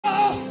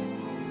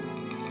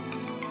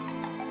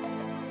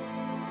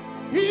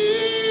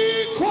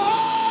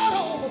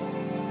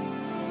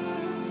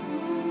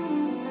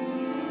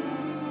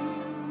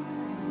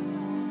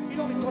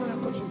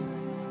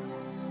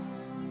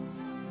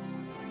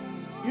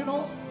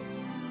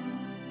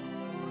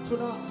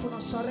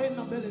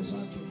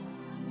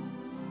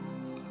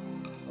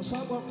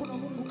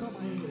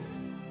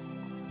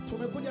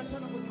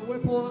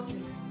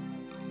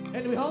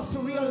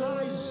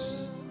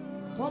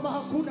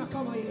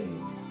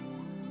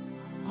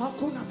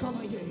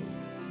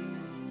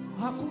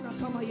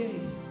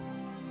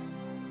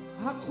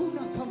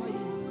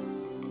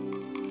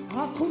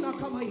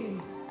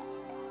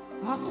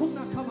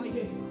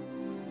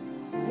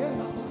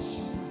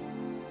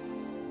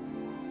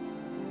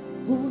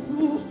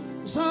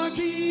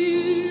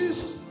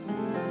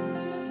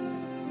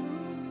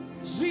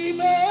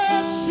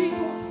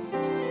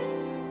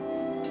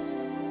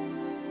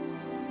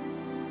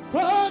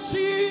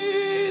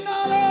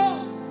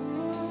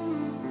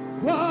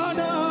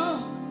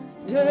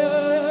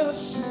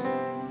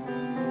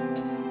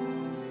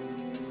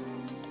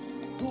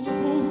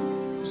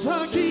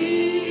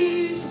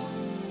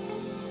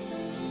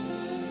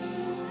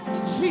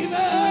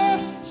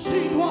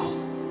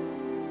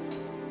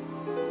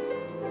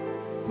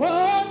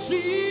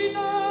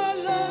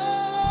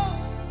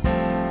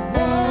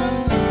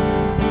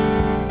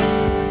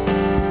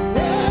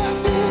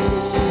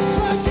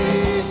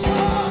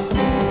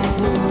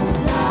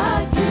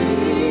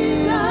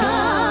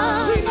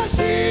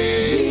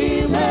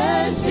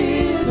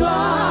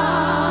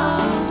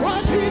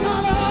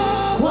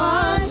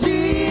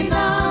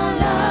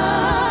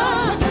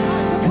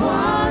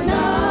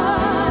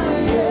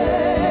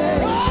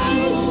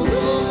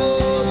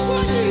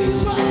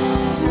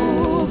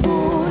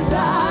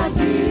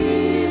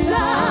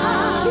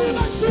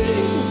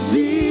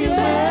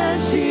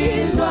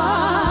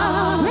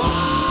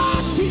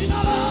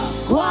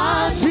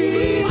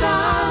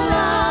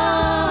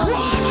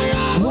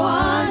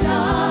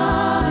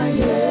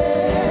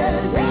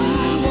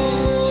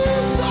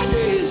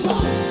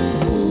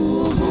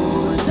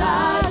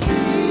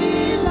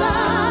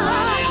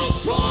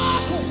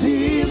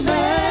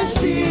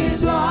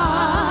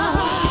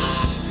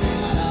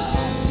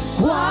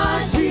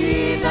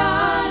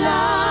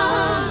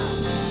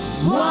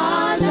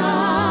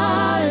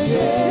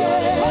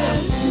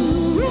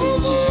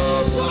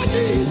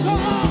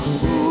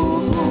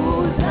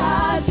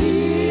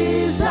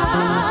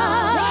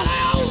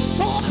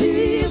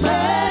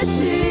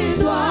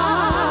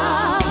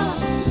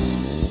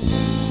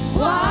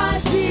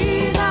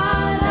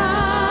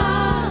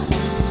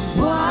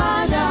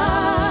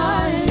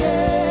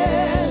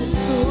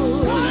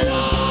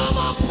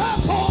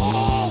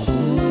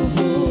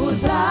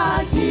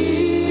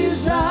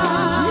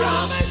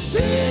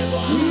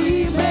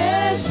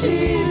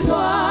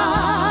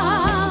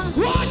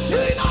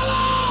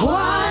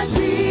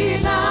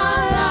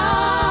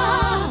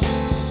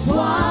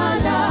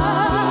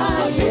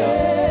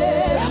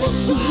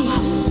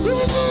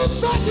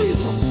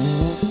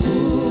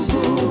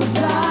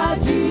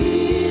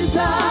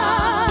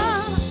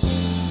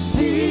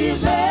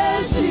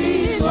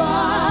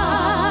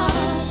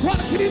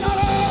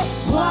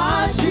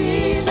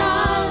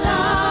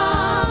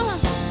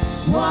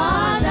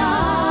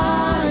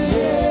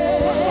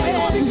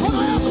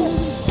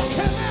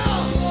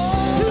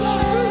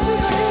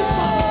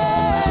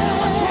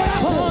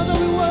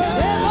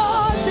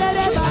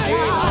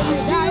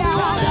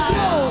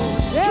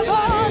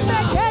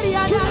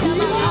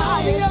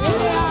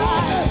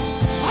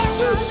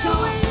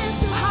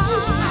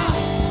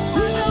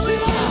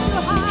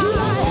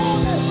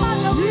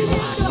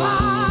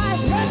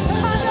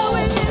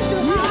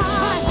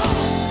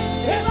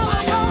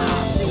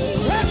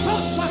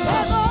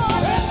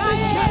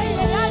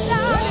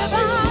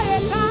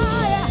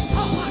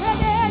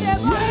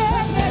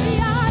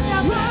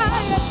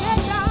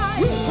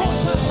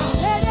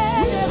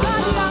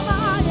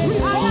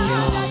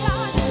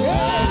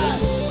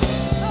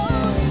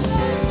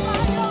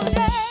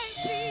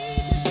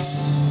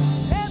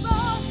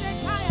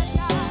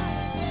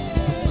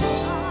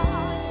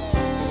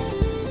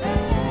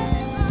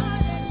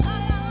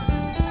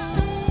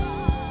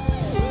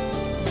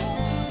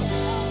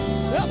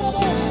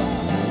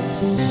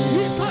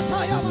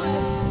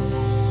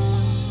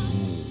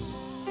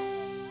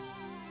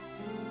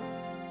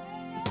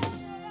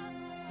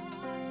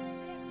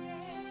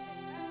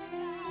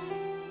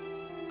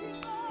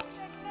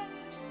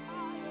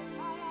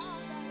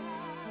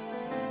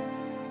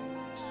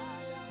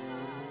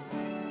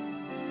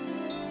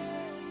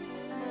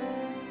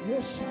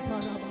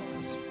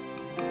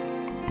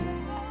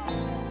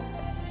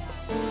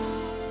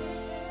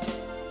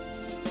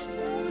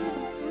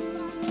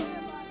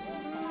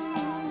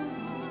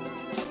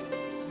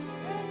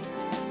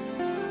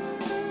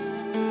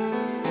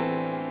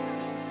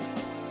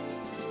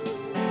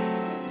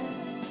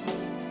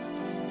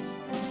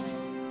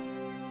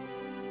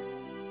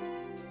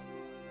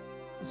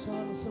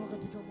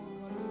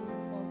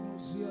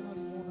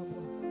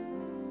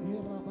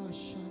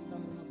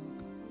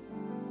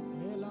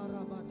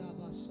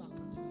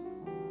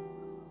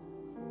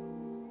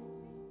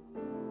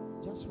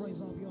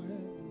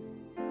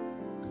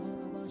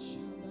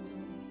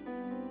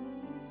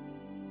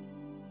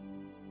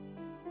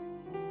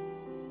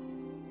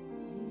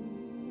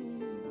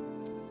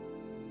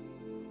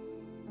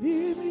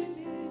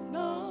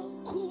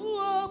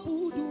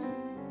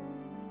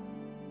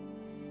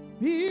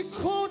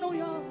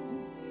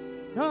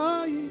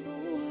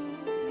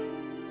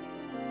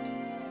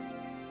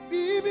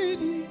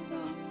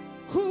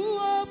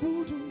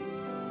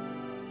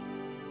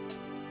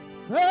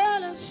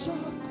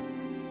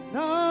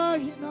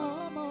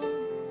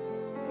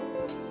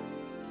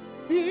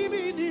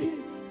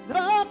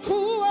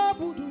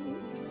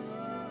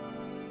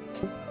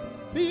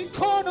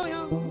mikono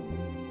yangu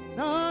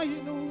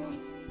nainua,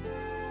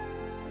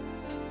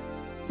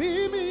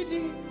 mimi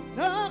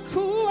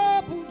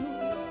ninakuabudu.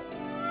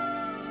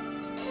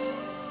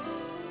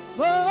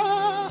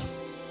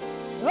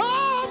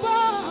 Baba,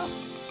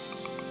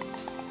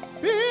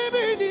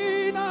 mimi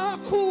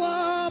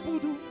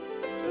ninakuabudu.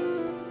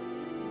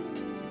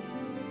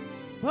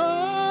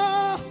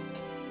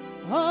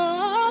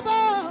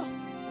 Baba,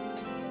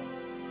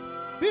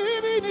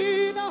 mimi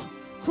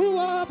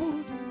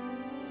ninakuabudu.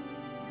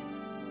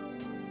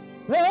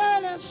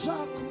 Mbele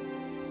zako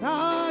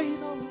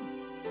nainama,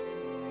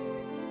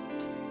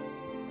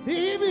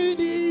 mimi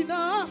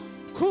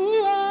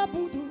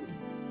ninakuabudu.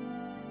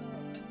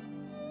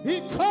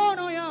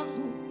 Mikono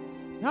yangu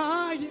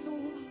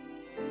nainua.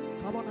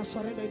 Kama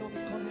unasarenda, inua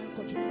mikono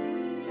yako juu.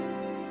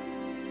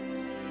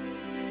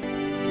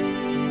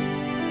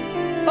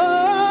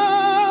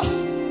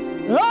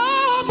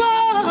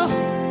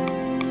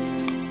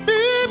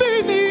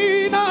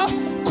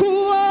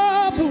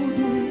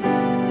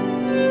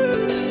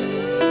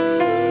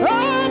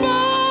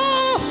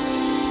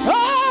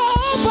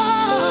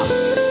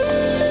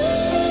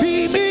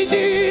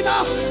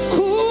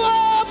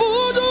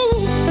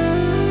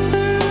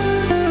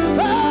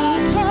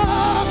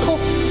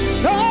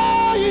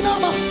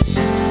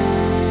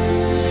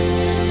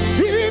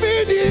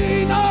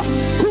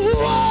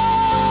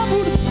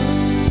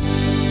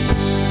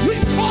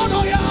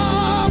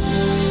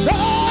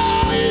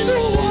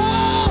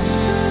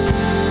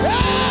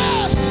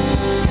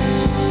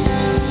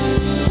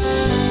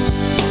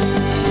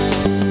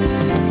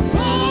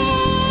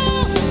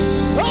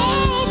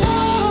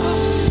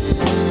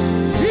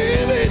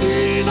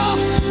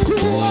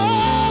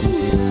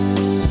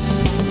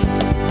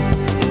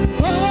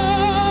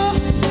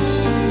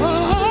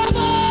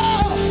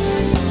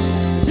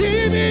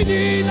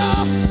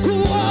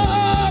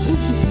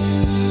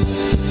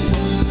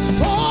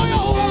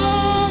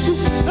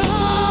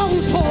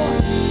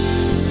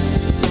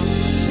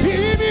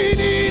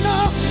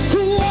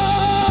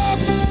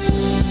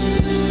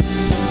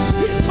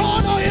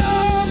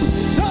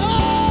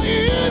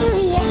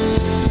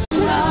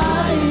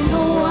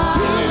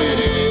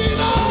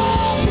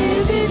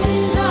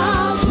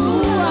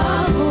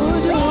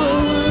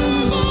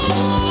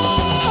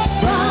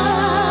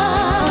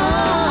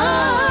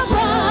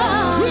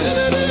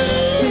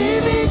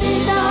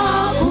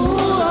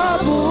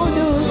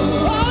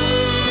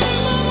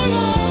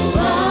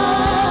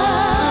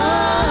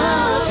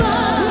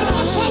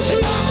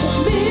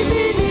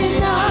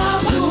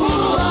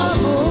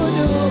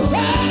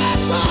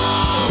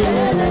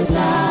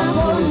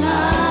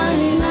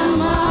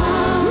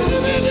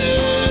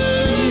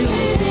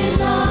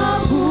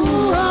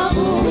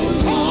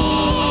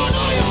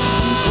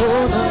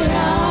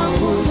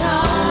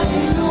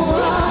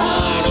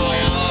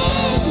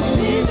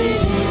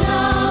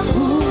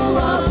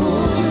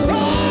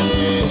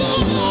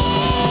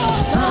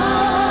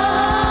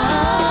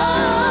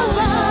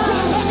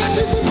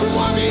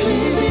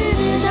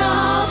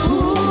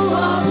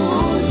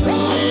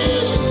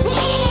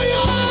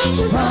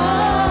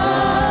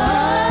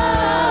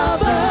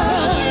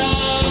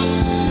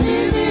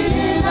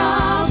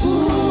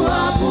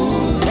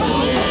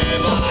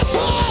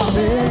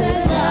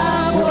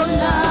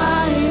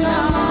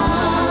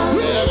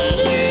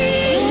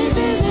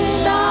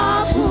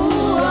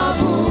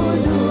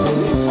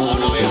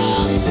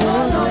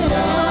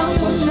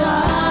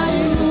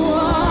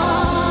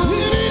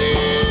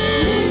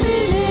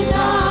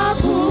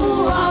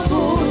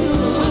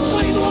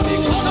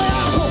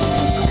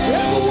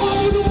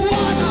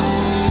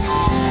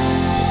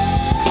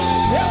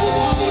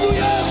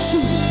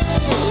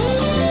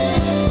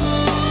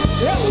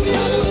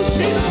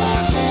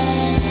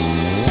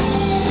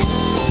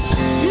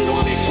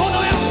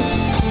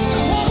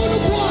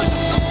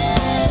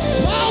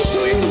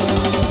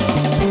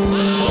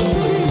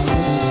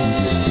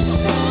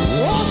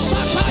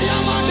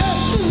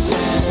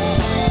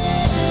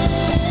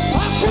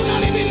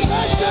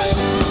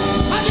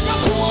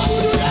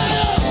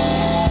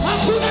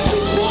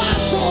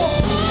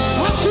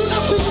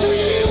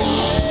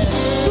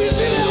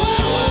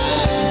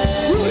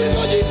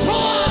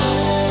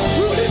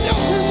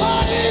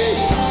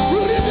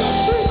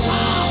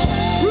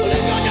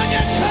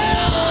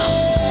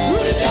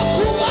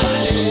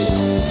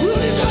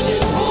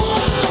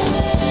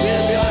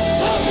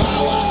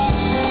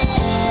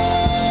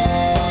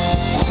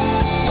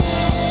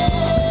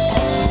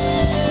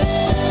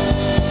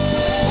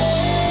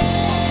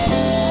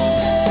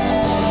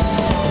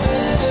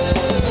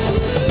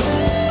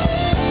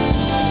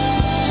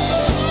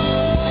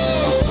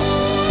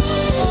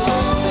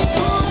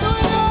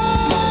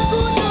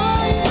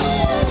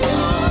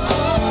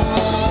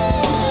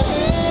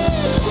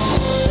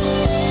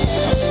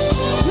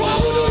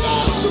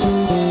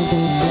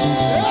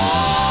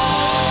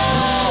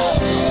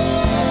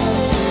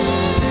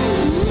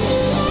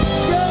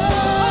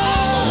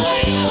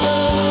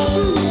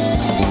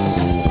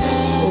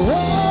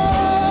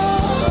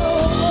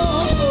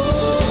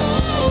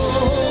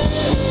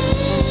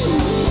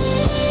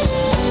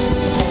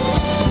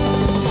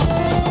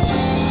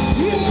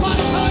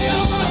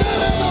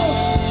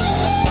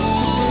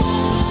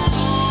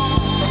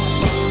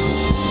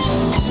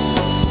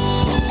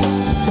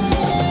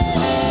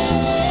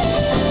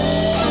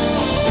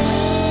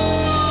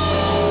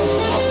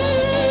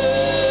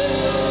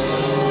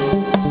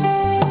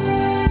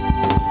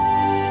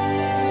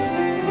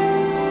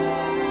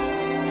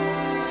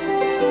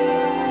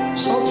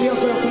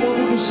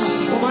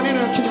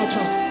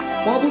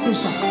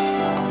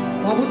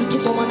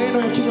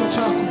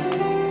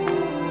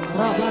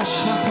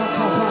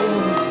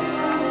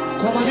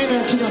 Kwa maneno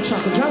ya kinywa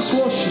chako, just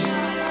worship.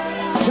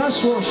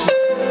 Just worship.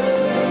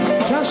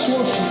 Just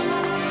worship.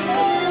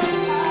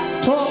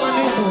 Toa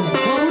maneno,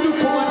 mwabudu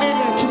kwa maneno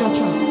ya kinywa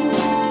chako.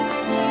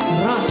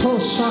 Rato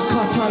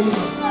sakatayi.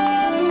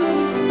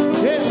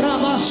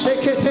 Raba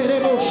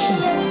seketereboshi.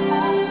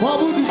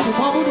 Mwabudu tu,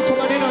 mwabudu kwa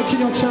maneno ya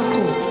kinywa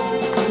chako.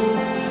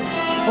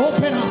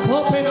 Open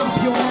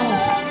up your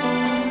mouth.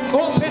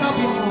 Open up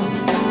your mouth.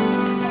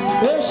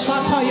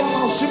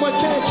 Satayama,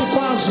 usiwekee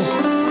kikwazo.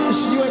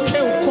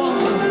 Usiwekee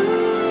ukwamo.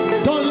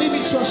 Don't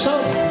limit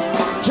yourself.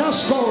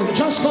 Just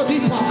go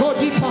deeper, go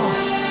deeper.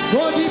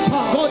 Go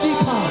deeper, go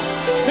deeper.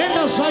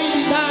 Nenda zaidi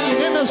ndani,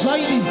 nenda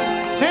zaidi.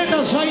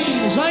 Nenda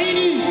zaidi,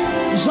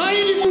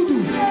 zaidi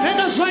mudu.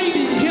 Nenda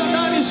zaidi, kia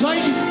ndani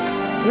zaidi.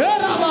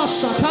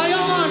 Erabasa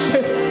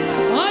tayamande.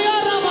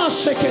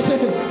 Ayarabasa kete.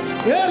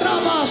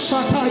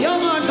 Erabasa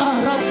tayamanda.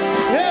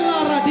 Ela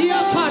radia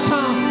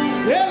kata.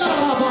 Ela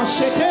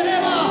rabasa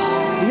tereba.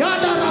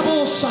 Yada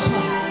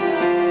rabosata.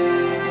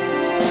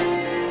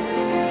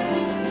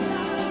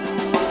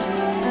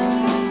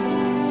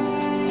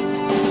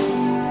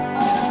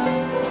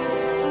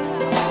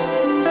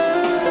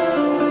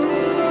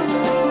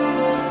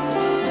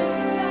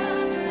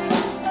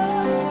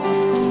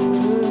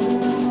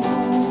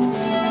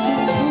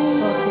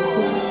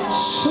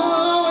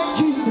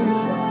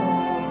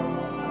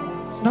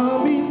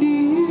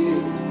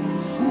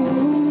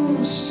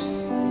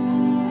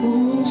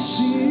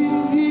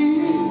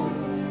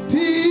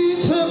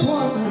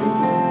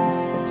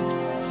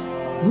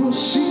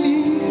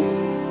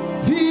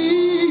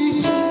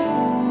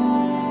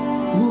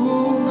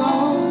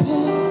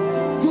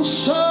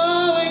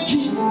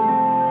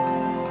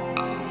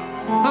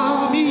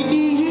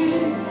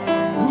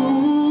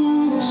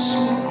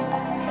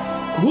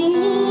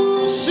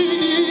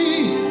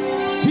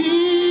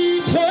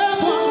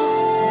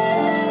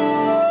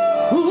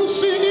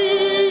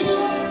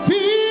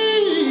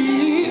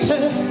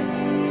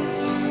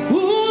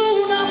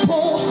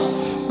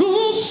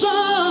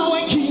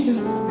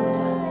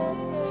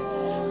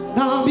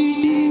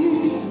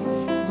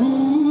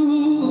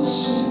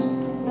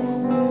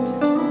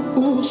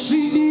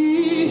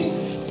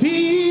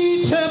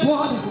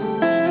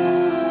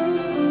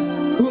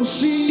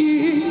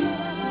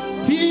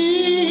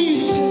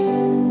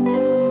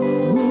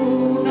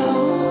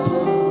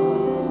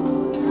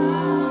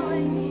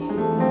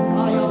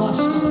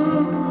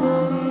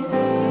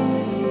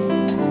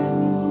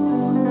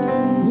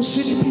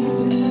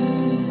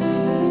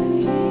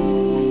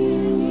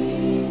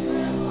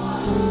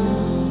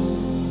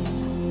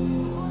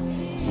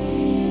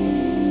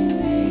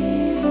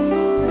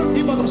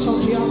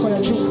 Sauti yako ya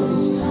juu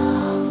kabisa.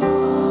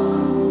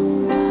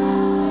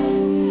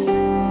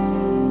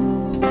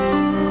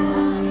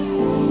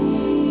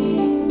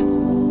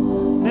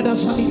 Nenda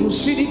zaidi,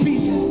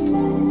 usinipite.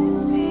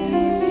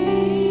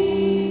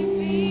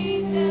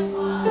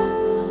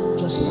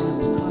 Just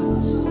want to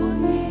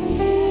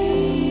pass.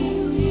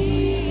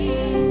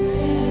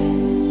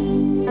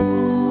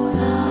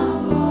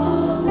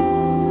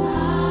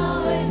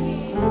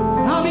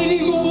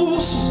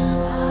 Amigos.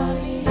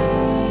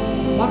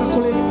 Para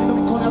colega, não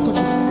me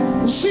conecta.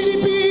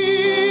 Usinipite.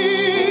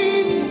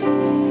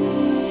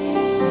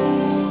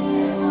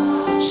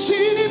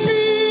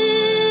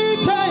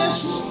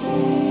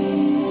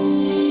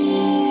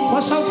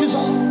 Sauti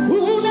zao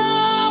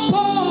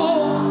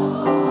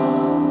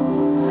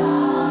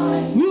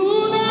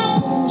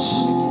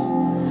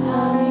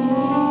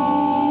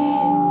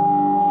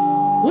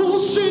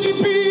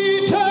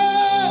usinipite,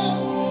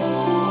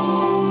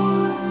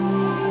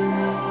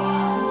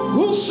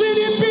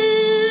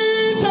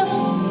 usinipite,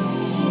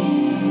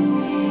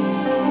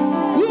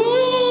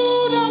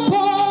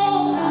 unapo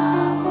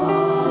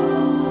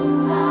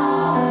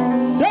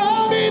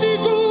nami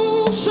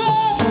niguse.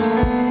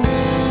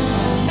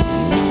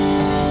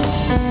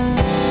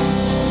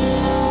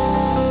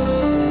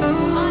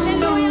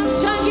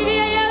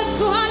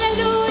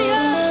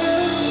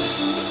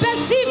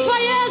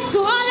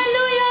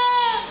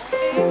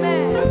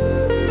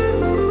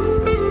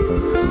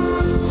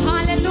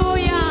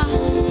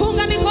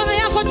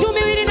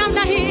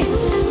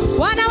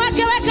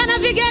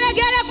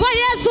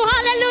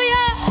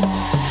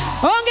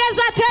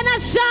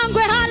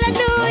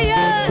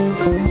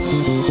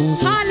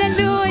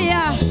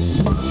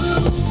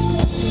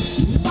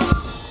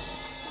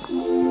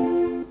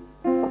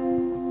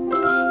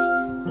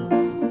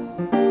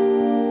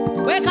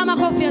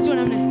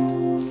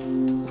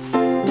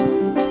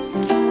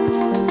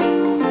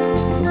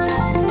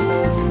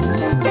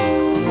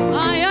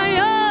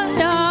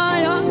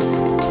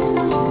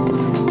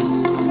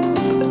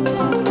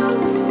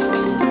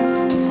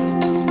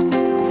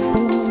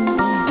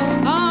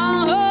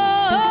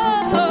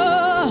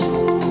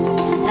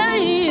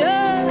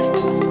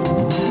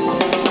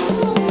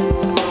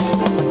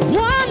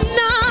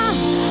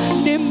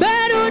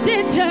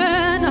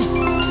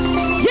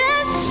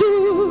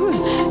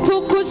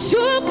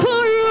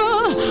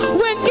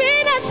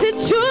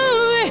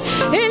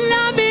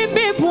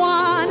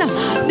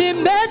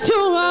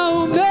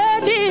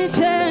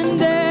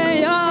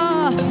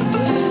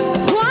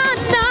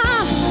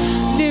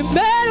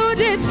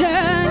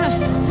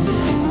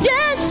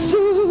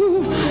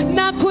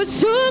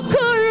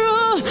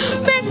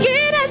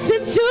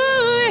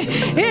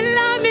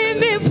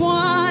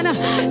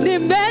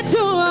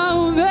 nimejua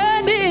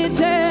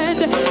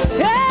umenitenda.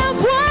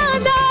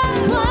 Bwana,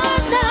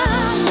 Bwana,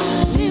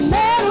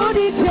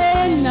 nimerudi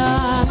tena.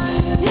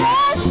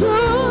 Yesu,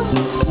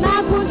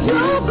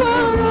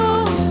 nakushukuru,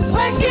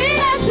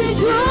 wengine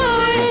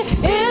sijui,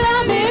 ila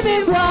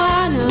mimi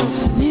Bwana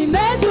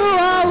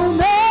nimejua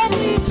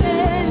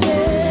umenitenda.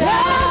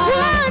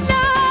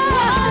 Bwana,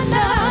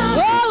 Bwana,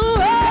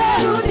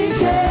 nimerudi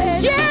tena.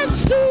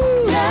 Yesu,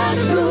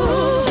 Yesu,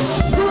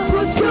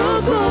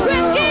 nakushukuru,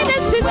 wengine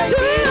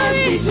sijui,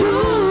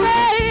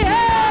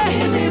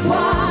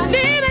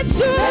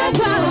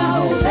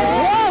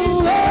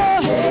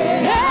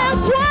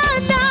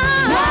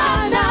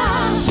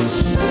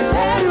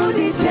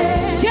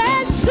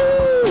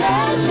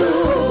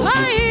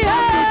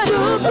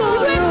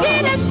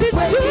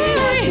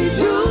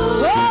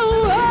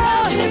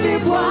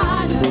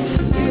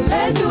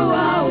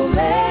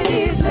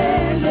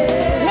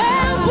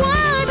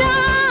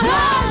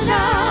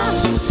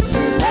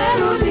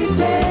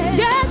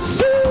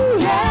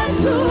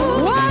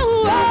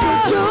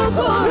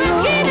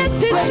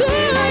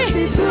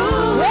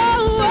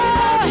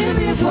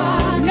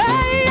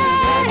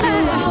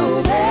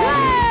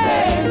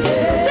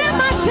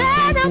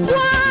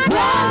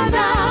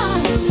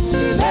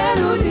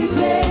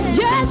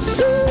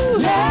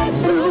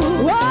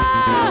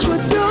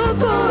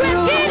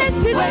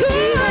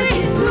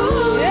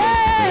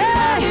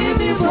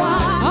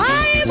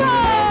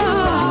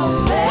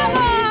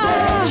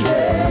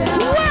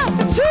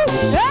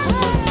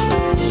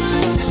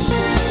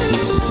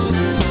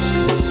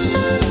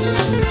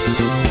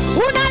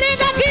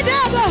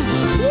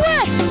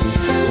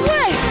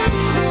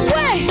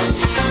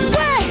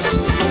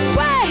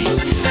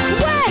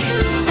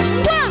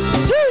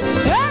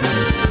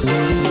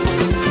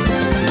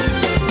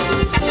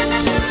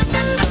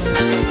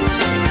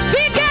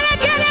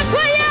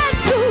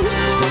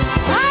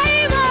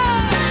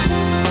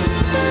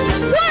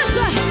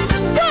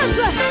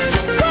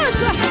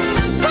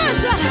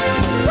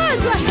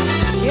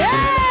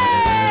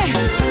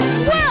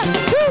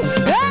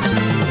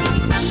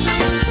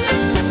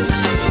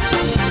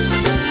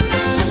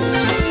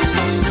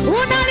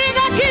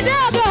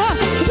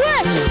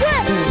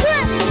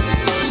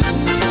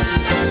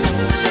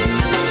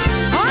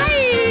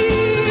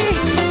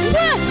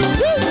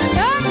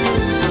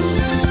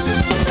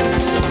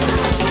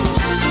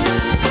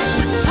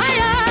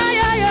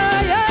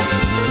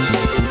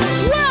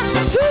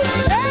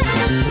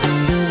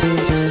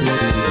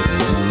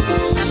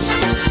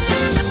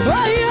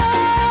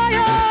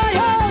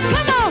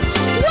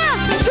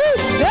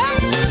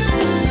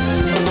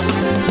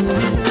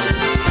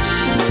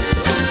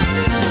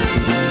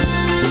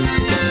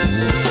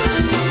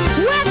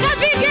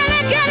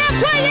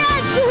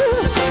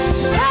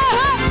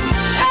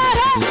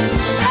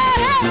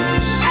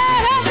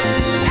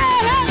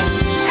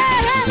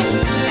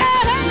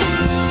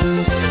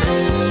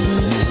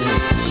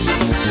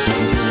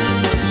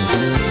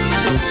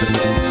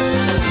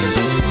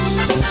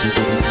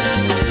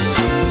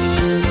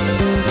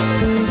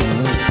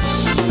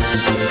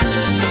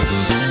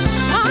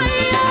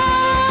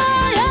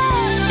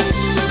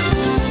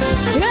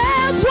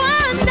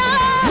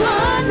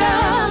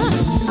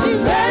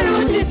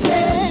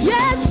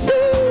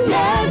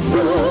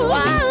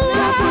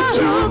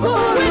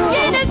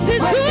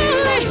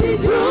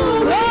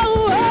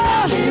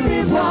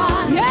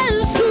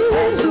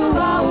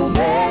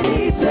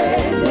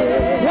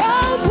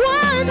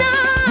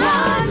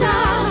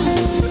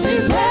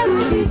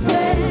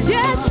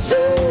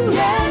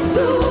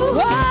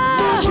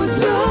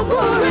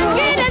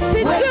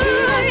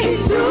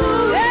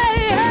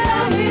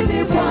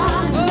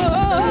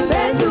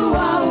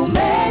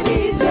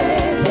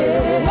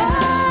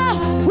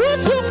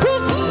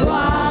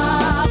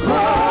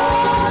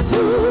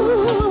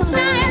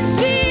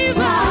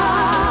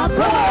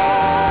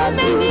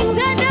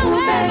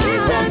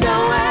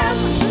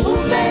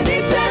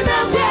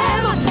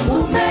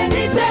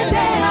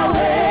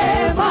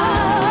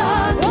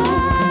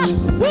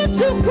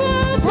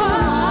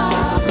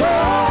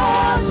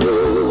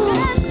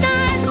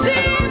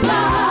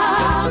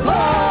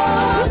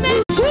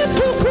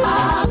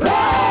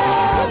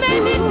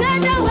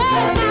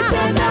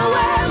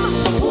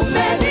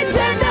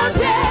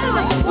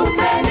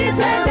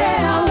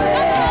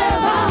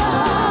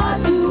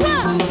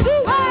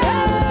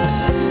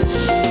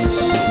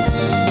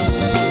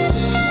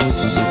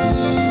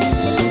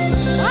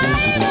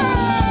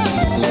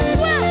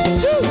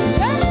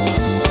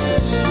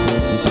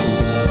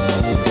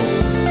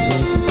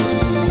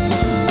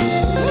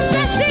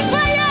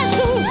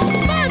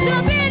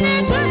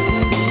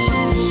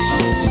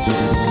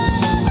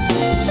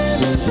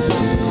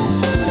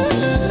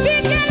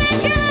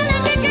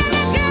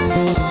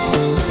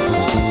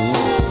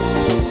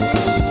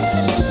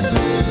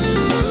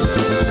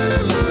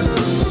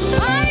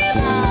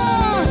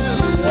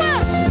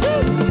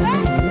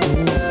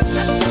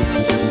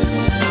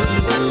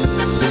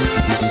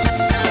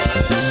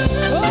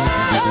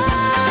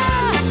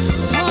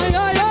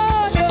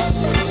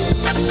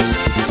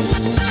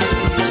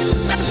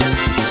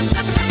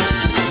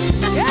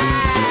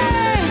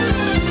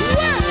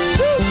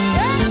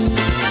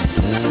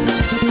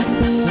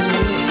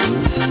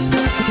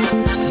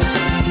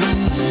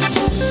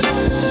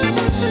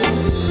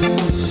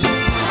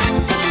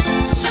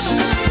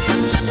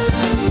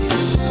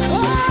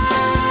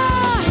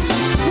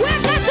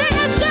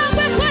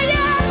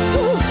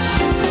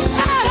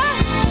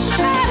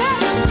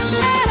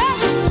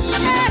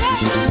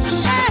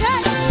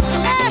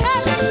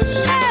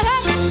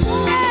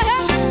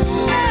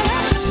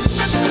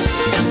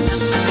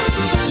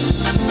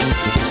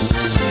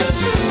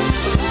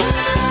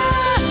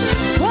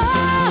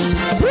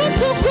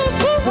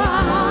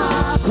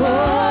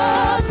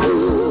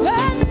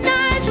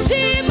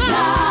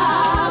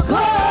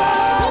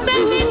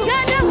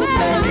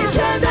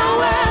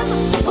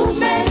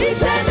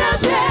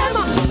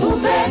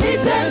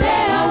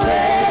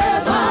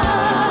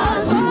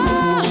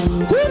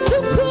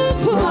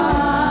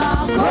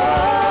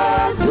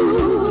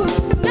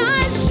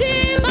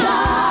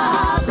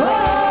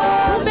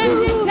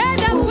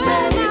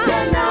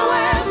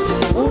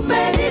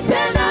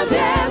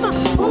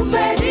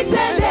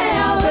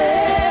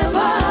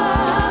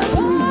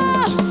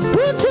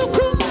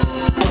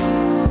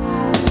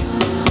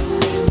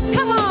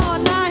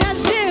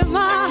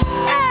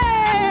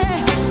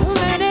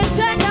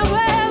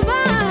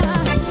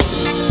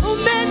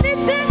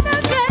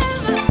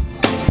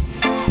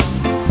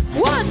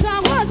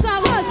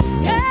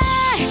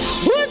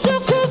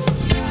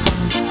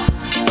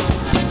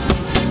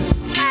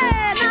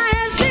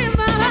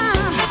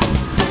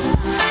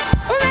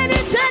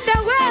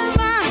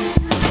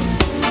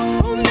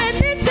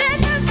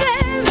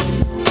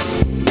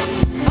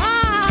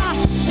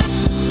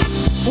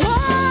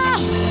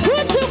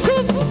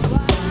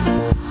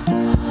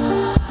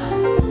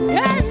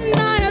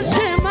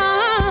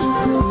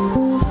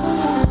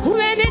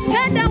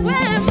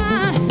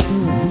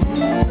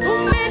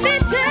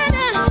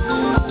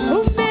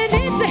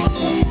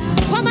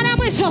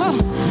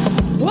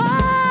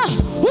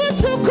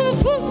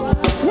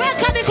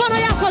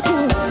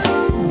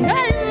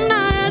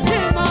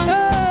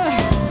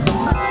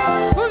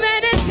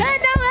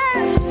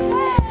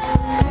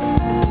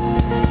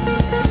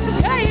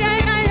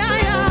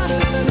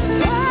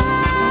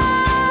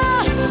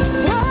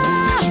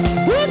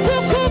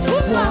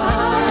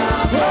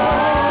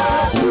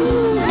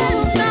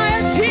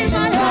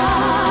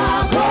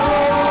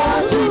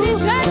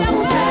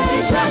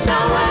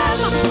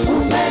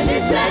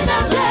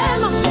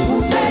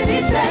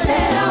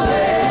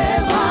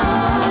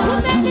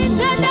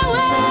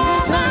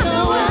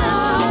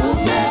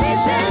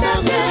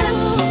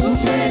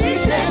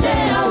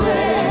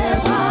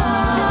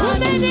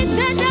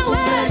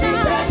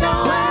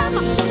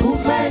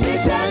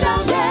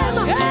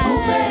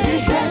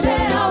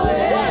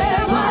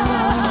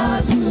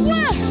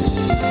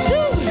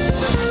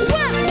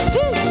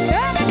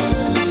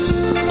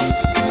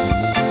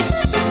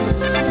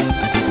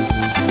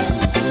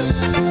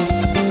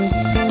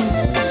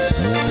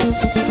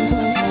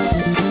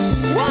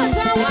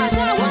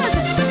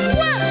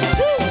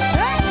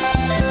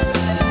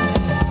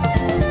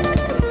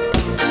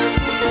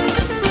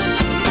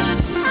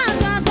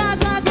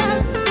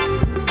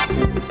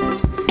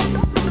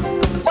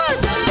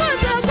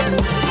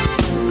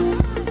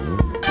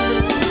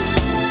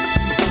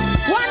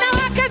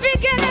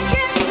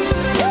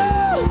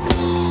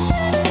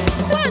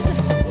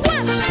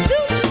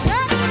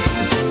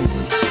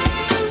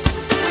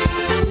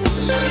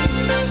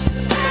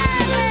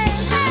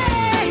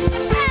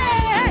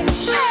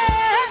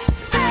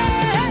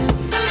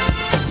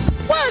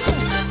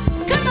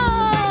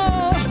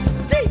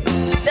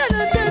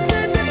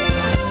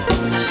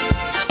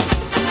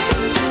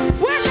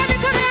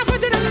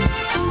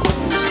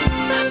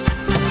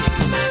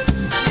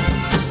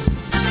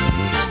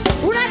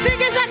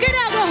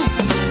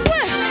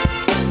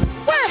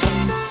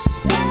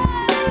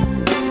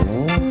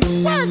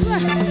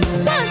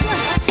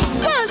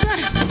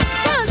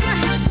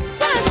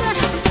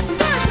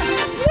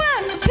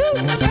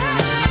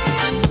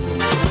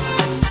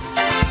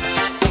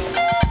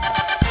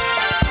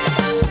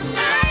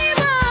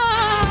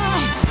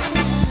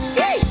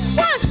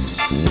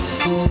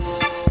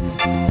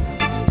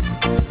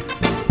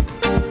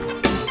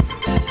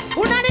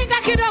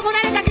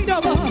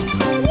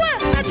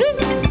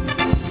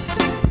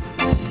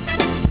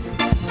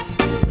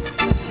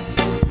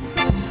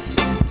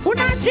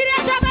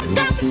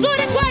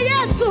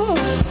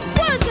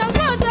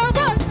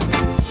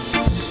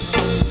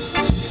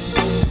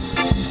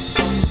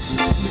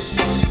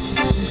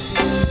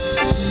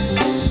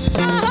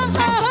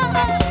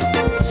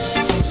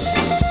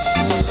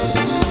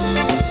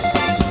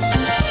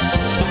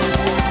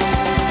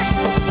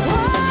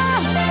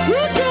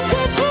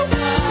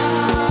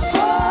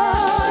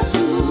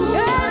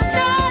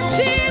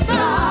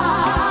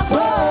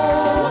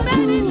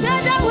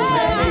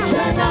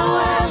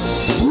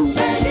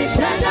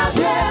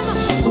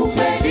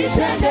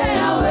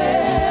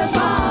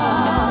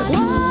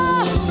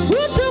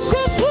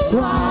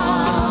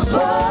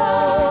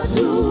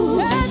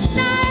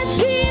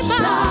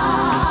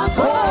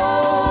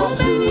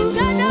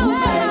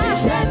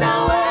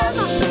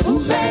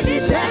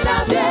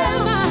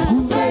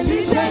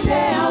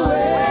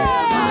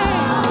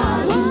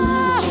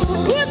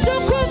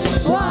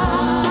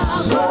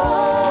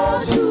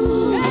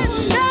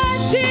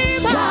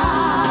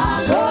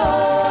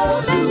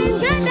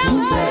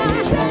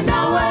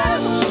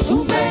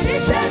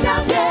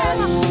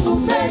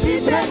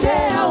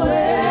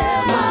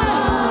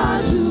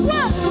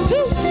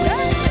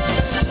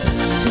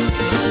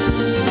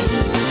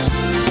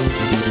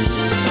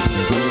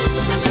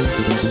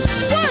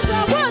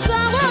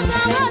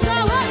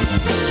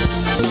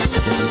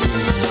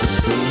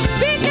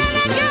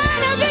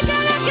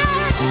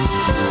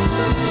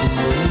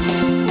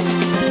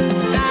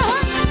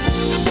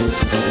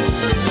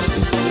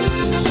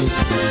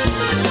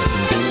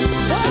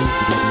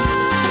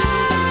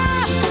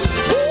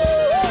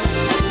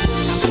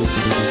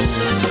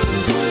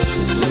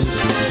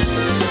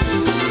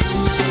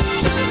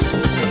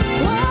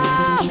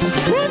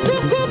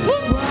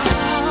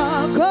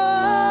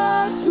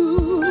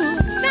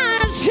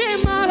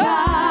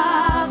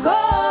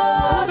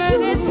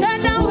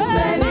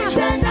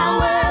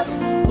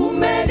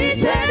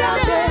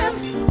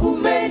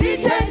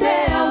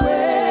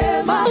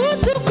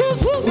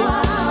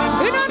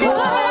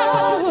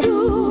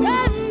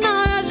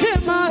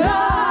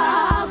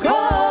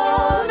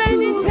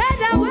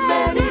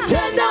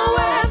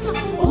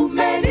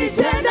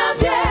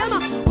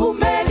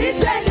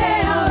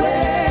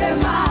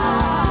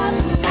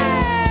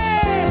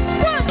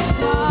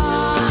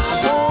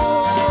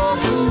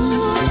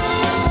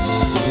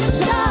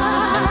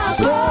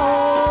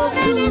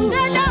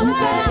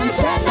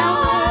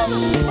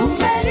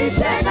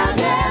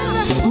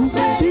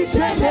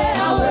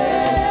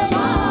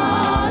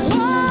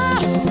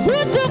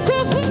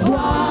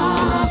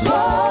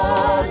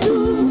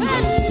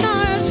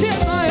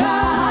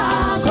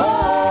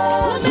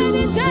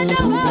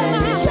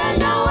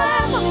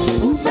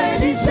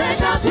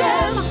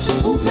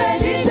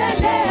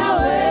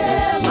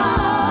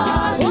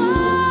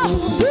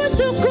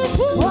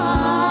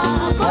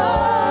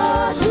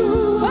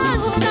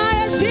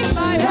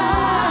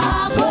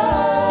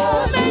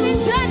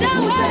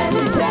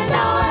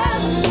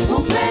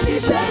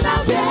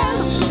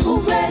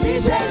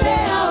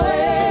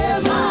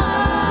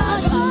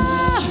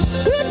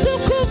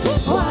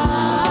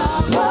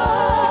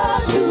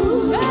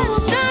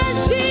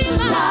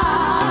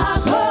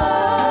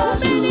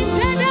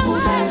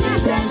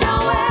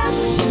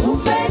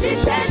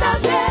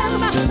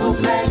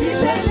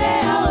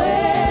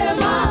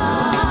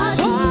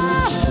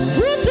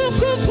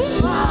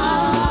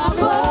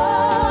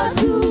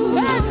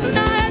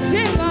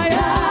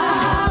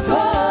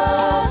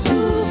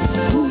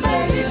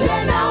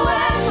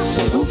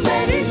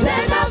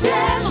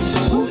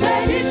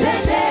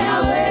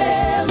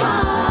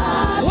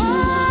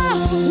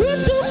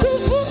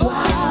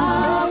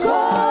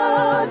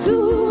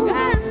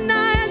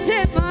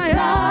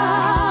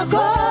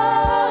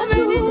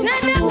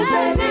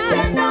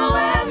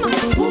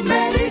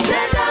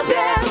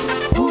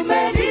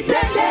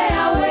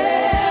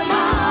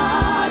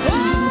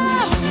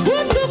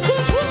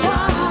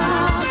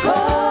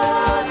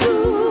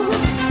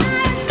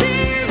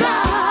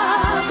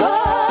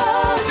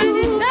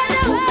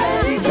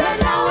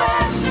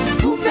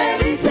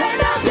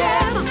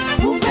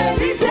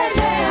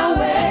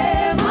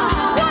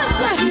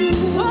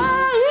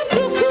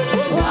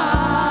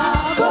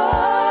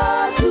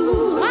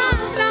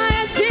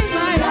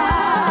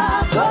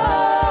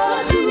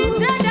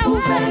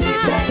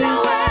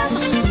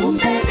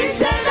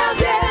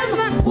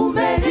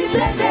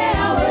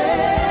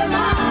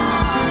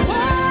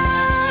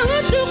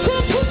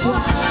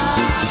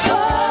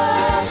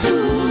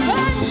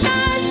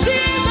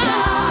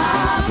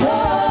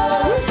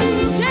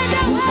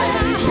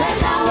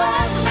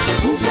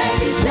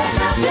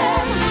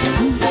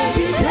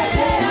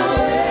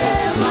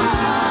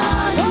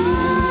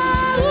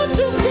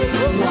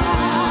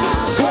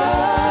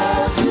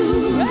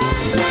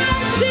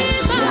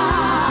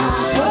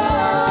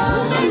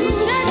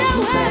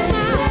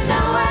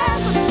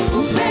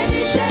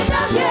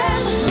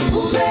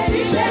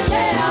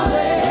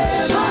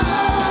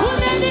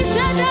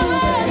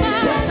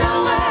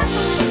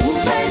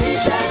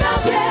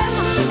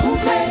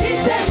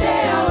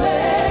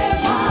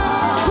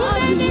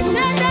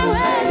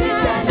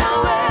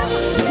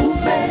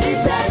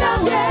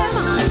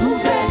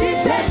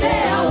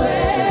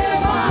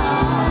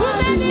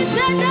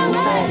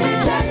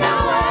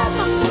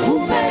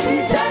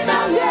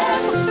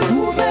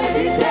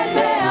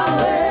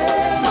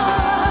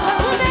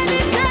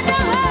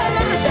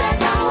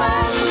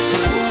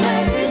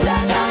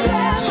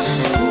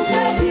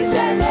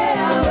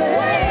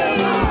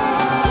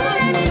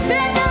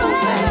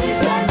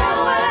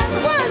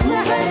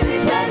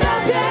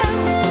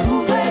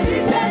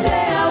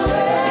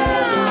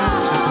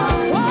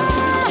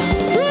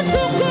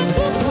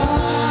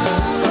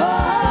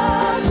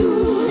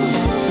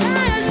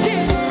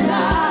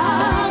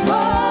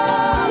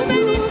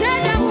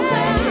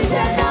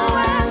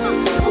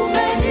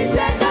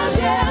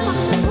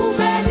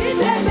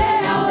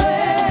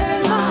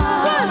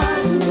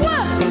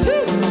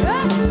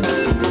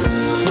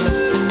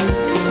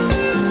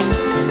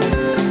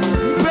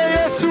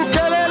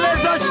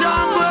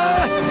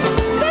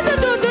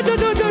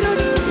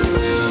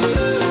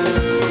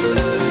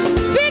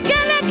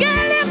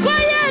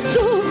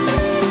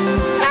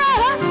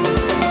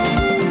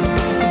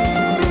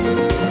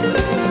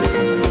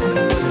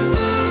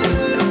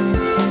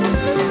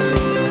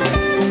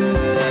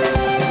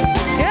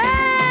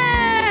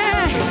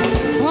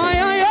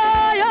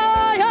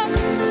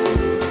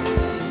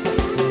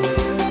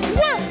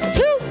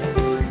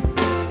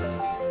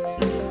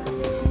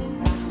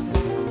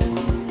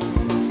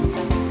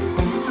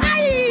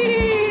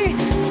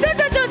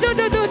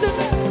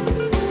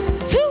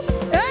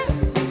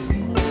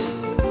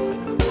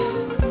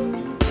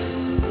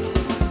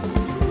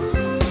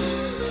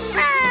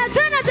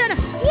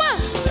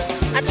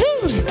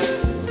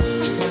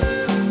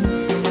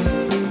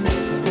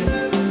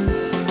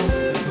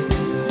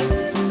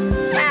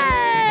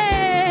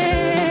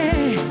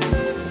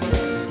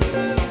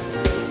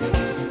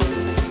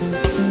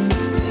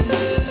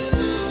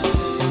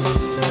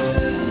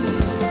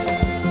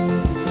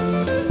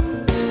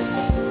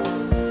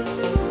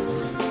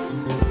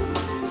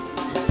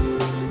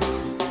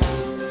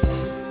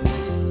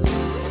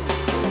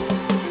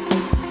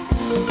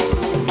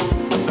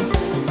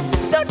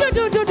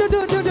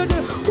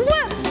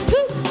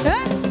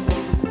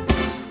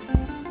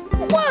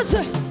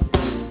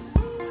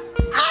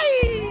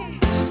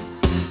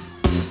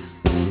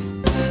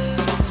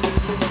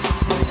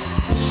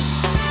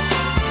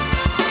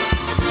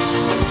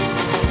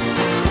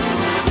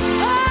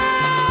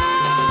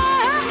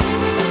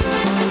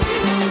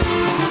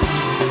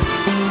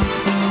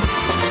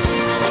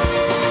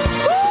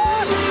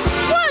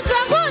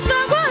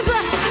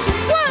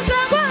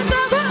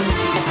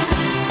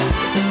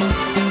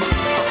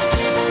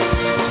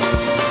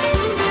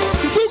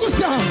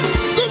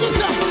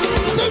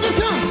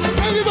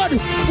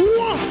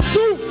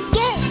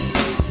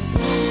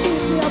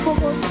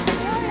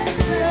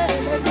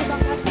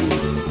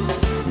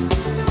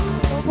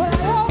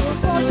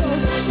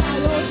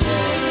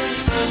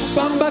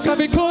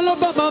 kabikolo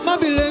mama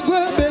bilengwe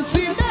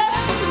besinde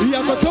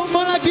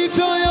yakotombola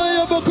kitoyo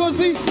yo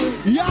bokozi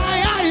ya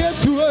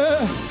Yesu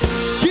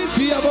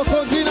kiti ya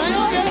bokozi na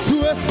yo Yesu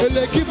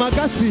eleki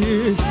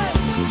makasi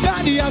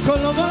dani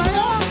yakolombola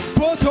yo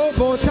poto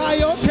bota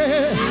yote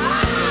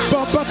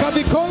baba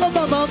kabikolo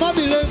mama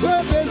bilengwe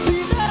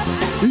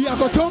besinde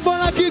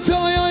yakotombola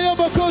kitoyo yo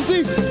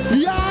bokozi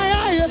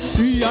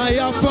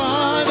ya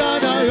pana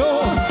na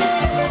yo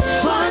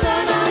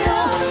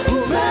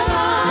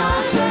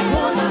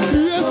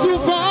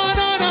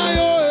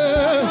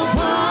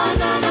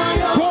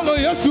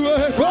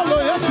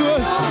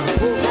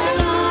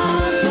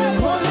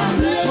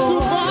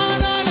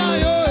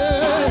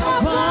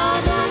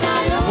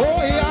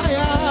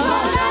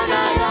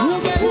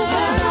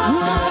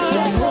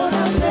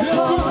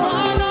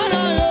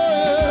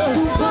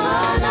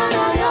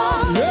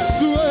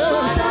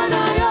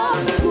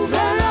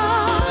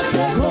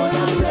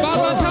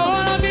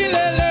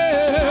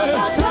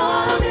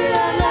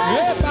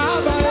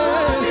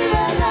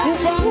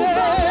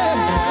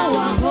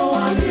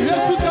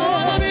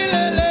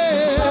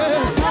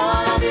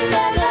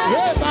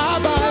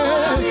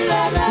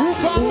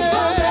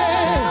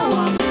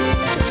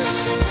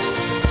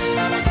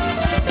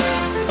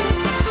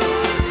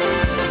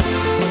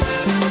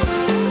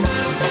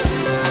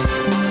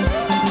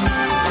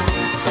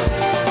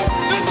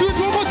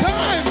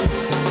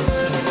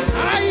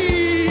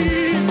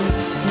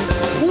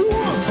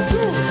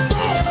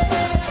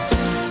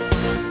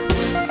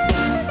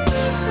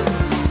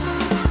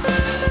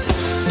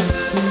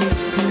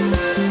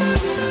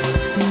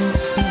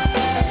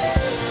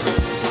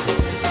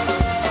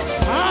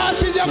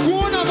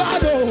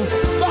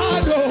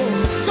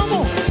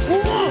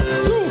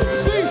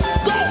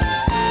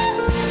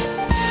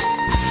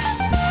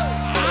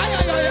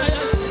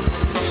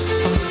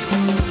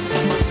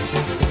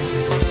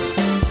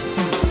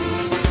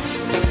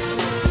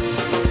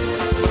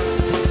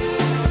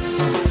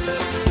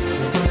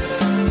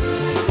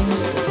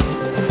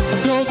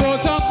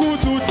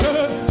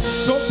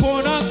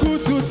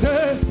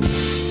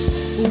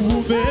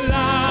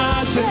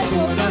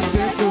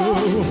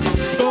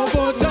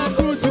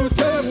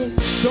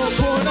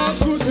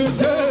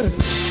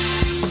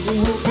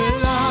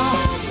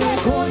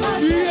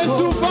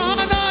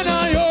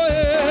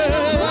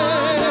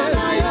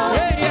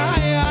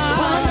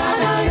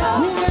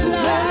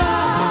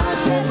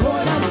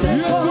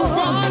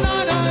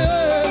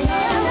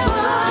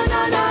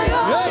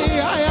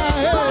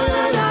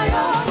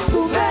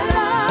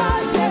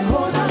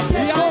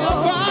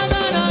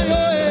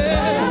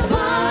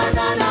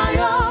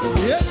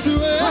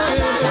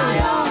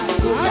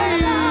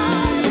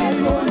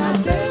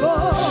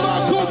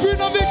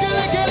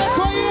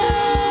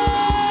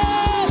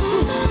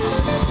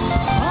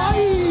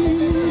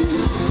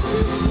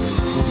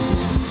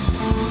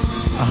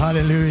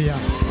Hallelujah.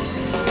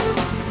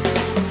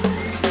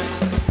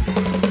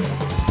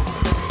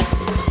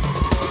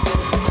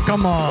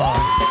 Come on.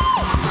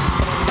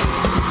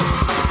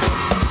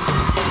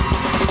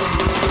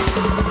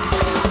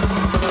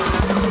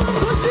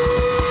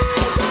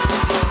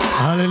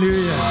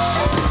 Hallelujah.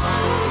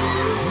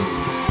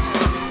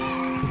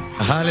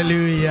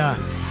 Hallelujah.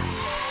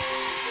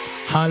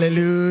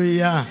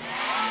 Hallelujah.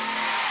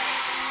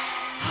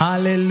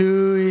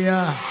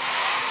 Hallelujah.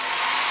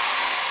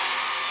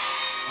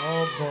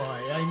 Oh boy,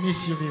 I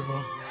miss you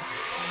people.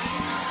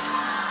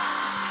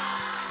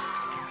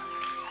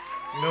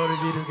 Glory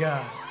be to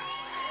God.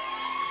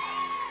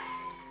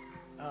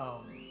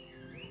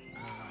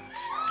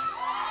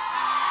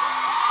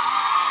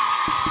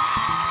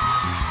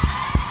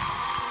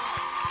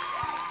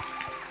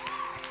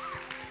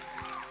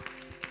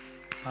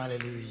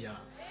 Hallelujah.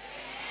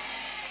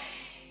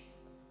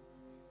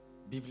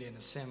 Biblia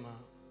inasema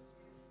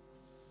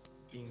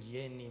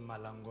ingieni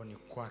malangoni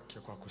kwake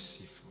kwa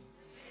kusifu.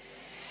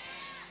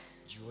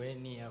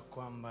 Jueni ya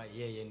kwamba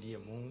yeye ndiye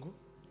Mungu.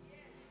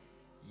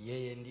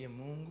 Yeye ndiye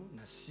Mungu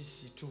na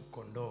sisi tu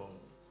kondoo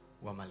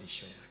wa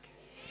malisho yake.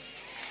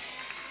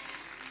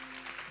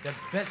 The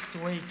best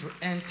way to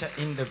enter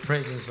in the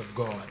presence of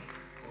God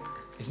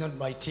is not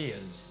by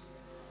tears.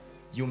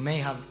 You may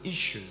have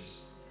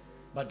issues,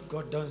 but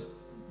God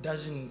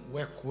doesn't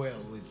work well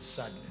with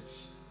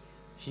sadness.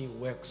 He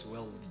works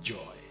well with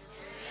joy.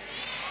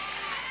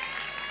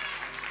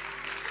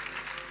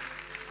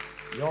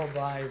 Your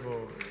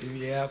Bible,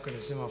 Biblia yako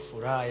inasema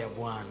furaha ya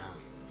Bwana.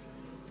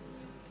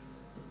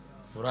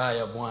 Furaha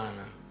ya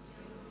Bwana.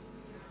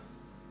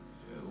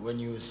 When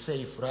you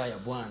say furaha ya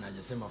Bwana,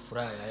 hajasema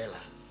furaha ya hela.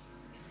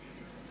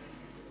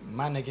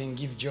 Money can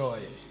give joy,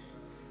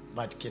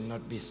 but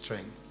cannot be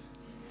strength.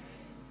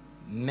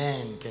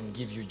 Men can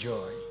give you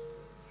joy,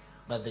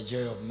 but the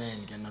joy of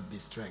men cannot be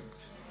strength.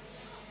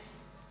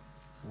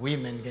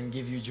 Women can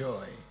give you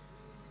joy,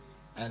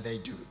 and they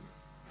do.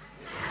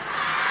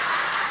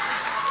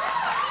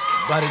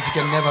 But it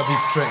can never be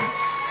strength.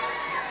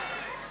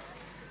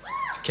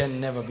 It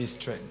can never be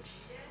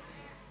strength.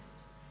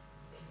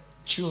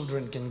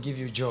 Children can give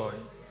you joy,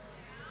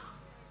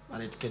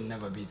 but it can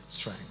never be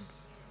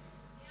strength.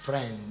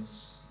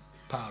 Friends,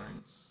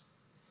 parents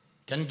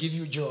can give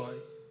you joy,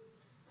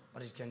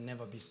 but it can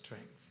never be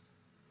strength.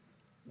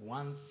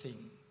 One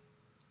thing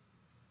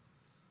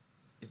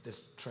is the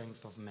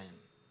strength of man,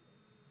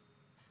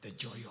 the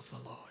joy of the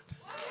Lord.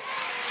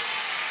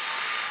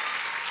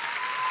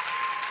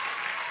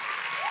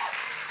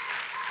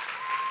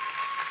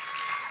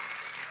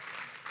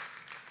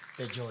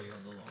 The joy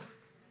of the Lord.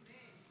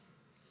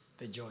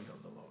 The joy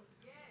of the Lord.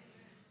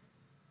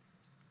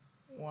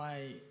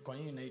 Why? Kwa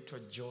nini inaitwa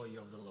joy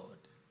of the Lord?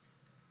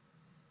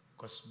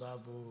 Kwa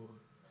sababu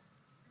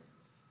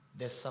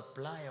the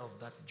supply of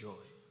that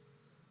joy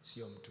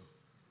sio mtu.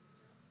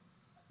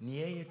 Ni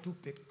yeye tu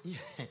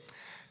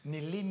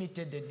ni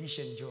limited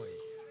edition joy.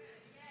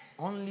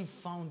 Only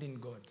found in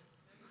God.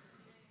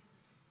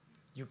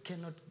 You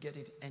cannot get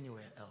it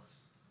anywhere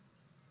else.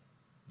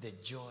 The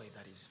joy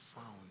that is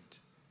found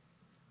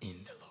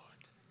in the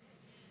Lord.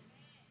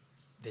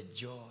 The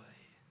joy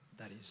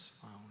that is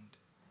found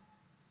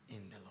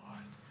in the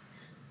Lord.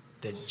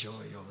 The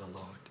joy of the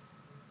Lord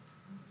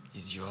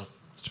is your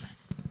strength.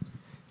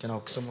 Tena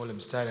ukisoma ule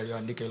mstari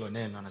alioandika hilo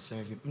neno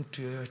anasema hivi,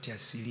 mtu yoyote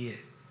asilie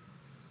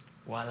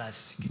wala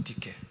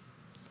asikitike.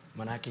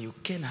 Manake you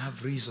can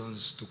have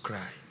reasons to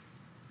cry,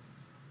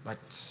 but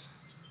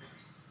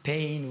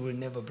pain will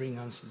never bring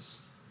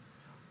answers.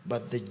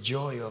 But the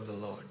joy of the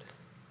Lord,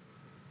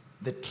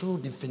 the true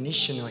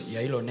definition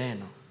ya hilo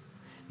neno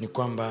ni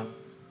kwamba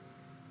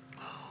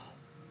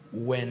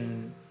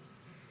when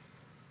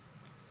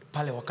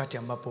pale wakati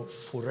ambapo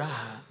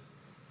furaha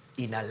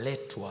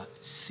inaletwa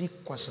si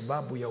kwa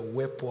sababu ya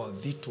uwepo wa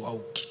vitu au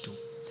kitu,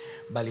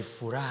 bali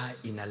furaha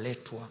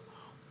inaletwa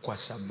kwa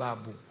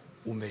sababu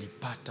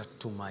umelipata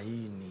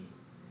tumaini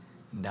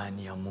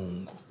ndani ya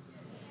Mungu.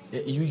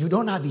 You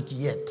don't have it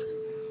yet,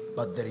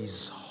 but there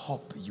is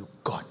hope you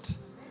got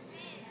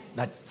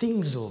that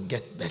things will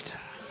get better.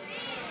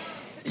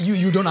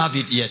 You don't have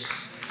it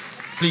yet.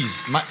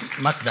 Please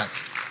mark that.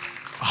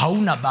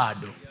 Hauna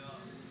bado,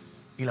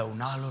 ila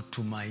unalo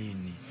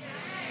tumaini.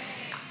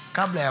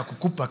 Kabla ya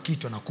kukupa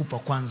kitu anakupa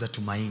kwanza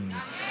tumaini.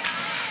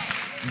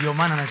 Ndio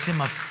maana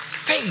anasema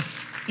faith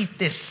is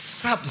the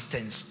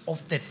substance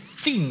of the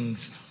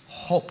things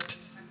hoped.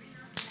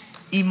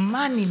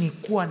 Imani ni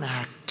kuwa na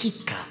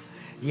hakika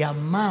ya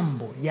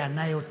mambo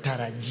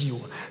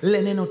yanayotarajiwa.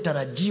 Lile neno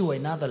tarajiwa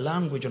in other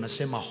language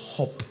wanasema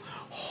hope.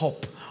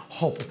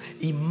 Hope.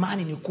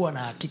 Imani ni kuwa na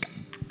hakika.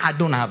 I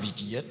don't have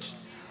it yet.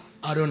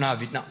 I don't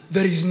have it now.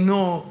 There is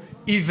no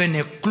even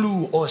a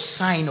clue or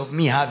sign of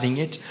me having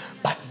it,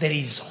 but there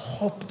is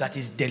hope that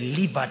is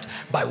delivered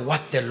by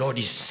what the Lord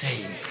is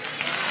saying.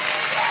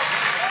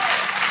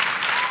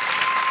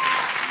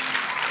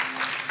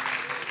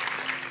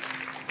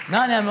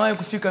 Nani amewahi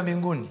kufika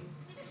mbinguni?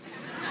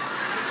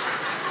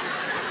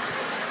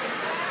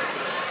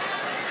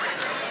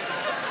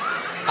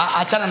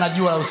 Achana na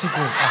jua la usiku.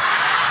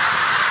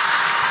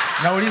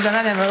 Nauliza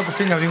nani amewahi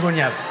kufika mbinguni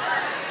hapa?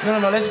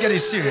 No, let's get it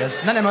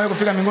serious. Nani amewahi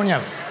kufika mbinguni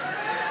hapa?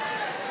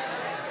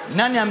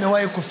 Nani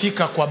amewahi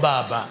kufika kwa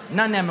Baba?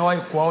 Nani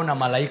amewahi kuwaona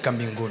malaika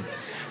mbinguni?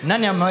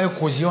 Nani amewahi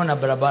kuziona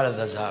barabara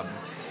za dhahabu?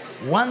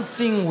 One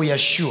thing we are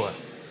sure,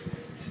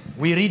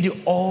 we read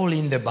all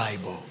in the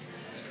Bible.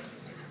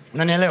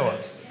 Unanielewa?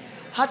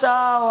 Hata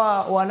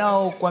hawa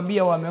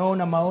wanaokuambia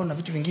wameona maono na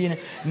vitu vingine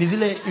ni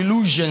zile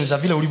illusions za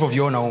vile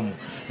ulivyoviona humu.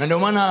 Na ndio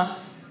maana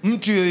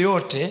mtu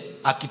yoyote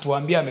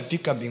akituambia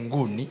amefika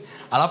mbinguni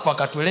alafu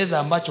akatueleza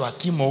ambacho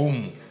hakimo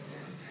humu,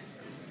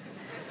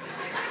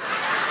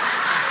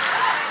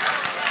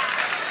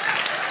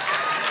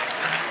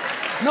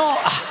 no,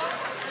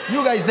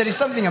 you guys, there is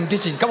something I'm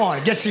teaching. Come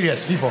on, get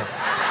serious, people.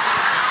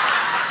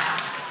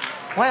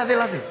 Why are they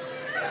laughing?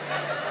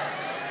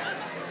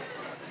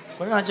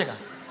 Kwa nini wanacheka?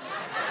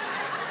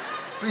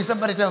 Please,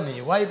 somebody tell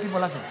me, why are people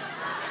laughing?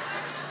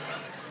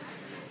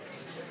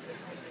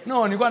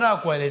 No, nilikuwa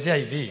nataka kuelezea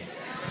hivi.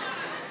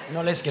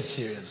 No, let's get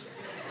serious.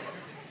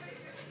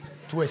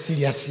 Tuwe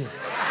serious.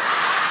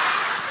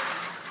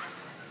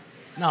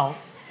 Now,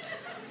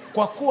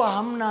 kwa kuwa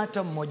hamna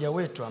hata mmoja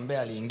wetu ambaye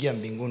aliingia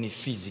mbinguni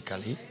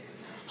physically,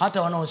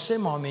 hata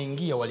wanaosema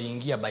wameingia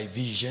waliingia by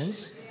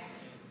visions,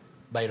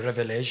 by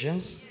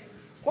revelations.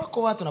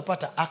 Wako watu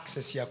wanapata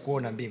access ya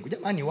kuona mbingu.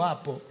 Jamani,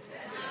 wapo.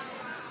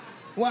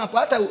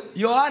 Hata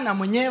Yohana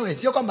mwenyewe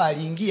sio kwamba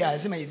aliingia,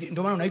 anasema hivi,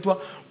 ndio maana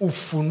unaitwa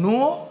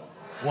ufunuo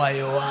wa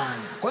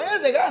Yohana. Kwa hiyo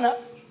inawezekana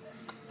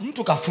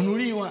mtu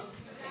kafunuliwa.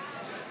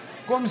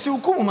 Kwa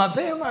msihukumu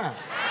mapema.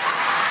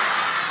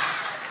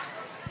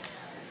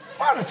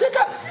 Bwana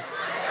cheka.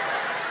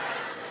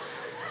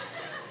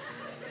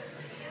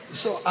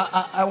 So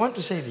I want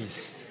to say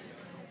this.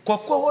 Kwa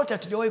kuwa wote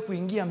hatujawahi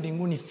kuingia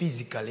mbinguni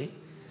physically,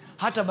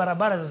 hata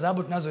barabara za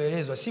dhahabu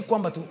tunazoelezwa si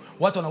kwamba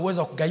watu wana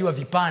uwezo wa kugaiwa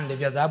vipande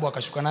vya dhahabu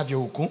wakashuka navyo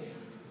huku.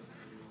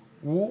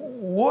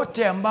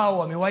 Wote ambao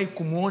wamewahi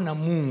kumuona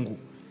Mungu,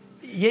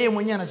 yeye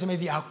mwenyewe anasema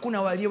hivi,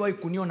 hakuna waliyewahi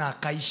kuniona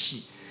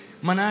akaishi.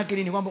 Maana yake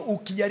ni kwamba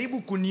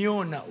ukijaribu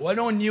kuniona,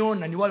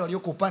 wanaoniona ni wale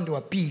walioko upande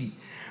wa pili.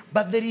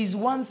 But there is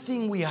one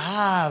thing we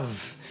have.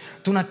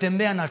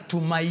 Tunatembea na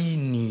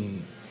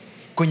tumaini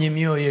kwenye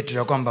mioyo yetu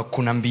ya kwamba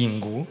kuna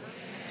mbingu.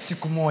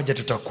 Siku moja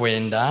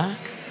tutakwenda.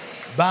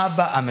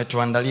 Baba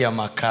ametuandalia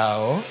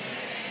makao.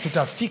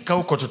 Tutafika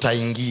huko,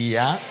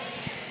 tutaingia.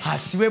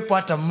 Hasiwepo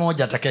hata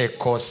mmoja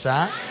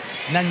atakayekosa.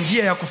 Na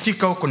njia ya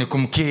kufika huko ni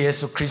kumkiri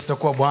Yesu Kristo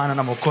kuwa Bwana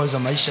na Mwokozi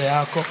wa maisha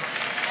yako.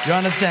 You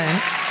understand?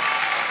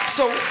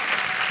 So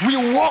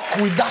we walk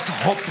with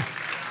that hope.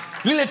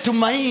 Lile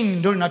tumaini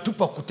ndio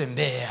linatupa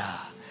kutembea.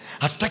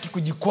 Hatutaki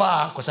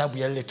kujikwaa kwa sababu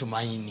ya lile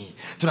tumaini.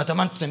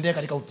 Tunatamani kutembea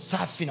katika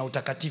usafi na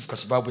utakatifu kwa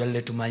sababu ya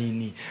lile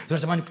tumaini.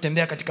 Tunatamani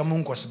kutembea katika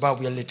Mungu kwa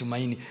sababu ya lile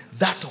tumaini.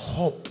 That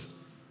hope,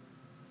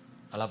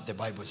 I love the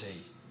Bible say,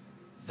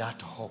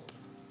 that hope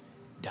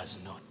does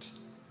not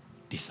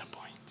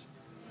disappoint.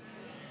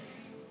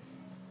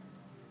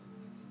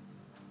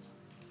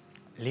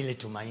 Lile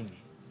tumaini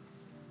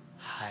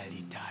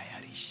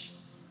halitayarishi.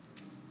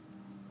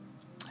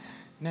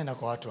 Nenda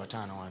kwa watu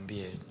 5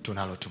 waambie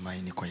tunalo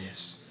tumaini kwa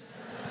Yesu.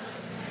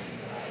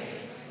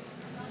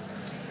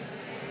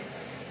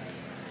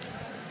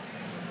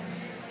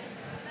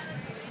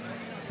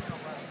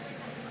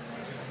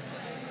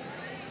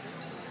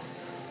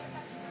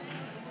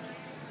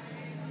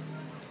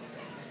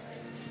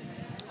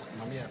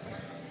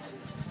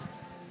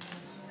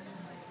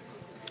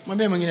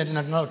 Mwambie mwingine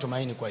tena tunalo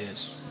tumaini kwa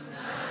Yesu.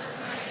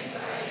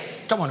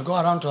 Come on, go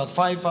around to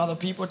 5 other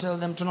people, tell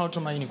them tunalo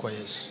tumaini kwa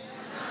Yesu.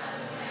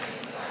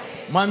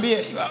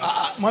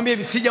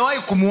 Mwambie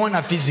sijawahi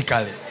kumuona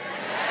physically,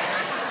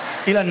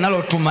 ila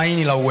ninalo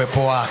tumaini la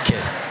uwepo wake.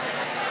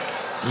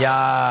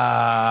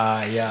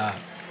 Yeah.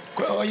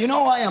 You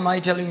know why am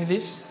I telling you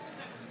this?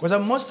 Because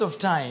most of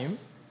time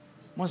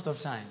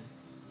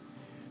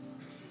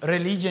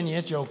religion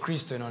yetu ya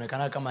Ukristo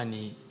inaonekana kama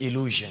ni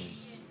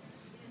illusions.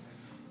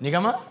 Ni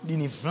kama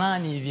dini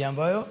fulani hivi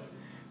ambayo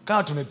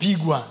kama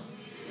tumepigwa.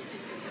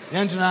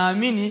 Yaani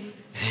tunaamini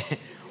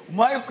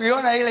umewahi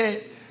kuiona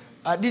ile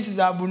hadithi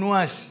za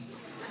Abunuwasi?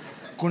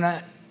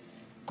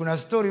 Kuna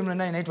story mle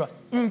ndani inaitwa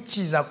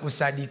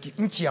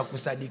nchi ya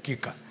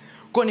kusadikika.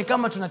 Kwa ni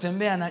kama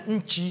tunatembea na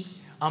nchi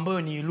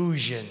ambayo ni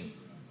illusion.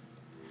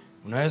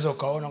 Unaweza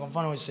ukaona kwa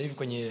mfano sasa hivi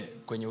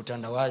kwenye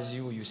utandawazi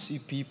you see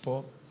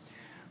people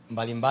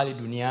mbalimbali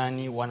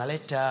duniani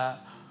wanaleta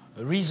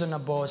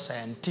reasonable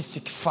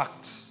scientific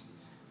facts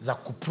za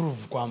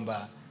kuprove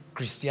kwamba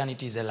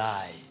Christianity is a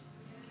lie.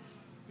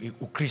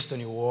 Ukristo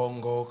ni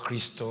uongo,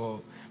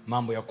 Kristo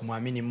mambo ya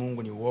kumwamini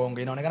Mungu ni uongo.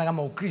 Inaonekana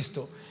kama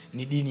Ukristo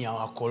ni dini ya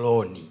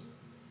wakoloni.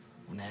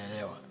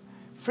 Unaelewa?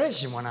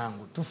 Fresh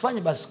mwanangu,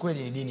 tufanye basi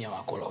kweli ni dini ya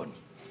wakoloni.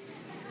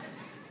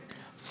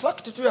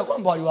 Fact tu ya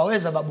kwamba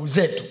waliwaweza babu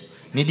zetu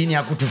ni dini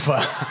ya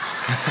kutufaa.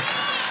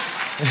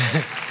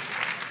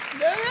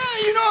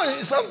 You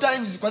know,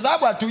 sometimes kwa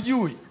sababu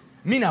hatujui.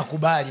 Mimi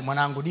nakubali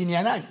mwanangu, dini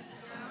ya nani?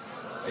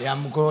 Ya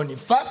mkoloni.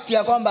 Fact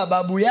ya kwamba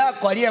babu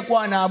yako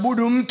aliyekuwa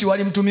anaabudu mti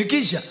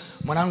walimtumikisha,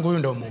 mwanangu huyu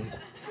ndo Mungu.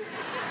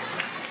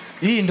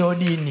 Hii ndo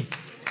dini.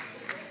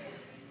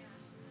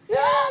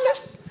 Yeah,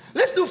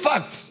 let's do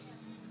facts.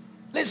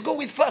 Let's go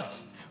with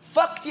facts.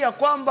 Fact ya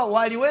kwamba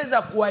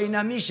waliweza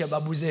kuwainamisha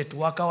babu zetu,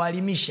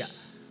 wakawalimisha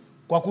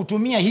kwa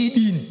kutumia hii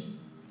dini.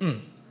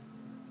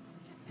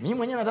 Mimi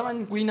mwenyewe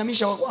natamani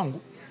kuinamisha wa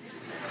kwangu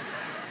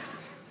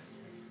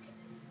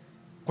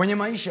kwenye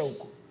maisha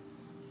huko.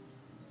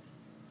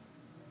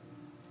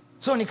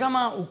 So ni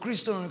kama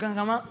Ukristo unaonekana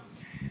kama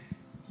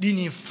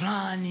dini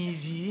fulani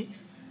hivi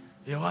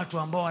ya watu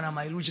ambao wana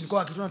my illusion.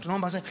 Kwa kitu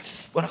tunaomba sasa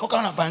wanakoka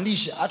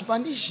wanapandisha,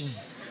 hatupandishi.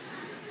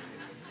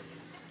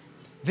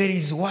 There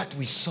is what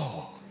we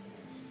saw.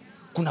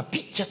 Kuna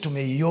picha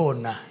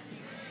tumeiona.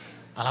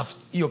 Alafu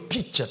hiyo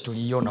picha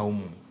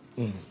tuliiona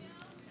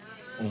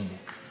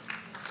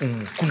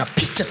kuna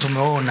picha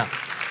tumeona.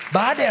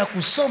 Baada ya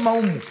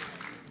kusoma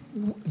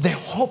the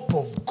hope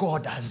of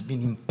God has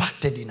been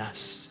imparted in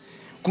us.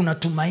 Kuna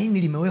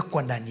tumaini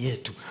limewekwa ndani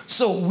yetu.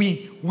 So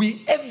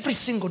we every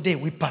single day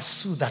we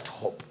pursue that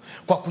hope.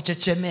 Kwa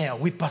kuchechemea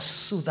we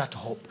pursue that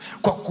hope.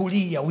 Kwa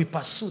kulia we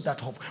pursue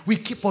that hope. We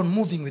keep on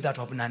moving with that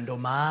hope. Na ndo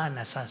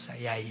maana sasa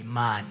ya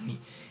imani.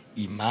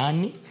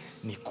 Imani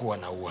ni kuwa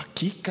na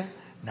uhakika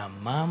na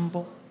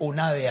mambo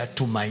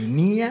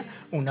unayoyatumainia,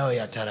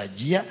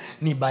 unayoyatarajia,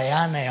 ni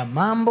bayana ya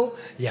mambo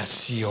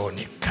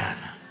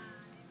yasiyoonekana.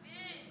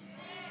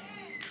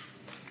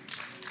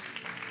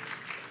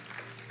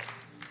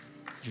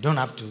 You don't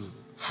have to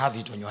have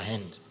it on your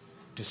hand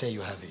to say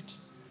you have it.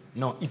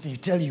 No, if you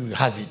tell you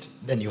have it,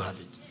 then you have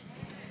it.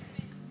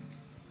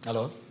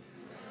 Hello?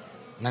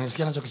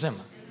 Nanisikia nachokisema?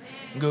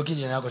 Ngeukie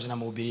jirani yako tena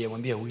mhubirie,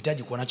 mwambie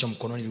uhitaji kuwa nacho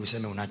mkononi ili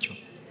useme unacho.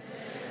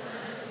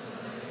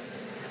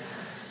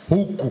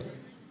 Huku.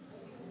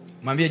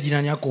 Mwambie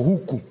jirani yako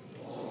huku.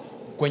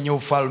 Kwenye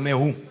ufalme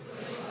huu.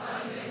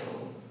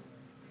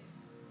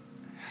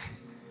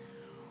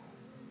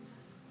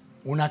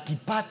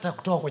 Unakipata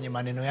kutoka kwenye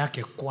maneno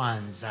yake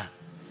kwanza.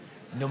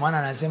 Ndio maana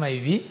anasema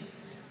hivi,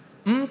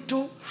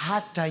 mtu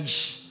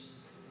hataishi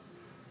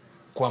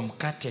kwa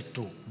mkate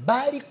tu,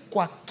 bali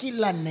kwa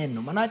kila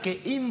neno. Maana yake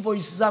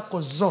invoice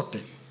zako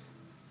zote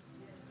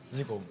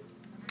ziko.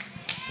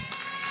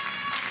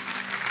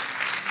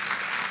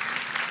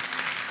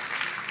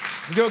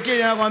 Ndio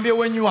kile nakwambia,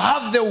 when you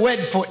have the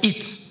word for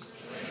it,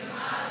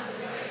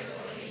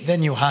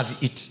 then you have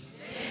it.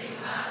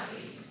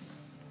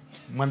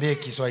 Mwambie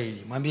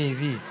Kiswahili, mwambie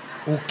hivi,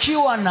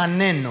 ukiwa na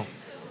neno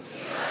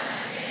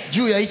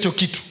juu ya hicho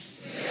kitu,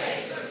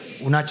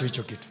 unacho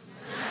hicho kitu.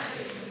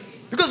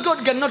 Because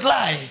God cannot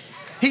lie.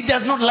 He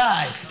does not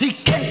lie. He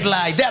can't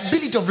lie. The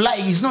ability of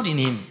lying is not in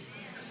him.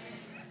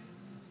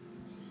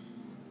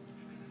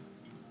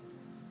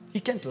 He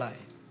can't lie.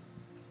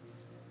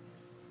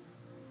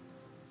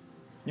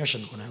 Nyosha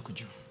mikono yako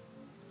juu.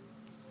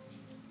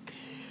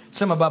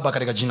 Sema, Baba,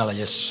 katika jina la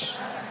Yesu,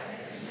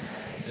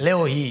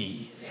 leo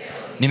hii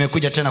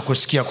nimekuja tena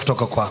kusikia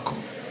kutoka kwako.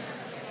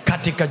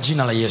 Katika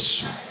jina la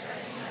Yesu,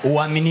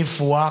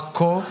 uaminifu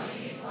wako,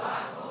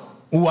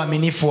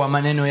 uaminifu wa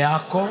maneno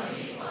yako,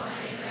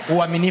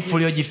 uaminifu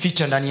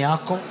uliojificha ndani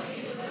yako,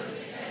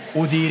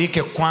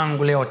 udhihirike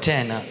kwangu leo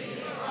tena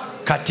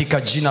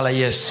katika jina la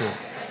Yesu.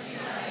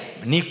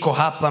 Niko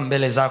hapa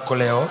mbele zako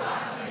leo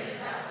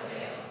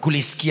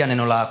kulisikia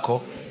neno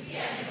lako.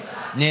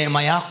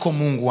 Neema yako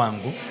Mungu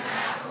wangu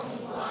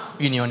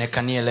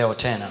inionekanie leo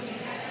tena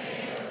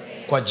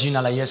kwa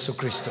jina la Yesu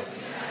Kristo.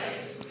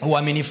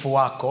 Uaminifu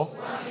wako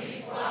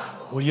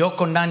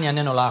ulioko ndani ya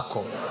neno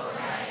lako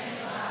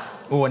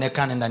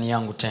uonekane ndani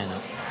yangu tena,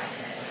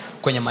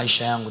 kwenye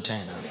maisha yangu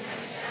tena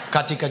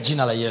katika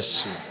jina la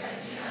Yesu.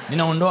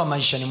 Ninaondoa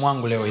maishani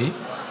mwangu leo hii,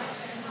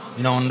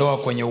 ninaondoa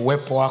kwenye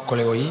uwepo wako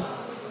leo hii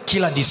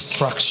kila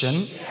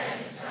distraction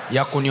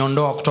ya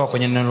kuniondoa kutoka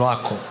kwenye neno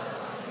lako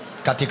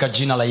katika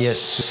jina la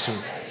Yesu.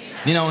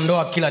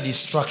 Ninaondoa kila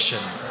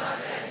distraction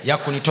ya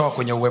kunitoa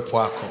kwenye uwepo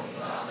wako.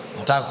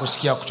 Nataka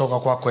kusikia kutoka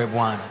kwako,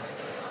 Bwana.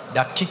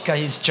 Dakika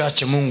hizi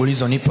chache Mungu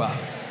ulizonipa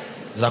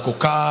za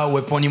kukaa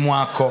uweponi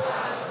mwako,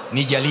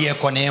 nijalie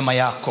kwa neema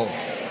yako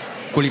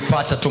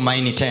kulipata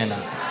tumaini tena,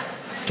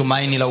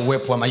 tumaini la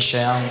uwepo wa maisha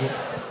yangu,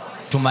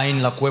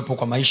 tumaini la kuwepo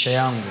kwa maisha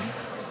yangu,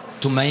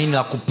 tumaini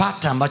la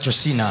kupata ambacho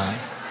sina,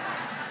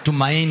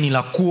 tumaini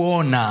la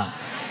kuona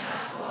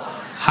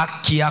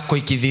haki yako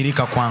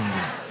ikidhihirika kwangu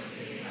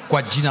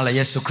kwa jina la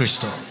Yesu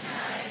Kristo.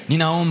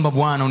 Ninaomba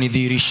Bwana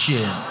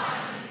unidhihirishie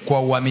kwa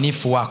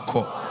uaminifu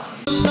wako.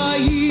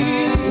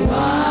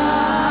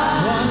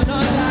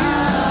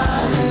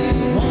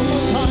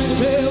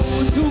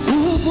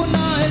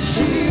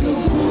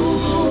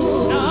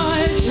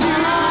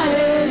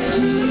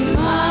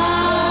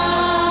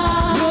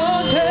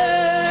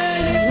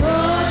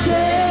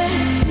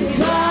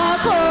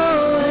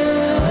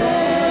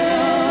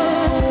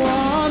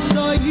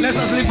 Let's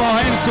just lift our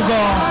hands to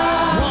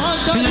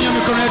God. Tunyanyue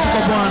mikono yetu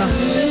kwa Bwana.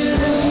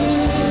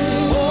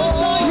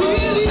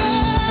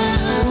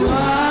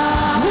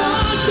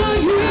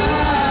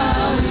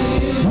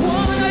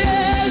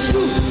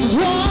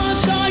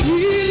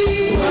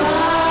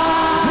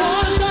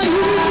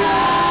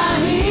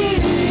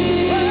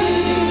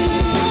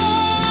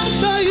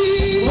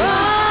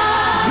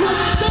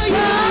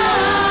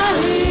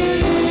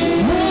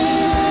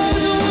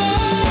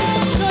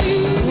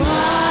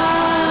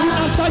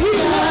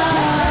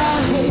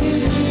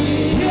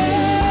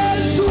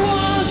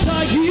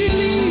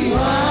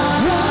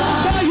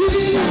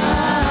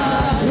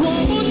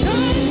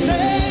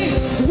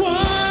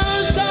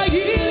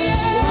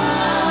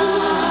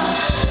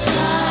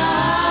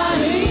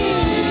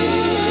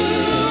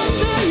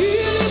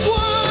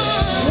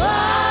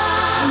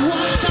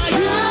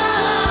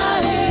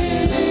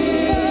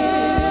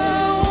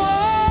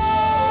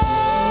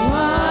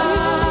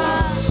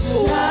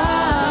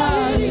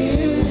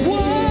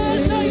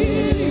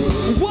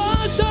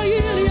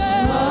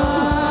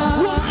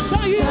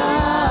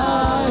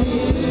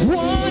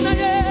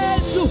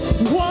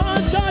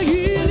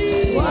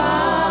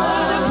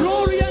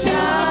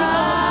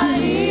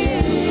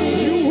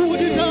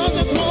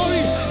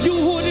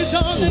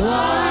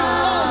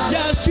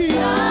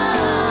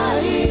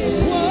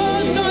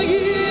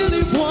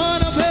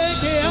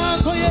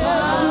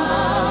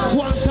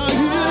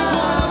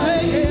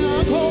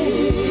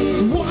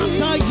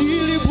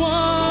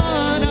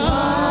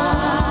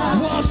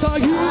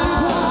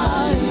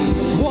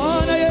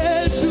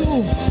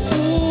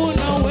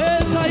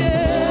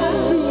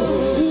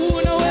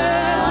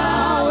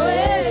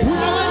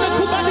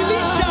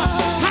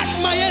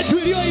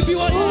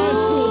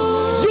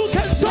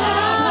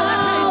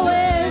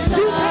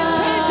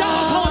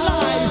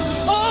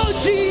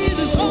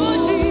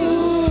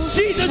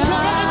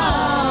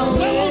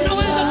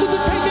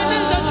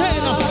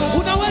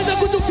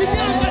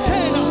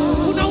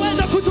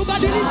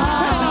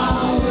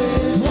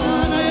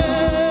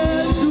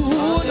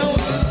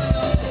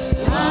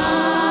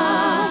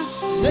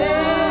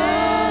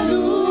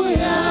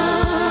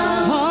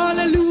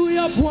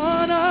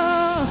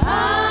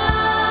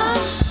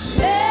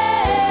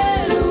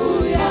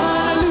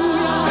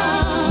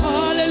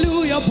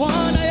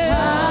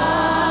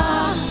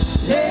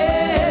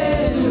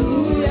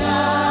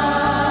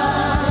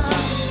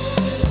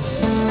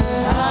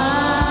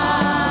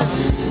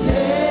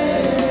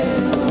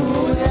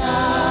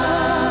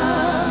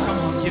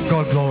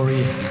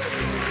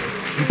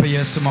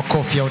 Yesu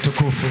makofi ya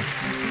utukufu.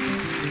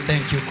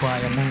 Thank you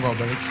choir. Mungu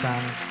awabariki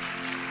sana.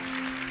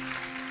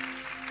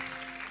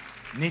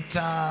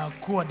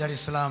 Nitakuwa Dar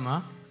es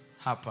Salaam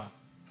hapa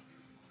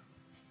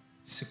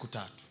siku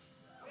 3.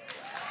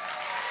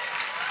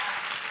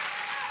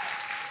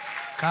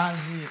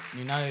 Kazi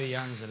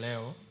ninayoianza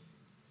leo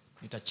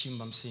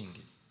nitachimba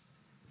msingi.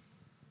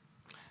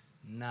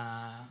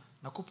 Na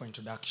nakupa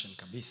introduction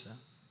kabisa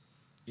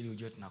ili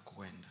ujue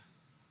tunakokwenda.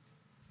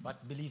 But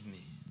believe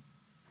me,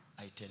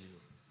 I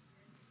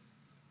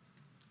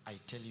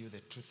tell you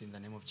the truth in the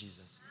name of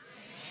Jesus.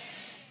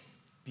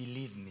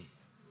 Believe me.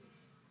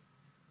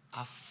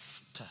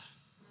 After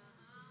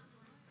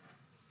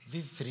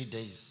these 3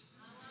 days,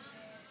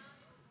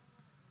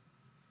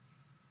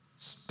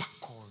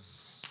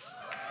 sparkles.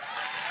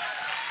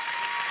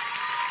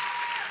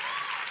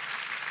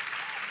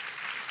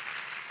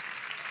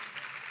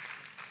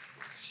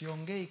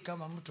 Siongei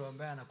kama mtu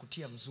ambaye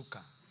anakutia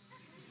mzuka.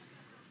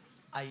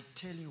 I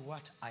tell you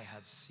what I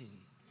have seen.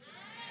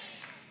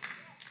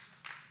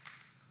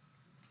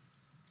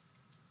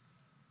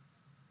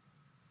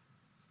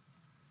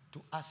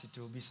 To us it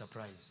will be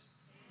surprise.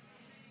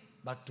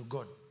 But to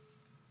God,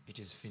 it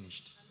is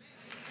finished.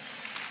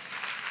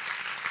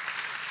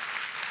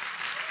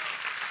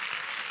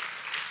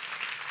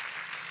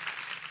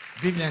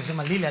 Biblia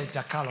inasema lile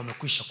alitakalo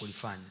amekwisha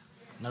kulifanya.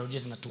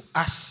 Narudia tena, to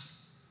us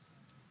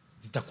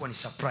zitakuwa ni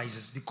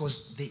surprises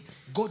because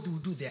God will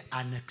do the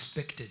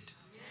unexpected.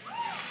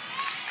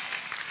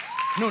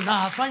 No, na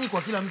hafanyi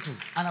kwa kila mtu,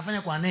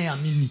 anafanya kwa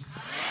anayeamini.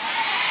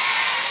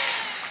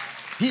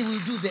 He will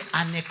do the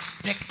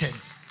unexpected.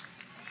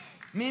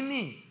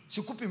 Mimi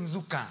sikupi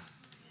mzuka.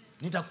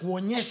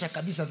 Nitakuonyesha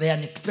kabisa the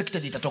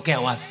unexpected itatokea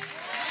wapi.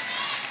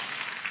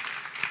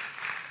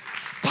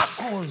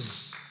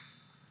 Sparkles.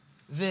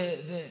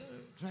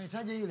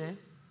 Tunahitaji ile.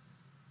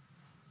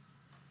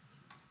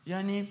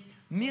 Yani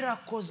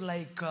miracles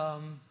like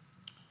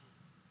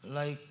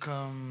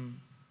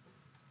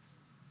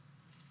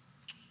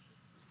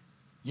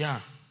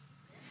yeah,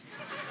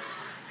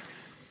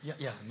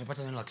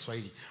 nimepata neno la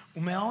Kiswahili.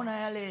 Umeona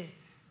yale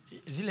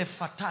zile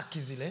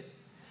fataki zile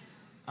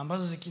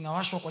ambazo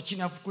zikinawashwa kwa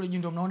chini afu kule juu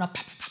ndio mnaona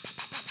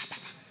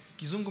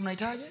kizungu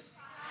mnahitaji?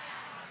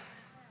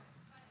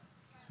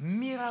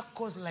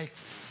 Miracles like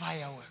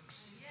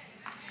fireworks.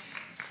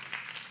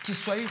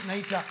 Kiswahili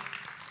tunaita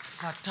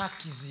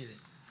fataki zile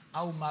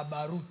au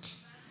mabaruti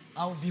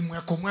au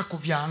vimweko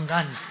vya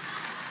angani.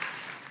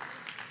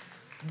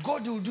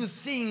 God will do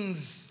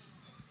things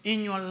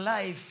in your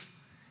life.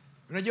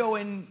 Unajua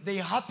when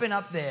they happen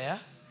up there,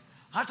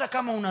 hata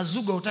kama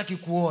unazuga utaki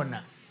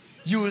kuona,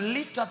 you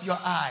lift up your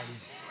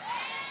eyes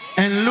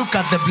and look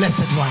at the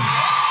blessed one.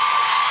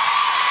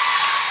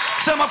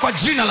 Sema kwa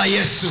jina la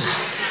Yesu,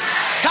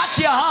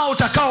 kati ya hao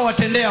utakao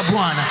watendea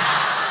Bwana,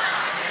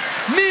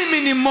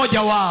 mimi ni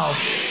mmoja wao.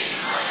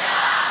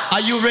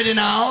 Are you ready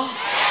now?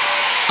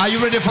 Are you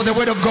ready for the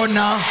word of God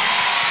now?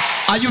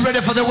 Are you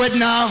ready for the word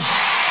now?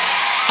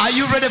 Are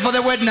you ready for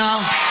the word now?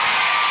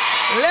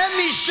 Let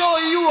me show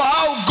you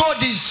how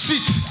God is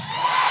sweet.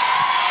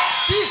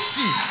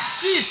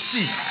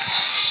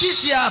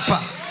 Sisi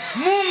hapa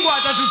Mungu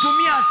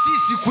atatutumia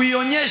sisi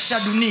kuionyesha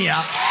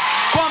dunia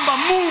kwamba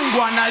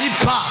Mungu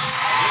analipa.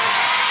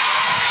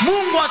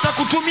 Mungu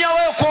atakutumia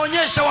wewe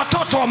kuonyesha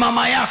watoto wa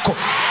mama yako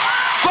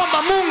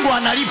kwamba Mungu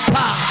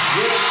analipa.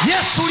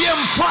 Yesu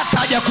uliyemfuata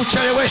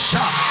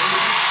hajakuchelewesha.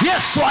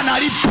 Yesu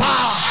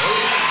analipa.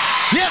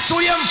 Yesu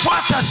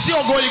uliyemfuata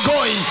sio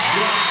goigoi,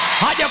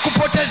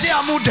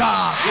 hajakupotezea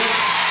muda.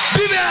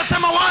 Biblia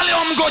inasema wale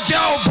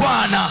wamngojeao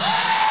Bwana,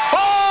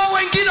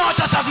 wengine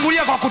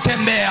watatangulia kwa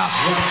kutembea,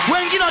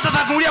 wengine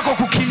watatangulia kwa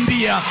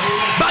kukimbia,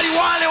 bali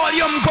wale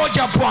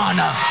waliomngoja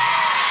Bwana,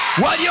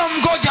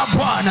 waliomngoja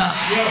Bwana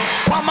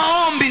kwa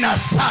maombi na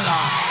sala,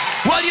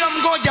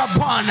 waliomngoja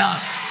Bwana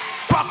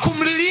kwa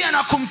kumlilia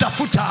na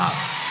kumtafuta,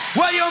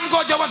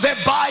 waliomngoja, the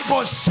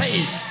Bible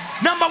say,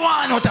 number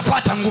 1,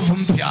 watapata nguvu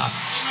mpya.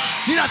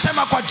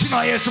 Ninasema kwa jina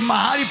la Yesu,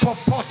 mahali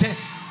popote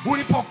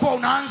ulipokuwa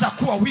unaanza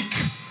kuwa weak,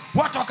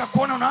 watu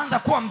wakakuona unaanza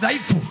kuwa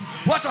mdhaifu,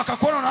 watu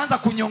wakakuona unaanza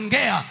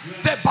kunyongea,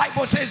 the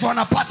Bible says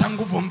wanapata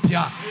nguvu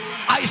mpya.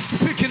 I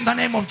speak in the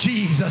name of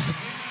Jesus.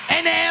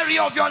 Any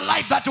area of your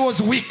life that was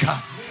weak,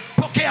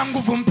 pokea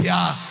nguvu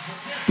mpya.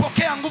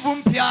 Pokea nguvu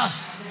mpya.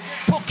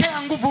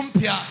 Pokea nguvu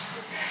mpya.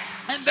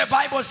 And the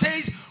Bible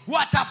says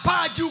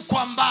watapaa juu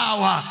kwa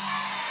mbawa.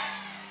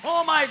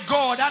 Oh my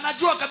God,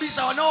 anajua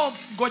kabisa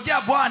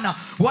wanaongojea Bwana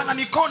wana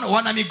mikono,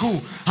 wana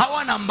miguu,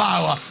 hawana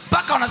mbawa.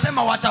 Paka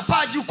wanasema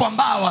watapaa juu kwa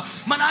mbawa,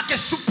 maana yake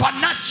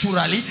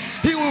supernaturally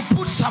he will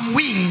put some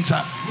wings.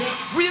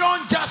 We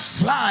don't just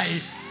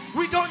fly,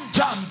 we don't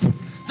jump.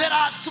 There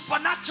are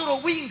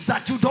supernatural wings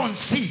that you don't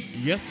see.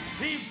 Yes.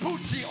 He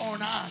puts it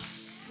on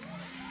us.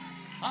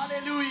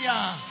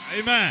 Hallelujah.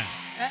 Amen.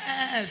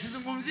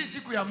 Sizungumzi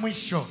siku ya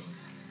mwisho.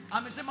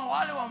 Amesema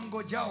wale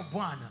wamngojao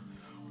Bwana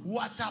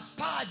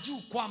watapaa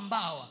juu kwa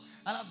mbawa.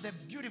 I love the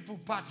beautiful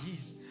part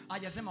is,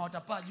 hajasema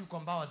watapaa juu kwa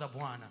mbawa za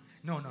Bwana.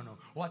 No.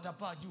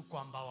 Watapaa juu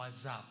kwa mbawa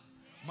zao.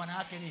 Maana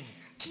yake nini?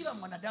 Kila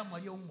mwanadamu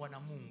aliyeumbwa na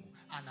Mungu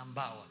ana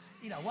mbawa,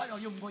 ila wale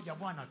waliomngoja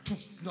Bwana tu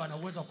ndio wana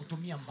uwezo wa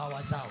kutumia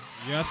mbawa zao.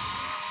 Yes.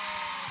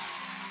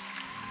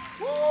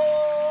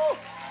 Ooh.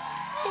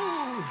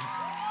 Ooh.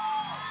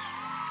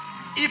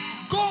 If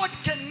God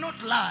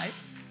cannot lie,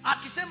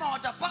 akisema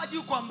watapaa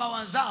juu kwa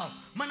mbawa zao,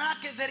 maana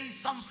yake there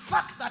is some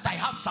fact that I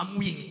have some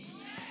wings.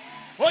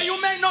 Or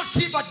you may not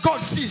see, but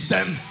God sees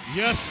them.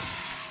 Yes.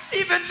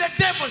 Even the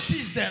devil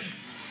sees them.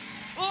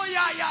 Oh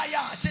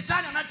yeah.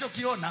 Shetani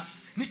anachokiona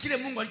ni kile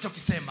Mungu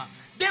alichokisema.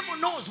 Devil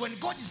knows when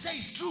God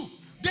says true.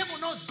 Devil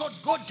knows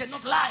God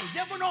cannot lie.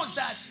 Devil knows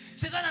that.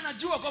 Shetani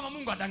anajua kwamba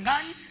Mungu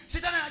adanganyi.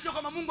 Shetani anajua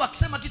kwamba Mungu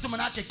akisema kitu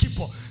maana yake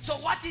kipo. So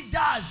what he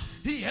does,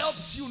 he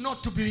helps you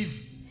not to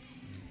believe.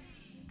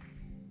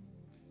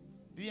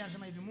 Biblia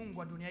inasema hivi, Mungu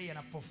wa dunia hii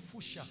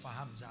anapofusha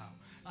fahamu zao,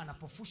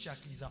 anapofusha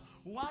akili zao.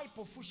 Why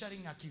pofusha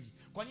ring akili?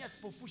 Kwa nini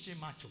asipofushe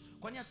macho?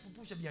 Kwa nini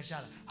asipofushe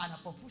biashara?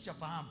 Anapofusha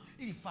fahamu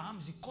ili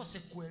fahamu zikose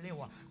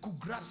kuelewa,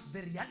 grasp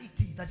the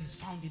reality that is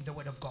found in the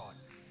word of God.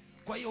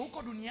 Kwa hiyo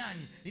huko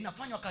duniani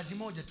inafanywa kazi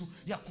moja tu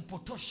ya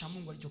kupotosha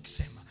Mungu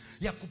alichokisema,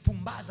 ya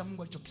kupumbaza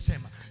Mungu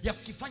alichokisema, ya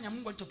kukifanya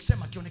Mungu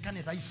alichokisema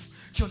kionekane dhaifu,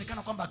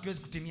 kionekana kwamba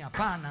hakiwezi kutimia.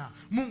 Hapana,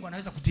 Mungu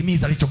anaweza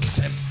kutimiza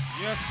alichokisema.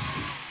 Yes.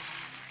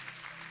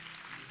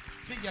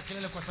 Piga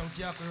kelele kwa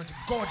sauti yako yote,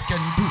 God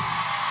can do.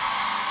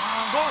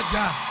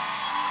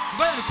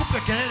 Ngoja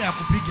nikupe kelele ya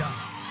kupiga.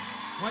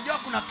 Unajua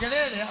kuna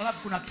kelele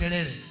alafu kuna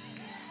kelele.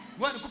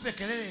 Ngoja nikupe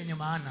kelele yenye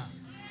maana.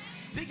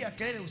 Piga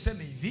kelele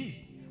useme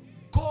hivi,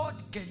 God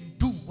can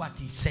do what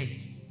he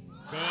said.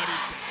 God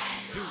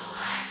can do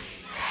what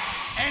he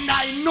said. And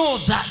I know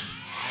that.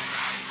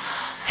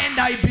 And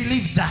I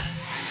believe that. And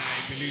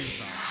I believe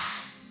that.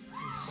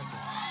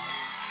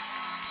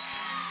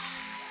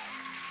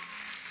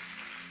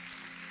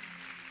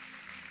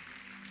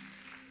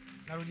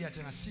 Narudia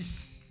tena,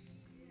 sisi.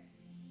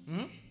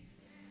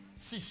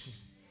 Sisi.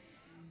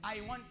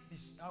 I want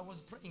this. I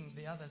was praying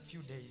the other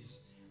few days.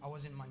 I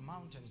was in my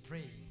mountain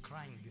praying,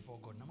 crying before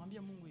God.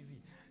 Namwambia Mungu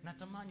hivi,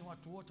 natamani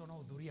watu wote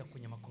wanaohudhuria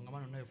kwenye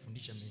makongamano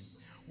ninayofundisha mimi,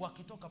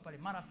 wakitoka pale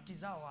marafiki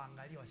zao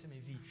waangalie waseme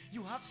hivi,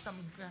 you have some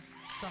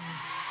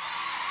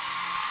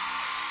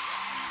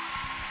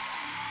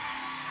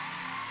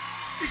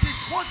It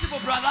is possible,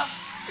 brother.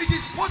 It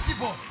is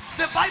possible.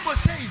 The Bible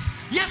says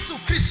Yesu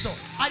Kristo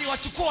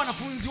aliwachukua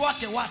wanafunzi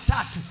wake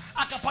watatu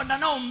akapanda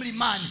nao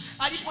mlimani.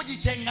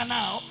 Alipojitenga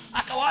nao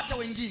akawaacha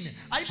wengine.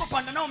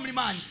 Alipopanda nao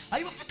mlimani,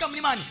 alipofika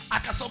mlimani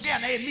akasogea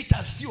na yeye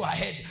meters few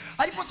ahead.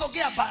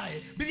 Aliposogea pale,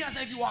 Biblia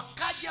inasema hivi,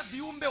 wakaja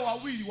viumbe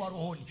wawili wa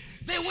rohoni.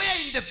 They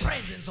were in the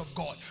presence of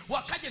God.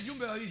 Wakaja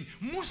viumbe wawili,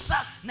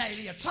 Musa na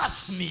Elia.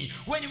 Trust me,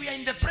 when we are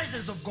in the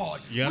presence of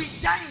God, yes, we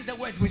dine the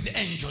word with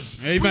angels.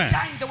 Amen. We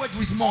dine the word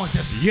with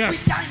Moses. Yes.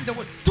 We dine the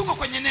word. Tuko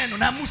kwenye neno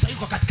na Musa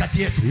yuko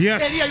katikati yetu.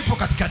 Yes. Elia yupo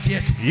katikati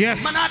yetu.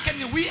 Yes. Manake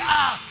ni we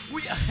are.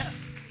 Woo.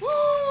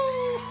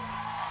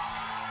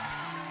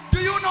 Do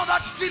you know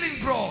that feeling,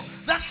 bro?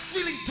 That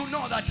feeling to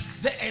know that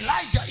the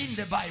Elijah in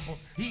the Bible,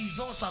 he is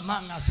also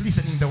among us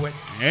listening the word.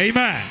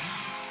 Amen.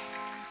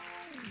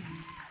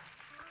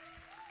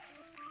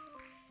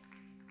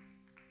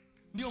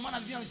 Ndio maana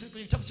Biblia inasema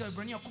kwenye kitabu cha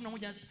Waebrania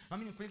 11,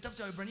 kwenye kitabu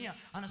cha Waebrania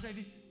anasema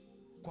hivi,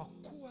 kwa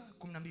kuwa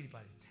 12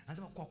 pale.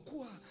 Anasema kwa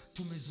kuwa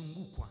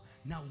tumezungukwa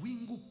na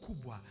wingu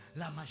kubwa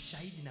la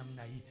mashahidi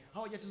namna hii.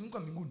 Hawajatuzunguka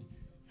mbinguni.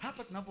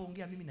 Hapa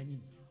tunapoongea mimi na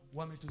nyinyi,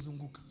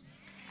 wametuzunguka.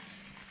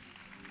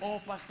 Oh,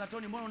 Pastor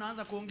Tony, mbona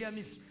unaanza kuongea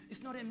mystery?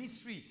 It's not a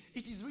mystery.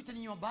 It is written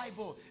in your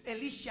Bible.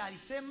 Elisha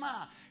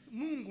alisema,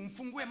 Mungu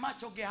mfungue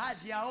macho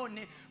Gehazi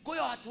aone. Kwa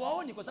hiyo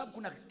hatuwaoni kwa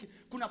sababu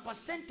kuna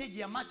percentage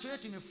ya macho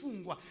yetu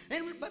imefungwa.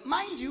 And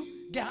mind you,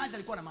 Gehazi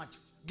alikuwa na macho.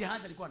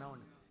 Gehazi alikuwa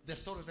anaona. The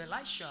story of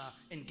Elisha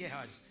and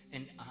Gehazi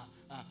and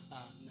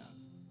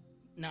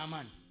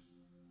Naaman.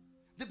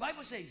 The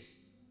Bible says,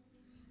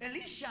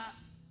 Elisha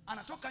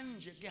anatoka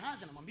nje,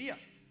 Gehazi anamwambia,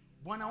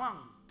 Bwana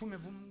wangu,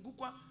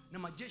 tumevungukwa na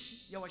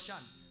majeshi ya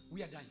Washani.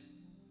 We are dying.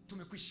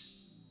 Tumekwisha.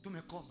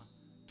 Tumekoma.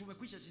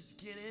 Tumekwisha, sisi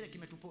kielele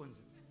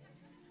kimetuponza.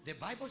 The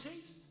Bible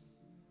says,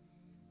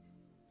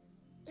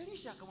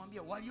 Elisha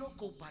akamwambia,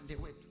 walioko upande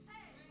wetu.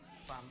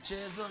 Fa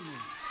mchezo ni.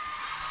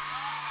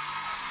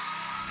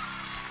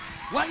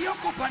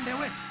 Walioko upande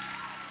wetu.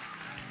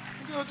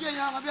 Ndio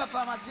anamwambia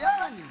fa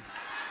masiara ni.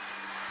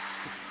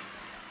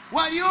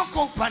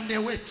 Walioko upande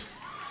wetu.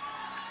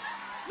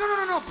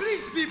 No,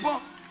 please people.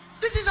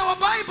 This is our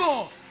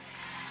Bible.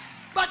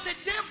 But the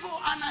devil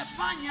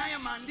anafanya haya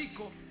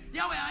maandiko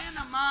yawe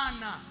hayana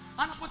maana.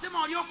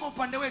 Anaposema walioko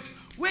upande wetu,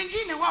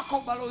 wengine wako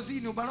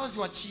ubalozini, ubalozi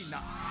wa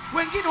China.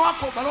 Wengine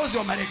wako ubalozi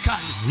wa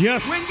Marekani.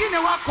 Yes. Wengine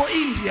wako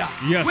India.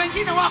 Yes.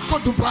 Wengine wako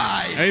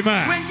Dubai.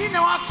 Amen. Wengine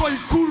wako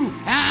Ikulu.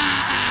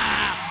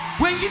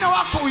 Wengine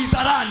wako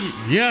wizarani.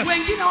 Yes.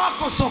 Wengine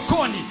wako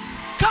sokoni.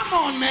 Come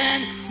on,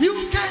 man.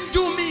 You can't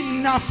do me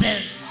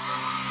nothing.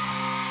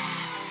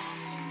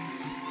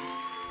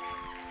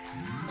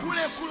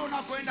 Kule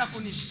unakoenda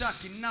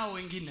kunishtaki nao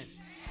wengine.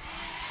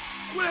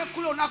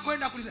 Kule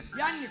unakoenda kunishtaki.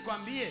 Yaani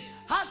nikwambie,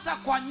 hata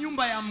kwa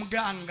nyumba ya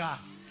mganga.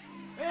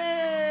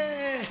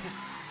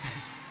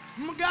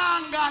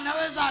 Mganga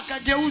anaweza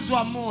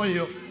akageuzwa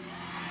moyo.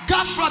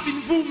 Ghafla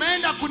bin vu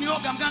umeenda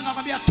kuniloga, mganga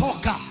akwambia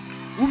toka.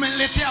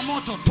 Umeniletea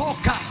moto,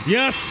 toka.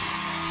 Yes.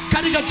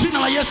 katika jina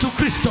la Yesu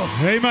Kristo.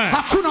 Amen.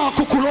 Hakuna wa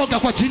kukuloga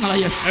kwa jina la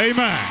Yesu.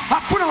 Amen.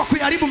 Hakuna wa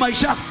kuharibu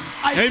maisha yako.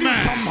 I feel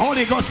Amen. some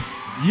Holy Ghost.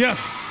 Yes.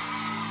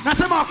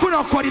 Nasema hakuna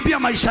wa kuharibia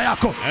maisha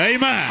yako.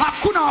 Amen.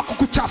 Hakuna wa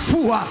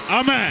kukuchafua.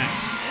 Amen.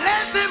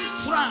 Let them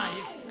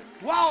try.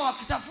 Wao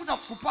wakitafuta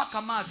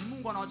kupaka mavi,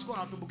 Mungu anawachukua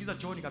na kutumbukiza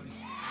chooni kabisa.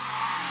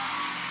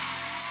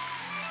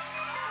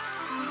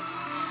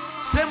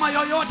 Sema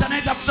yoyote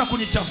anayetafuta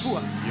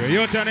kunichafua.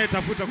 Yoyote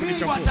anayetafuta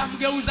kunichafua. Mungu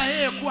atamgeuza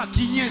yeye kuwa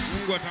kinyesi.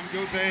 Mungu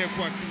atamgeuza yeye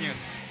kuwa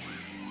kinyesi.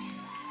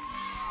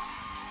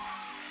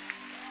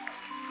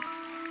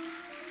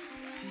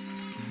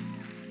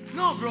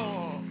 No,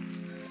 bro.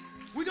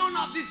 We don't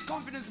have this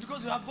confidence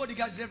because we have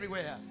bodyguards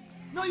everywhere.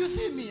 No, you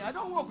see me. I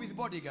don't walk with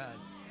bodyguard.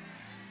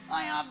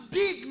 I have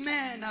big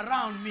men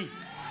around me.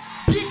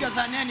 Bigger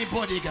than any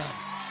bodyguard.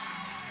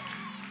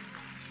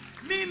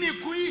 Mimi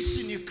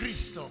kuishi ni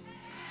Kristo.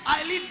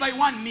 I live by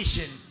one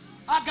mission.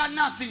 I got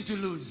nothing to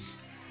lose.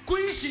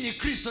 Kuishi ni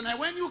Kristo. Now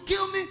when you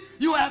kill me,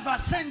 you have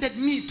ascended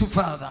me to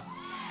Father.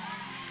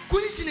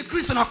 Kuishi ni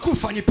Kristo na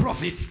kufa ni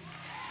profit.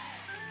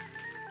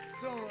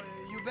 So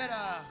you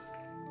better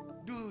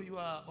do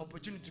your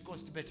opportunity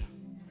cost better.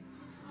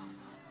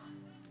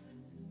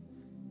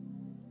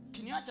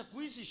 Kiniacha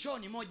kuishi show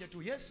ni moja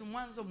tu. Yesu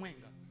mwanzo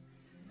mwenga.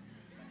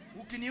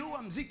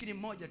 Ukiniua mziki ni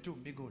mmoja tu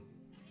mbinguni.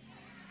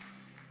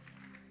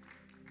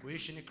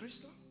 Kuishi ni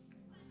Kristo.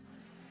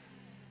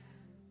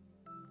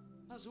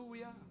 That's who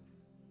we are.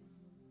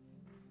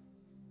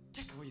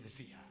 Take away the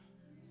fear.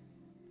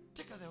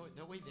 Take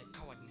away the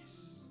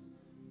cowardness.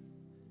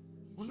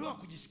 Ondoa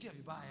kujisikia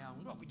vibaya,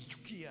 ondoa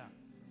kujichukia.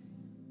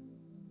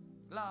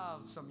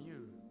 Love some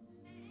you.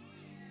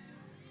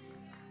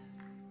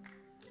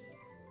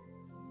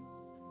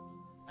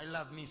 I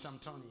love me some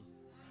Tony.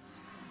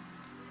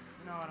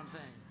 You know what I'm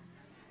saying?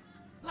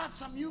 Love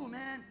some you,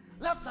 man.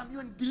 Love some you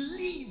and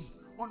believe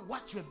on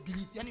what you have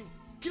believed. Yani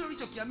kile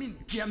ulichokiamini,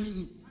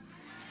 kiamini.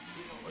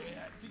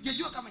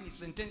 Sijajua kama ni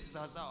sentence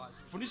sawa sawa.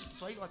 Sifundishi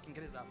Kiswahili au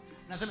Kiingereza hapo.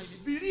 Nasema hivi,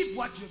 believe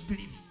what you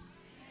believe.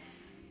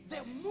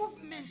 The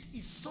movement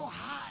is so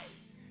high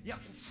ya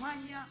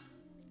kufanya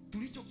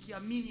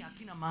tulichokiamini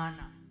hakina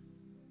maana.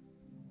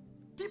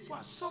 People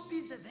are so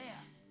busy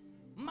there.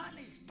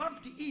 Money is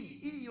pumped in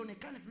ili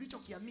ionekane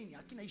tulichokiamini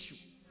hakina issue.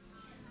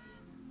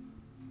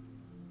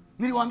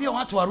 Niliwaambia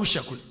watu wa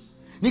Arusha kule.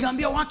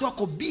 Nikamwambia watu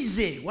wako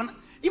busy.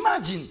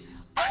 Imagine,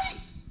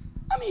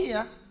 I'm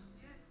here.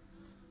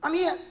 I'm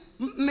here.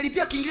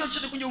 Mmelipia kiingilio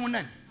chote kuja huko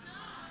ndani.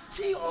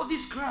 See all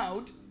this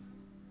crowd,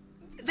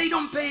 they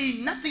don't pay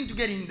nothing to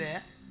get in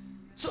there.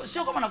 So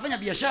sio kama nafanya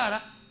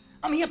biashara.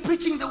 I'm here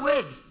preaching the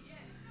word.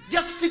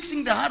 Just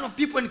fixing the heart of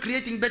people and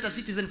creating better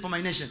citizens for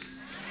my nation.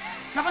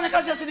 Nafanya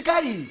kazi ya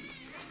serikali.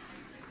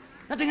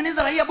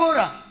 Natengeneza raia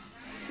bora.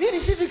 Hii ni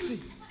civics.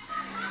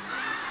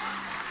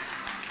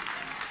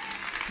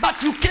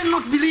 But you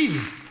cannot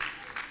believe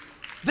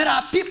there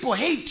are people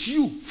hate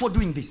you for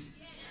doing this.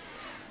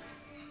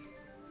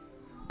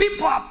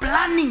 People are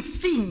planning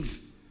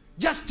things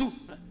just to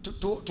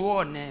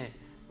one.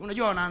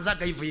 Unajua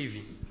wanaanzaga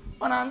hivi.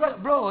 Wanaanza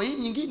bro hii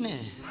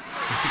nyingine.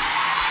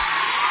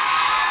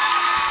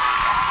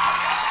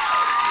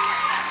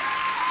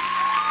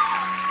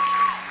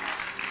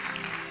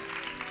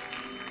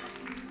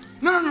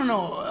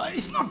 No.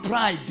 It's not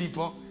pride,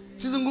 people.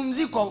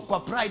 Sizungumzi kwa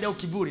pride au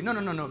kiburi.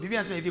 No. Biblia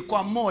inasema hivi,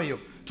 kwa moyo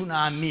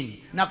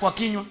tunaamini na kwa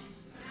kinywa.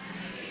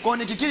 Kwa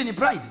nikikiri ni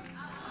pride.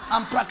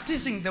 I'm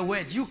practicing the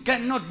word. You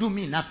cannot do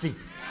me nothing.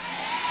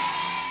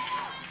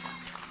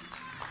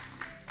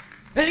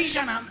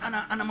 Elisha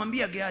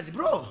anamwambia Gehazi,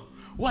 bro,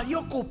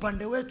 walioko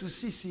upande wetu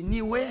sisi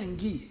ni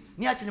wengi.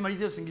 Niache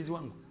nimalizie usingizi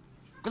wangu.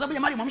 Kwa sababu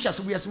jamani mwamsha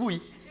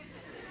asubuhi.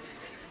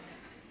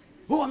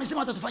 Wamesema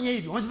watatufanyia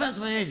hivi. Wamesema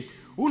tufanye hivi.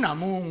 Una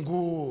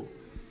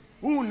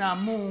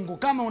Mungu.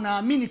 Kama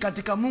unaamini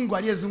katika Mungu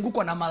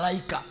aliyezungukwa na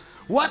malaika,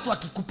 watu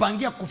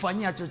wakikupangia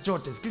kufanyia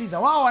chochote, sikiliza,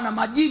 wao wana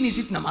majini,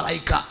 sisi tuna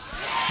malaika.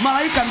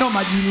 Malaika ndo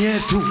majini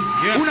yetu.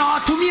 Yes.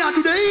 Unawatumia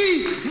dude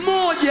hii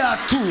moja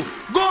tu.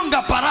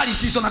 Gonga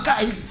paralysis unakaa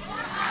hivi.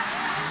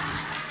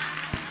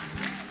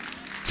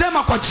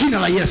 Sema kwa jina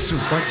la Yesu.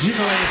 Kwa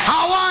jina la Yesu.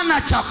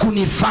 Hawana cha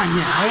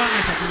kunifanya.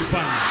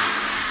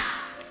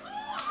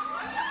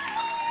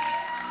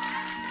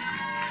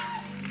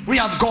 We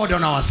have God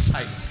on our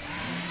side.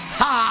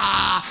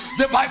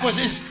 The Bible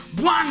says,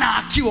 Bwana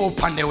akiwa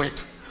upande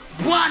wetu.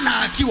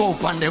 Bwana akiwa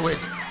upande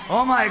wetu.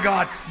 Oh my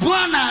God.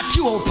 Bwana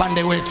akiwa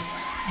upande wetu.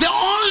 The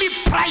only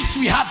price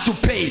we have to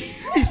pay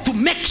is to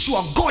make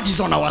sure God is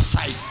on our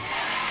side.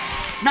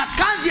 Na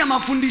kazi ya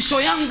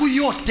mafundisho yangu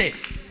yote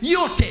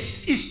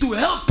is to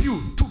help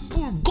you to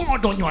pull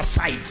God on your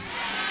side.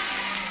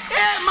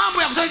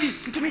 Mambo ya kusema hivi,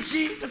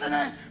 mtumishi,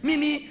 sasa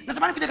mimi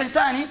natamani kuja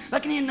kanisani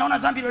lakini naona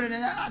dhambi.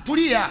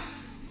 Tulia.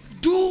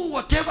 Do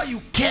whatever you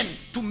can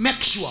to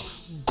make sure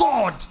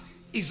God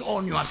is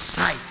on your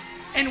side.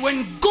 And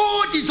when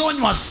God is on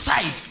your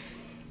side,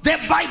 the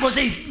Bible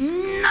says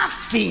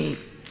nothing,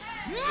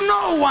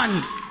 no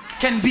one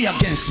can be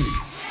against me.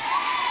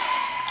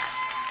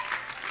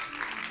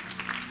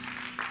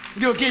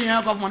 Ndio Kenya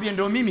yako kumwambia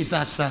ndio mimi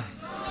sasa.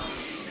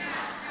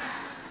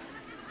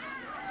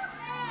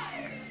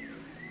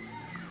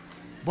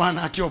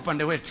 Bwana akiwa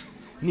upande wetu,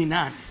 ni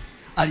nani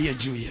aliye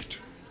juu yetu?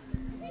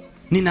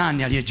 Ni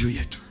nani aliye juu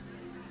yetu?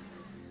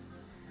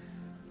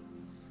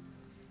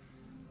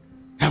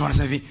 Hapo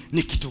anasema hivi,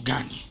 ni kitu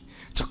gani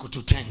cha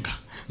kututenga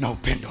na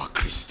upendo wa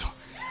Kristo?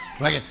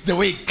 Like the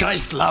way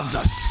Christ loves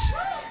us,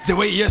 the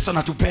way Yesu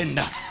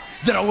anatupenda.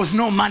 There was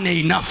no money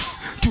enough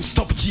to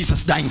stop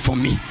Jesus dying for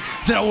me.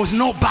 There was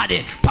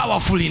nobody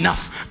powerful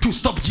enough to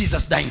stop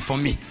Jesus dying for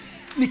me.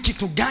 Ni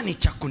kitu gani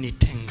cha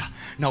kunitenga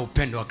na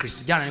upendo wa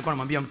Kristo? Jana nilikuwa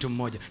namwambia mtu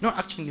mmoja, no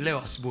actually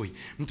leo asubuhi,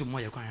 mtu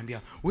mmoja alikuwa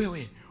ananiambia,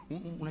 wewe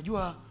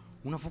unajua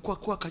unapokuwa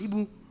kuwa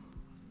karibu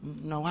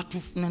na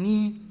watu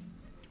nani,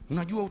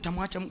 unajua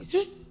utamwacha Mungu.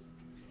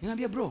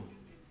 Niambia bro,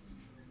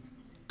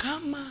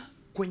 kama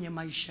kwenye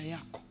maisha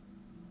yako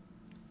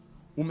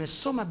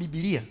umesoma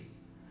Biblia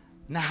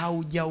na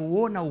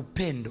haujauona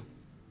upendo,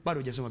 bado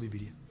hujasoma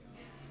Biblia.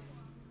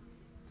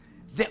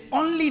 The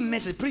only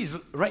message, please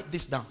write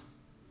this down.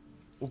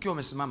 Ukiwa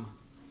umesimama,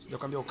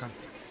 sijakwambia ukae.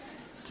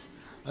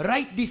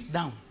 Write this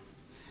down.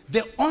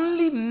 The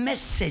only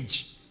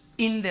message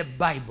in the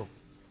Bible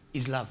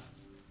is love.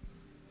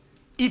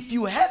 If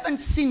you haven't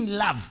seen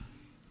love,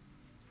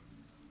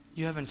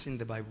 you haven't seen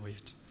the Bible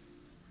yet.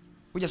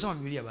 Hujasoma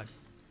Biblia bado.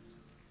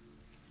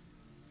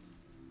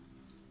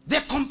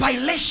 The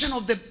compilation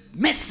of the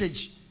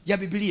message ya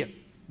Biblia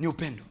ni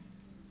upendo.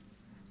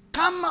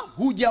 Kama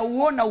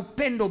hujauona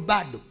upendo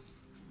bado,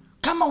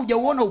 kama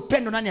hujauona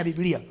upendo ndani ya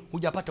Biblia,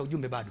 hujapata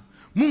ujumbe bado.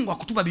 Mungu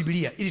hakutupa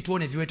Biblia ili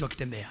tuone viwetu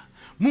wakitembea.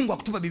 Mungu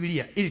hakutupa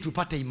Biblia ili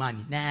tupate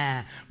imani.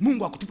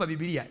 Mungu hakutupa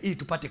Biblia ili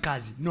tupate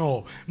kazi.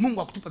 No. Mungu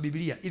hakutupa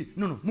Biblia ili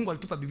Mungu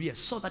alitupa Biblia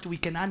so that we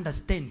can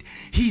understand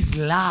his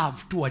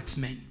love towards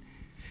men,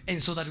 and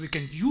so that we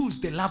can use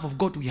the love of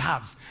God we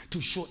have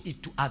to show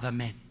it to other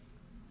men.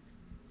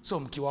 So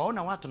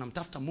mkiwaona watu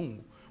wanamtafuta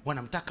Mungu,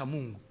 wanamtaka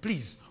Mungu,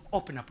 please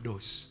open up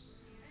doors.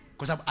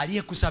 Kwa sababu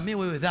aliyekusamehe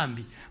wewe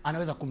dhambi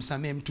anaweza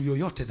kumsamehe mtu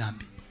yoyote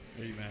dhambi.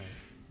 Amen.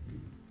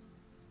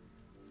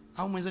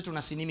 Au mwenzetu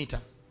una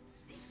sinimita?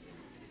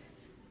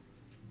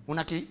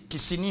 Una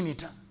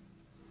kisinimita?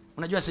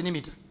 Unajua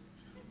sinimita?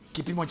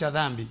 Kipimo cha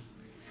dhambi.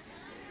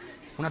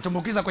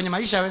 Unatumbukiza kwenye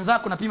maisha ya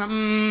wenzako, unapima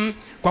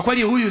kwa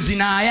kweli huyu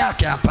zinaa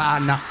yake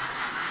hapana.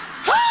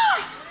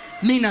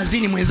 Mimi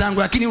nazini mwenzangu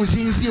lakini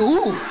uzinzi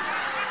huu.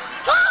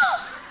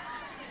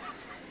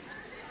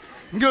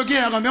 Ngio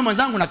kile nakwambia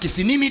mwenzangu na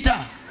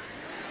kisinimita.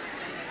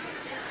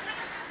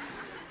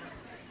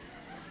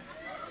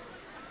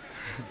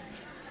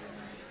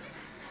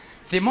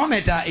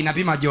 Thermometer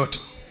inapima joto.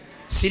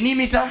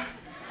 Sinimita.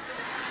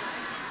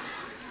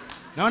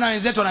 Naona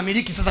wenzetu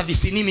wanamiliki sasa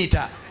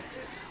visinimita.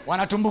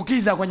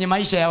 Wanatumbukiza kwenye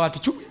maisha ya watu.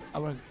 Chui.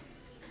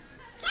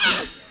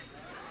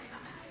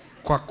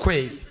 Kwa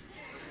kweli.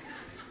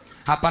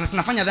 Hapana,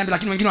 tunafanya dhambi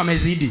lakini wengine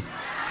wamezidi.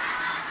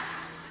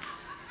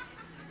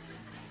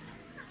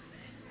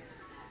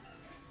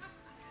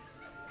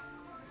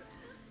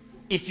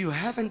 If you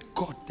haven't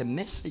got the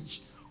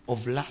message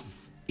of love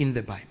in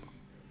the Bible,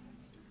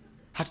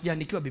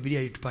 hatujaandikiwa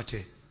Biblia ili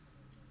tupate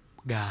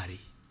gari.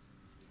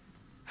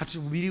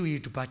 Hatuhubiriwi ili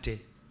tupate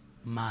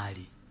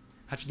mali.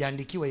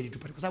 Hatujaandikiwa ili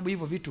tupate, kwa sababu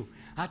hivyo vitu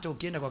hata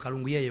ukienda kwa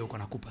Kalungu yeye uko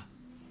nakupa.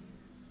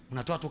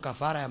 Unatoa tu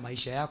kafara ya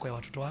maisha yako ya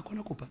watoto wako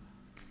nakupa.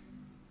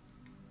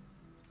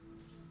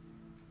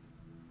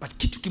 But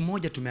kitu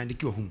kimoja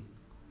tumeandikiwa humu,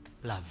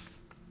 love.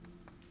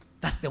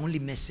 That's the only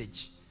message.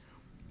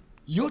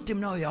 Yote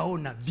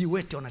mnayoyaona,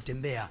 viwete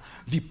wanatembea,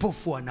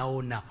 vipofu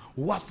wanaona,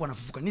 wafu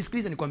wanafufuka.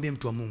 Nisikilize nikwambie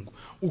mtu wa Mungu.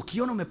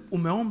 Ukiona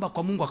umeomba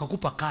kwa Mungu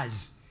akakupa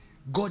kazi,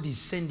 God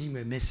is sending you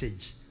a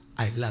message.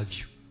 I love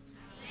you.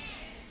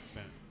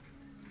 Amen.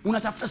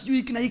 Unatafuta sijui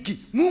hiki na hiki.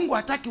 Mungu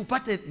hataki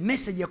upate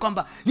message ya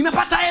kwamba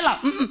nimepata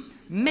hela.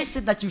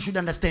 Message that you should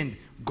understand.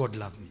 God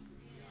love me.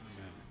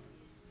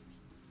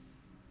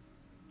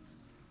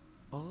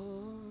 Amen.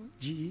 Oh,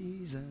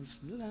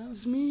 Jesus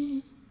loves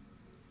me.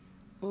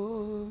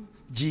 Oh,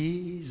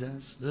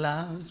 Jesus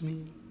loves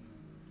me.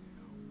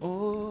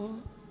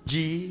 Oh,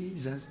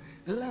 Jesus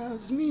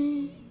loves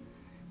me.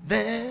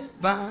 The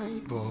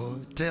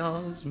Bible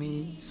tells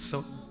me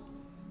so.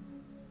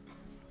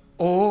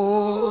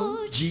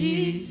 Oh,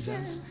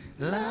 Jesus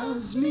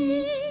loves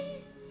me.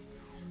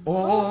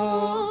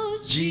 Oh,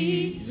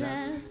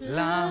 Jesus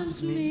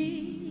loves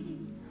me.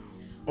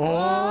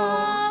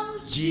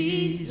 Oh,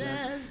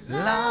 Jesus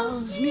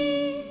loves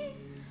me.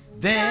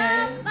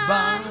 The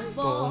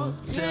Bible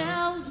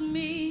tells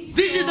me so.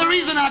 This is the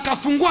reason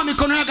akafungua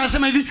mikono yake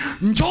akasema hivi,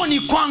 njoni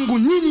kwangu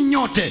nyinyi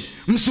nyote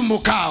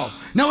msumbukao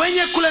na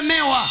wenye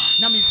kulemewa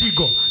na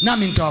mizigo,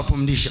 nami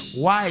nitawapumzisha.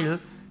 While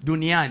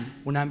duniani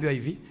unaambiwa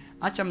hivi,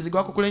 acha mzigo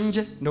wako kule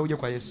nje ndio uje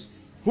kwa Yesu.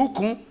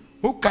 Huku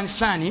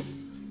kanisani,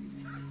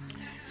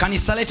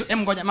 kanisa letu,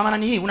 ngoja mama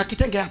nani hii una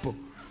kitenge hapo.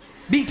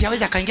 Binti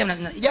hawezi akaingia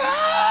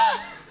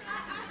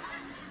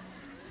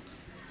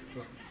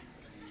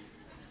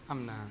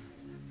amna.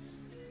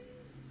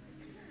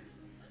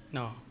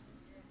 No.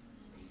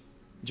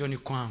 Njoni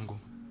kwangu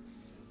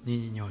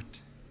nyinyi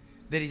nyote.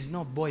 There is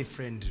no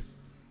boyfriend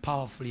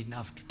powerful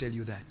enough to tell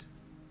you that.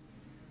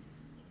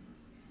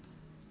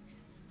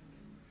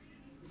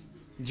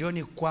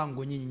 Njoni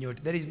kwangu nyinyi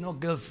nyote. There is no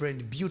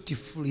girlfriend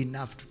beautiful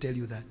enough to tell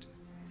you that.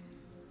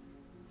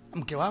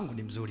 Mke wangu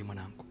ni mzuri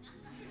mwanangu,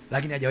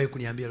 lakini hajawahi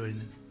kuniambia lolote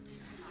nini.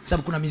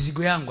 Sababu kuna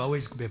mizigo yangu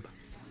hawezi kubeba.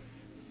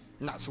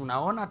 Na si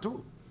unaona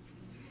tu.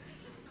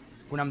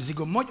 Kuna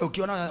mzigo mmoja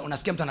ukiona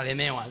unasikia mtu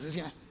analemewa.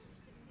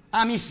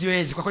 Mimi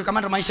siwezi kwa kweli, kama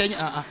ndo maisha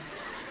yenyewe.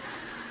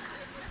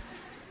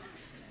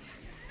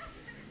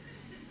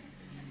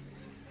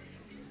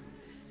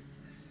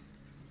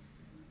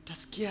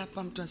 Tasikia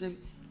hapa mtu anasema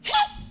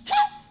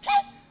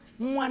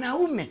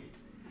mwanaume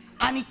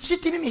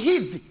anichiti mimi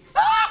hivi.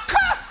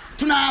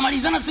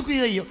 Tunamalizana siku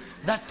hiyo hiyo.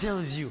 That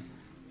tells you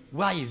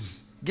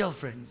wives,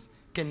 girlfriends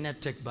cannot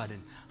take burden.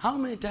 How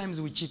many times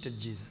we cheated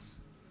Jesus?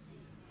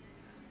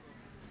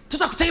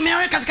 Tutakutegemea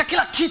wewe katika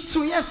kila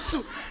kitu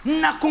Yesu,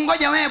 na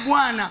kungoja wewe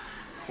Bwana.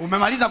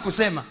 Umemaliza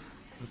kusema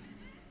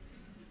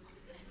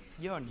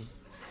Joni,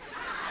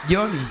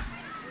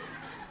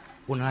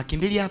 una laki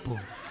mbili hapo?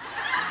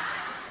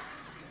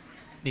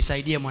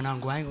 Nisaidie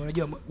mwanangu.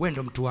 Unajua wewe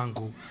ndo mtu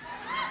wangu,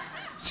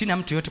 sina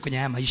mtu yote kwenye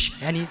haya maisha,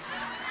 yani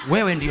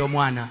wewe ndio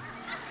mwana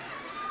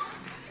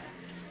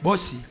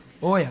bosi.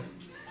 Oya,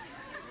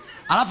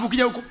 alafu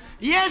ukija huko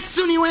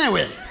Yesu ni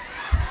wewe.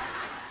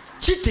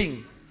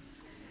 Cheating.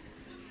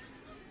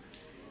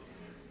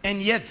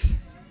 And yet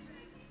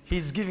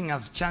he's giving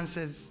us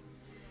chances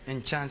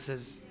and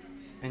chances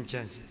and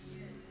chances.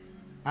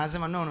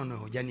 Anasema no,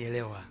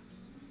 hujanielewa.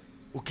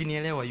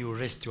 Ukinielewa you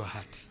rest your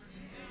heart.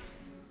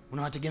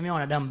 Unawategemea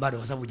wanadamu bado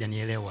kwa sababu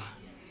hujanielewa.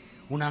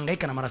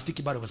 Unahangaika na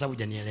marafiki bado kwa sababu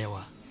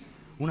hujanielewa.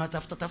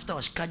 Unatafuta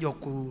washikaji wa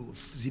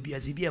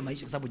kuzibia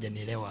maisha kwa sababu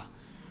hujanielewa.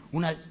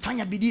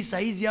 Unafanya bidii saa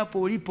hizi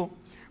hapo ulipo,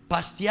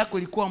 past yako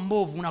ilikuwa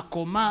mbovu,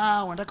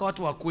 unakomaa, unataka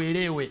watu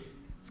wakuelewe.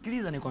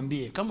 Sikiliza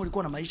nikwambie, kama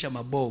ulikuwa na maisha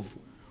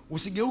mabovu,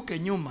 usigeuke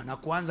nyuma na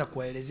kuanza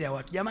kuwaelezea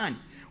watu. Jamani,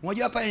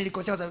 unajua pale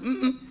nilikosea kwa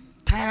sababu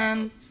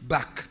turn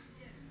back.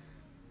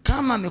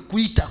 Kama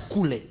amekuita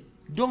kule,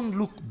 don't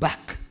look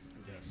back.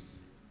 Yes.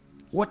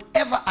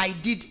 Whatever I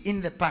did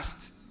in the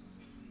past,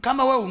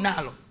 kama wewe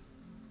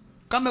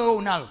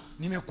unalo,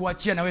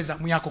 nimekuachia na wewe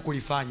zamu yako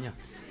kulifanya.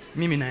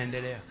 Mimi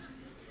naendelea.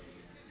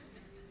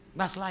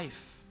 That's life.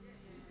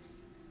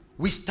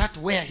 We start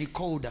where he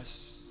called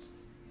us.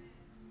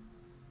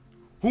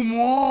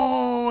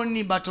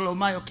 Humuoni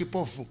Bartolomayo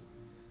kipofu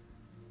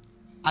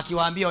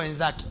akiwaambia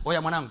wenzake,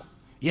 oya mwanangu,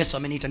 Yesu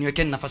ameniita,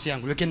 niwekeni nafasi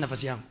yangu.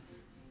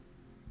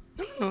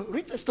 No,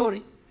 read the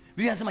story.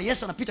 Biblia inasema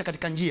Yesu anapita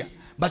katika njia,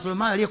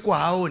 Bartolomayo aliyekuwa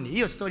haoni.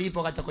 Hiyo story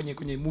ipo hata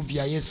kwenye movie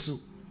ya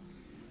Yesu.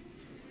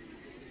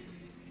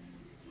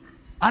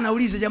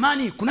 Anauliza,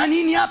 jamani, kuna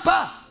nini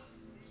hapa?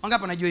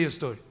 Wangapi wanajua hiyo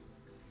story?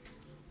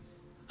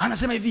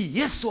 Anasema hivi,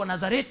 Yesu wa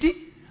Nazareti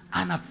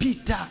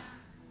anapita.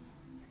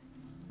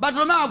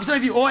 Bartolomayo akisema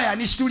hivi, oya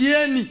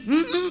nishtulieni.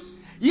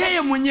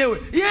 Yeye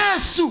mwenyewe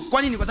Yesu.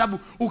 Kwa nini? Kwa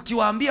sababu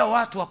ukiwaambia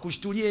watu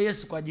wakushtulie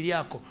Yesu kwa ajili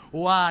yako,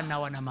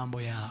 wana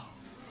mambo yao.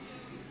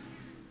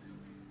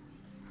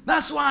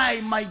 That's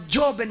why my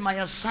job and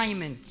my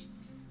assignment,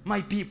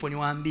 my people,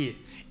 niwaambie,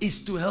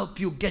 is to help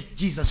you get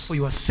Jesus for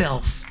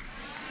yourself.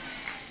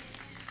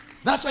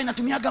 That's why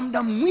natumiaga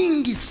muda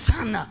mwingi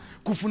sana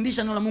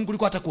kufundisha neno la Mungu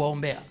kuliko hata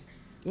kuwaombea.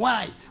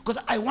 Why?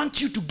 Because I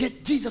want you to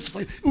get Jesus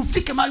for you.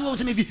 Ufike mahali wewe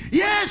useme hivi,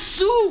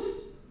 Yesu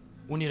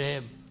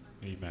unirehemu.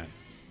 Amen.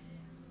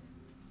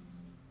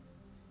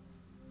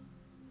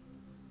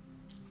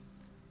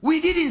 We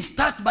didn't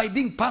start by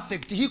being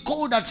perfect. He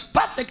called us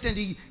perfect and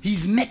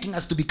he's making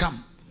us to become.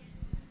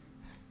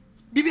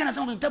 Biblia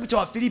anasema kwenye kitabu cha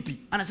Wafilipi,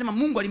 anasema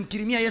Mungu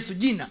alimkirimia Yesu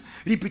jina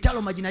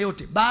lipitalo majina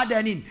yote. Baada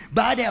ya nini?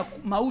 Baada ya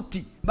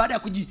mauti, baada ya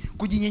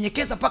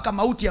kujinyenyekeza paka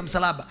mauti ya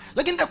msalaba.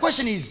 Lakini the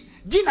question is,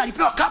 jina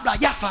alipewa kabla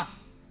hajafa.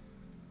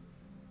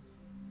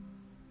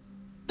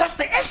 That's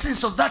the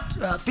essence of that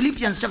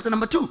Philippians chapter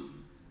number 2.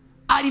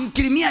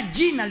 Alimkirimia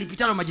jina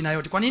lipitalo majina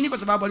yote. Kwa nini? Kwa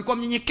sababu alikuwa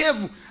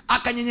mnyenyekevu,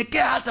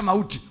 akanyenyekea hata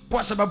mauti.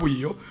 Kwa sababu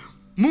hiyo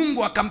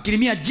Mungu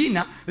akamkirimia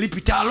jina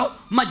lipitalo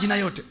majina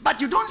yote.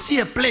 But you don't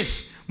see a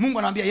place Mungu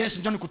anamwambia Yesu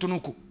njoo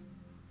nikutunuku.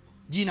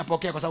 Jina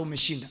pokea kwa sababu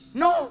umeshinda.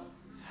 No.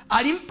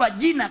 Alimpa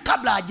jina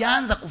kabla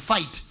hajaanza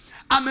kufight.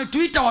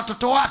 Ametuita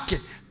watoto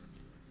wake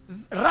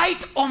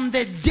right on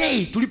the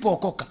day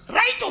tulipookoka.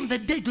 Right on the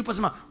day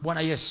tuliposema,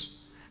 Bwana Yesu,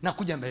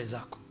 nakuja mbele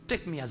zako.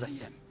 Take me as I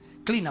am.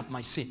 Clean up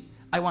my sin.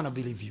 I want to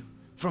believe you.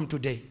 From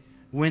today,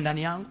 wewe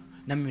ndani yangu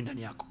na mimi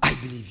ndani yako. I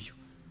believe you.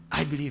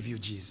 I believe you,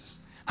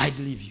 Jesus. I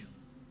believe you.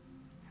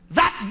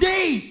 That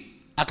day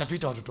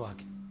akatuita watoto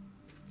wake.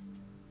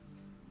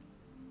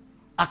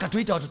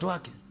 Alipotuita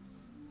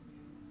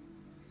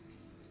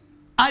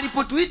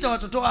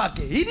watoto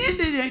wake,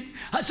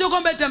 sio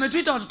kwamba eti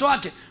ametuita watoto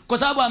wake kwa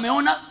sababu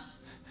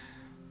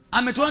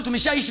ametuona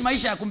tumeshaishi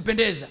maisha ya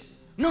kumpendeza.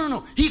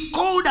 No. He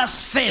called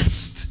us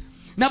first.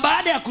 Na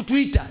baada ya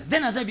kutuita,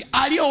 then as if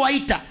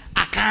aliowaita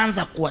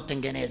akaanza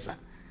kuwatengeneza.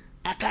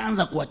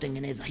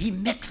 He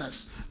makes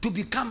us to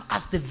become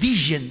as the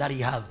vision that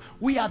he have.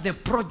 We are the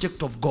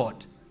project of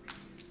God.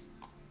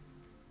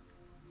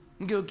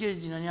 Ngeukie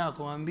jirani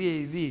yako mwambie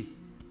hivi,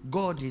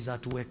 God is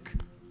at work.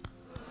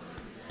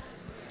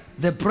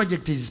 The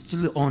project is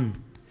still on.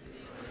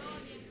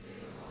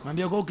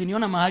 Mwambie kwa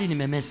ukiniona mahali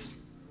nimemesi,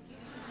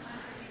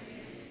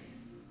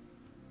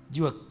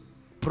 jua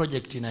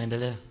project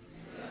inaendelea.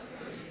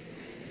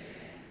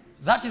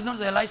 That is not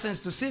the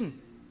license to sin.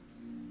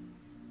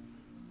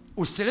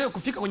 Usichelewe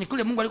kufika kwenye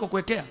kule Mungu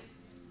alikokuwekea.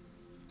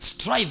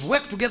 Strive,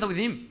 work together with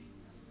him.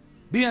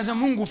 Biblia inasema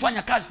Mungu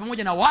hufanya kazi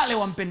pamoja na wale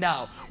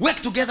wampendao.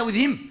 Work together with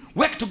him.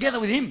 Work together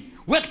with him.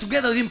 Work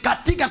together with him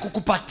katika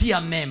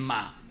kukupatia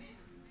mema.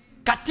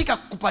 Katika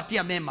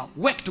kukupatia mema,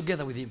 work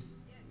together with him.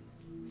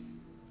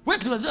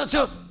 Work together.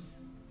 So,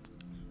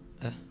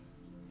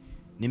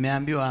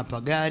 nimeambiwa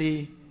hapa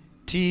gari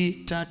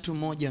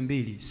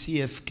T312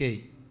 CFK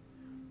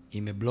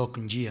imeblock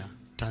njia,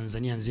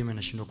 Tanzania nzima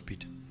inashindwa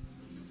kupita.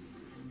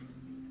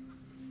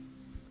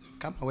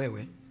 Kama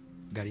wewe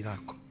gari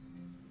lako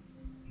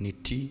ni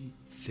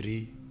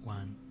T312,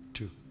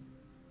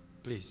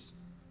 please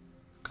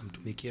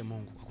kamtumikie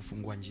Mungu kwa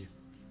kufungua njia.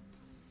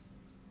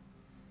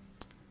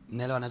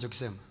 Naelewa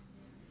anachokisema?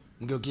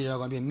 Mgeukie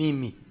anakuambia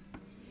mimi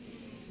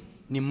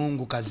ni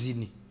Mungu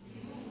kazini.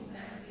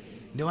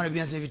 Ndio maana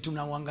Biblia inasema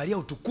tunauangalia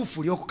utukufu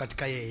ulioko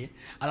katika yeye,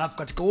 alafu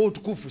katika huo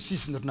utukufu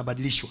sisi ndio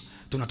tunabadilishwa.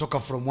 Tunatoka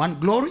from one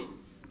glory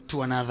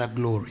to another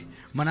glory.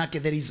 Manake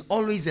there is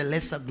always a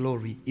lesser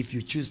glory if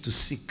you choose to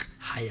seek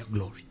higher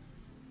glory.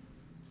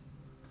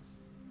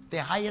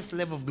 The highest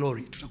level of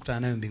glory tutakutana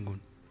nayo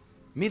mbinguni.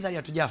 Midhali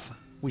hatujafa,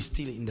 we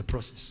still in the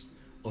process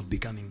of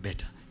becoming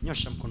better.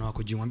 Nyosha mkono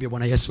wako juu, mwambie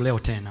Bwana Yesu leo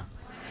tena.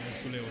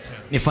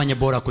 Nifanye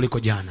bora kuliko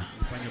jana.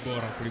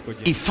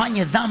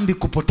 Ifanye dhambi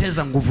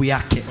kupoteza nguvu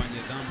yake.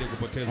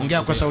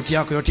 Ongea kwa sauti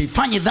yako yote.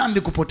 Ifanye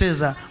dhambi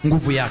kupoteza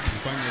nguvu yake.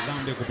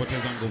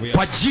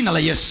 Kwa jina la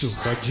Yesu.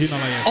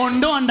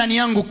 Ondoa ndani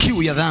yangu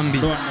kiu ya dhambi.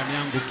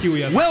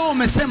 Wewe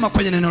umesema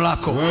kwenye neno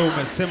lako,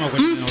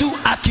 mtu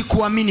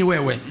akikuamini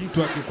wewe,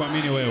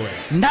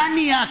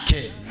 ndani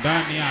yake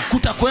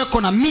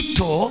kutakuweko na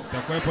mito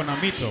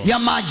ya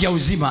maji ya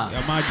uzima.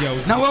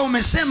 Na wewe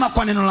umesema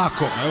kwa neno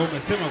lako.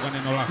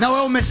 Na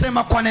wewe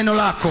umesema kwa neno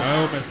lako.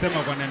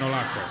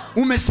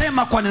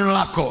 Umesema kwa neno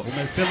lako.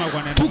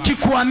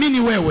 Tukikuamini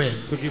wewe,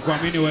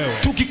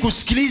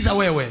 tukikusikiliza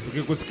wewe,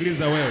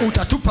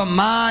 utatupa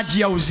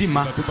maji ya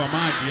uzima,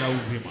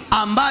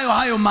 ambayo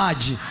hayo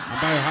maji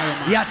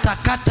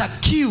yatakata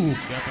kiu,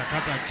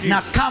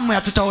 na kamwe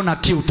hatutaona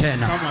kiu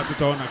tena.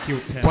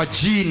 Kwa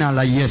jina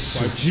la Yesu.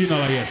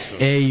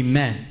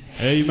 Amen.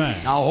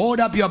 Amen. Now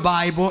hold up your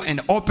Bible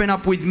and open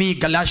up with me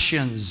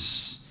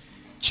Galatians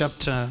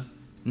chapter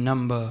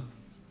number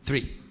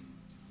 3.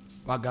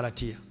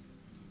 Wagalatia.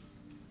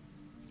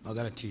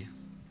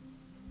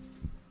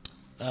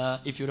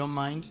 If you don't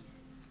mind,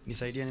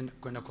 nisaidie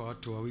kwenda kwa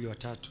watu wawili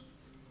watatu,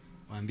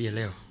 waambie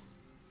leo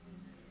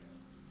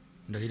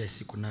ndio ile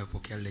siku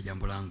ninayopokea lile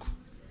jambo langu,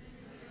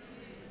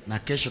 na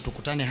kesho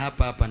tukutane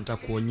hapa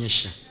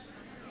nitakuonyesha.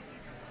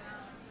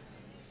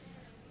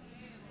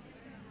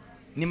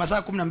 Ni masaa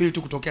 12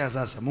 tu kutokea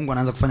sasa, Mungu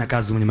anaanza kufanya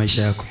kazi kwenye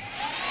maisha yako.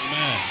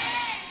 Amen.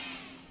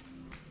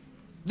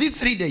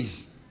 These 3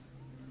 days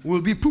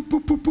will be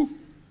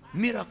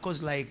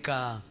miracles like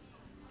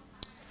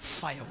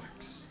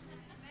fireworks.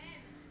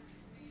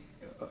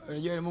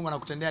 Unajua Mungu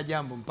anakutendea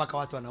jambo mpaka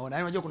watu wanaona.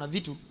 Yaani unajua kuna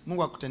vitu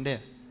Mungu akutendea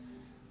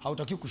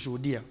hautakiwi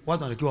kushuhudia,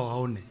 watu wanatakiwa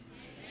waone.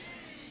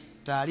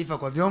 Taarifa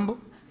kwa vyombo.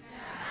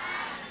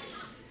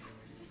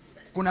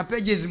 Kuna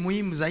pages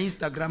muhimu za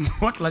Instagram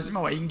watu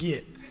lazima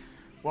waingie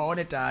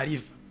waone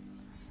taarifa.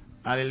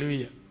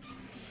 Hallelujah.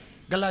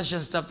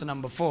 Galatians chapter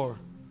number 4.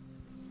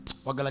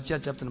 Wagalatia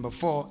chapter number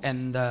 4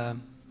 and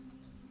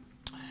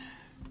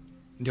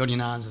ndio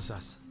ninaanza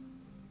sasa.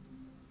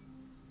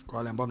 Kwa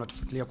wale ambao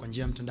mnatufuatilia kwa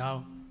njia ya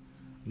mtandao,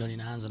 ndio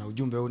ninaanza na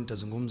ujumbe huu.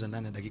 Nitazungumza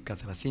ndani ya dakika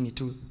 30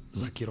 tu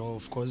za kiroho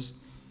of course.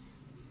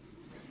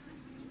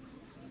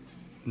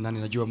 Na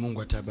ninajua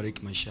Mungu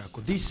atabariki maisha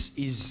yako. This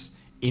is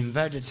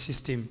Inverted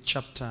System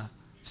chapter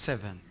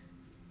 7.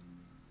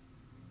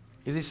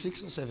 Is it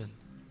 6 or 7?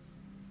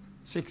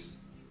 6.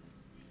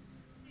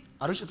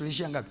 Arusha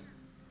tulishia ngapi?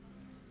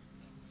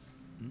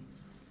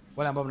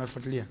 Wale ambao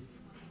mnafuatilia.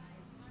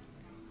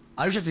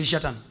 Arusha tulishia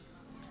 5.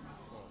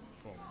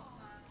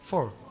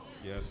 4.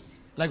 Yes.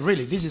 Like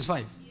really, this is 5.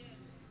 This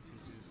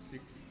is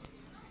 6.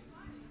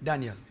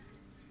 Daniel.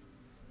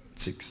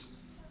 6.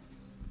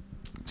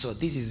 So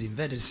this is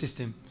Inverted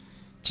System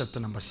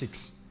chapter number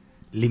 6,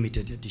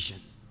 limited edition,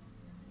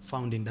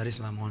 found in Dar es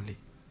Salaam only.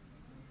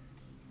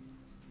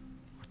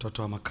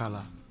 Watoto wa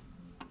makala.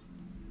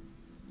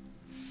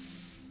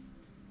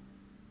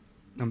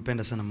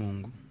 Nampenda sana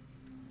Mungu.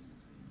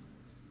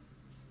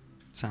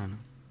 Sana.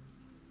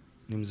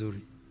 Ni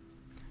mzuri.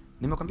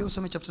 Nimekwambia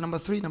usome chapter number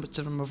 3 na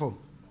chapter number 4.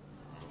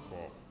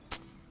 4.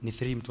 Ni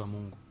 3 mtu wa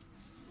Mungu.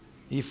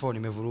 Hii 4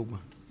 nimevurugwa.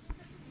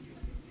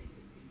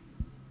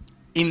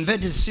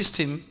 Inverted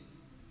System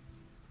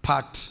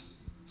part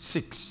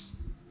 6.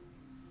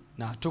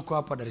 Na tuko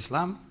hapa Dar es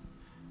Salaam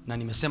na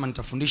nimesema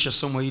nitafundisha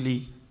somo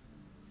hili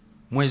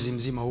mwezi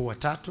mzima huu wa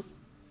 3,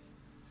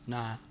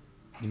 na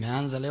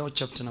nimeanza leo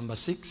chapter number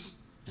 6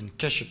 and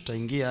kesho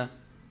tutaingia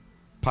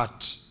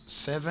part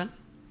 7,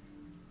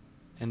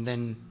 and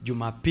then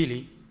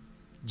Jumapili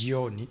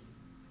jioni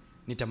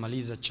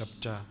nitamaliza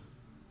chapter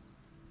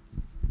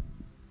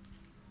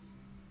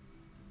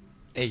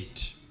 8.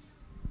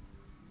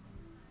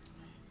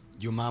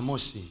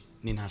 Jumamosi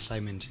nina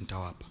assignment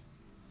nitawapa.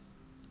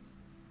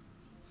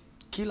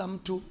 Kila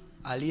mtu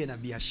aliye na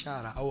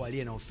biashara au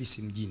aliye na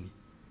ofisi mjini,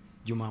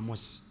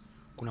 Jumamosi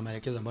kuna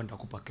maelekezo ambayo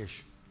nitakupa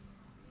kesho.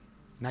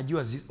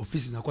 Najua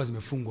ofisi zinakuwa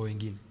zimefungwa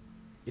wengine,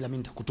 ila mimi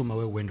nitakutuma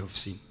wewe uende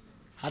ofisini.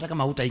 Hata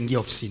kama hutaingia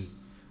ofisini,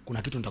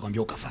 kuna kitu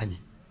nitakwambia ukafanye.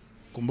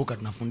 Kumbuka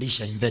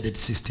tunafundisha embedded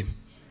system.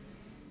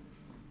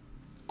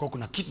 Kwa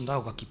kuna kitu nataka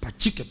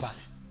ukakipachike pale.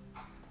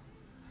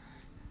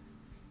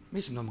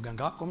 Mimi si ndo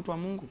mganga wako, mtu wa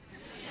Mungu.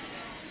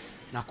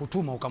 Na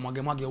kutuma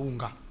ukamwage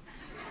unga.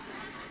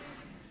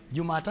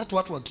 Jumatatu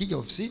watu wakija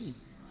ofisini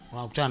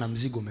wanakutana na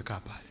mzigo umekaa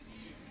pale.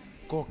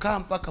 Kwa kaa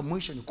mpaka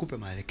mwisho nikupe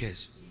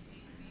maelekezo.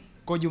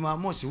 Kwa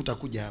Jumamosi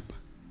utakuja hapa.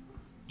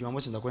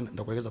 Jumamosi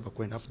nitakuelekeza pa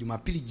kwenda. Alafu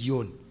Jumapili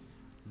jioni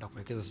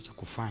nitakuelekeza sasa cha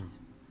kufanya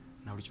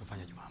na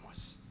ulichofanya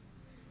Jumamosi.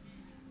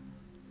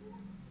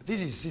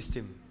 This is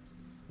system.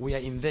 We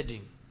are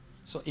embedding.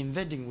 So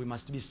embedding we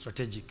must be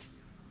strategic.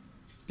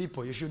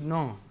 People, you should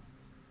know.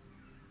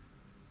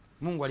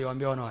 Mungu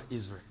aliwaambia wana wa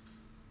Israeli,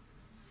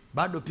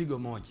 bado pigo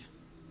moja.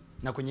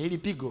 Na kwenye hili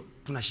pigo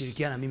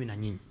tunashirikiana mimi na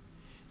nyinyi.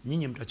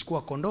 Nyinyi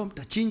mtachukua kondoo,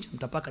 mtachinja,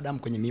 mtapaka damu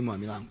kwenye miimo ya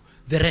milango.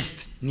 The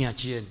rest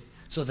niachieni.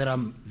 So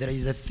there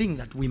is a thing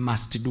that we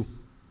must do.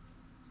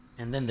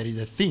 And then there is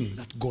a thing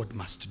that God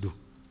must do.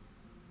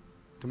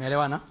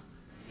 Tumeelewana?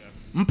 Yes.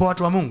 Mpo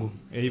watu wa Mungu?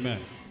 Amen.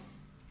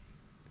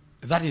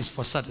 That is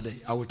for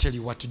Saturday. I will tell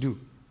you what to do.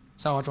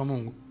 Sawa watu wa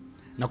Mungu?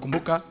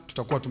 Nakumbuka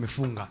tutakuwa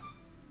tumefunga.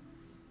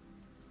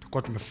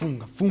 Tutakuwa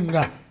tumefunga.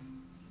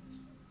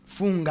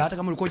 Funga. Hata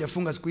kama ulikuwa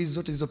hujafunga siku hizi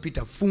zote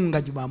zilizopita,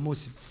 funga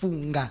Jumamosi,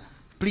 funga.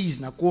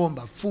 Please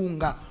nakuomba,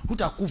 funga.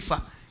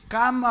 Hutakufa.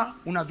 Kama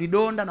una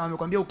vidonda na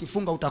wamekwambia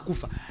ukifunga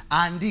utakufa,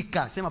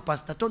 andika, sema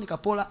Pastor Tony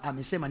Kapola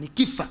amesema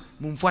nikifa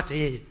mumfuate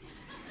yeye.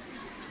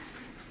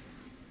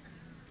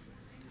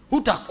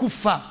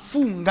 Hutakufa,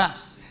 funga.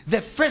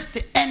 The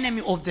first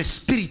enemy of the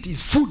spirit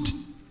is food.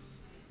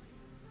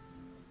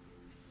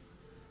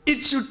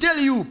 It should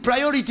tell you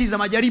priorities za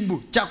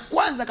majaribu. Cha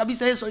kwanza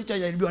kabisa Yesu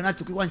alichojaribiwa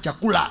nacho kilikuwa ni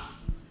chakula.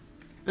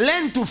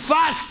 Learn to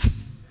fast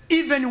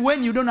even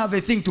when you don't have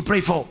a thing to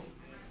pray for.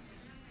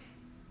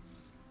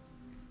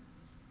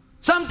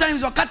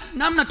 Sometimes wakati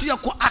namna tu ya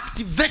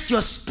kuactivate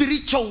your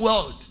spiritual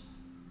world,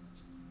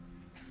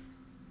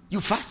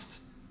 you fast.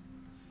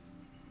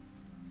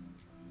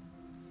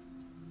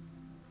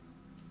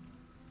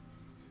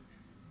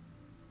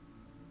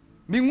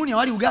 Mbinguni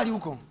wali ugali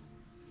huko.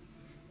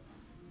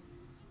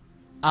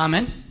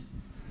 Amen.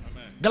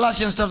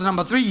 Galatians chapter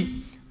number 3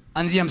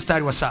 anzia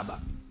mstari wa 7.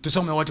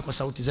 Tusome wote kwa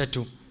sauti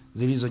zetu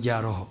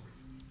zilizojaa roho.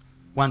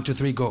 1 2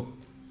 3 go.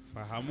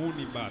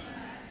 Fahamuni basi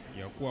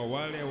ya kuwa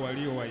wale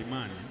walio wa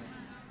imani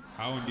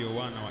hao ndio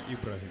wana wa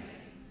Ibrahim.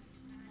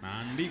 Na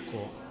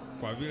andiko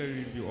kwa vile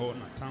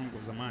lilivyoona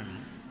tangu zamani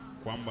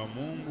kwamba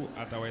Mungu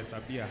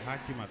atawahesabia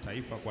haki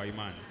mataifa kwa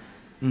imani.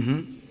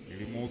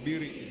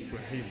 Nilimhubiri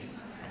Ibrahim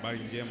habari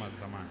njema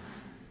zamani,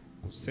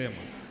 kusema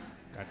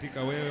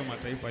katika wewe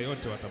mataifa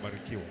yote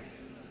watabarikiwa.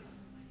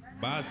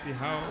 Basi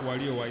hao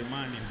walio wa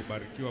imani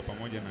hubarikiwa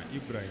pamoja na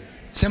Ibrahim.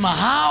 Sema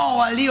hao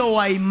walio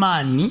wa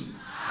imani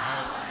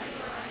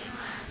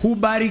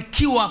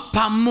hubarikiwa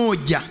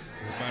pamoja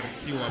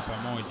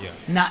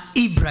na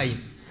Ibrahim.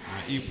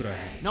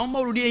 Naomba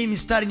urudie hii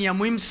mistari, ni ya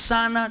muhimu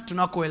sana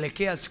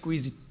tunakoelekea siku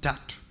hizi 3.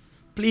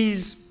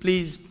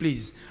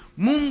 Please.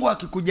 Mungu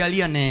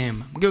akikujalia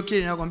neema. Mgeukie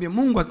ninakwambia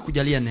Mungu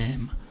akikujalia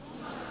neema.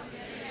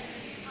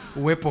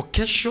 Uwepo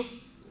kesho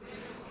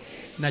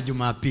na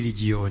Jumapili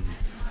jioni.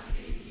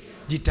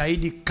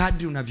 Jitahidi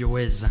kadri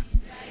unavyoweza.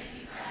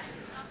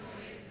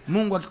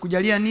 Mungu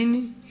akikujalia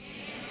nini?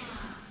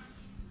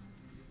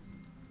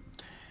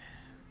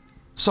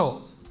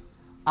 So,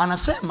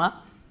 anasema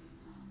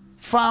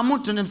fahamu,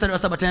 tuende mstari wa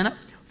 7 tena.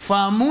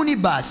 Fahamuni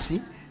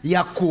basi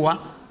ya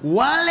kuwa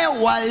wale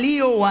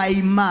walio wa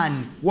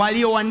imani,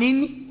 walio wa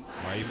nini?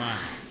 Wa imani.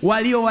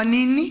 Walio wa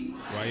nini?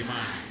 Wa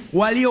imani.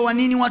 Walio wa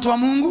nini watu wa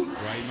Mungu?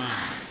 Wa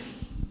imani.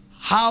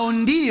 Hao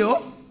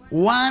ndio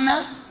wana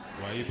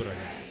wa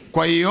Ibrahim.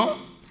 Kwa hiyo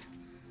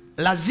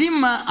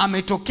lazima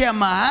ametokea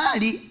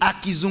mahali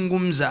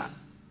akizungumza.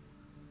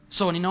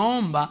 So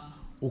ninaomba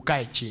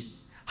ukae chini.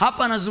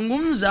 Hapa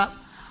anazungumza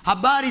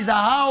habari za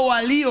hao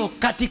walio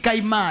katika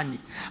imani.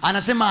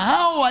 Anasema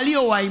hao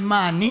walio wa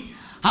imani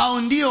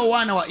hao ndio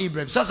wana wa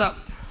Ibrahim. Sasa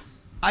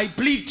I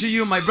plead to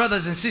you my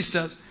brothers and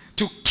sisters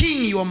to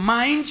keen your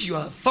mind,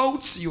 your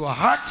thoughts, your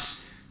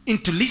hearts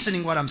into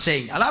listening what I'm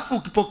saying. Alafu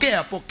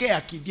ukipokea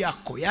pokea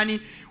kivyako.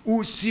 Yaani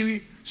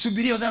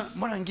usisubirie sasa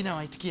mbona wengine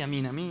hawaitikia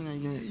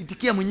mimi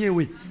itikia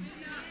mwenyewe.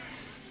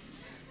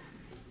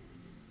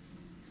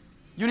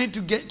 You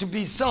need to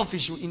be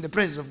selfish in the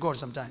presence of God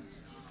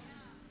sometimes.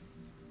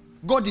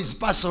 God is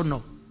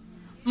personal.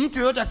 Mtu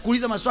yeyote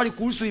akuuliza maswali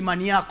kuhusu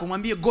imani yako,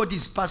 mwambie God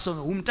is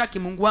personal. Humtaki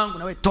Mungu wangu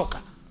na wewe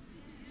toka.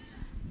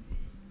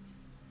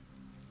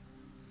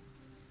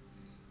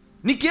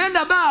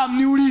 Nikienda baa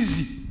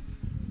mniulizi.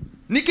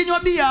 Nikinywa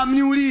bia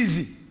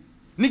mniulizi.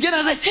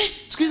 Nikienda nasema,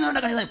 siku hizi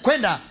naenda kanisa,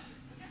 kwenda.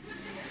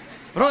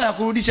 Roho ya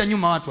kurudisha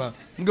nyuma watu hapa.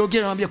 Mgeukie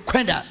anamwambia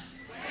kwenda.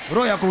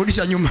 Roho ya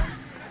kurudisha nyuma.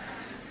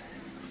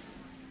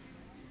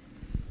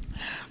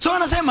 So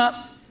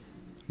anasema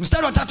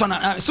mstari wa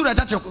 3 sura ya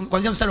 3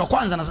 kuanzia mstari wa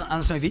kwanza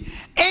anasema hivi,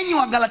 enyi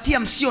wa Galatia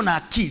msio na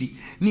akili,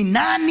 ni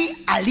nani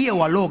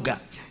aliyewaloga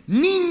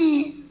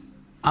ninyi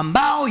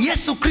ambao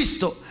Yesu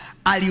Kristo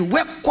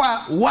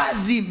aliwekwa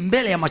wazi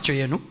mbele ya macho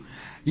yenu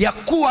ya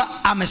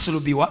kuwa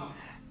amesulubiwa?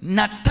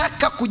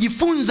 Nataka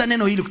kujifunza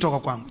neno hili kutoka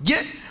kwangu.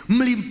 Je,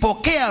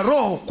 mlimpokea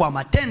roho kwa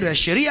matendo ya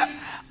sheria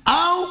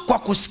au kwa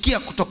kusikia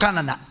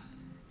kutokana na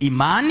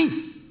imani?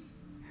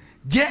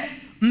 Je,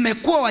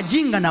 mmekuwa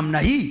wajinga namna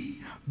hii?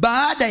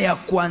 Baada ya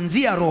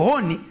kuanzia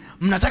rohoni,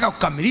 mnataka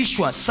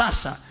kukamilishwa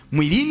sasa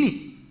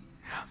mwilini?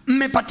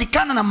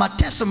 Mmepatikana na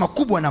mateso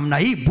makubwa namna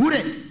hii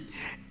bure?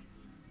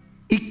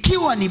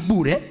 Ikiwa ni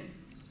bure,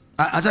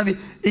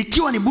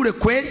 ikiwa ni bure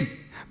kweli,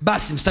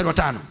 basi mstari wa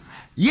 5,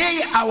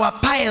 yeye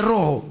awapae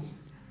roho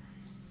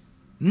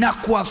na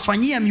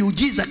kuwafanyia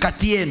miujiza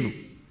kati yenu,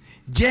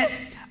 je,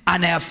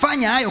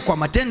 anayafanya hayo kwa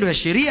matendo ya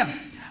sheria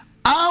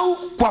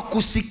au kwa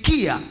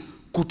kusikia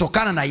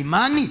kutokana na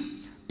imani?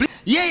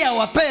 Yeye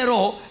awapae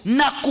roho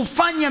na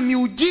kufanya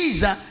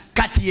miujiza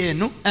kati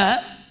yenu,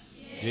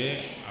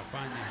 je,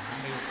 afanye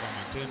hayo kwa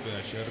matendo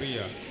ya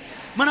sheria?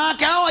 Maana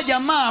yake hawa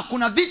jamaa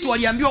kuna vitu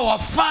waliambiwa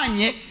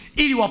wafanye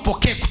ili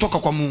wapokee kutoka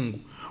kwa Mungu.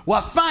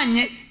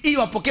 Wafanye ili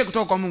wapokee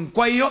kutoka kwa Mungu.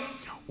 Kwa hiyo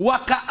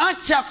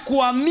wakaacha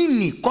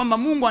kuamini kwamba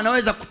Mungu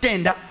anaweza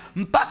kutenda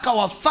mpaka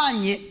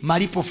wafanye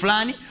malipo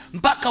fulani,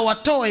 mpaka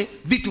watoe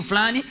vitu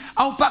fulani,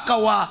 au mpaka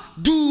wa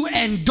do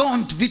and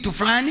don't vitu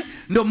fulani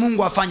ndio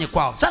Mungu afanye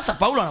kwao. Sasa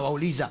Paulo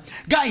anawauliza,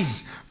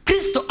 guys,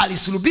 Kristo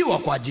alisulubiwa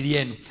kwa ajili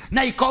yenu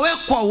na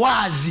ikawekwa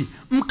wazi,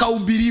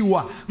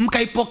 mkahubiriwa,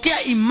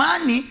 mkaipokea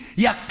imani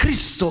ya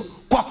Kristo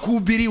kwa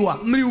kuhubiriwa.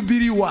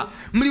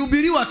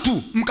 Mlihubiriwa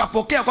tu,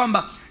 mkapokea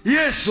kwamba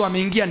Yesu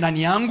ameingia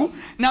ndani yangu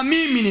na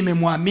mimi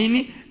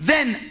nimemwamini,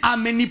 then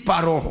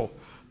amenipa roho.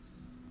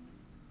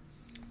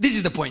 This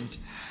is the point.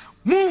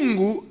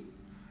 Mungu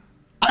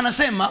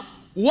anasema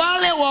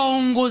wale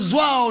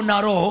waongozwao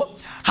na roho,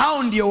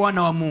 hao ndio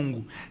wana wa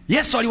Mungu.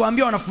 Yesu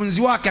aliwaambia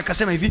wanafunzi wake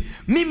akasema hivi,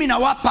 mimi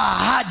nawapa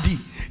ahadi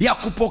ya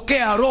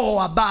kupokea roho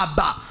wa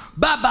Baba.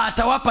 Baba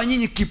atawapa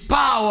nyinyi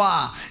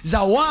kipawa,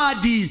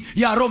 zawadi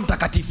ya Roho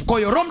Mtakatifu. Kwa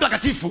hiyo Roho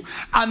Mtakatifu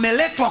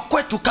ameletwa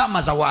kwetu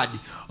kama zawadi.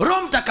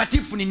 Roho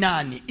Mtakatifu ni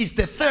nani? Is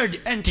the third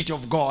entity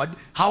of God.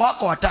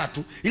 Hawako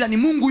watatu, ila ni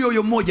Mungu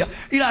yoyo mmoja,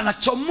 ila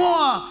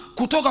anachomoa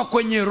kutoka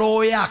kwenye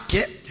roho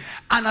yake,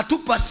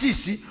 anatupa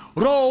sisi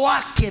roho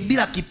wake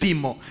bila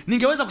kipimo.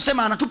 Ningeweza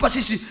kusema anatupa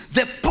sisi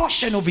the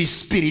portion of his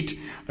spirit,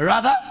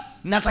 rather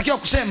natakiwa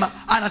kusema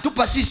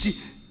anatupa sisi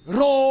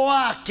roho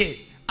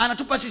wake,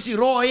 anatupa sisi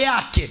roho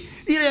yake.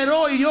 Ile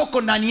roho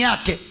iliyoko ndani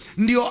yake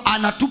ndio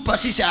anatupa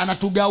sisi,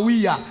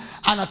 anatugawia,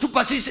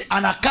 anatupa sisi,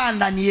 anakaa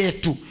ndani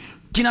yetu.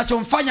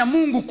 Kinachomfanya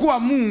Mungu kuwa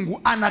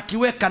Mungu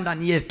anakiweka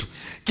ndani yetu.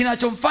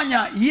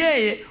 Kinachomfanya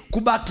yeye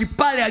kubaki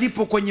pale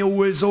alipo kwenye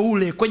uwezo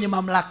ule, kwenye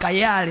mamlaka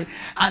yale,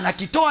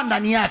 anakitoa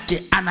ndani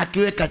yake,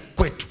 anakiweka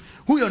kwetu.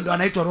 Huyo ndo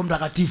anaitwa Roho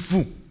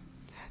Mtakatifu.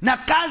 Na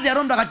kazi ya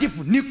Roho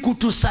Mtakatifu ni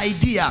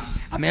kutusaidia.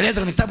 Ameeleza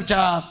kwenye kitabu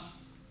cha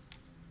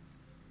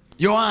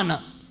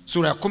Yohana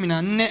sura ya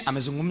 14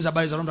 amezungumza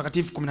habari za Roho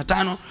Mtakatifu.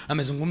 15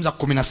 amezungumza,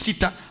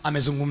 16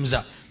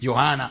 amezungumza.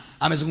 Yohana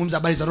amezungumza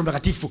habari za Roho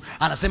Mtakatifu,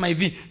 anasema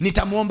hivi,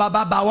 nitamuomba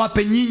Baba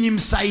awape nyinyi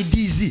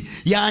msaidizi,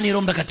 yaani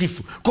Roho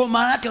Mtakatifu. Kwa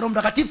maana yake Roho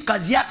Mtakatifu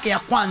kazi yake ya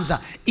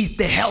kwanza is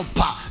the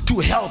helper, to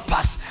help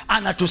us,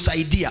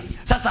 anatusaidia.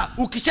 Sasa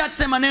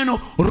ukishatema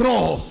neno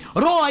roho,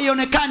 roho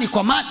haionekani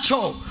kwa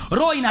macho.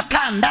 Roho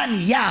inakaa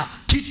ndani ya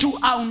kitu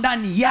au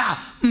ndani ya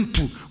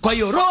mtu. Kwa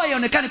hiyo roho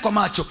haionekani kwa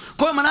macho.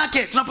 Kwa hiyo maana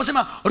yake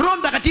tunaposema Roho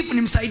Mtakatifu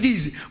ni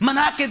msaidizi,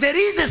 maana yake there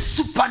is a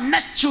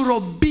supernatural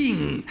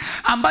being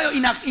ambayo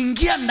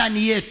inaingia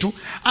ndani yetu,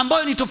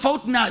 ambayo ni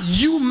tofauti na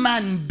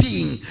human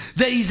being.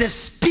 There is a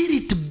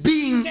spirit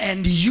being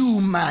and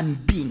human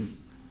being.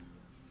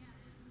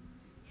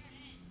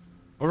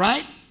 All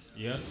right?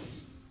 Yes.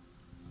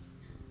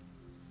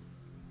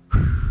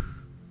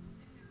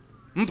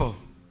 Mpo?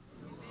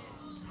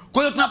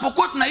 Kwa hiyo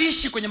tunapokuwa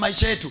tunaishi kwenye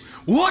maisha yetu,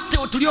 wote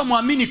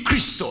tuliomwamini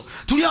Kristo,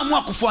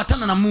 tulioamua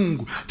kufuatana na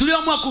Mungu,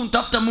 tulioamua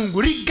kumtafuta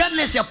Mungu,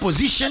 regardless ya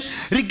position,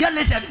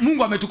 regardless ya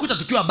Mungu ametukuta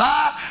tukiwa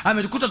baa,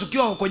 ametukuta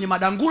tukiwa kwenye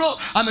madangulo,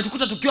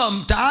 ametukuta tukiwa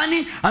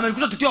mtaani,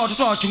 ametukuta tukiwa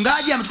watoto wa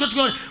wachungaji, ametukuta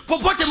tukiwa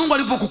popote Mungu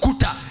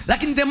alipokukuta.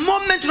 Lakini the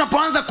moment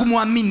tunapoanza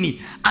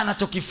kumwamini,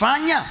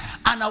 anachokifanya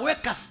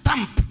anaweka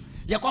stamp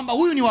ya kwamba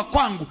huyu ni wa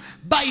kwangu,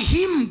 by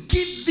him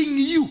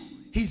giving you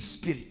his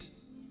spirit.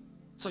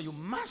 So you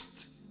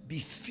must be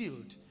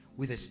filled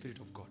with the Spirit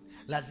of God.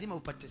 Lazima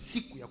upate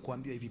siku ya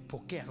kuambiwa hivi,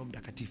 pokea Roho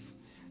Mtakatifu,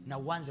 na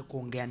uanze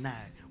kuongea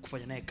naye,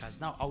 kufanya naye kazi.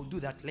 Now I'll do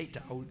that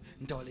later.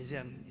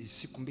 Nitawaelezea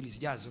siku 2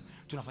 zijazo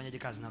tunafanyaje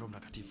kazi na Roho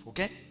Mtakatifu,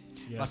 okay?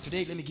 Yes. But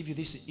today let me give you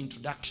this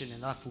introduction,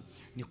 and alafu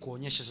ni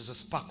kuonyesha sasa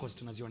sparkles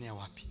tunazionea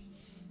wapi.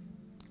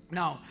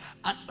 Now,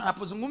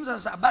 anapozungumza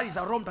sasa habari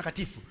za Roho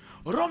Mtakatifu,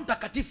 Roho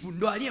Mtakatifu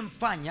ndo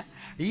aliyemfanya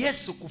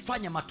Yesu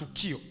kufanya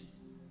matukio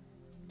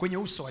kwenye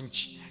uso wa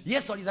nchi.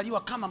 Yesu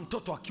alizaliwa kama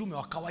mtoto wa kiume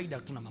wa kawaida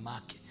tu na mama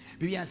yake.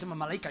 Biblia inasema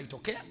malaika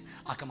alitokea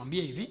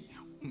akamwambia hivi,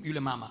 yule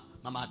mama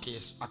yake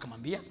Yesu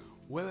akamwambia,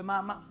 wewe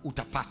mama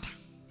utapata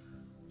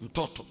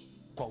mtoto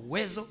kwa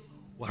uwezo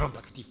wa Roho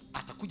Mtakatifu.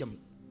 Atakuja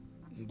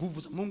nguvu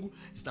za Mungu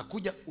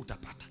zitakuja,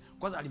 utapata.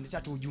 Kwanza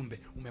alimletea tu ujumbe,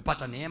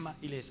 umepata neema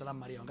ile. Salamu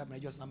Maria. Wangapi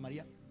mnajua salamu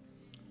Maria?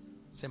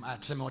 Sema,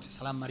 tuseme wote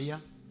salamu Maria.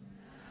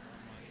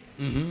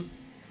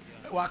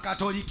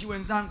 Wakatoliki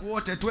wenzangu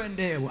wote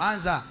twende,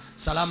 anza.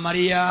 Salamu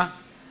Maria,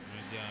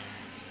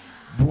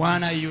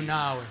 Bwana yu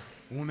nawe,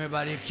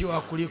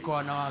 umebarikiwa kuliko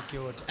wanawake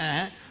wote.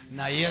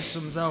 Na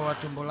Yesu mzao wa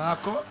tumbo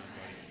lako.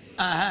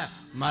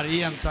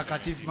 Maria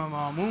mtakatifu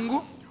mama wa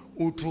Mungu,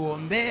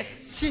 utuombee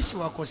sisi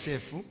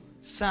wakosefu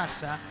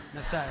sasa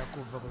na saa ya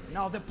kufa kwetu.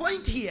 Now the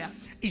point here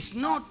is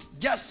not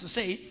just to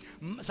say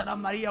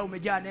salamu Maria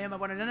umejaa neema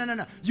Bwana.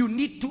 No. You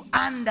need to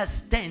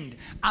understand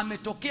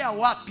ametokea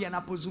wapi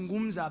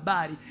anapozungumza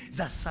habari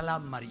za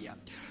salamu Maria.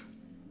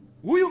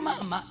 Huyu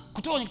mama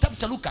kutoka kwenye kitabu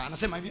cha Luka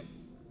anasema hivi,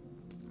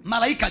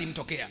 malaika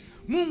alimtokea.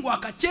 Mungu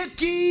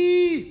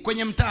akacheki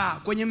kwenye mtaa,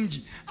 kwenye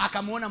mji,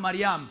 akamuona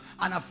Mariamu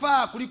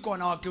anafaa kuliko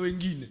wanawake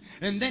wengine,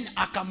 and then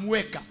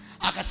akamweka,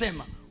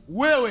 akasema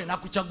wewe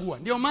nakuchagua.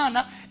 Ndio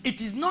maana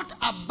it is not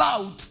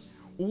about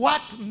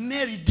what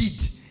Mary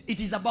did, it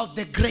is about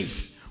the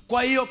grace.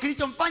 Kwa hiyo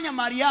kilichomfanya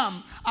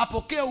Mariamu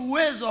apokee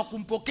uwezo wa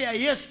kumpokea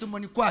Yesu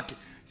tumboni kwake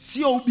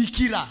sio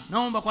ubikira.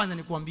 Naomba kwanza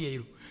nikuambie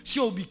hilo,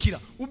 sio ubikira.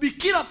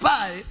 Ubikira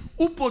pale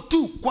upo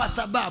tu kwa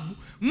sababu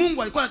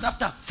Mungu alikuwa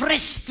anatafuta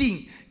fresh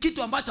thing,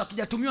 kitu ambacho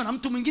hakijatumiwa na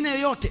mtu mwingine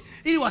yoyote,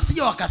 ili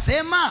wasije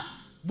wakasema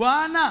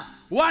Bwana,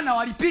 wana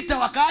walipita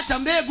wakaacha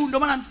mbegu ndio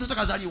maana mtoto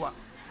kazaliwa.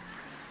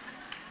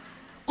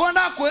 Kwa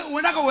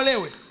unataka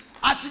uelewe,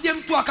 asije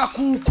mtu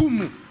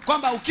akakuhukumu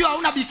kwamba ukiwa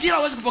hauna bikira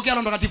huwezi kupokea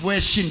Roho Mtakatifu.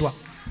 Wewe shindwa.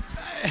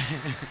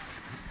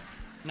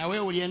 Na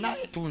wewe uliye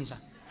naye tunza.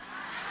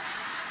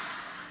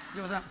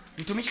 Sio sasa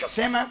mtumishi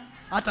kasema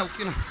hata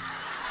ukina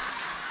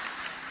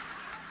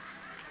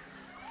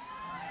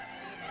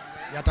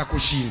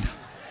yatakushinda.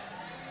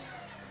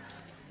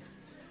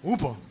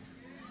 Upo?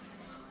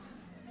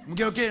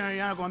 Mgeuke na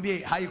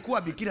anakuambia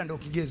haikuwa bikira ndio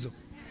kigezo.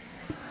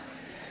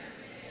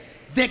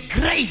 The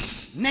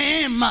grace,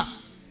 neema.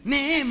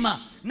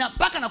 Na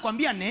paka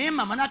nakwambia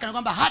neema maana yake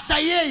kwamba hata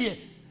yeye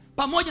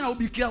pamoja na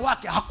ubikira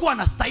wake hakuwa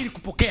anastahili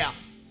kupokea.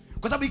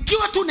 Kwa sababu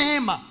ikiwa tu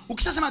neema,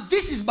 ukishasema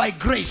this is by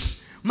grace,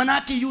 maana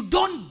yake you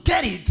don't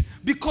get it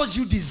because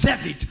you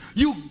deserve it.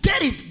 You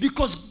get it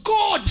because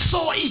God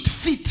saw it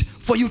fit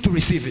for you to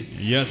receive it.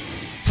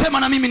 Yes. Sema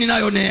na mimi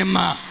ninayo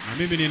neema. Na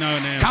mimi ninayo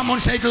neema. Come on,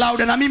 say it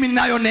louder. Na mimi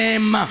ninayo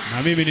neema.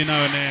 Na mimi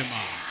ninayo neema.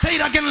 Say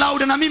it again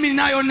louder. Na mimi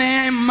ninayo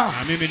neema.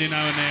 Na mimi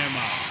ninayo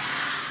neema.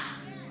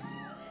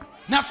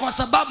 Na kwa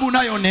sababu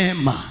unayo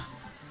neema,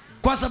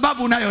 kwa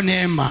sababu unayo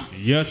neema,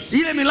 yes,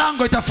 ile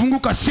milango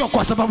itafunguka, sio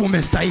kwa sababu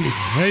umestahili.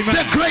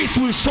 The grace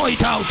will show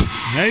it out.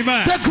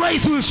 Amen. The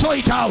grace will show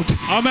it out.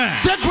 Amen.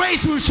 The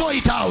grace will show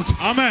it out.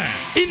 Amen.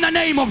 In the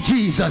name of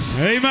Jesus.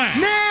 Amen.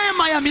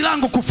 Neema ya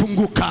milango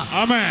kufunguka.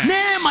 Amen.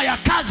 Neema ya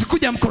kazi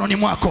kuja mkononi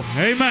mwako.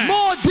 Amen.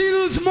 More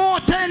deals,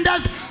 more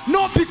tenders,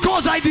 not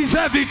because I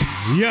deserve it.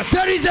 Yes.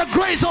 There is a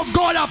grace of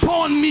God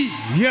upon me.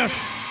 Yes.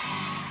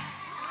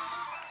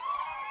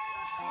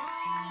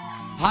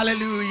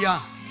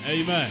 Hallelujah.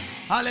 Amen.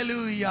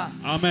 Hallelujah.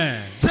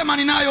 Amen. Sema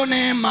ninayo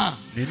neema.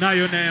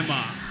 Ninayo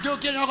neema. Ndio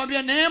kile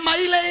nakwambia, neema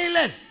ile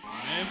ile.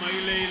 Neema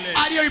ile ile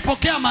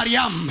aliyoipokea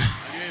Mariamu.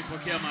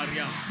 Aliyopokea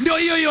Mariamu. Ndio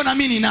hiyo hiyo na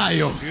mimi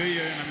ninayo. Ndio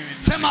hiyo na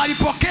mimi. Sema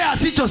alipokea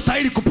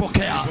asichostahili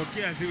kupokea.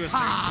 Alipokea asichostahili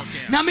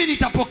kupokea. Na mimi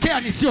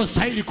nitapokea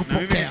nisiyostahili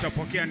kupokea. Na mimi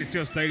nitapokea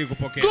nisiyostahili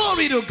kupokea.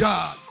 Glory to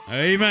God.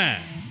 Amen.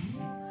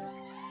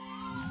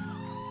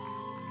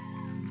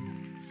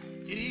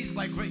 It is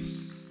by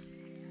grace.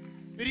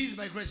 It is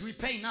by grace. We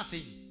pay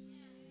nothing.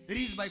 It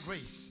is by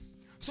grace.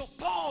 So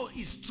Paul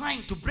is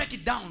trying to break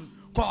it down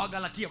kwa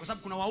Wagalatia, kwa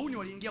sababu kuna wauni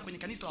waliingia kwenye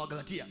kanisa la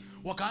Wagalatia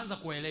wakaanza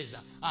kueleza,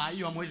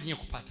 hiyo hamwezi nyewe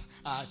kupata.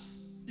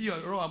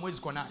 Hiyo roho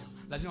hamwezi kuwa nayo.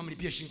 Lazima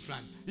mlipie shilingi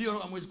fulani. Hiyo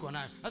roho hamwezi kuwa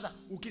nayo. Sasa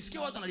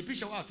ukisikia watu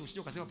wanalipisha watu, usije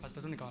ukasema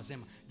Pastor Tony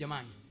kawasema,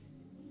 jamani,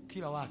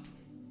 kila watu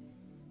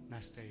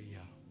na staili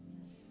yao.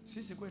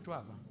 Sisi kwetu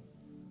hapa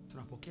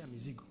tunapokea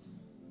mizigo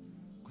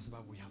kwa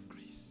sababu we have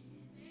grace.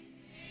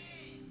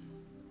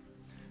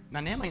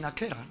 Na neema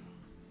inakera.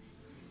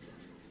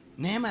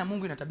 Neema ya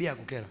Mungu ina tabia ya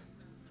kukera.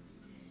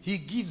 He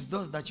gives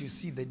those that you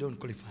see they don't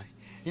qualify.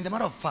 In the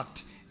matter of fact,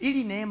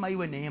 ili neema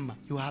iwe neema,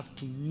 you have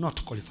to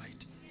not qualify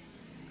it.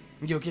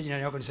 Mgeukie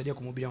jirani yako nisaidie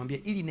kumhubiria, mwambie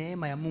ili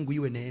neema ya Mungu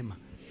iwe neema,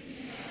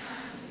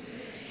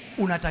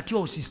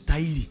 unatakiwa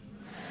usistahili.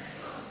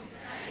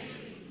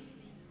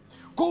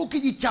 Kwa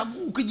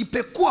ukijichagua,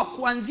 ukijipekua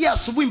kuanzia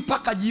asubuhi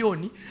mpaka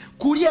jioni,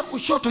 kulia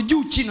kushoto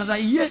juu chini za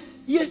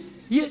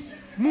ye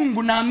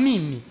Mungu na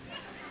mimi.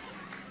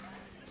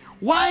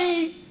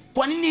 Why?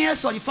 Kwa nini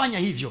Yesu alifanya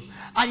hivyo?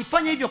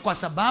 Alifanya hivyo kwa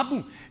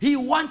sababu he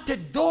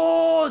wanted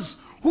those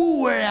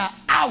who were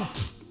out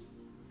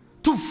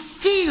to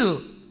feel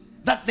feel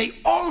that they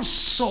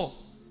also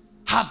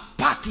have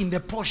part in the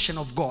portion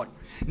of God.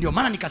 Ndio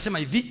maana nikasema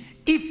hivi,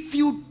 if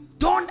you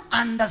don't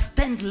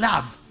understand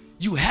love,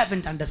 you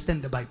haven't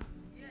understand the Bible.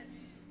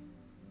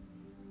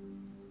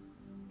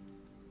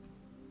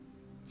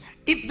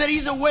 If there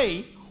is a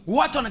way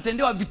watu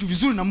wanatendewa vitu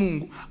vizuri na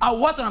Mungu,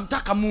 au watu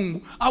wanamtaka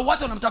Mungu, au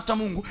watu wanamtafuta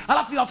Mungu,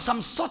 alafu you have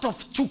some sort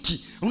of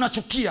chuki,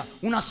 unachukia,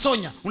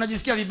 unasonya,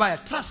 unajisikia vibaya,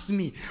 trust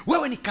me,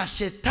 wewe ni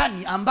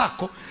kashetani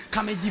ambako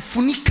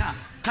kamejifunika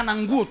kana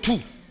nguo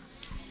tu.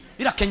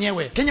 Ila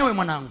kenyewe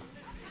mwanangu.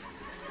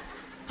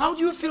 How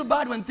do you feel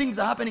bad when things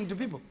are happening to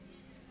people?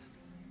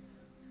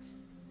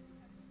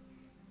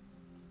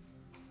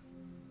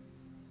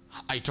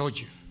 I told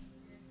you.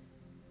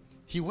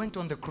 He went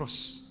on the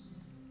cross.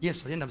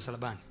 Yes, walienda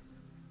msalabani.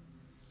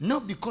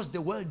 Not because the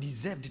world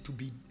deserved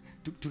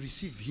to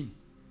receive him.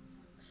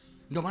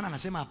 Ndio maana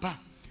anasema hapa,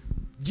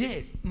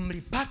 je,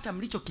 mlipata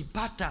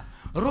mlichokipata?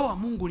 Roho wa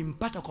Mungu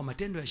limpata kwa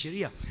matendo ya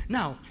sheria.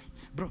 Now,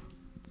 bro,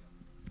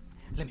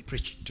 let me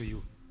preach it to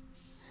you.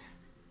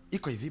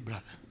 Iko hivi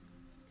brother.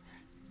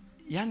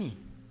 Yani,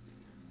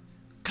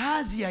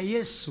 kazi ya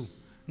Yesu,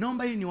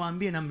 naomba hili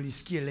niwaambie na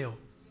mlisikie leo.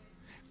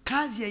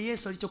 Kazi ya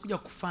Yesu alichokuja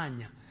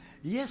kufanya,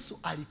 Yesu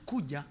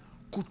alikuja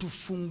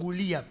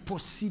kutufungulia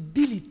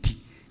possibility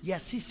ya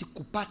sisi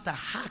kupata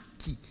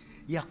haki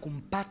ya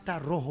kumpata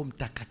Roho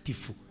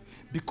Mtakatifu.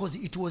 Because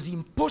it was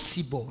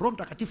impossible. Roho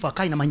Mtakatifu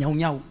akai na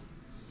manyaunyau.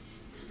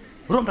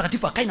 Roho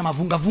Mtakatifu akai na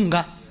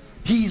mavunga-vunga.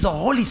 He is a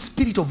Holy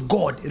Spirit of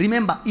God.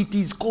 Remember, it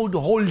is called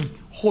holy.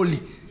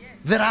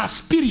 There are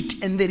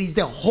spirit and there is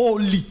the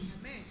holy.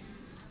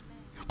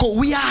 Because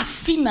we are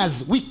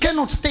sinners. We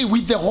cannot stay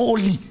with the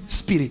Holy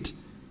Spirit.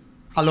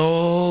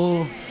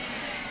 Hello?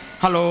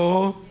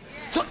 Hello?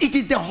 So it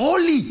is the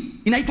holy.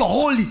 Inaitwa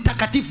holy,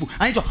 takatifu.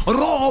 Inaitwa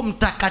Roho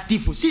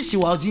Mtakatifu. Sisi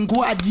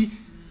wazinguaji,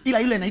 ila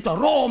yule inaitwa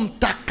Roho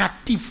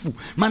Mtakatifu.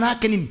 Maana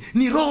yake nini?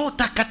 Ni Roho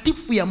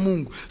Takatifu ya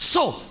Mungu.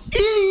 So,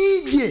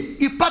 ili ije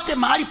ipate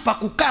mahali pa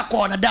kukaa kwa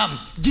wanadamu,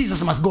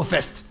 Jesus must go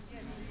first.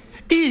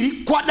 Ili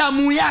kwa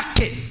damu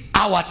yake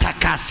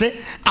awatakase,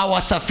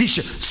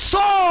 awasafishe. So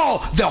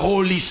the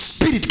Holy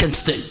Spirit can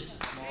stay.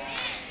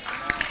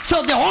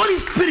 So the Holy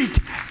Spirit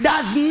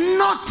does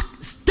not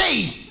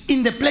stay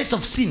in the place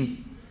of sin.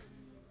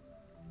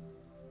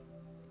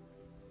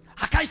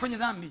 Hakai kwenye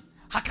dhambi.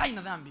 Hakai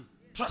na dhambi.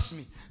 Trust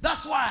me.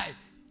 That's why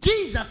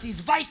Jesus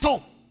is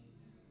vital.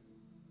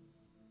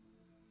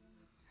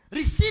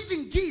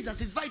 Receiving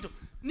Jesus is vital.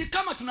 Ni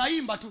kama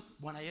tunaimba tu,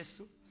 Bwana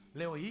Yesu,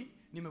 leo hii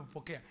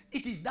nimepokea.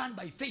 It is done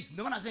by faith.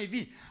 Ndio maana nasema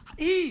hivi,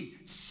 hii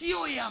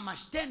sio ya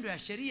matendo ya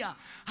sheria.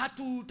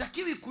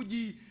 Hatutakiwi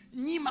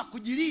kujinyima,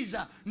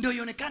 kujiliza ndio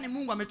ionekane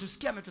Mungu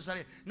ametusikia,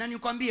 ametusalia. Na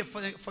nikwambie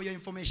for your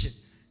information,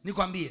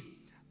 nikwambie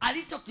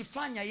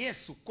alichokifanya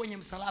Yesu kwenye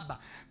msalaba,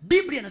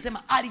 Biblia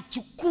inasema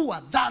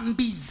alichukua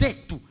dhambi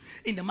zetu.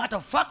 In the matter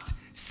of fact,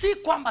 si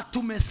kwamba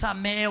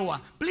tumesamehewa.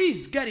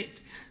 Please get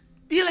it.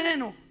 Ile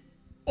neno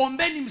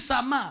ombeni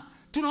msamaha,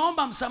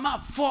 tunaomba msamaha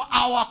for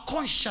our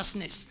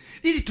consciousness,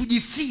 ili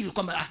tujifeel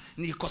kwamba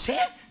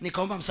nilikosea,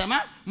 nikaomba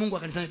msamaha, Mungu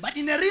akanisamehe. But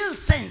in a real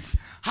sense,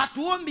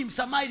 hatuombi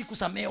msamaha ili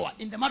kusamehewa.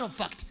 In the matter of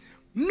fact,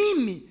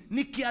 mimi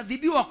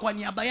nikiadhibiwa kwa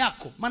niaba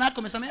yako, maana yako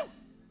umesamehewa.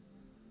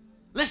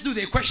 Let's do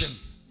the equation.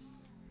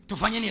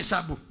 Tufanyeni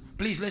hesabu.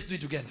 Please, let's do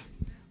it together.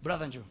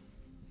 Brother njoo.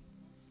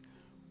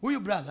 Huyu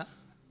brother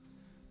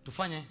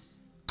tufanye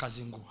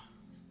kazi ngua.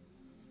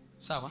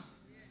 Sawa?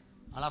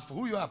 Alafu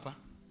huyu hapa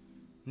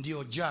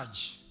ndio judge.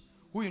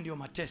 Huyu ndio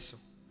mateso.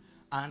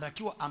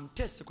 Anatakiwa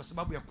amtese kwa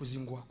sababu ya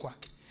kuzingua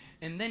kwake.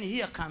 And then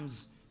here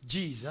comes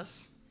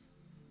Jesus.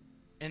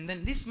 And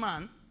then this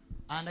man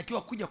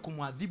anatakiwa kuja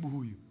kumwadhibu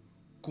huyu,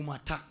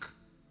 kumattack.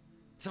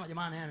 Sema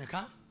jamaa naye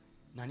amekaa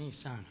nani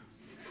sana.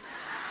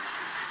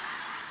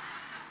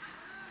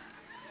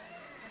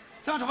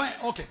 Sema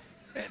okay.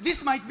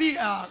 This might be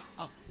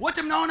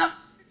wote mnaona?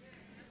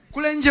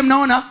 Kule nje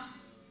mnaona?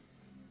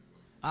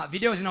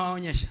 Video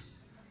zinawaonyesha.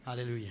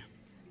 Hallelujah.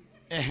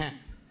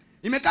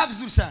 Imekaa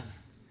vizuri sana.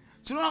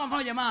 Tunaona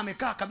mfano jamaa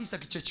amekaa kabisa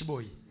kichechi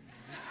boy.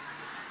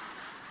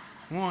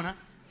 Umeona?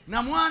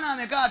 Na mwana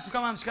amekaa tu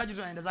kama mshikaji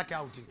tu anaenda zake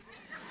out.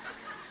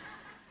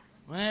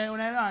 Wewe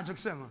unaelewa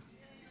anachokisema?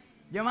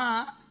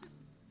 Jamaa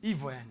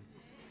hivyo yani.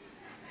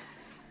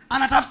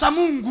 Anatafuta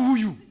Mungu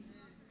huyu.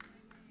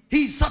 He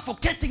is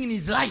suffocating in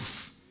his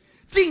life.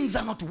 Things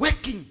are not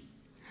working.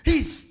 He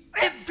is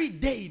every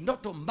day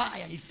ndoto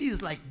mbaya. He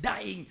feels like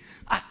dying.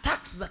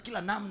 Attacks za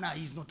kila namna.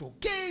 He's not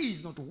okay.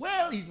 He's not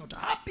well. He's not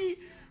happy.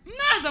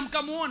 Mnaweza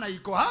mkamuona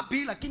yuko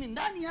happy, lakini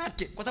ndani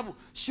yake, kwa sababu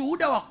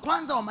shuhuda wa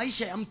kwanza wa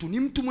maisha ya mtu ni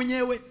mtu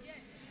mwenyewe.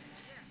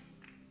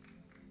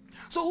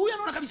 So huyu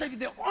anaona kabisa hivi,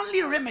 the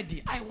only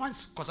remedy I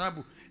want, kwa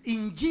sababu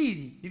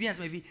injili Biblia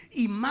inasema hivi,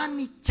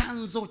 imani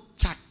chanzo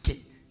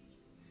chake.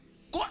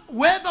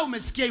 Whether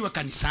umesikia iwe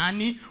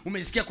kanisani,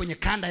 umesikia kwenye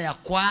kanda ya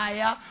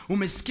kwaya,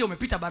 umesikia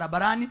umepita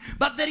barabarani,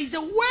 but there is a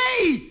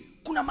way.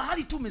 Kuna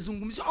mahali tu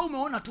umezungumzia au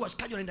umeona tu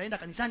washikaji wanaenda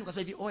kanisani kwa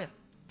sababu hivi, oya,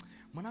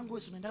 mwanangu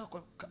wewe unaenda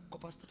kwa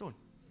Pastor Tony,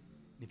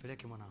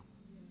 nipeleke mwanangu.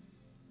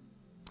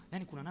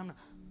 yani kuna namna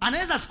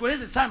anaweza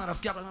asikueleze sana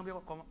rafiki yako,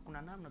 anamwambia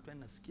kuna namna tu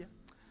nasikia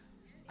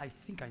I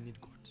think I need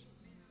God.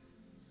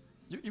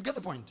 You get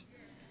the point?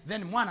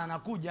 Then mwana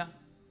anakuja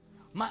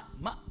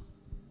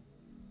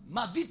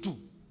vitu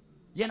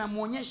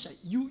yanamuonyesha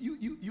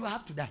you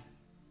have to die.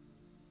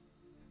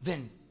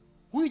 Then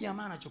huyu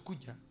jamaa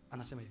anachokuja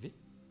anasema hivi,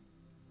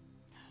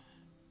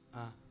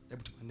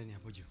 hebu tupandeni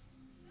hapo juu.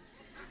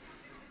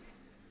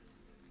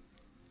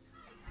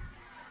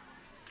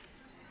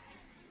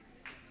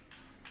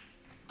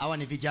 Hawa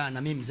ni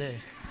vijana, mimi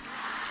mzee.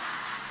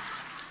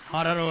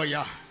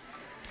 Haleluya.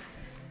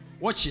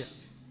 Watch here.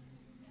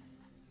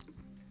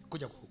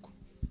 Kuja kwa huko.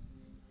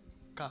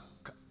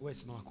 Wewe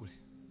simama kule.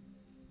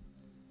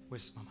 Wewe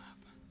simama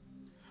hapa.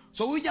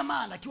 So huyu jamaa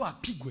anakiwa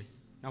apigwe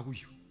na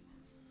huyu.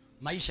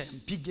 Maisha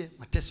yampige,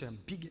 mateso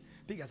yampige.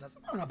 Piga sasa.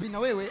 Unapina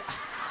wewe.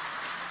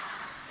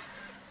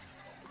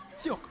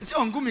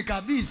 Sio ngumi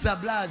kabisa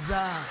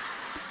blaza.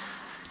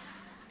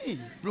 Hey,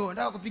 bro,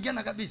 nataka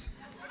kupigana kabisa.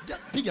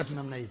 Piga tu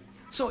namna hii.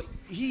 So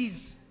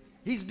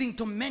he's being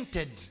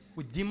tormented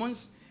with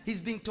demons.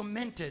 He's being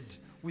tormented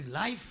with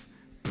life,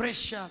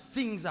 pressure,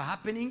 things are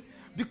happening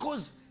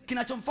because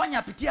kinachomfanya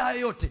apitia hayo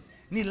yote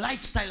ni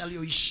lifestyle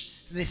aliyoishi.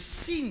 The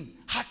sin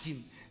hurt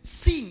him.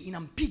 Sin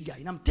inampiga,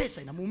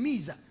 inamtesa,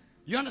 inamuumiza.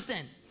 You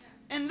understand?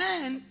 And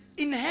then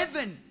in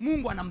heaven,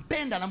 Mungu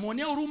anampenda,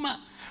 anamuonea huruma.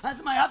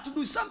 Anasema I have to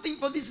do something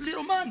for this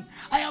little man.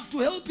 I have to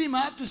help him, I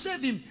have to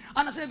save him.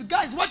 And I said,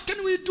 guys, what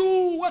can we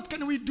do? What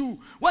can we do?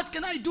 What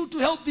can I do to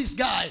help this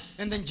guy?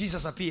 And then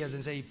Jesus appears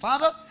and says,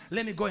 Father,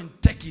 let me go and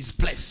take his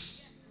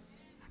place.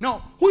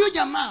 Now, huyo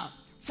jamaa,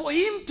 for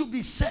him to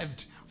be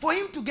saved, for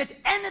him to get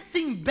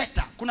anything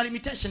better, kuna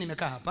limitation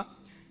imekaa hapa.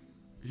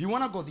 You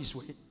want to go this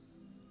way.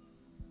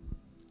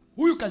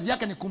 Huyu kazi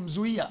yake ni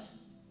kumzuia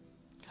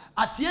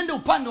asiende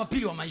upande wa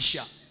pili wa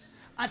maisha.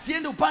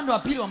 Asiende upande wa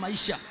pili wa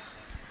maisha.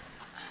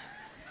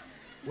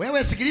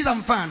 Wewe sikiliza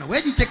mfano.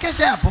 Wewe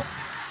jichekeshe hapo.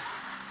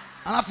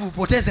 Alafu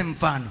upoteze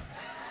mfano.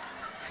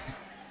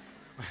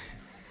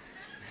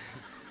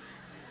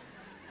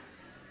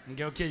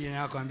 Ngeukie jina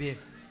yako ambie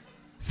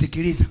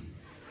sikiliza.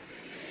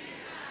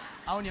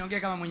 Au niongee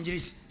kama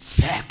mwinjilisi.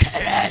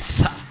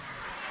 Sekereza.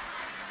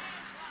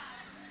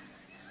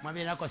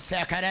 Mwambie nako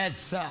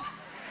sekereza.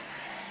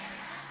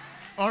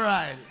 All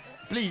right.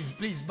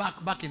 Please,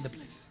 back in the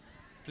place.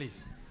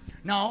 Please.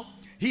 Now,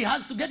 he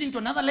has to get into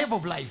another level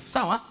of life.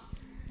 Sawa?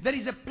 There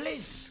is a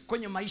place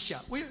kwenye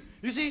maisha.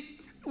 You see,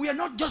 we are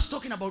not just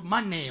talking about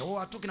money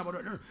or talking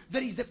about... No,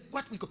 there is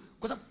what we call...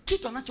 Because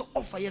kitu anacho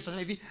offer Yesu anasema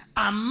hivi,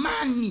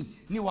 amani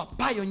ni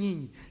wapayo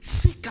nyinyi,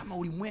 si kama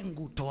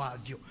ulimwengu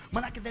utoavyo.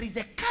 Manake there is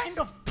a kind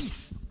of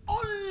peace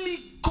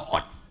only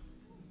God.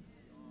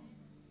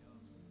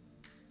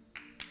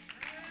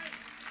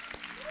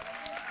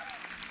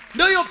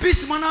 Ndio hiyo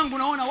peace mwanangu,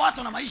 naona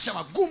watu na maisha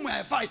magumu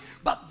hayafai,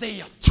 but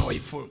they are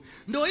joyful.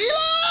 Ndio ile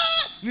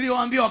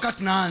niliwaambia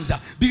wakati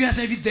naanza. Biblia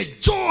inasema hivi, the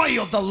joy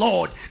of the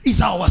Lord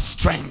is our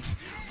strength.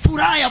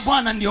 Furaha ya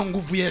Bwana ndio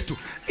nguvu yetu.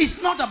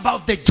 It's not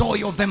about the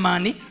joy of the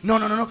money.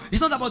 No.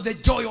 It's not about the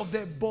joy of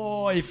the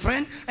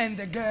boyfriend and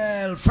the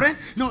girlfriend.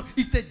 No,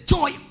 it's the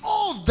joy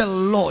of the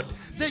Lord.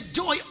 The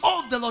joy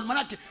of the Lord.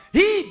 Manake,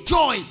 he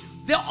joy,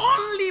 the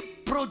only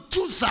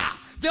producer,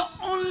 the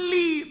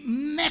only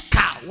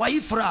maker wa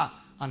ifra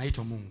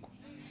anaitwa Mungu.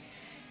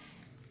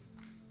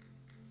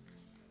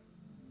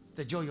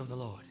 The joy of the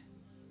Lord.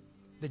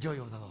 The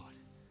joy of the Lord.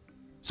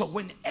 So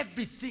when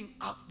everything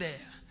out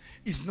there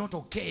is not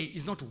okay,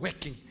 is not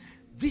working,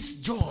 this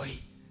joy,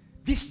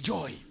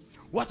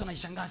 watu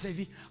wanaishangaa sasa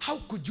hivi, how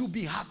could you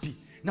be happy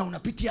na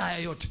unapitia haya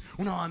yote?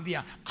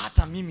 Unawaambia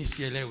hata mimi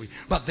sielewi,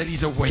 but there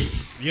is a way.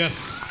 Yes.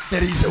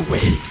 There is a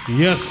way.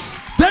 Yes.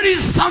 There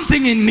is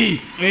something in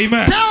me.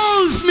 Amen.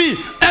 Tells me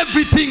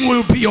everything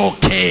will be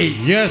okay.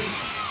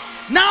 Yes.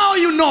 Now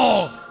you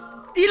know,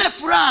 ile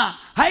furaha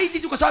haiji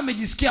tu kwa sababu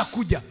umejisikia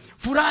kuja.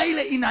 Furaha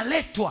ile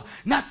inaletwa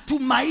na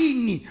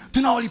tumaini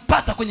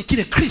tunaolipata kwenye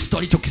kile Kristo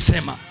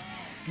alichokisema.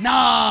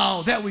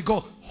 Now there we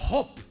go.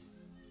 Hope.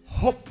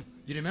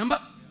 You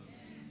remember?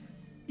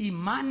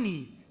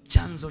 Imani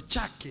chanzo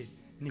chake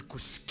ni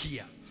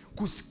kusikia.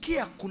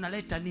 Kusikia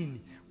kunaleta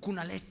nini?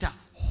 Kunaleta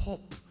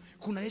hope.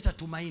 Kunaleta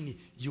tumaini.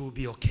 You will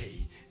be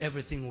okay.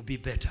 Everything will be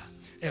better.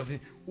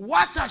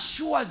 What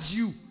assures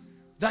you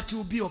that you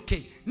will be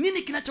okay?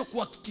 Nini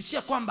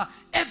kinachokuhakikishia kwamba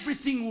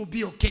everything will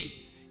be okay?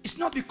 It's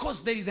not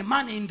because there is the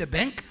money in the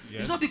bank.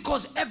 Yes. It's not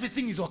because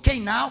everything is okay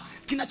now.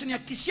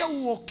 Kinachonihakikishia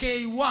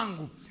okay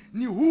wangu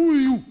ni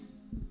huyu.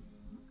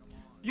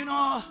 You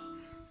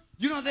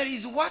know there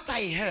is what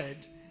I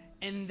heard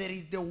and there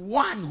is the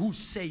one who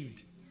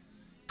said.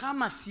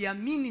 Kama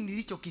siamini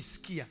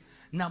nilichokisikia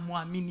na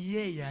muamini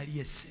yeye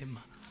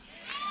aliyesema.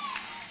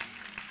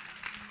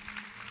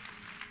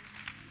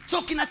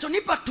 So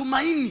kinachonipa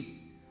tumaini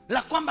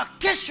la kwamba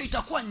kesho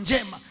itakuwa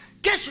njema,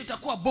 kesho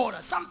itakuwa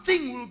bora, something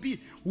will be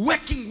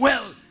working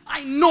well.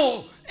 I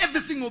know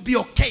everything will be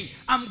okay.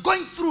 I'm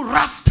going through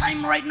rough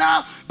time right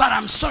now, but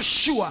I'm so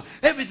sure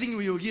everything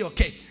will be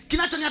okay.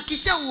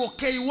 Kinachonihakikishia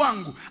okay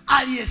wangu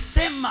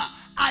aliyesema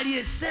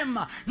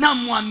aliyesema na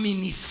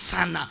muamini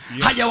sana.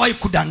 Yes. Hajawahi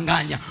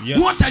kudanganya. Yes.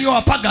 Wote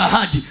aliowapaga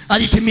ahadi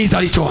alitimiza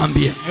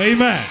alichowaambia.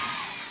 Amen.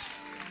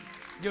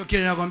 Ndio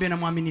kile nakwambia, na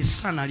muamini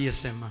sana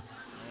aliyesema.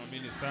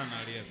 Muamini sana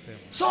aliyesema.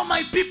 So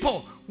my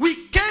people, we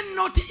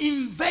cannot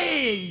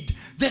invade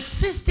the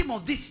system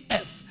of this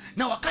earth.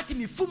 Na wakati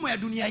mifumo ya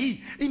dunia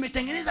hii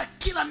imetengeneza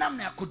kila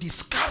namna ya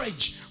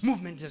kudiscourage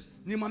movement.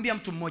 Nilimwambia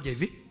mtu mmoja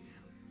hivi,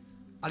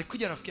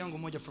 alikuja rafiki yangu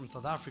mmoja from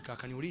South Africa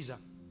akaniuliza,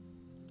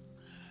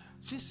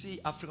 sisi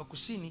Afrika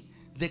Kusini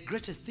the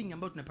greatest thing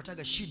ambayo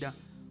tunapataga shida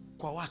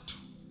kwa watu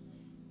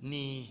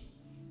ni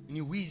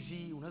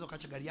wizi, unaweza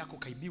kaacha gari yako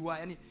kaibiwa,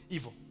 yani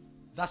hivyo.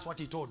 That's what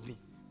he told me.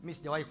 Mimi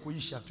sijawahi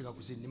kuishi Afrika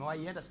Kusini.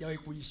 Nimewahi enda, sijawahi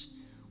kuishi.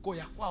 Kwa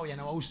ya kwao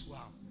yanawahusu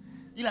wao.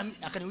 Ila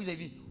akaniuliza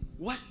hivi,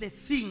 what's the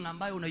thing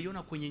ambayo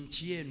unaiona kwenye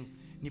nchi yenu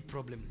ni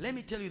problem? Let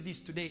me tell you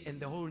this today, and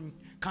the whole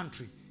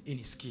country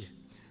inisikie.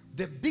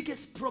 The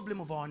biggest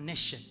problem of our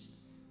nation,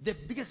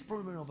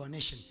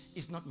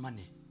 is not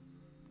money.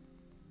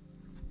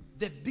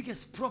 The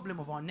biggest problem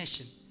of our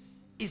nation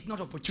is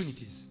not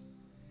opportunities.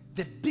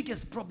 The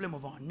biggest problem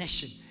of our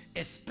nation,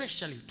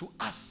 especially to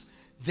us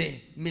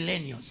the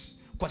millennials,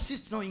 kwa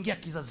sisi tunaoingia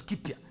kizazi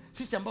kipya,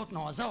 sisi ambao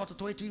tunawazaa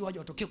watoto wetu ili waje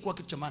watokee kuwa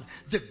kitu cha maana,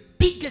 the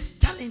biggest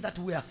challenge that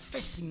we are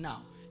facing now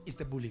is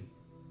the bullying.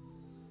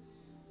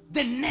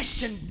 The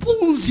nation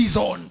bulls is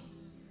on.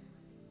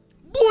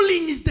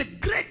 Bullying is the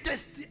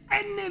greatest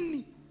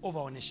enemy of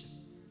our nation.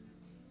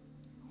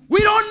 We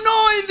don't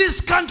know in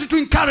this country to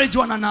encourage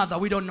one another.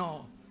 We don't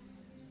know.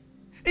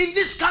 In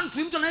this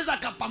country mtu anaweza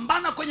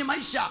akapambana kwenye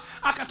maisha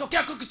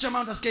akatokea kwa kitu cha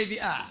maana, utasikia hivi,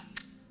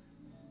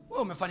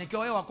 wewe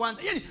umefanikiwa wewe wa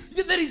kwanza. Yani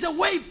there is a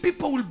way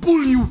people will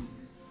bully you.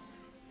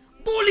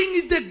 Bullying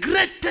is the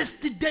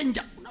greatest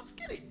danger.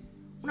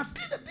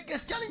 Unafikiri the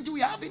biggest challenge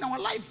we have in our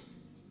life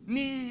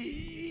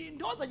ni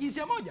ndoa za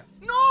jinsia moja?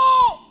 No,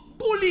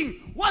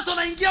 bullying. Watu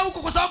wanaingia huko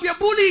kwa sababu ya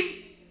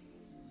bullying.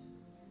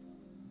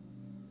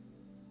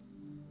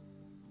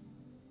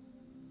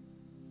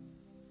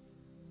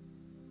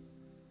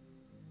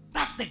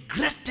 That's the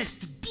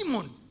greatest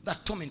demon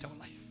that torment our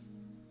life.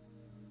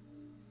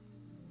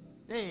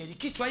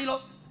 Likichwa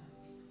hilo.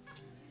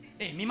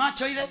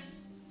 Mimacho ile.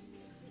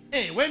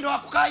 Wendo wa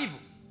kukaa hivyo.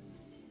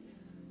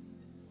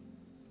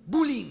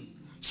 Bullying.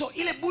 So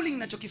ile bullying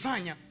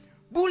nachokifanya,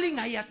 bullying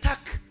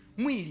haiattack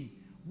mwili.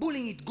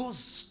 Bullying, it goes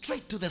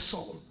straight to the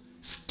soul.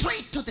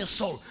 Straight to the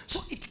soul.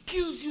 So it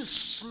kills you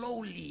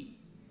slowly.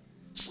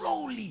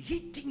 Slowly,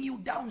 hitting you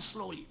down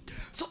slowly.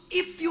 So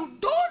if you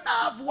don't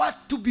have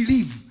what to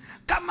believe,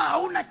 kama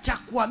hauna cha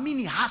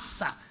kuamini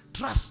hasa,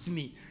 trust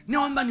me,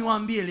 naomba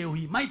niwaambie leo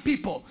hii, my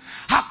people,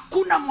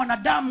 hakuna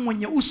mwanadamu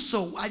mwenye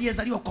uso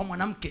aliyezaliwa kwa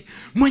mwanamke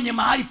mwenye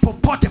mahali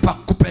popote pa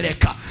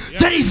kupeleka.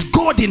 Yes. There is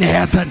God in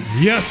heaven.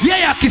 Yes.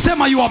 Yeye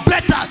akisema you are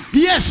better,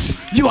 yes,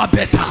 you are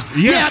better.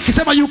 Yes. Yeye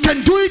akisema you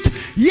can do it,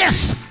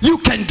 yes, you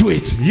can do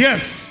it.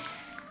 Yes.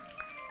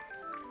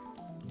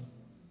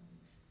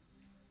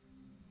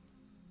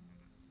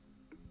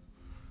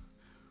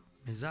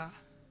 Meza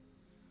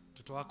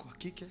mtoto wako wa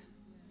kike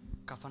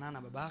kafanana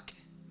na babake,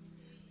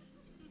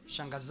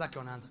 shangazi zake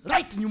wanaanza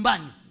right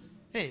nyumbani,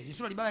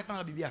 lisura libaya kama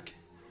la bibi yake,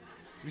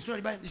 lisura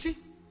libaya. You see,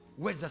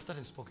 words are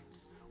started spoken.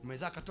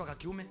 Umezaa katoka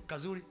kiume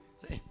kazuri,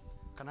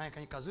 kanaye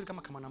kazuri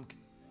kama mwanamke.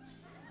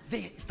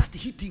 They start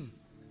hitting.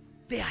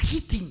 They are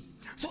hitting.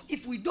 So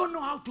if we don't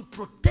know how to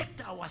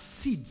protect our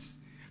seeds,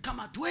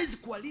 kama tuwezi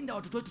kuwalinda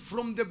watoto wetu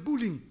from the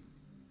bullying,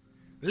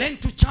 learn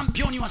to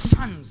champion your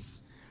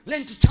sons.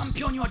 Learn to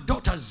champion your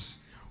daughters.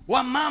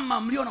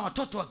 Wamama mlio na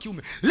watoto wa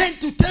kiume, learn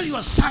to tell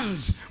your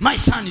sons, my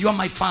son, you are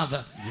my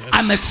father. Yes.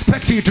 I'm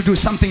expecting you to do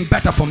something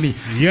better for me.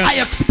 Yes.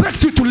 I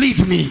expect you to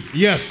lead me.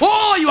 Yes.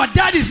 Oh, your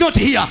dad is not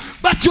here,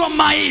 but you are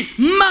my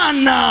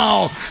man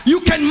now. You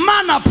can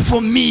man up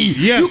for me.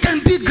 Yes. You can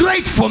be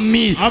great for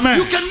me. Amen.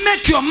 You can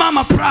make your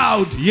mama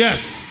proud.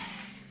 Yes.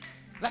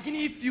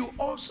 Lakini if you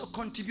also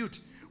contribute,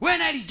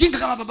 when I jinga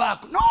kama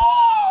babako, no,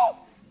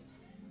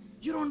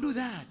 you don't do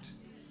that.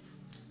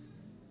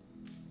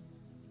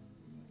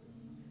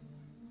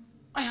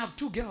 I have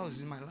 2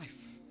 girls in my life.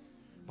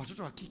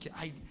 Watoto wa kike,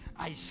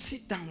 I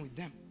sit down with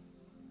them.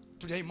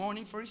 Today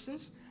morning, for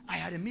instance, I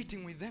had a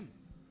meeting with them.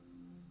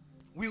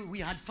 We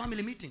had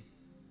family meeting.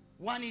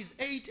 One is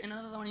 8 and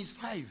another one is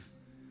 5.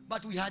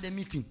 But we had a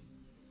meeting.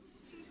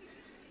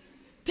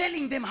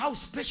 Telling them how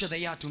special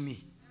they are to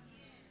me.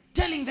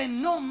 Telling them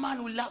no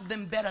man will love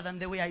them better than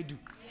the way I do.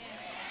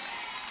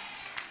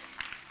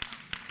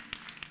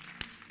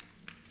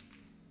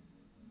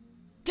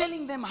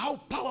 Telling them how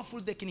powerful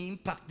they can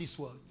impact this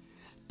world.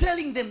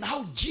 Telling them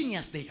how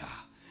genius they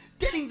are.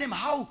 Telling them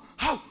how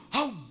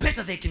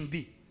better they can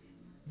be.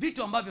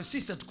 Vitu ambavyo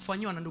sisi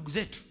hatukufanyiwa na ndugu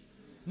zetu.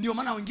 Ndio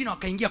maana wengine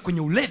wakaingia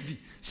kwenye ulevi.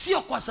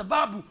 Sio kwa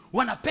sababu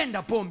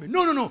wanapenda pombe.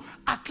 No.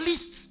 At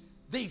least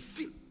they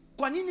feel.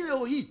 Kwa nini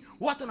leo hii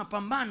watu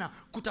wanapambana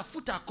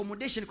kutafuta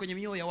accommodation kwenye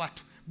mioyo ya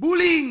watu?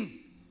 Bullying.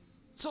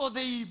 So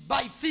they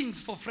buy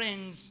things for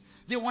friends.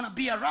 They want to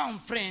be around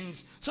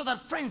friends so that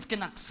friends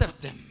can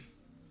accept them.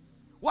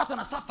 Watu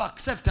wanasuffer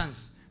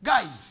acceptance.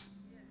 Guys,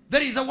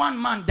 there is a one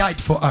man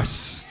died for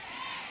us.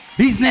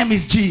 His name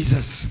is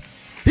Jesus.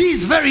 He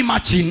is very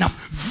much enough.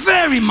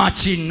 Very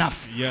much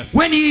enough. Yes.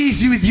 When he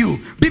is with you.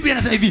 Biblia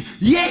inasema hivi,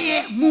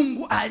 yeye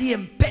Mungu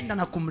aliyempenda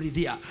na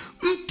kumridhia.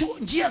 Mtu,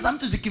 njia za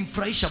mtu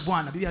zikimfurahisha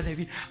Bwana, Biblia inasema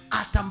hivi,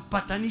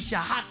 atampatanisha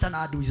hata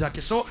na adui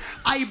zake. So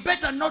I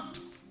better not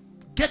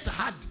get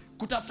hard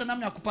kutafuta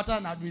namna ya kupatana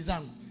na adui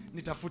zangu.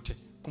 Nitafute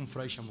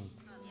kumfurahisha Mungu.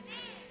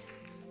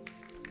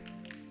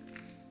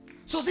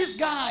 So this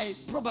guy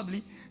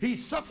probably he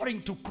is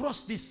suffering to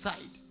cross this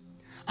side.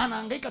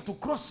 Anahangaika to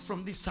cross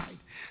from this side.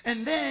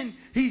 And then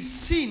his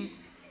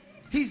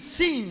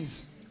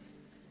sins,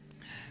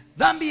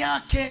 dhambi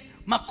yake,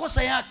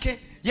 makosa yake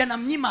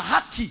yanamnyima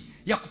haki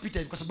ya kupita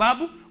hivi. Kwa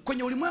sababu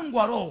kwenye ulimwengu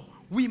wa roho,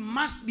 we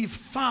must be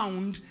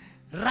found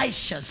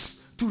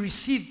righteous to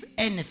receive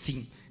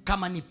anything.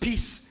 Kama ni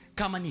peace,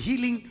 kama ni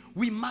healing,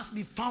 we must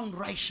be found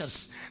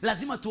righteous.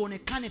 Lazima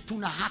tuonekane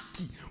tuna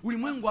haki.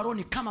 Ulimwengu wa roho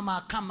ni kama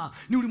mahakama.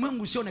 Ni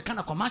ulimwengu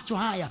usioonekana kwa macho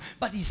haya,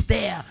 but is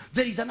there.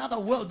 There is another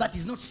world that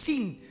is not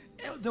seen.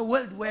 The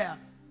world where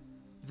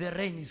the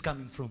rain is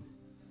coming from.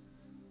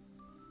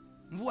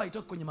 Mvua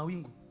haitoki kwenye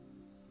mawingu.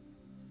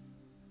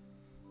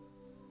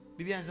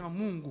 Biblia inasema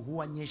Mungu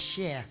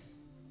huanyeshea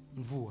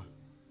mvua.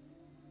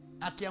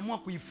 Akiamua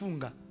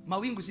kuifunga,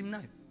 mawingu si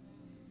mnayo?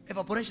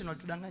 Evaporation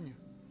watudanganya.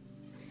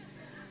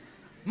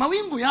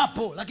 Mawingu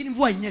yapo, lakini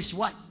mvua hainyeshi.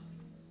 Why?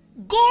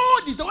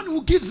 God is the one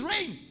who gives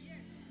rain.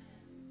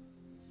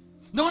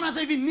 Ndio maana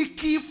sasa hivi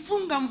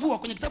nikifunga mvua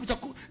kwenye kitabu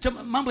cha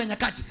Mambo ya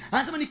Nyakati,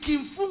 anasema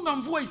nikifunga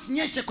mvua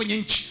isinyeshe kwenye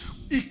nchi,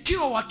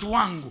 ikiwa watu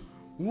wangu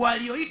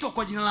walioitwa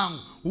kwa jina langu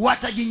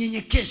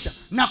watajinyenyekesha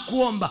na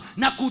kuomba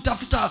na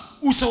kutafuta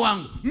uso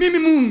wangu, mimi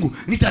Mungu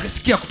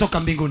nitasikia kutoka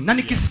mbinguni, na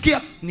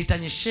nikisikia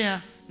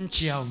nitanyeshea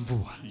nchi yao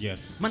mvua. Yes.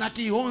 Maana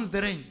he owns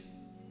the rain.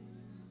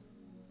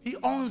 He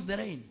owns the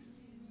rain.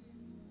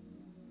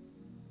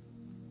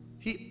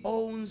 He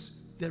owns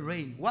the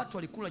rain. Watu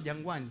walikula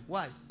jangwani.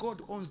 Why?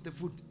 God owns the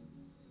food.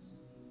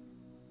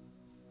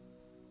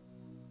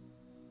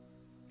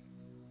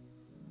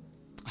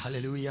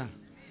 Hallelujah.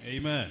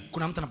 Amen.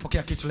 Kuna mtu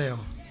anapokea kitu leo?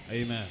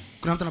 Amen.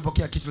 Kuna mtu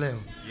anapokea kitu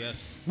leo? Yes.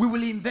 We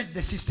will invade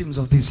the systems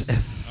of this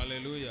earth.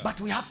 Hallelujah. But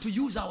we have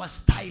to use our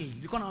style.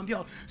 Nilikuwa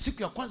nawaambia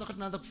siku ya kwanza wakati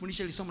tunaanza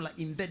kufundisha ile somo la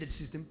invaded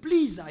system.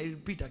 Please, I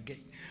repeat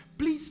again.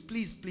 Please,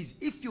 please, please,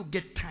 if you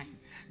get time,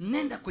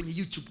 nenda kwenye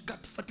YouTube,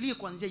 fuatilia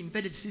kuanzia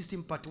invaded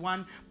system part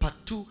 1,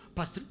 part 2,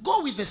 part 3.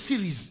 Go with the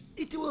series.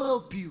 It will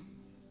help you.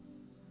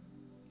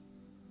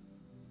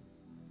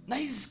 Na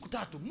hizi siku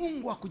tatu,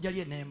 Mungu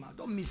akujalie neema.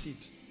 Don't miss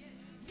it.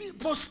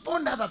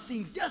 Postpone other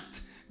things.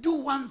 Just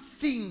do one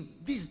thing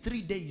these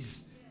 3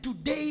 days.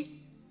 Today,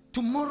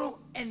 tomorrow,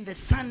 and the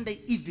Sunday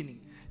evening.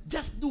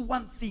 Just do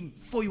one thing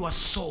for your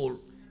soul.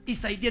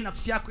 Isaidie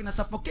nafsi yako ina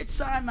suffocate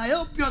sana.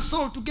 Help your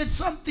soul to get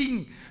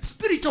something.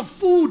 Spiritual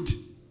food.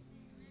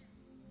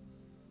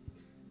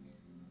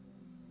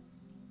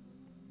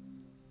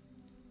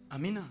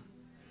 Amina.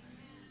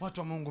 Watu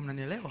wa Mungu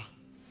mnanielewa?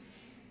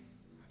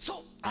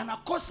 So,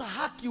 anakosa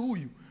haki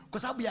huyu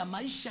kwa sababu ya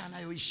maisha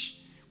anayoishi.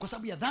 Kwa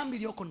sababu ya dhambi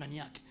iliyoko ndani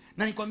yake.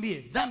 Na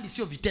nikwambie, dhambi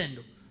sio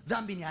vitendo.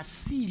 Dhambi ni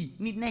asili,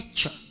 ni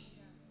nature.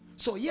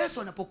 So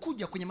Yesu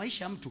anapokuja kwenye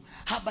maisha ya mtu,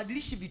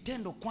 habadilishi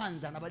vitendo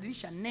kwanza,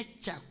 anabadilisha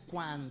nature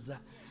kwanza.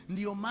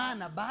 Ndiyo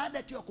maana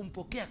baada tu ya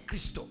kumpokea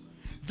Kristo,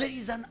 there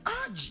is an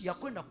urge ya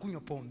kwenda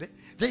kunywa pombe,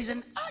 there is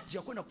an urge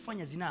ya kwenda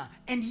kufanya zinaa,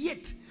 and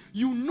yet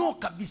you know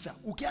kabisa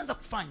ukianza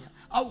kufanya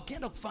au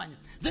ukienda kufanya,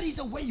 there is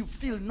a way you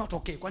feel not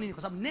okay. Kwa nini?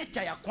 Kwa sababu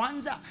nature ya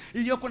kwanza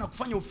iliyokuwa na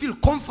kufanya u feel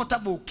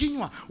comfortable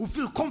ukinywa, u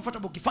feel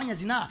comfortable ukifanya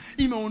zinaa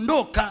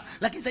imeondoka,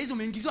 lakini sasa hizo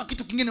umeingiziwa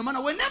kitu kingine. Maana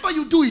whenever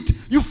you do it,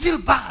 you feel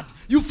bad,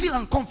 you feel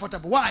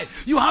uncomfortable. Why?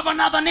 You have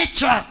another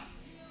nature.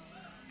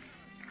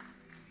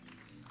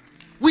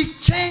 We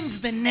change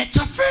the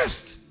nature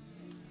first.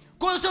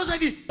 Kwa hiyo sasa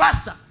hivi,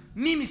 pastor,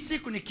 mimi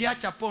siku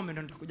nikiacha pombe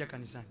ndo nitakuja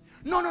kanisani.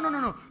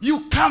 No.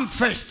 You come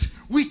first.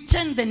 We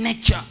change the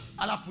nature.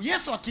 Alafu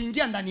Yesu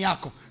akiingia ndani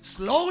yako,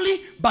 slowly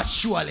but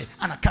surely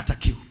anakata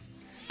kiu.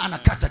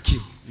 Anakata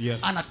kiu.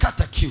 Yes.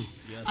 Anakata kiu.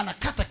 Yes.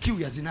 Anakata kiu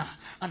ya zinaa,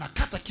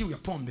 anakata kiu ya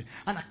pombe,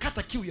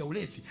 anakata kiu ya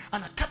ulevi,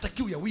 anakata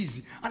kiu ya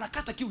wizi,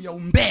 anakata kiu ya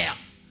umbea.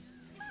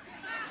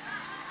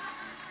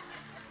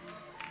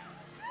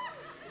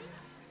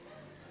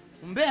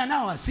 Umbea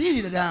nao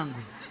asili dada yangu.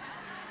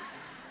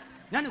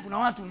 Yaani kuna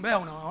watu umbea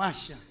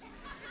unawawasha.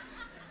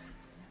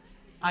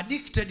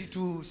 Addicted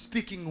to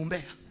speaking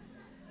umbea.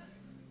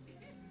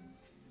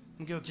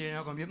 Mgeo kile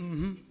nakwambia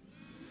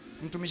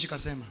mtumishi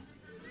kasema.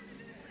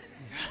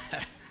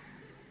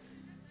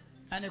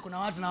 Yaani kuna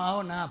watu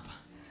nawaona hapa,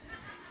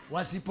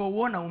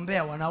 wasipouona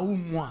umbea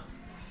wanaumwa.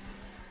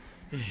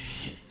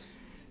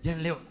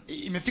 Yaani leo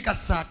imefika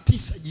saa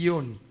 9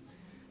 jioni,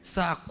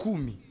 saa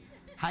 10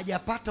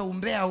 hajapata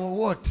umbea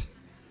wowote,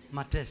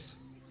 mateso.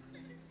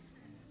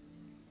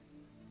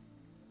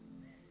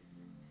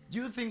 Do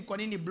you think kwa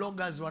nini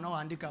bloggers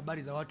wanaoandika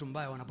habari za watu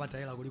mbaya wanapata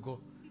hela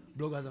kuliko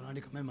bloggers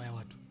wanaoandika mema ya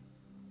watu?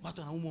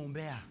 Watu wanaumwa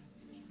umbea.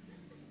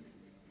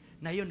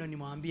 Na hiyo ndio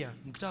nimwambia,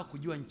 mkitaka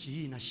kujua nchi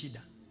hii ina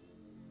shida.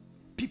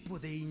 People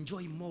they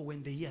enjoy more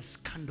when they hear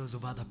scandals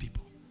of other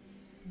people.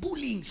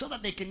 bullying so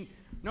that they can.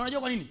 Na unajua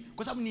kwa nini?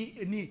 Kwa sababu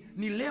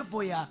ni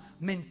level ya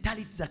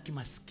mentality za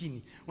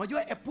kimaskini.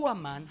 Unajua a poor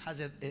man has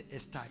a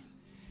style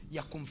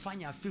ya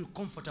kumfanya feel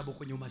comfortable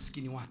kwenye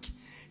umaskini wake.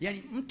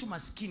 Yaani mtu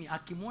maskini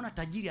akimwona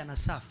tajiri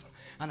anasafa,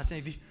 anasema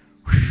hivi,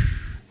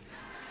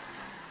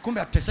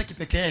 kumbe ateseki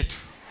peke yetu,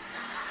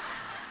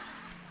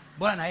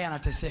 bora na yeye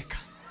anateseka.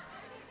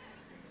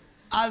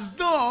 As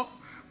though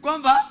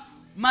kwamba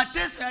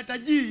mateso ya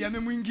tajiri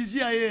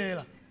yamemuingizia yeye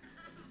hela.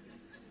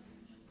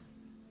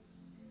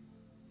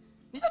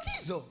 Ni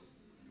tatizo.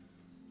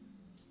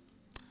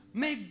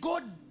 May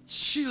God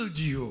shield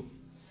you.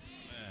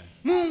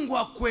 Mungu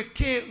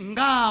akuwekee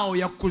ngao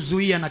ya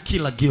kuzuia na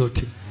kila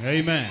guilty.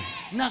 Amen.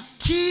 Na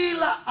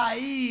kila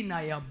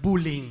aina ya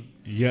bullying.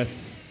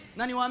 Yes.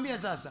 Na niwaambie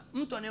sasa,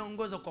 mtu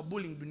anayeongoza kwa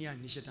bullying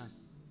duniani ni shetani.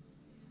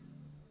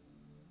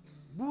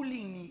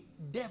 Bullying ni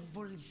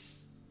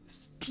devil's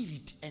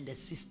spirit and a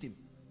system.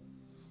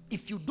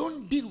 If you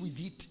don't deal with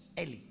it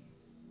early.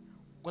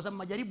 Kwa sababu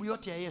majaribu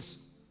yote ya Yesu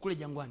kule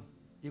jangwani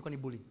ilikuwa ni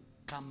bullying.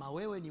 Kama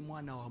wewe ni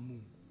mwana wa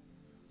Mungu,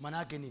 maana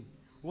yake nini?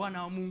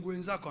 Wana wa Mungu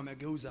wenzako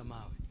wamegeuza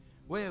mawe.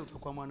 Wewe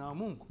utakuwa mwana wa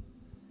Mungu?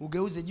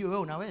 Ugeuze jiwe,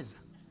 wewe unaweza?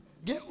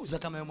 Geuza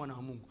kama wewe mwana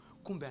wa Mungu.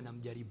 Kumbe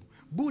anamjaribu.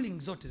 Bullying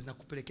zote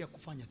zinakupelekea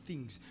kufanya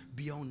things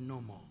beyond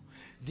normal.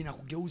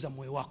 Zinakugeuza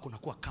moyo wako na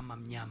kuwa kama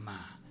mnyama.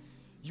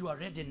 You are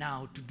ready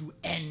now to do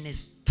any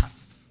stuff.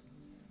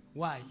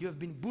 Why? You have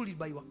been bullied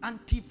by your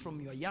auntie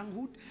from your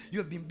younghood. You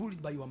have been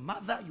bullied by your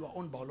mother, your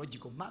own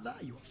biological mother,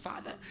 your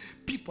father.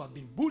 People have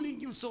been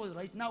bullying you. So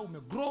right now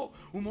umegrow,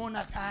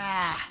 umeona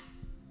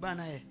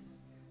bana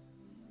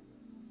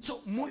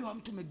So moyo wa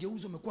mtu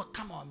umegeuza, umekuwa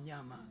kama wa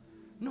mnyama.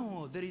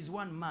 No, there is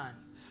one man.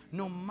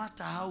 No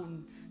matter how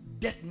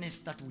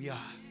deadness that we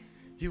are,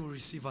 he will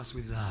receive us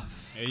with love.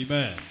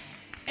 Amen.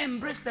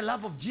 Embrace the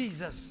love of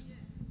Jesus.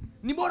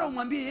 Ni bora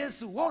umwambie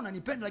Yesu, wewe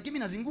unanipenda lakini mimi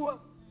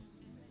nazingua.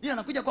 Yeye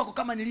anakuja kwako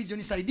kama nilivyo,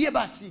 nisaidie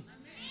basi.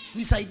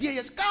 Nisaidie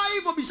Yesu. Kaa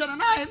hivyo bishana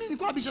naye, mimi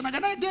nilikuwa bishana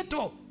naye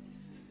ghetto.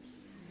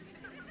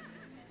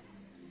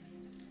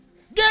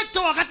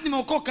 Ghetto wakati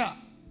nimeokoka.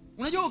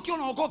 Unajua ukiwa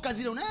unaokoka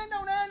zile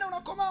unaenda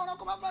unakoma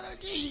mpaka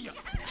hiyo.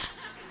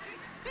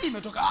 Hii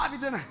imetoka wapi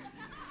tena?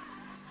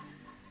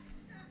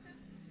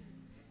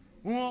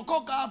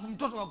 Unaokoka afu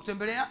mtoto wa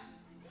kutembelea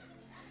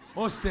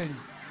hosteli.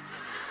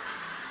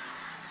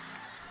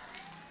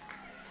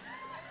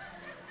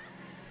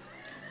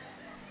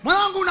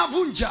 Mwanangu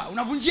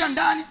unavunjia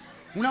ndani,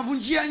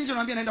 unavunjia nje,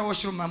 unaambia naenda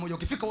washroom mara moja.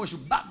 Ukifika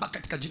washroom, baba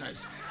katika jina la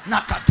Yesu,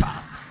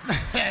 nakataa.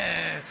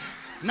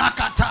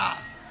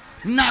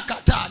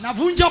 Nakataa.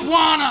 Navunja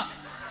Bwana.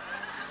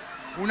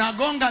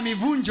 Unagonga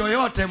mivunjo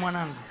yote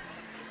mwanangu.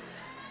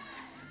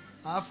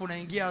 Alafu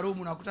unaingia room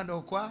unakuta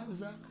ndio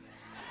kwanza.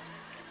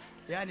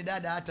 Yaani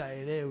dada hata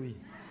haelewi.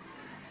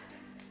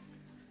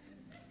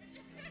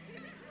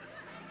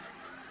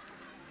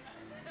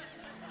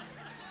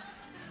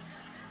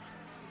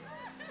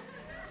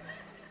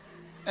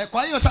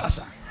 Kwa hiyo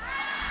sasa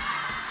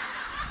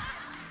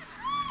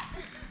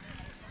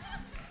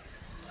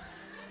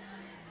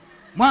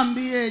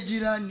mwambie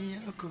jirani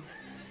yako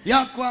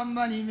ya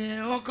kwamba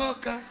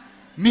nimeokoka,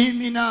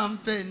 mimi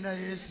nampenda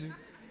Yesu.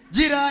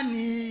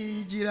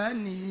 Jirani.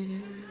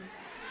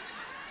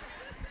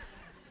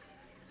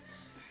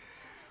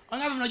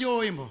 Wangapi mnajua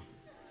wimbo?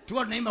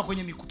 Tulikuwa tunaimba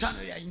kwenye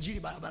mikutano ya injili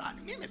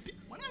barabarani.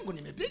 Mwanangu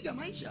nimepiga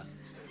maisha.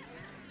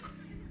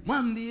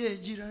 Mwambie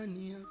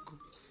jirani yako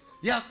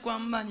ya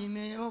kwamba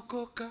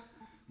nimeokoka,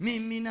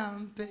 mimi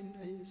nampenda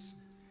Yesu.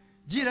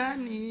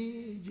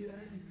 Jirani.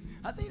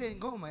 Hata ile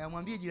ngoma ya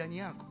mwambie jirani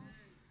yako,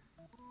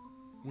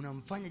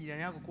 unamfanya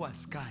jirani yako kuwa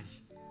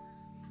askari.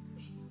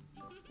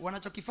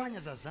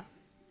 Wanachokifanya sasa,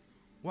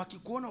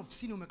 wakikuona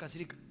ofisini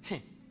umekasirika,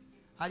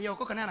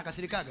 aliyeokoka naye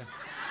anakasirikaga.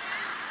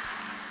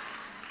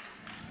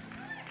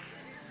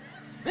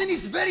 And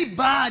it's very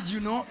bad, you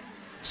know.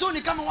 So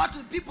ni kama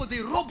watu, people,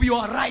 they rob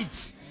your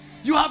rights.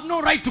 You have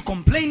no right to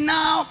complain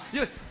now.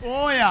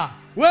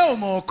 Wewe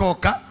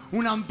umeokoka,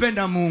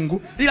 unampenda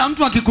Mungu, ila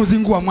mtu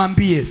akikuzingua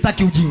mwambie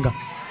sitaki ujinga.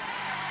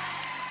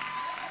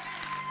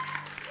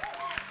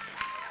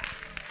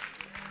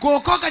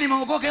 Kuokoka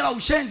nimeokoka ila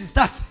ushenzi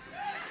sitaki.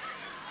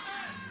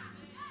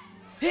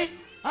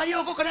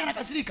 Aliyeokoka naye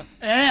anakasirika.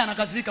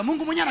 Anakasirika.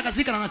 Mungu mwenyewe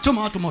anakasirika na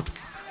anachoma watu moto.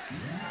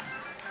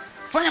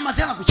 Fanya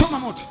maziana kuchoma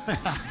moto.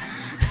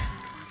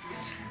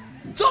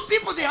 So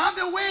people, they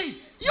have a way.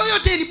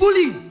 Yote ni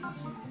bullying.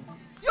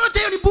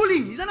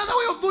 It's another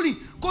way of bullying.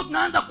 Kwa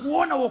tunaanza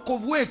kuona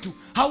wokovu wetu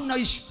hauna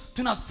issue.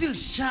 Tuna feel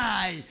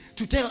shy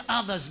to tell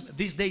others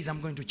these days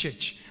I'm going to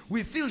church.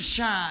 We feel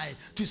shy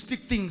to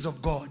speak things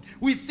of God.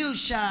 We feel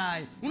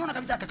shy. Unaona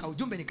kabisa kaka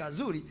ujumbe ni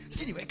kazuri,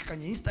 sisi niweke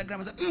kwenye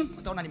Instagram sasa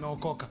utaona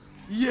nimeokoka.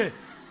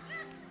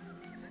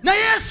 Na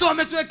Yesu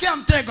ametuwekea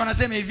mtego,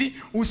 anasema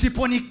hivi,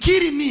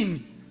 usiponikiri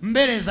mimi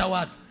mbele za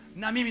watu,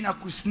 na mimi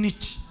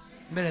nakusnitch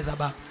mbele za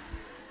Baba.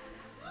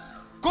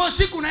 Kwa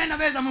siku unaenda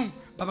mbele za Mungu,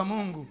 Baba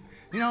Mungu,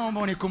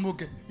 ninaomba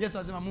unikumbuke. Yesu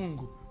anasema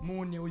Mungu,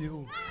 muone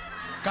huyu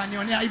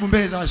kanionea aibu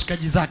mbele za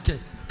washikaji zake,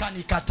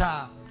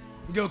 kanikataa.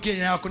 Ngeukie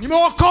yako,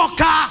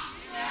 nimeokoka.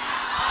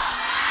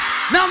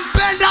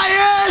 Nampenda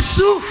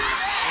Yesu.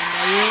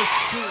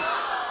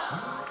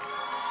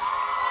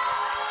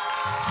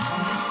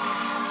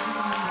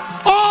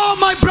 Oh,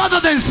 my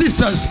brothers and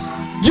sisters,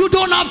 you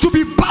don't have to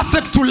be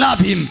perfect to love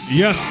him.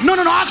 Yes. No.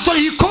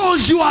 Actually, he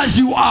calls you as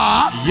you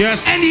are.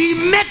 Yes. And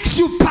he makes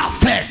you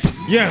perfect.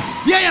 Yes.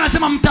 Yeye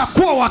anasema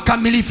mtakuwa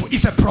wakamilifu.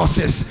 It's a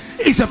process.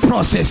 It's a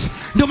process.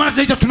 Ndio maana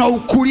tunaita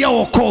tunaukulia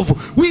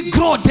wokovu. We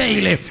grow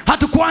daily.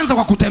 Hatukuanza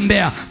kwa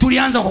kutembea,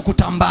 tulianza kwa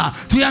kutambaa,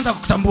 tulianza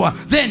kwa kutambua.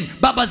 Then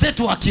baba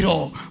zetu wa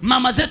kiroho,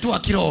 mama zetu wa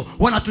kiroho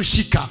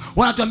wanatushika,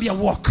 wanatuambia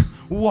walk,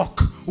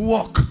 walk,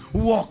 walk,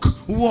 walk,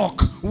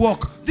 walk,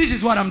 walk. This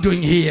is what I'm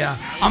doing here.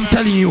 I'm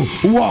telling you,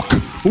 walk,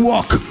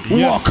 walk,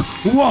 walk,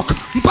 walk.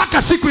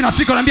 Mpaka siku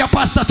inafika unaambia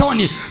Pastor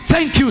Tony,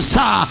 thank you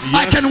sir.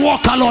 I can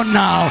walk alone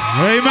now.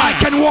 Amen. I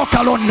can walk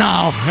alone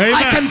now. Amen.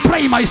 I can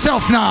pray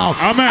myself now.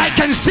 Amen. I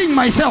can sing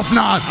myself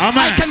now. Amen.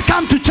 I can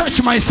come to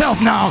church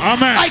myself now.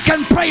 Amen. I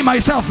can pray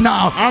myself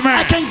now. Amen.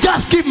 I can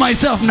just give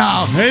myself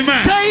now.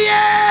 Amen. Say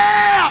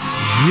yeah.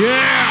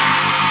 Yeah.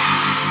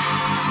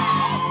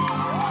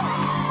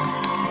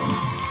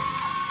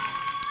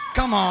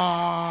 Come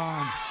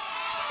on.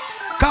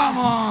 Come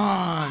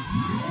on.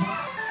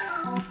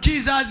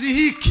 Kizazi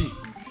hiki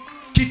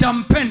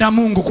kitampenda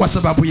Mungu kwa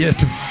sababu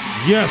yetu.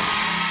 Yes.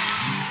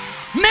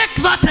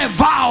 Make that a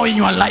vow in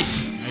your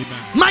life. Amen.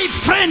 My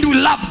friend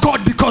will love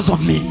God because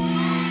of me.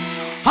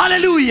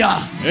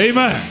 Hallelujah.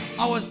 Amen.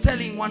 I was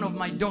telling one of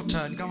my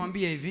daughter,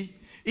 nikamwambia hivi,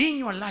 in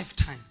your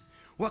lifetime,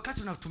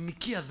 wakati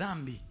unatumikia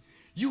dhambi,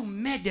 you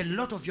made a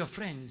lot of your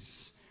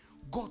friends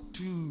go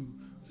to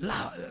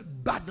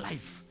bad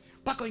life.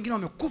 Paka wengine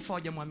wamekufa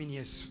hawajamwamini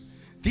Yesu.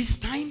 This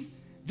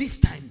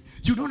time,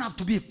 you don't have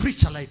to be a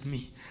preacher like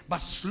me, but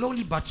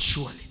slowly but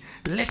surely,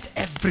 let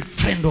every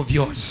friend of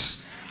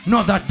yours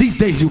know that these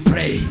days you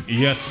pray.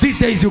 Yes. These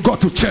days you go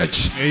to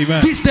church.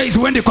 Amen. These days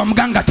uende kwa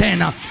mganga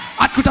tena.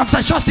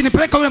 Akitafuta shosti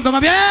nipeleka yule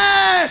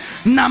mganga,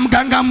 na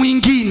mganga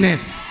mwingine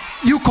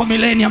yuko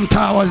Millennium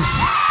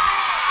Towers.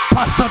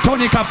 Pastor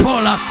Tony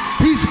Kapola,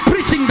 he's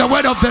preaching the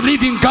word of the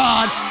living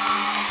God.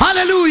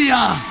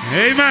 Hallelujah.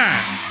 Amen.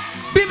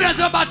 Biblia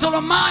inasema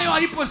Bartolomayo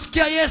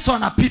aliposikia Yesu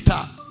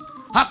anapita,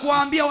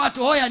 hakuwaambia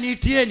watu hoya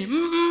niitieni.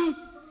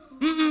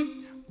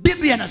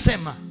 Biblia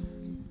inasema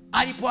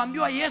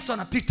alipoambiwa Yesu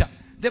anapita,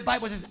 the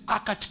Bible says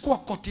akachukua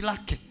koti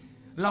lake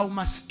la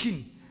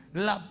umaskini,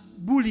 la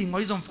bullying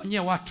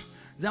walizomfanyia watu,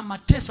 za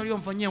mateso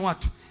walizomfanyia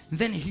watu,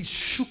 then he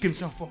shook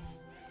himself off,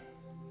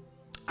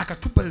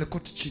 akatupa ile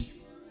koti chini.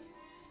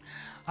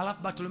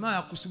 Alafu Bartolomayo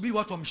akusubiri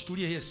watu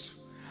wamshtulie Yesu,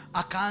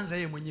 akaanza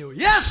yeye mwenyewe,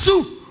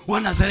 Yesu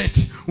wa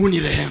Nazareti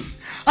unirehemu.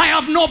 I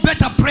have no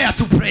better prayer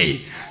to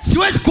pray.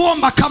 Siwezi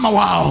kuomba kama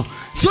wao.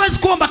 Siwezi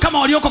kuomba kama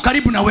walioko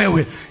karibu na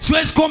wewe.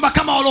 Siwezi kuomba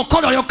kama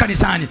walokole walioko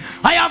kanisani.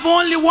 I have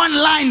only one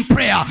line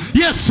prayer.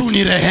 Yesu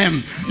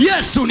unirehemu.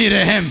 Yesu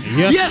unirehemu.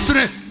 Yes. Yesu.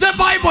 The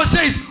Bible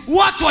says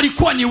watu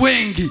walikuwa ni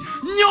wengi,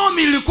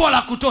 nyomi ilikuwa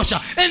la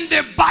kutosha, and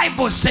the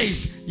Bible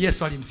says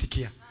Yesu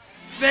alimsikia.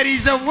 There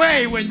is a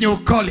way when you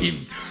call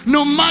him.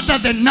 No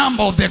matter the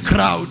number of the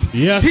crowd,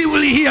 yes, he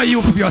will hear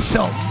you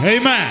yourself.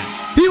 Amen.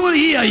 He will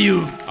hear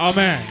you.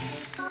 Amen.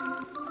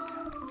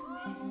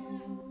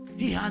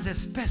 He has a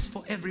space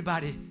for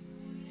everybody.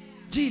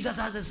 Jesus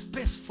has a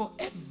space for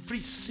every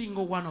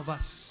single one of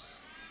us.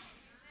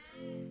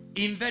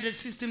 Embedded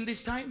system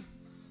this time,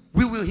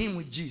 we will win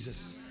with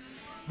Jesus.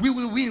 We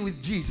will win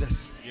with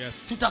Jesus. Yes.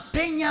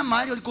 Tutapenya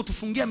mahali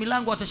walikotufungia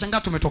milango,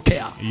 watashangaa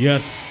tumetokea.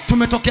 Yes.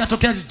 Tumetokea.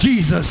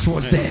 Jesus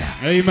was there.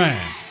 Amen.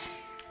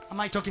 Am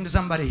I talking to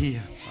somebody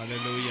here?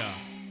 Hallelujah.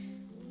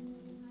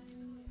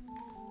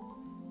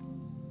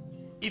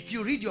 If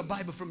you read your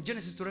Bible from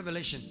Genesis to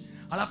Revelation,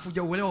 alafu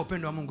hujauelewa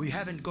upendo wa Mungu, you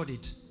haven't got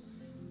it.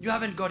 You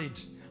haven't got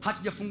it.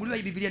 Hatujafunguliwa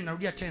hii Biblia,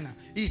 ninarudia tena,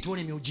 ili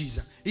tuone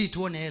miujiza, ili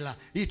tuone hela,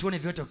 ili tuone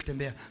vyote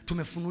ukitembea.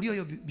 Tumefunuliwa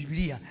hiyo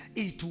Biblia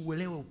ili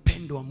tuuelewe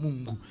upendo wa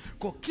Mungu.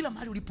 Kwa kila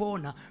mahali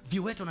ulipoona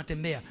viwete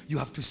wanatembea, you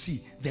have to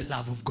see the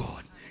love of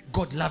God.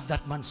 God loved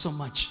that man so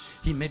much,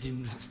 he made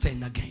him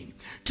stand again.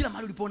 Kila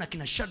mahali ulipoona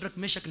kina Shadrach,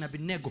 Meshach na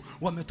Abednego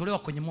wametolewa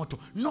kwenye moto,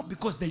 not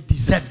because they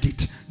deserved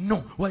it.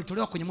 No,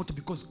 walitolewa kwenye moto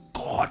because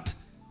God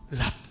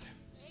loved them.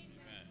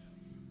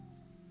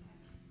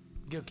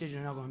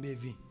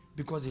 Amen.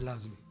 Because he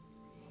loves me,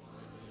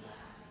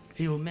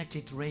 he will make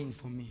it rain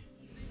for me.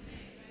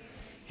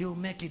 He will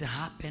make it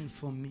happen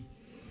for me.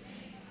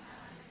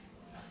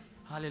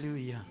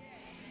 Hallelujah.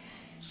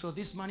 So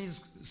this man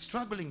is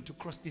struggling to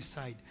cross this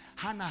side.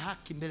 Hana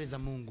haki mbele za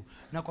Mungu.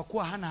 Na kwa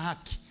kuwa hana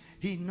haki,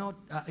 he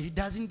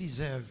doesn't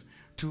deserve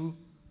to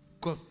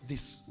go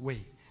this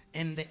way.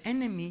 And the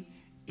enemy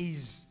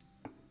is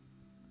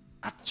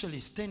actually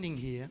standing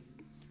here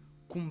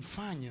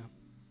kumfanya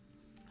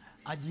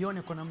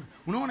ajione kwa namna.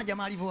 Unaona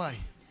jamaa alivyowahi?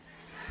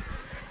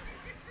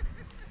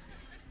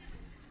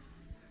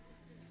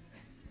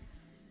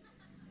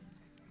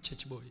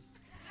 Church boy.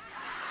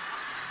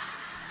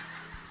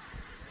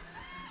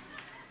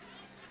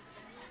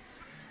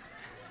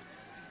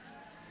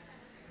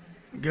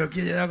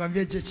 Geukia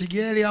nakwambia church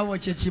girl au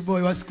church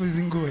boy,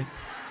 wasikuzingue.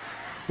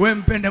 Wewe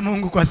mpende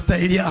Mungu kwa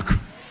staili yako.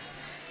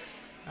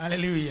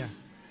 Hallelujah.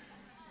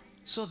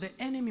 So the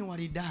enemy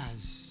what he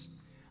does,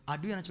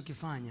 adui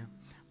anachokifanya,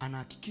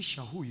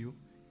 anahakikisha huyu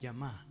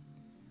jamaa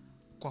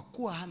kwa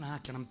kuwa hana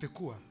haki,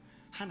 anampekua,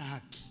 hana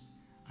haki.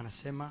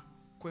 Anasema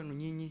kwenu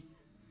nyinyi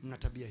mna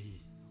tabia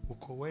hii.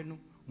 Uko wenu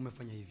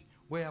umefanya hivi.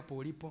 Wewe hapo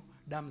ulipo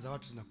damu za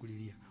watu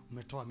zinakulilia.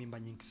 Umetoa mimba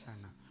nyingi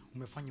sana.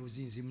 Umefanya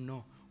uzinzi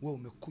mno. Wewe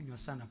umekunywa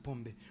sana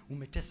pombe.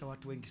 Umetesa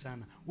watu wengi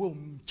sana. Wewe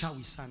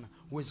mchawi sana.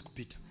 Huwezi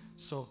kupita.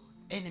 So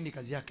enemy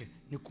kazi yake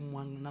ni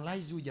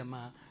kumanalyze huyu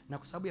jamaa, na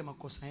kwa sababu ya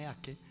makosa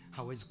yake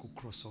hawezi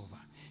kucross over.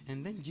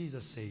 And then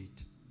Jesus said,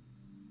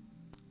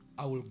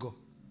 I will go.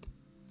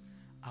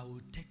 I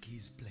will take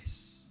his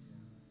place.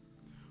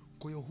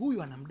 Kwa hiyo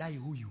huyu anamdai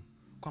huyu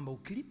kwamba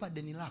ukilipa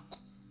deni lako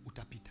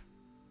utapita.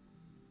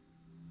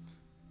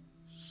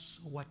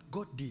 So what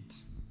God did,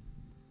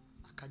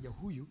 akaja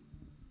huyu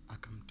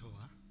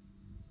akamtoa.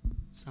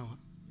 Sawa?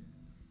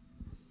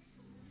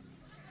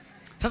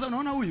 Sasa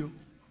unaona huyu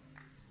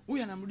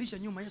anamrudisha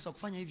nyuma. Yesu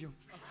akufanya hivyo.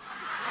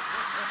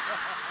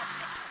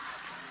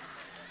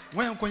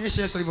 Wewe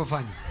unaonyesha Yesu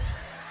alivyofanya.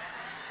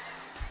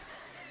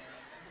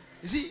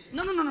 You see,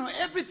 no.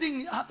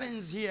 Everything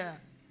happens here.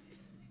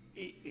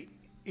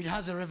 It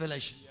has a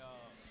revelation.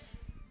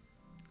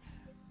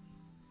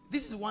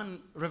 This is one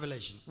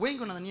revelation. Wengi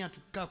wanadhania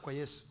tukaa kwa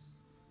Yesu,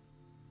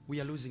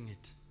 we are losing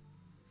it.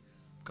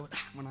 Kama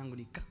mwanangu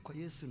nikaa kwa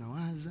Yesu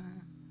nawaza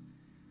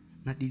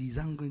na dili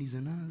zangu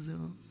nilizo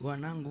nazo,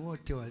 wanangu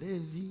wote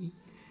walevi,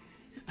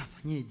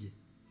 nafanyeje?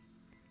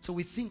 So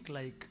we think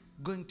like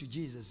going to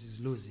Jesus is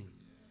losing.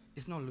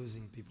 It's not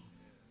losing, people.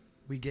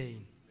 We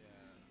gain.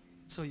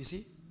 So you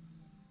see,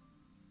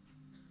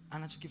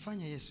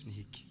 anachokifanya Yesu ni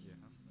hiki.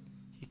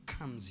 He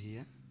comes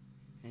here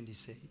and he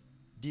say,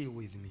 deal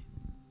with me.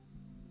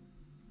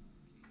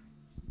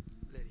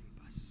 Let him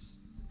pass.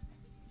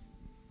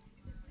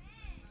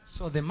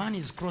 So the man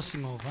is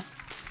crossing over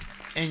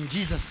and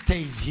Jesus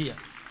stays here.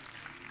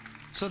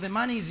 So the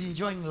man is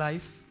enjoying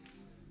life.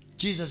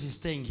 Jesus is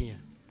staying here.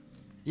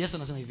 Yesu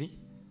anasema hivi,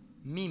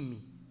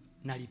 mimi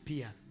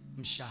nalipia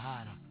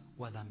mshahara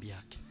wa dhambi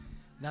yake.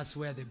 That's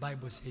where the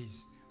Bible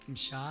says,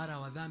 mshahara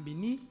wa dhambi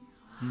ni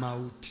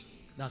mauti.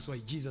 That's why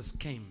Jesus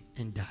came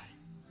and died.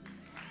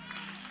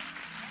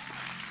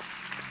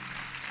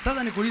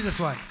 Sasa nikuulize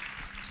swali.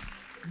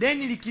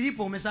 Deni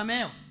likilipo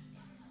umesamehewa?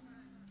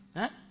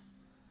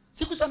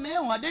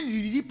 Sikusamehewa, deni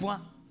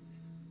lililipwa.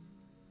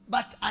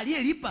 But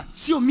aliyelipa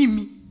sio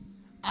mimi.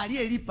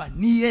 Aliyelipa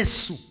ni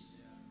Yesu.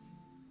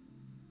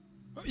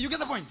 You get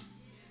the point?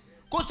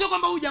 Kwa sio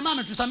kwamba huyu jamaa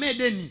ametusamehe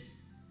deni,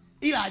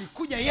 ila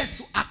alikuja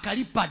Yesu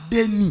akalipa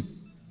deni.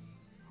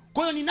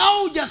 Kwa hiyo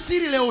ninao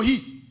ujasiri leo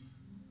hii.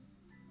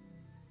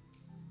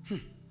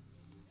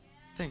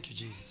 Thank you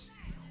Jesus.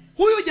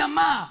 Huyu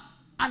jamaa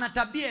ana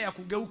tabia ya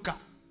kugeuka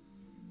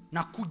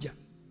na kuja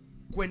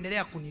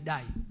kuendelea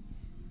kunidai.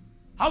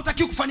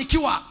 Hautaki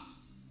kufanikiwa.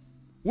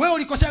 Wewe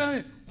ulikosea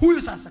wewe.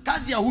 Huyu sasa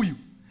kazi ya huyu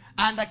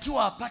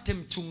anatakiwa apate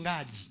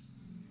mchungaji,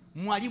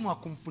 mwalimu wa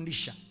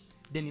kumfundisha.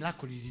 Deni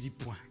lako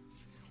lililipwa.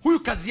 Huyu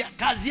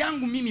kazi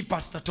yangu mimi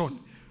Pastor Tony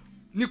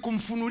ni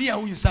kumfunulia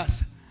huyu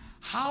sasa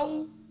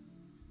how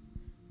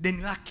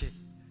deni lake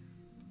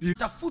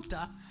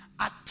litafuta,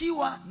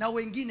 akiwa na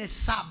wengine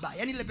 7.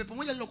 Yani ile pepo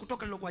moja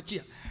lilokutoka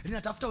lilokuachia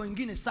linatafuta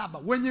wengine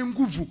 7 wenye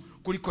nguvu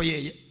kuliko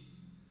yeye,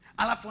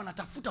 alafu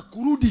wanatafuta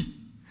kurudi.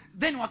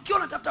 Then wakiwa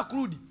wanatafuta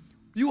kurudi,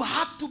 you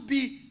have to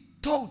be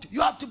taught,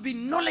 you have to be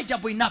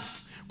knowledgeable enough,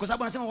 kwa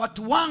sababu anasema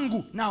watu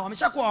wangu nao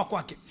wameshakuwa wa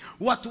kwake.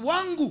 Watu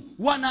wangu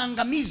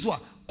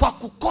wanaangamizwa kwa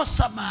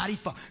kukosa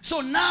maarifa.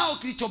 So now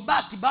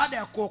kilichobaki baada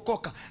ya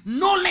kuokoka,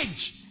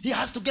 knowledge. He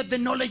has to get the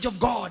knowledge of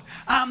God.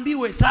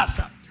 Aambiwe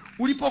sasa,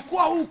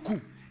 ulipokuwa huku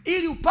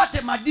ili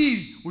upate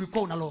madili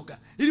ulikuwa unaloga.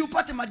 Ili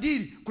upate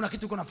madili kuna kitu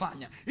ulikuwa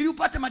unafanya. Ili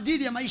upate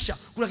madili ya maisha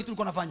kuna kitu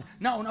ulikuwa unafanya.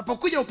 Na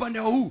unapokuja upande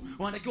huu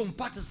unatakiwa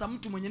umpate sasa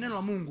mtu mwenye neno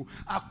la Mungu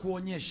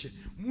akuonyeshe.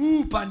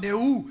 Upande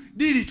huu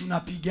dili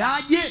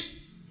tunapigaje?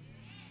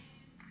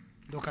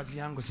 Ndio kazi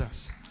yangu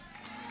sasa.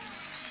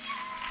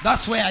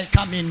 That's where I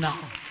come in now.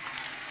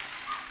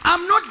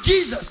 I'm not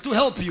Jesus to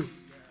help you,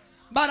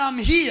 but I'm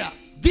here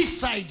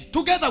this side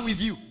together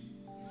with you.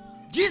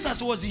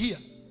 Jesus was here.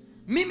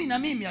 Mimi na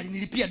mimi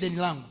alinilipia deni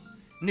langu,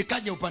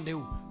 nikaja upande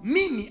huu.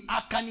 Mimi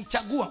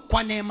akanichagua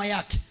kwa neema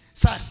yake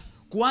sasa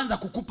kuanza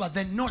kukupa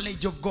the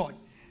knowledge of God,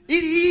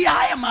 ili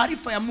haya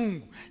maarifa ya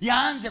Mungu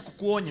yaanze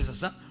kukuonya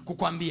sasa,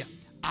 kukwambia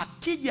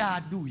akija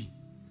adui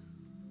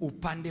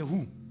upande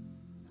huu.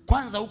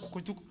 Kwanza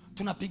huku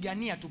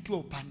tunapigania tukiwa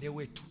upande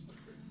wetu.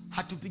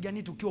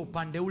 Hatupigani tukiwa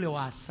upande ule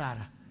wa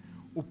hasara,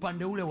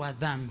 upande ule wa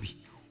dhambi.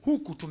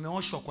 Huku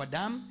tumeoshwa kwa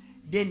damu,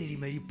 deni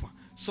limelipwa.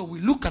 So we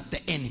look at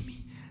the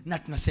enemy na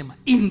tunasema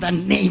in the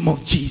name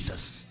of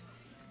Jesus,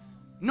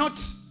 not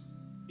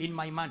in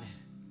my money.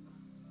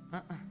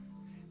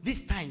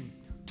 This time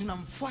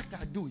tunamfuata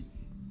adui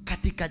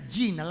katika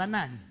jina la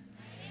nani?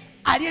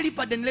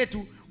 Aliyelipa deni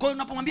letu. Kwa hiyo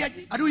unapomwambia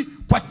adui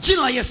kwa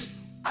jina la Yesu,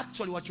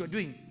 actually what you are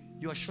doing,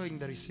 you are showing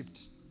the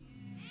receipt.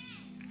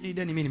 Hii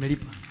deni mimi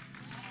nimelipa.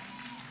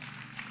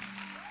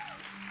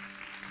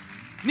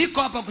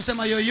 Niko hapa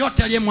kusema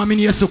yoyote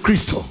aliyemwamini Yesu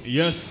Kristo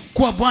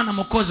kuwa Bwana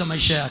Mwokozi wa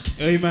maisha yake.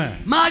 Amen.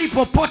 Mahali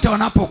popote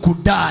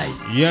wanapokudai.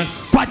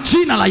 Kwa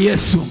jina la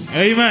Yesu.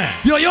 Amen.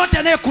 Yoyote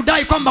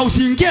anayekudai kwamba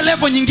usiingie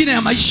level nyingine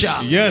ya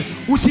maisha.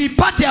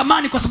 Usiipate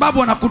amani kwa sababu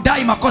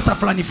wanakudai makosa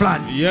fulani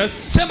fulani.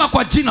 Sema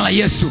kwa jina la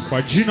Yesu.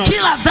 Kwa jina.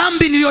 Kila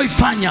dhambi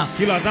niliyoifanya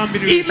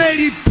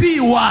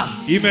imelipiwa.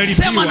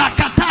 Sema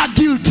nakataa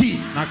guilty.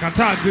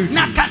 Nakataa guilty.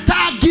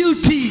 Nakataa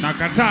guilty.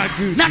 Nakataa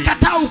guilty.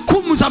 Nakataa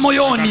hukumu za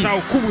moyoni. Nakataa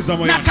hukumu za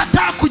moyoni.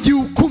 Nakataa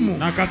kujihukumu.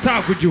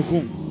 Nakataa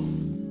kujihukumu.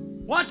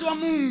 Watu wa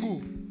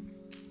Mungu,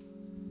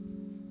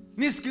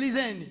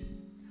 nisikilizeni.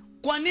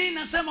 Kwa nini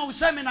nasema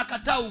useme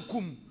nakataa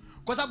hukumu?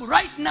 Kwa sababu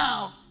right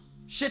now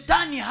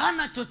shetani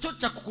hana chochote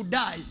cha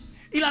kukudai,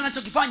 ila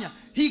anachokifanya,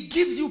 he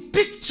gives you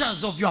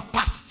pictures of your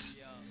past.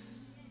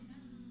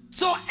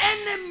 So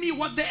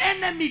what the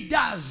enemy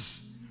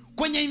does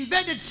kwenye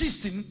embedded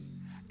system,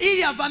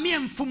 ili avamie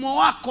mfumo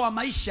wako wa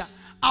maisha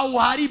au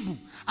haribu,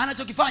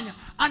 anachokifanya,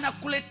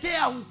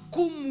 anakuletea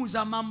hukumu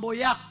za mambo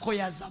yako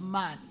ya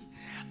zamani.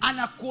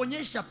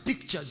 Anakuonyesha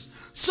pictures.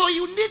 So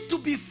you need to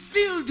be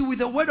filled with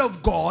the word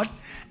of God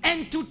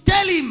and to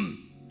tell him,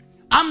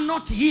 I'm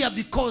not here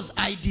because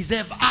I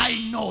deserve.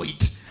 I know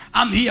it.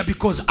 I'm here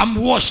because I'm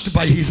washed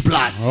by his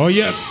blood. Oh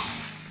yes.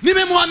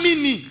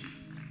 Nimemwamini.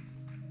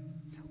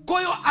 Kwa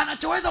hiyo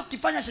anachoweza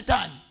kukifanya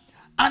shetani,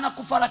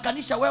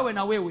 anakufarakanisha wewe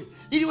na wewe,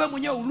 ili wewe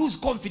mwenyewe lose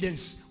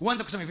confidence.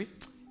 Uanze kusema hivi,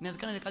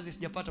 inawezekana ile kazi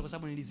sijapata kwa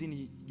sababu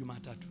nilizini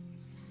Jumatatu.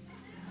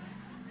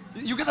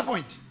 You get the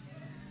point?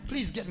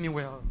 Please get me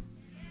well.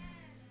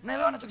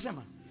 Naelewa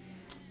anachokisema?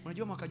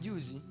 Unajua mwaka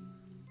juzi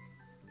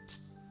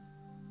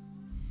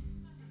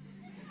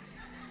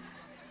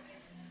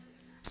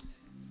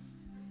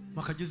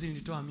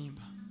nilitoa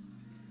mimba.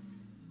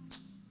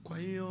 Kwa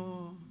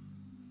hiyo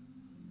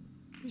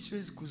mimi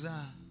siwezi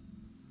kuzaa.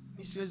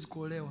 Mimi siwezi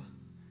kuolewa.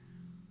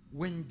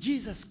 When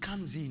Jesus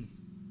comes in,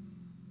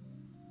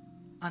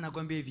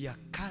 anakuambia hivi, ya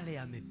kale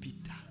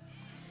yamepita.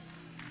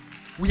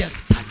 We are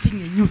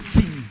starting a new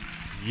thing.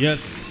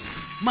 Yes.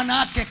 Maana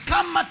yake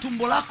kama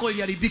tumbo lako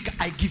liharibika,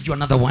 I give you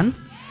another one.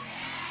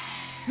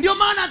 Ndio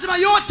maana anasema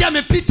yote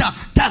yamepita,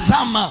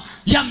 tazama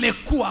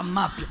yamekuwa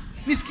mapya.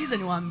 Nisikize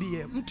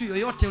niwaambie, mtu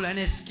yoyote yule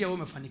anayesikia wewe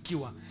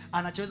umefanikiwa,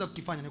 anachoweza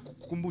kukifanya ni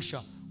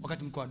kukukumbusha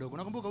wakati mko wadogo.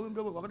 Nakumbuka wewe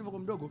mdogo, wakati uko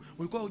mdogo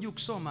ulikuwa hujui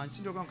kusoma, si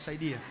ndio? Kwa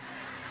kusaidia.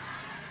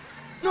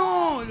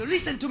 No,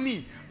 listen to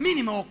me. Mimi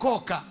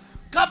nimeokoka.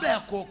 Kabla ya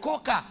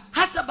kuokoka,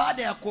 hata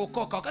baada ya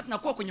kuokoka, wakati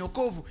nakuwa kwenye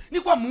wokovu,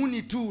 nilikuwa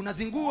muuni tu,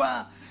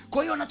 nazingua.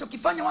 Kwa hiyo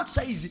ninachokifanya watu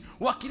saizi,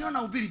 wakiniona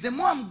hubiri, the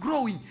more I'm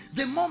growing,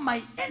 the more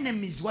my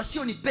enemies,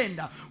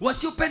 wasionipenda,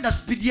 wasiopenda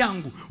speed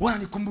yangu,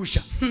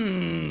 wananikumbusha,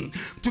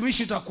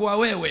 mtumishi utakuwa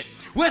wewe.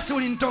 Wewe si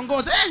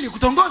ulinitongoza.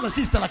 Nikutongoza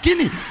sister,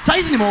 lakini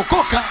saizi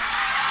nimeokoka.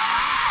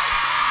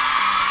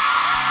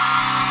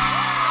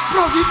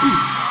 Bro, vipi?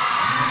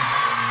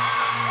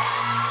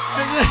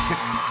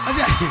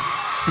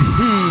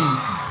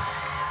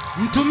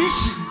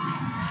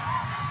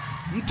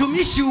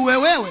 Mtumishi uwe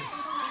wewe.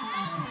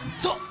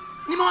 So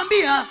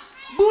nimewambia,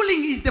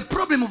 bullying is the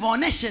problem of our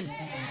nation.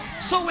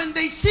 So when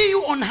they see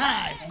you on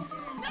high,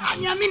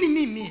 niamini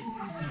mimi,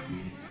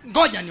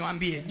 ngoja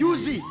niwaambie,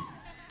 juzi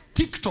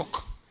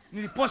TikTok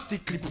niliposti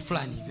clip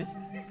fulani hivi.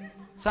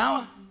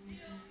 Sawa?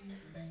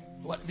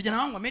 Vijana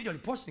wangu wa media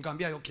walipost,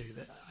 nikamwambia okay,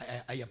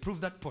 I approve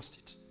that, post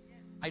it.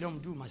 I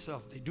don't do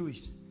myself, they do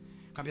it.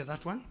 Nikamwambia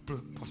that one,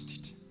 post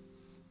it.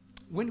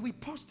 When we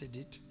posted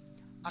it,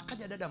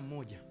 akaja dada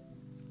mmoja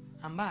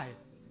ambaye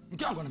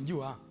mke wangu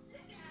anamjua.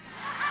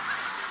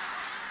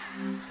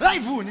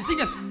 Live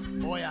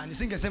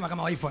nisingesema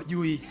kama wife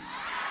hajui.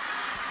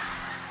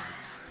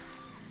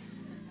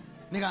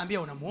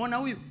 Nikamwambia unamuona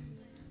huyu?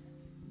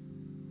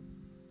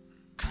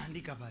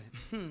 Kaandika pale.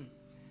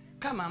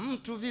 Kama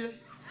mtu vile.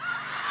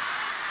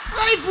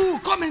 Live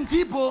comment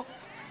ipo.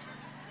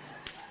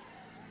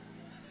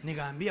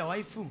 Nikamwambia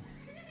wife,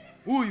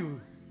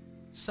 huyu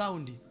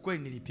saundi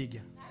kweli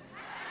nilipiga,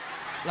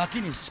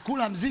 lakini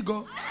sikula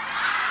mzigo.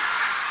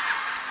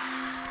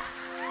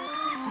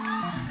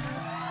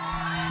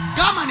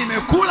 Kama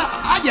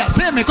nimekula, aje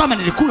aseme kama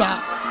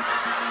nilikula.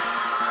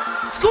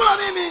 Sikula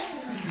mimi.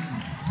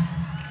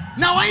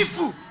 Na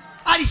waifu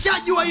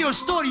alishajua hiyo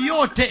story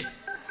yote.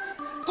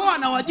 Kwa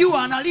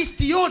anawajua, ana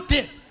listi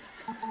yote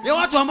ya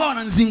watu ambao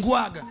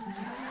wananzinguaga.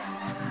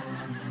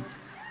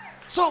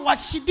 So what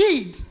she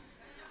did,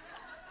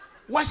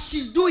 what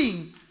she's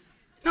doing,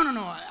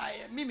 no,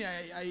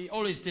 I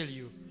always tell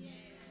you,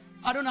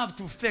 I don't have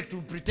to fake,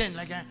 to pretend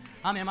like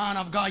I'm a man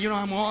of God,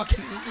 I'm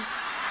walking.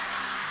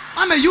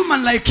 I'm a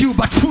human like you,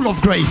 but full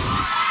of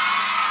grace.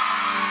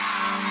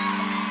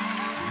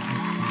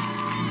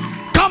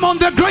 Come on,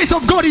 the grace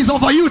of God is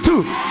over you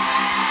too.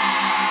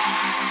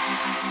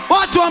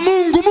 Watu wa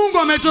Mungu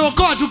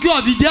ametuokoa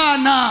tukiwa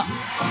vijana.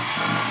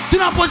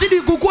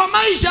 Tunapozidi kukua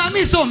maisha,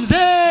 mimi sio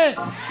mzee.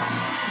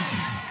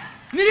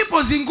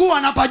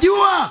 Nilipozingua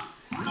napajua.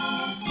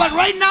 But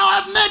right now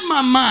I've made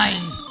my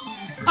mind.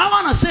 I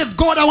want to save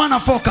God, I want to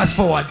focus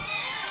forward.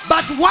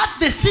 But what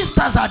the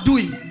sisters are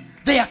doing,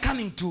 they are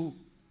coming to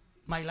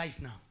my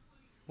life now.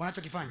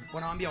 wanachokifanya,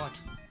 wanawaambia watu,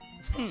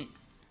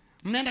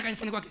 mnaenda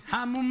kanisani kwake,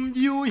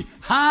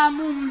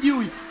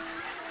 hamumjui.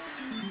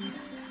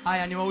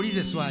 Haya,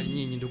 niwaulize swali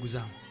nyinyi ndugu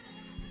zangu.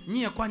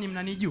 Nyie kwani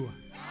mnanijua?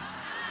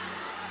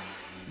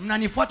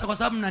 Mnanifuata kwa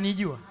sababu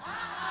mnanijua?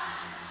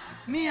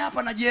 Mimi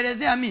hapa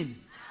najielezea mimi.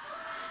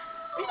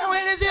 Mimi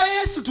nawaelezea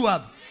Yesu tu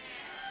hapa.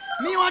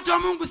 Mimi watu wa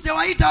Mungu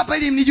sijawaita hapa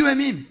ili mnijue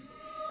mimi.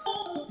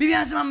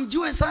 Biblia inasema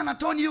mjue sana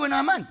Tony liwe na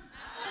amani.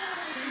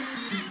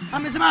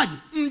 Amesemaje?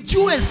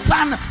 Mjue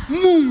sana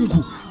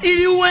Mungu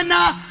ili uwe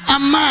na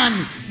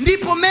amani,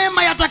 ndipo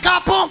mema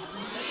yatakapo.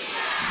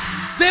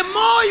 The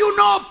more you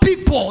know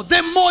people,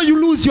 the more you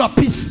lose your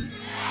peace.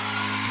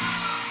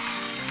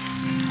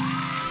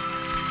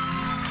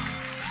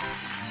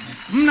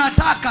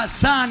 Mnataka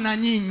sana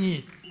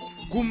nyinyi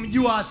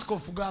kumjua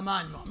Askofu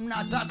Gamanywa,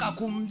 mnataka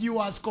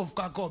kumjua Askofu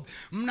Kakobe,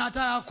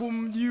 mnataka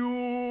kumjua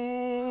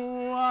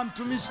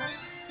mtumishi.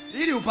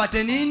 Ili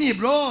upate nini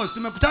bro?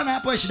 Tumekutana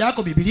hapo, shida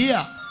yako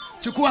Biblia.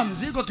 Chukua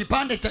mzigo,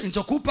 kipande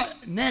nilichokupa,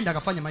 nenda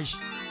kafanya maisha.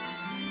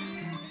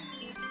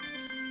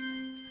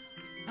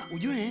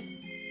 Ujue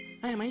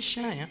haya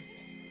maisha haya,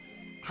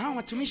 hawa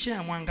watumishi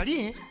haya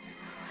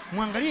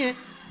muangalie.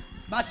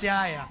 Basi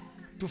haya,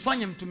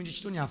 tufanye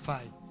mtumishi Tony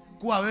hafai.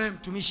 Kuwa wewe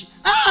mtumishi.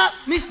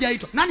 Mimi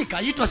sijaitwa. Nani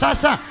kaitwa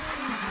sasa?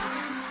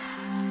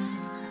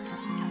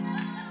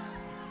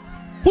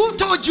 Who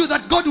told you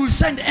that God will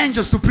send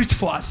angels to preach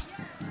for us?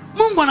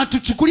 Mungu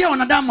anatuchukulia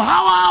wanadamu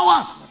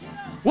hawa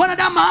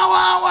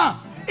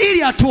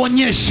ili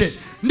atuonyeshe.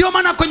 Ndio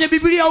maana kwenye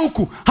Biblia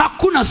huku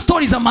hakuna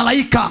story za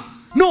malaika.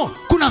 No,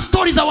 kuna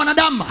story za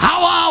wanadamu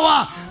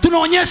hawa.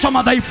 Tunaonyeshwa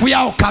madhaifu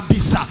yao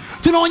kabisa.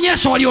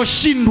 Tunaonyeshwa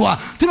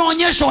walioshindwa,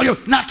 tunaonyeshwa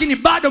lakini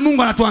bado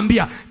Mungu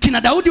anatuambia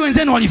kina Daudi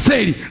wenzenu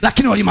walifeli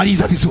lakini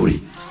walimaliza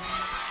vizuri.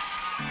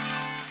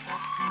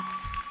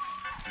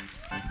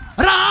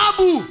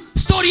 Rahabu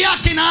story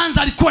yake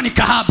inaanza, alikuwa ni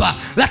kahaba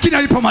lakini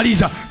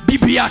alipomaliza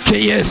bibi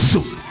yake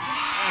Yesu.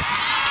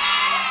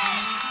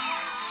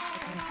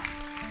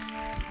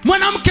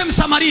 Mwanamke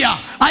Msamaria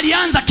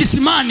alianza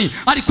kisimani,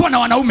 alikuwa na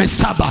wanaume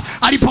 7,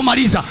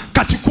 alipomaliza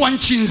kachukua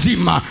nchi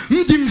nzima,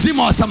 mji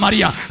mzima wa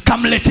Samaria,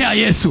 kamletea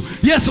Yesu.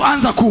 Yesu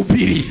anza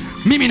kuhubiri,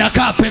 mimi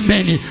nakaa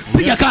pembeni,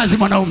 piga kazi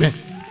mwanaume.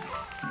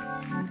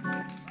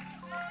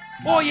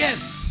 Oh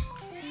yes,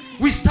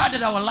 we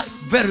started our life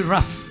very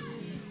rough.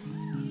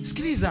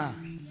 Sikiliza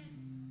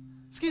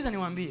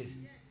niwaambie,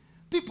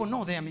 people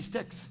know their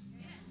mistakes.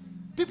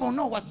 People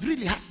know what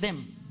really hurt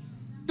them.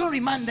 Don't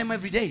remind them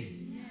every day.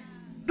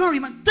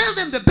 Tell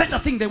them the better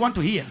thing they want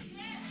to hear.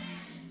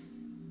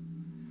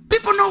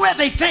 People know where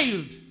they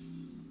failed.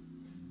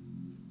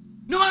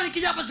 No,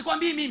 nikija hapa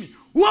sikwambii mimi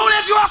wewe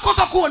ulevi wako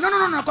utakuwa.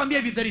 No, nakwambia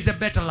hivi, there is a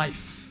better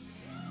life.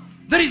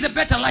 There is a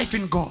better life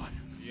in God.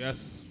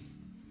 Yes.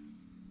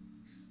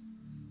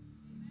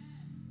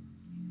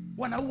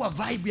 Wanaua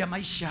vibe ya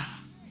maisha.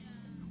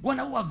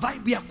 Wanaua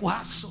vibe ya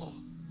kuhaso.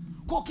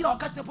 Kwa kila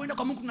wakati unapoenda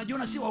kwa Mungu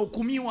tunajiona si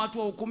wahukumiwa, watu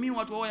wahukumiwa,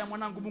 watu wao.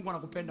 Mwanangu, Mungu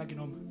anakupenda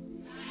kinoma.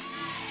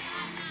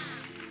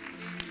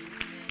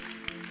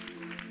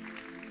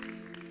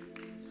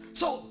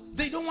 So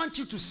they don't want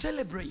you to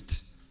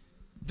celebrate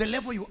the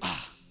level you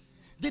are.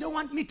 They don't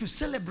want me to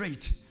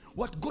celebrate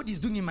what God is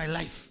doing in my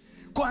life.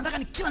 Kwa nataka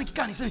ni kila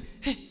nikikaa niseme,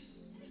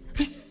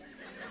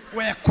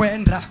 wewe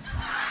kwenda.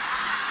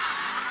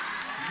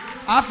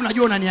 Alafu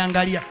najua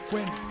unaniangalia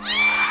kwenda.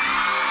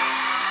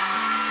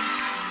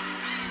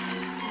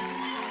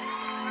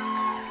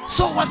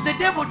 So what the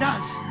devil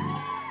does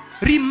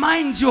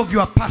reminds you of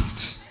your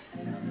past.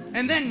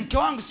 And then mke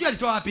wangu sio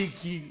alitoa wapi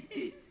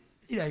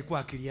ile haikuwa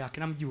akili yake,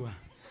 namjua.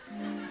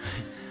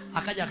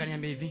 Akaja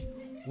akaniambia hivi,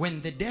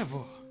 when the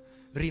devil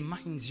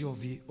reminds you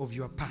of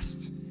your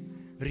past,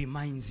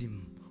 reminds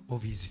him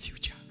of his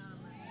future.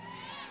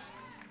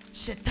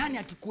 Shetani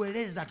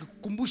akikueleza,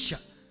 akikukumbusha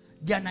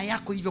jana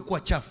yako ilivyokuwa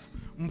chafu,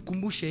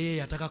 mkumbushe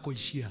yeye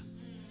atakakoishia.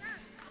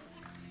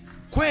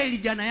 Kweli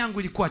jana yangu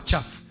ilikuwa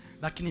chafu,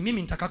 lakini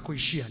mimi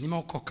nitakakoishia,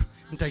 nimeokoka,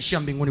 nitaishia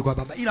mbinguni kwa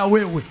Baba. Ila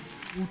wewe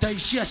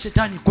utaishia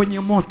shetani kwenye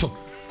moto,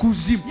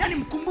 kuzimu. Yaani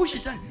mkumbushe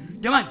shetani.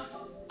 Jamani,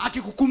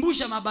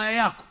 akikukumbusha mabaya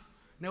yako,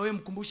 na wewe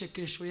mkumbushe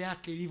kesho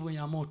yake ilivyo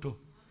ya moto.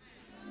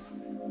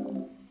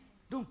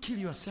 Don't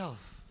kill yourself.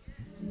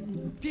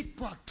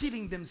 People are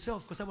killing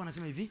themselves kwa sababu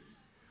wanasema hivi,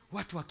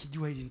 watu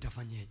wakijua hili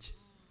nitafanyeje?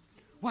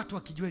 Watu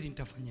wakijua hili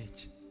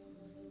nitafanyeje?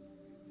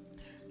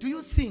 Do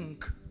you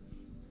think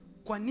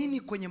kwa nini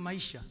kwenye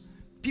maisha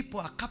people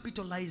are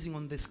capitalizing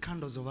on the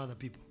scandals of other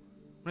people?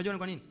 Unajua ni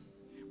kwa nini?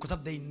 Kwa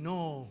sababu they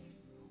know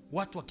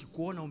watu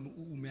wakikuona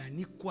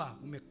umeanikwa,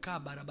 umekaa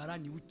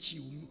barabarani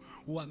uchi,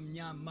 wa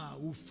mnyama,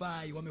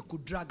 ufai,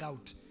 wamekudrag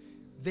out,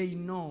 they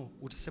know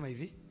utasema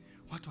hivi,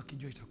 watu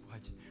wakijua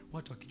itakuwaje?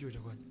 Watu wakijua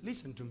itakuwaje?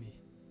 Listen to me.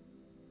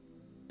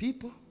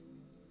 People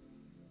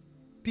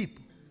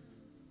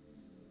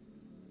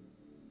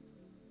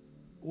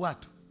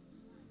watu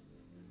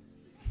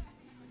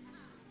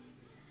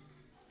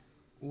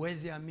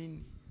uwezi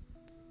amini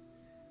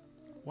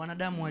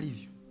wanadamu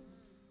walivyo.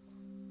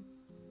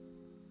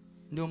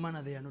 Ndio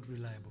maana they are not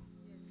reliable.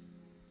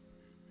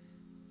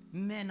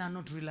 Men are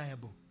not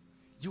reliable.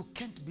 You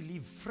can't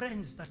believe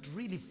friends that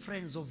really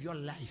friends of your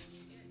life,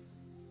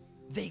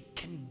 they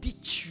can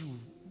ditch you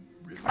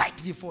right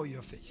before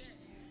your face.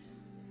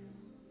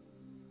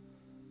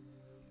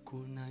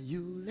 Kuna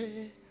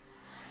yule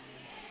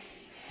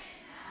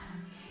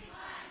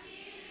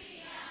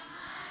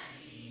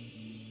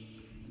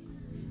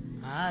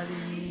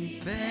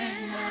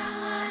alinipenda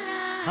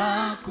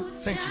haku.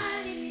 Thank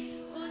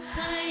you.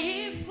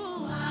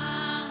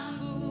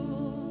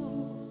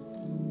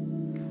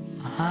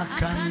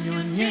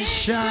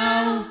 Akanionyesha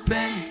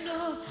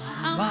upendo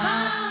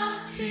ambao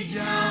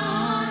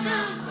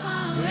sijaona kwa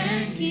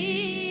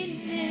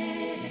wengine.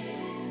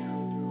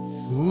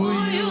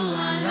 Huyu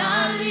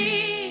halali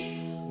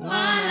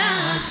wala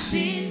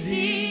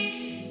hasinzi,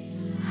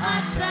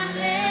 hata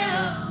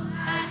leo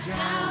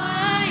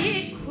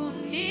hajawahi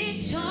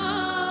kunichoka.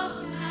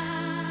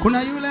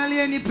 Kuna yule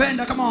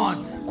aliyenipenda, come on.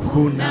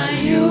 Kuna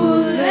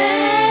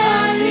yule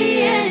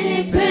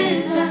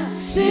aliyenipenda,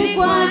 si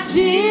kwa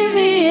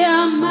ajili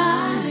ya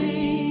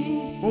mali.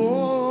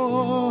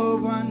 Oh,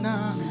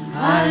 Bwana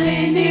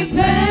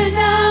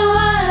alinipenda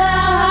wala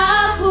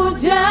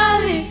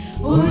hakujali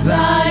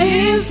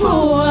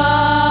udhaifu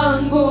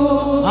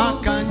wangu.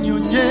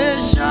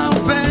 Akanionyesha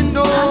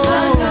upendo,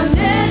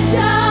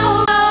 akanionyesha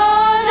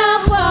unaona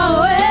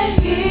kwa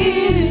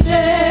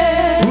wengine.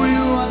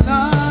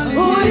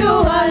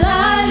 Huyu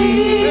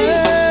halali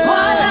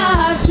wala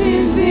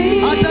hasinzi,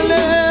 hata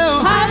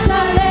leo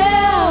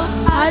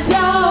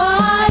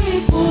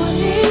hajawahi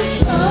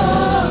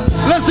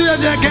kunichoka. Let's do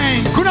it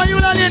again. Kuna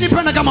yule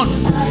aliyenipenda, come on.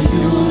 Kuna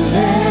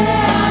yule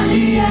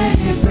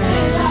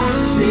aliyenipenda,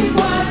 si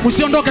kwa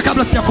usiondoke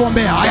kabla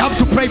sijakuombea. I have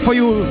to pray for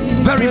you.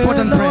 Very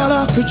important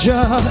prayer.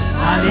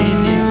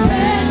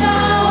 Alinipenda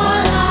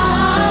wala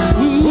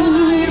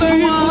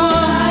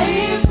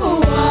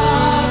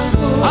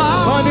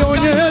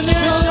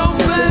akanionyesha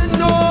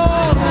upendo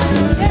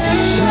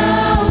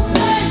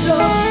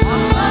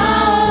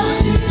ambao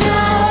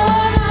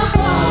sijaona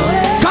kwa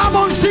wewe. Come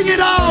on, sing it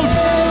out.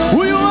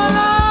 Huyu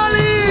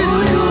halali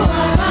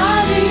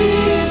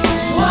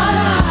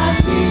wala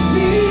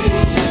hasinzi,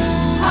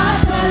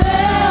 hata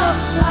leo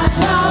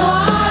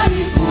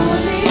hajawahi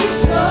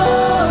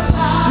kunichoka.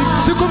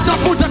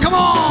 Sikumtafuta, come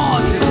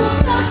on.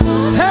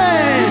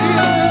 Hey.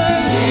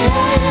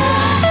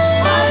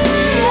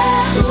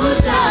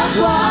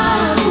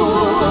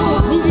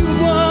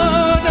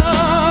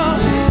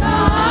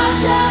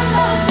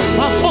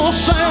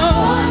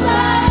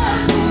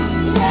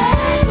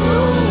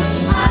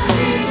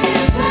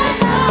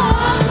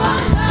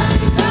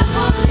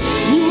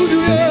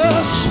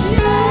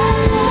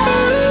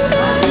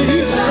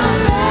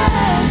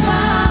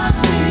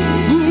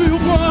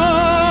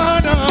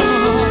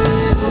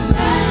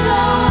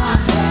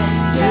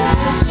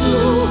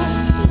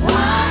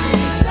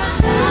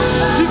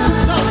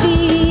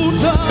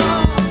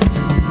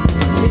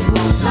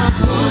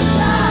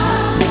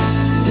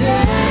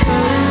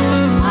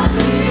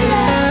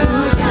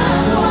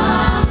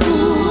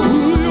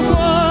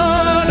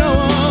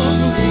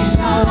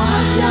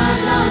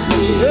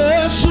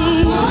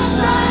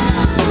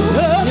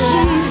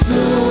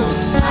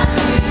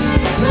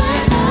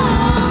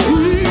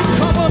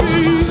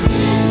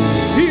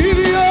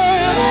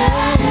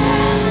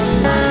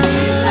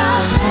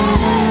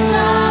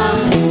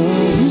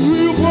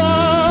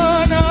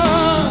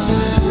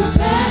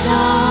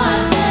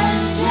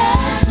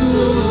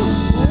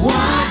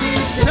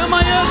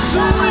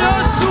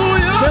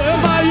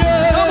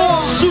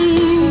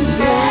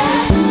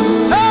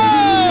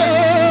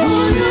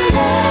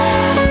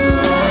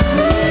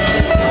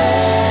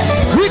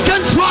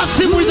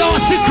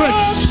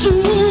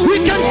 We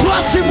can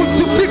trust him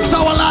to fix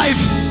our life.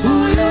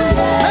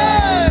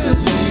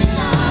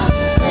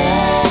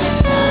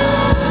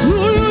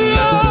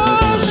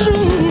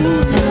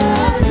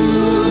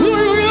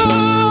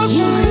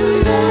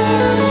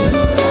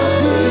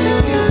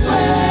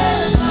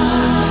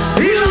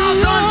 He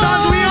loves us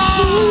as we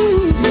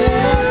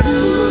are.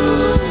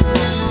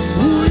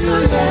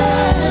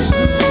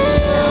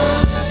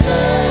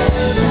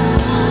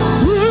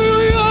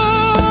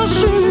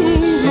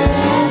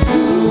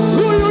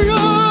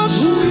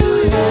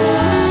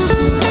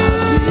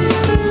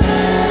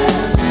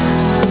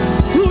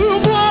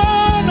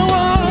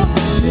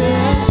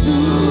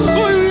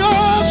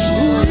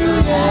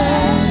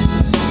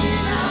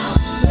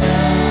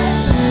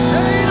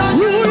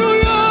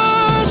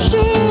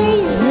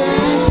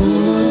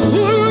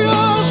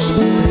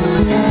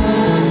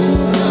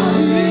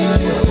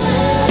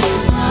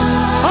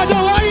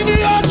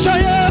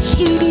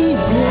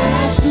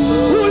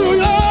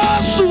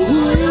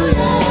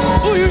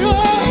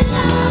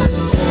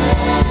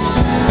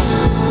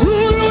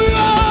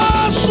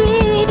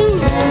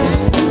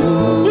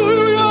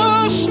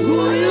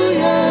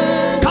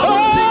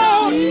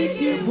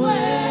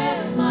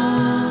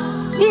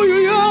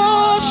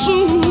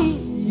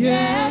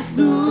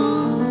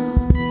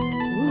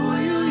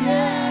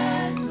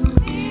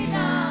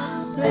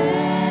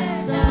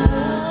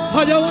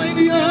 Hajawahi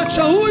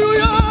niacha huyu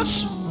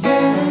Yesu.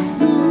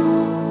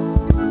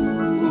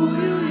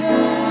 Huyu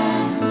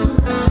Yesu.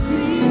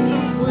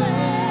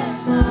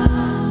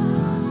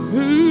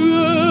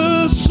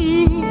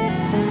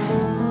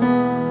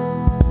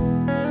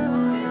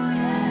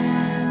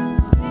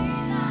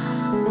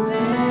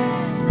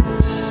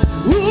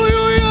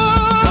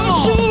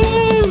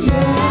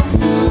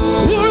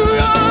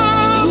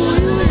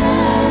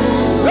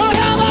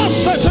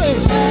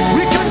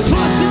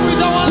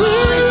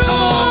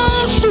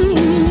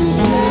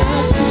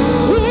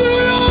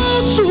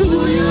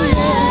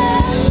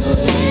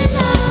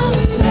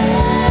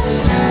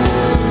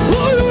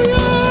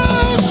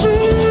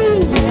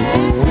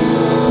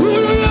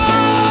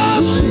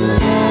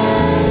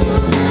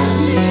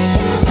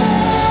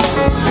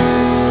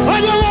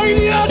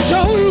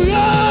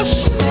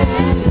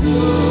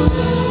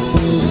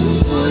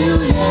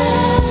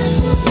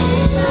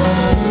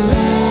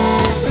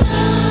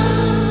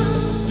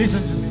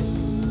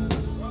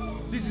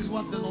 This is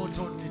what the Lord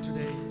told me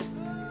today.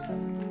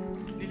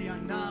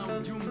 Niliandaa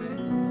ujumbe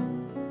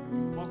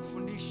wa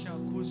kufundisha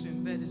kuhusu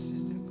embedded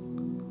system.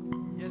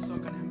 Yesu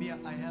akaniambia,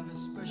 I have a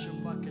special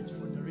package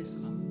for Dar es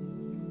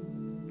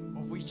Salaam,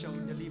 of which I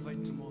will deliver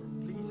it tomorrow.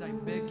 Please, I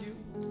beg you,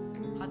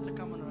 hata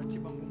kama na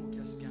ratiba ngumu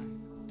kiasi gani,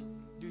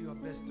 do your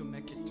best to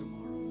make it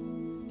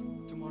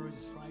tomorrow. Tomorrow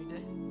is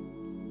Friday.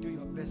 Do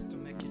your best to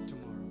make it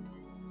tomorrow.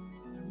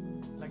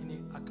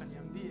 Lakini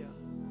akaniambia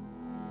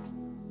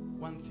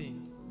one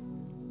thing.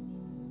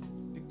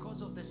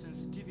 Because of the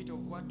sensitivity of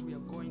what we are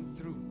going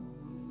through,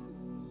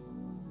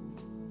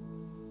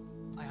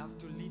 I have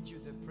to lead you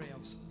the prayer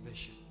of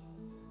salvation.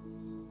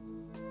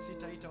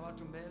 Sitaita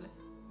watu mbele,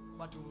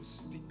 but we will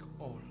speak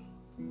all.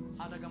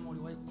 Hata kama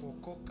uliwahi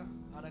kuokoka,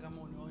 hata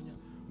kama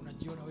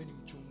unajiona wewe ni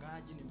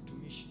mchungaji, ni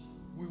mtumishi,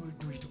 we will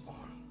do it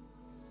all.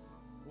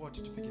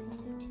 Wote tupige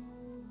magoti.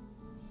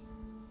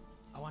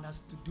 I want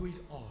us to do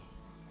it all.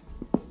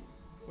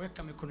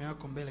 Weka mikono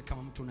yako mbele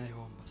kama mtu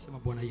unayeomba. Sema,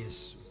 Bwana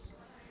Yesu,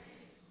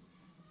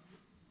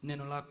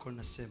 neno lako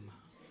linasema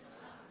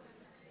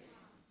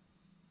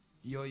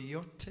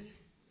yoyote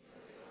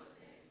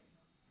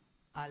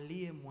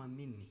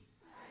aliyemwamini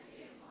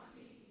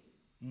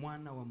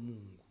mwana wa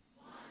Mungu,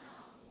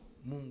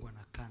 Mungu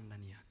anakaa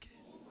ndani yake.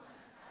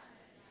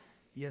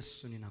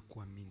 Yesu,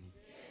 ninakuamini.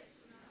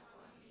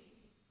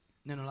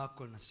 Neno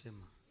lako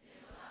linasema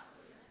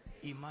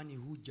imani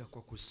huja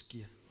kwa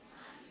kusikia.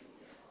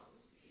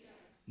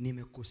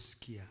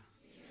 Nimekusikia.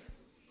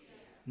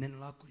 Neno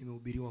lako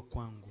limehubiriwa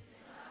kwangu.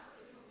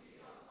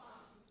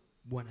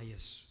 Bwana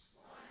Yesu,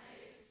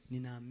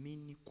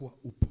 ninaamini kuwa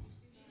upo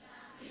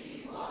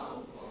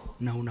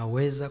na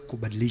unaweza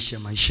kubadilisha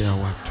maisha ya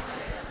watu.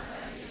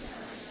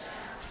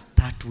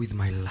 Start with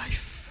my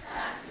life.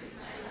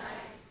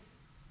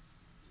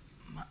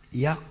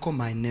 Yako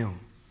maeneo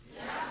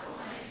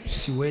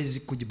siwezi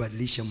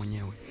kujibadilisha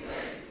mwenyewe.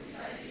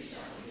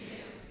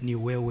 Ni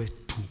wewe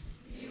tu.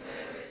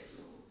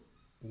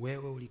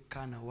 Wewe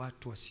ulikaa na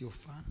watu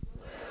wasiofaa,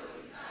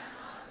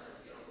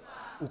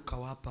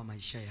 ukawapa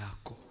maisha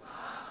yako,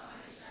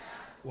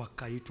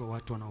 wakaitwa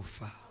watu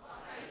wanaofaa.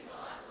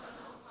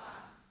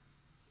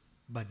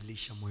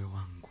 Badilisha moyo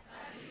wangu.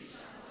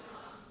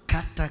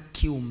 Kata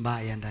kiu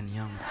mbaya ndani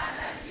yangu.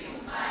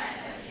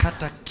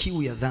 Kata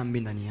kiu ya dhambi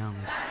ndani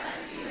yangu.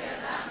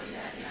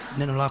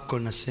 Neno lako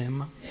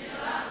linasema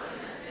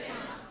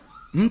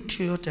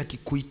mtu yoyote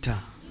akikuita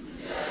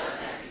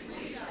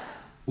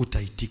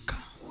utaitika.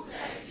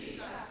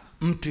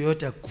 Mtu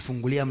yoyote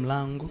akufungulia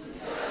mlango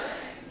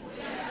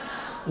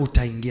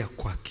utaingia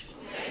kwake.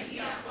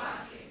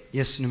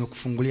 Yesu,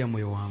 nimekufungulia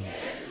moyo wangu.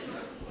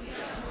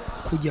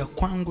 Kuja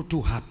kwangu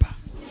tu hapa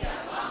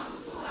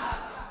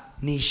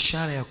ni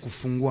ishara ya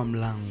kufungua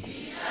mlango.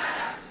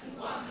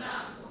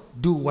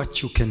 Do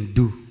what you can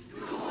do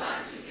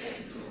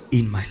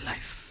in my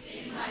life.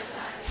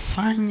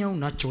 Fanya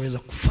unachoweza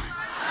kufanya.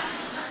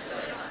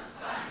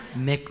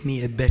 Make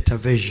me a better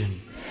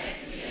version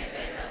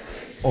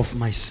of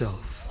myself.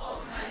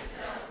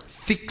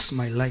 Fix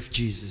my life,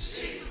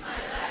 Jesus.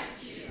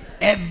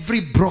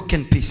 Every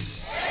broken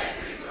piece.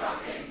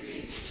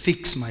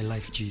 Fix my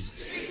life,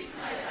 Jesus.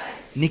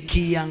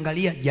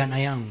 Nikiangalia jana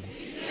yangu,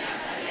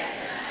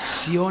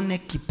 sione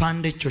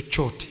kipande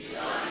chochote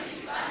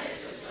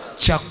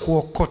cha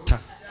kuokota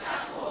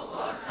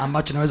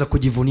ambacho naweza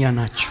kujivunia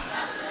nacho.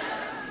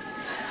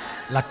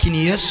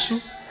 Lakini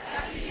Yesu,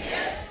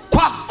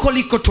 kwako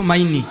liko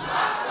tumaini.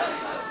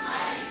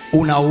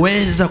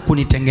 Unaweza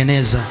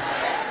kunitengeneza.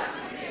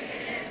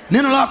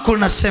 Neno lako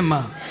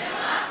linasema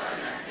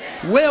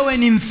wewe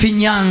ni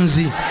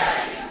mfinyanzi.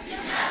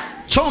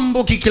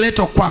 Chombo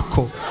kikiletwa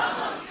kwako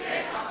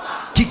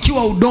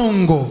kikiwa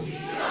udongo,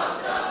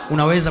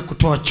 unaweza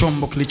kutoa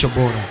chombo kilicho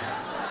bora.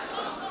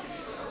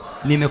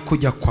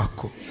 Nimekuja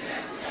kwako.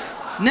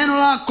 Neno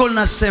lako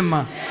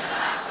linasema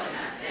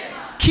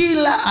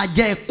kila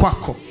ajaye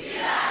kwako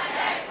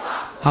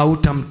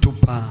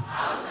hautamtupa.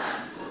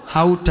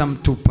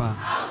 Hautamtupa.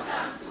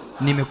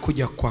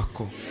 Nimekuja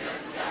kwako.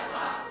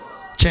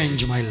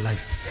 Change my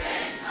life.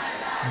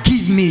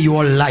 Give me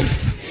your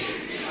life.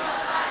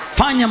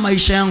 Fanya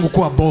maisha yangu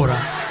kuwa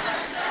bora.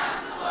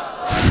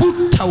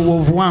 Futa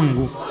uovu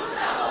wangu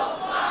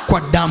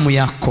kwa damu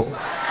yako.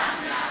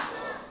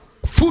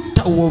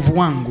 Futa uovu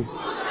wangu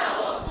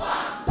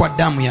kwa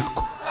damu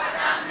yako.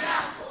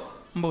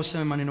 Mbona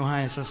useme maneno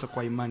haya sasa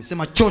kwa imani.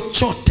 Sema,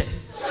 chochote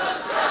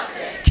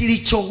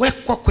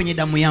kilichowekwa kwenye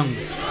damu yangu,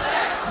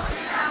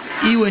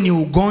 iwe ni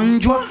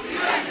ugonjwa,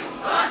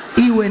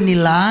 iwe ni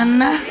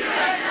laana,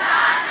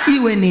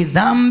 iwe ni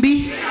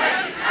dhambi,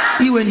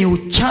 iwe ni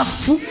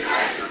uchafu,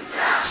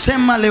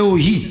 sema leo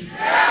hii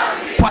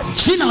kwa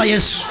jina la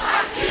Yesu,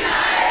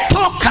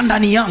 toka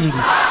ndani yangu.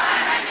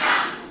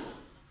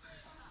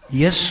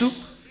 Yesu,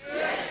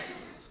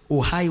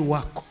 uhai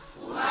wako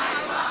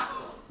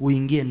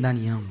uingie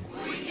ndani yangu.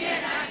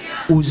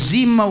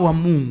 Uzima wa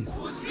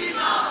Mungu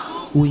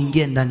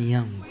uingie ndani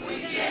yangu.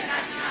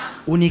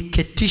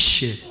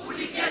 Uniketishe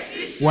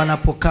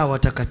wanapokaa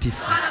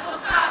watakatifu.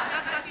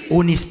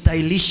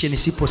 Unistylishe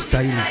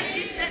nisipostahili.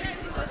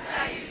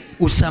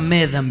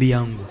 usamee dhambi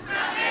yangu,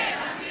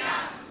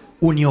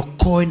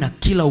 uniokoe na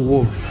kila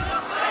uovu.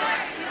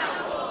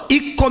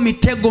 Iko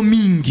mitego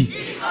mingi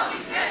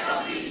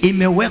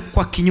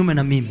imewekwa kinyume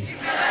na mimi.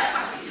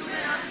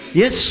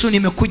 Yesu,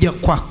 nimekuja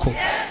kwako.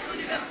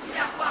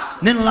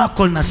 Neno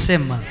lako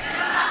linasema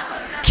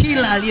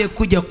kila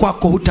aliyekuja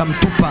kwako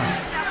hutamtupa.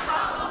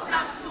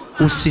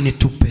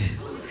 Usinitupe,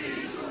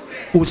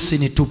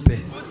 usinitupe.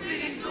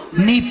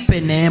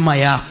 Nipe neema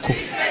yako,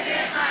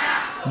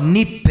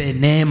 nipe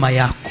neema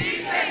yako.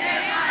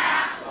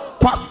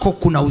 Kwako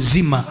kuna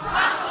uzima,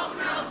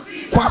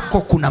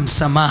 kwako kuna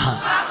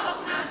msamaha.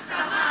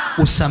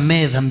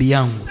 Usamee dhambi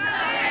yangu,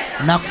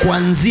 na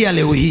kuanzia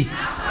leo hii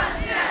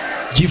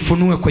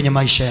jifunue kwenye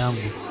maisha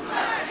yangu.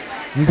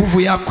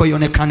 Nguvu yako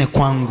ionekane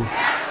kwangu,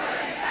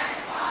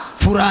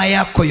 furaha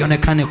yako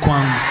ionekane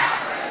kwangu,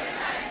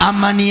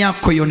 amani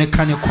yako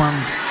ionekane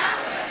kwangu.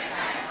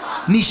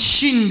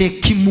 Nishinde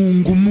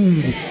kimungu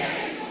mungu,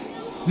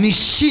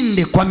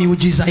 nishinde kwa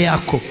miujiza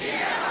yako,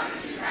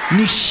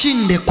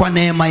 nishinde kwa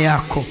neema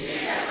yako,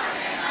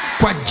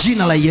 kwa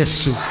jina la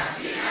Yesu.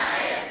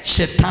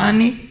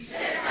 Shetani,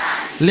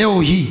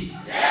 leo hii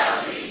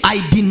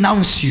I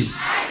denounce you.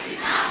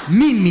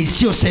 Mimi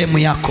sio sehemu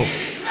yako,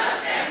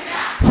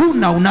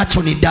 huna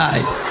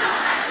unachonidai.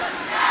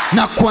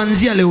 Na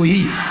kuanzia leo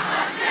hii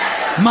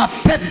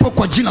mapepo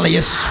kwa jina la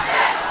Yesu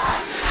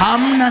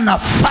hamna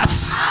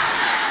nafasi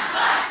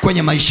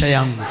kwenye maisha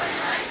yangu.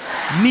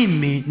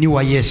 Mimi ni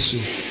wa Yesu,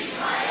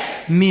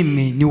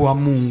 mimi ni wa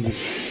Mungu,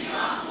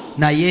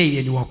 na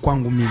yeye ni wa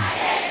kwangu mimi.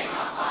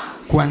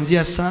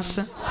 Kuanzia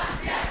sasa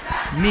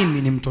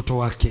mimi ni mtoto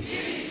wake,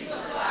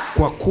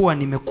 kwa kuwa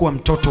nimekuwa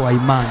mtoto wa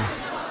imani.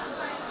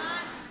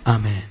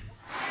 Amen.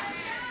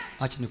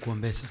 Acha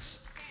nikuombee sasa.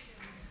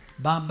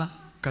 Baba,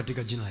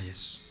 katika jina la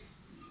Yesu,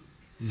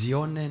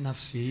 zione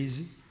nafsi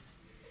hizi,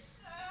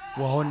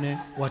 waone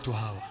watu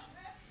hawa.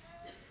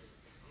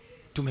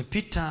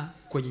 Tumepita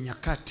kwenye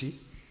nyakati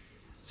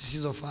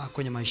zisizofaa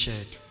kwenye maisha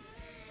yetu,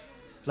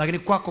 lakini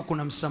kwako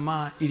kuna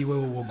msamaha ili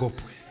wewe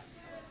uogopwe.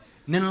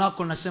 Neno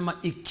lako linasema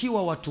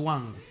ikiwa watu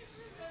wangu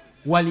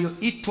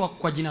walioitwa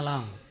kwa jina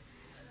langu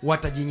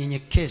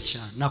watajinyenyekesha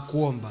na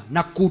kuomba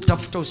na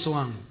kutafuta uso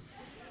wangu,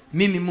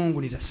 mimi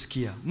Mungu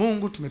nitasikia.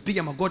 Mungu,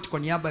 tumepiga magoti kwa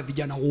niaba ya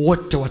vijana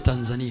wote wa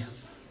Tanzania.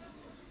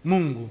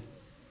 Mungu,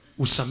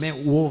 usamee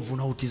uovu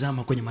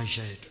unaotizama kwenye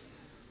maisha yetu.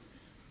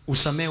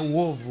 Usamee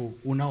uovu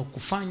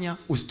unaokufanya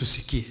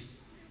usitusikie.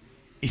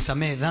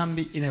 Isamee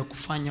dhambi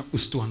inayokufanya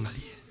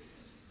usituangalie.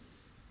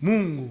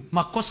 Mungu,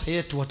 makosa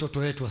yetu watoto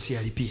wetu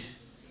wasialipie.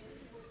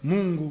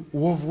 Mungu,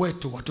 uovu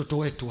wetu watoto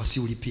wetu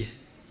wasiulipie.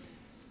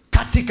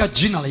 Katika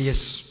jina la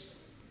Yesu,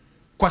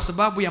 kwa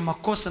sababu ya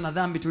makosa na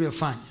dhambi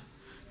tuliyofanya,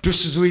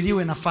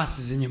 tusizuiliwe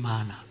nafasi zenye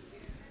maana,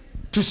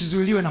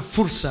 tusizuiliwe na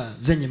fursa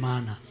zenye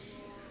maana.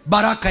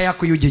 Baraka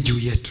yako ije juu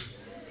yetu,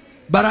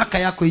 baraka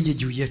yako ije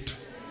juu yetu.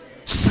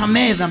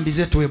 Samee dhambi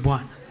zetu we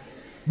Bwana,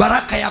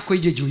 baraka yako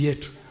ije juu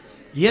yetu.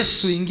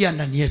 Yesu, ingia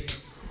ndani yetu.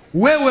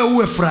 Wewe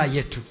uwe furaha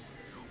yetu,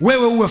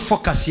 wewe uwe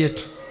focus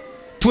yetu.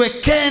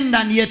 Tuwekee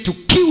ndani yetu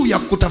kiu ya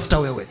kutafuta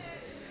wewe,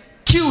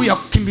 kiu ya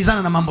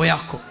kukimbizana na mambo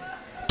yako.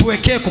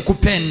 Tuwekee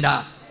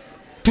kukupenda,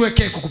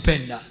 tuwekee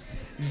kukupenda.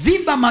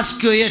 Ziba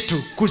masikio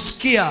yetu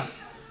kusikia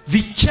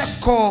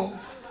vicheko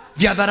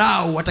vya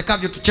dharau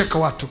watakavyotucheka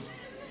watu.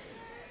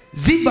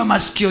 Ziba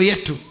masikio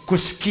yetu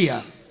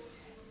kusikia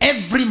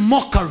every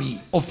mockery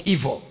of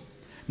evil.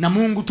 Na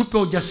Mungu, tupe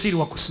ujasiri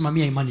wa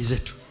kusimamia imani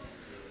zetu,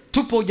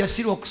 tupe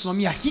ujasiri wa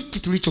kusimamia hiki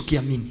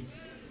tulichokiamini.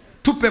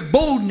 Tupe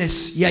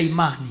boldness ya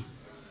imani,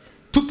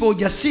 tupe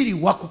ujasiri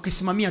wa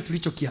kukisimamia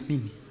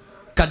tulichokiamini,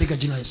 katika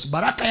jina la Yesu.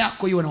 Baraka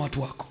yako iwe na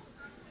watu wako,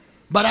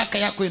 baraka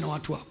yako iwe na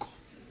watu wako.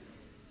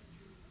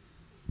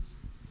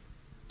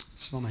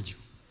 Simama juu.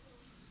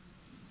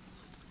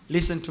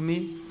 Listen to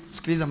me,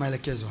 sikiliza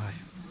maelekezo haya.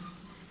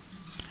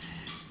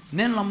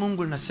 Neno la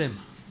Mungu linasema,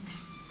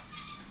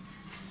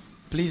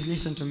 please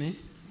listen to me,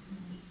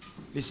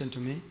 listen to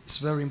me, it's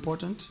very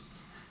important.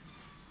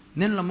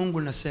 Neno la Mungu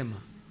linasema,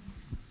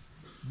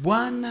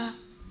 Bwana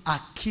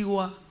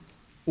akiwa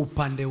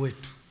upande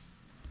wetu,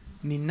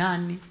 ni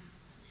nani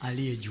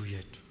aliye juu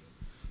yetu?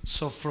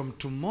 So from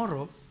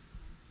tomorrow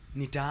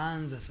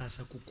nitaanza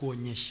sasa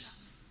kukuonyesha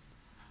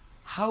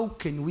how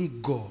can we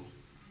go.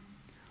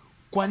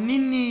 Kwa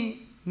nini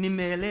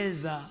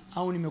nimeeleza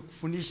au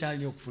nimekufundisha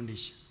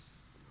aliyokufundisha?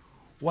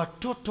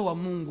 Watoto wa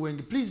Mungu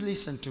wengi, please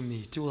listen to me,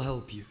 it will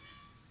help you.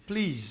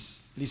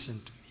 Please listen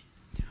to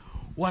me.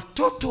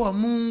 Watoto wa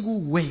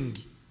Mungu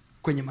wengi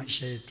kwenye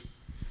maisha yetu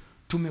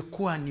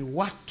tumekuwa ni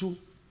watu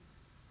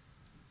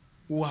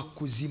wa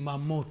kuzima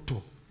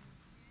moto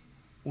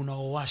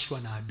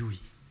unaowashwa na adui.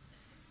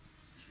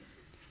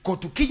 Kwa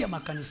tukija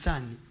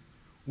makanisani,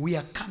 we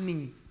are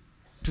coming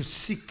to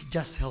seek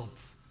just help.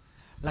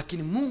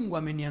 Lakini Mungu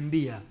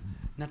ameniambia,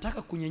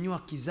 nataka kunyanyua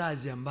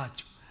kizazi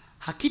ambacho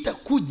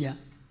hakitakuja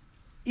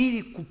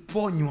ili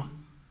kuponywa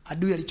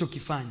adui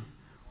alichokifanya.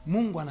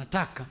 Mungu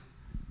anataka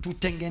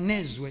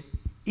tutengenezwe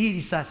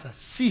ili sasa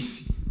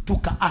sisi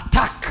tuka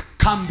attack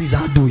kambi za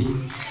adui.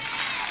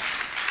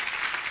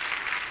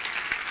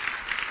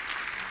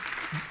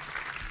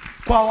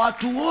 Kwa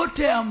watu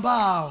wote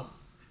ambao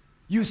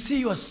you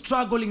see you are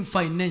struggling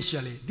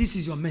financially, this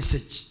is your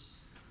message.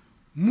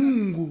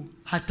 Mungu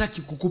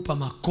hataki kukupa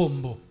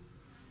makombo,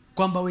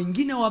 kwamba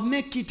wengine wa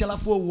make it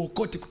alafu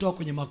uokote kutoka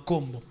kwenye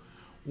makombo.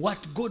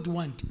 What God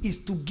wants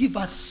is to give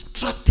us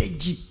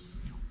strategy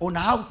on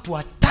how to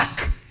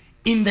attack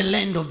in the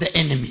land of the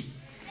enemy.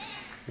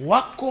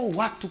 Wako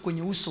watu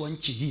kwenye uso wa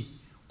nchi hii,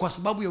 kwa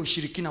sababu ya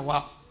ushirikina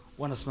wao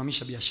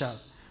wanasimamisha biashara,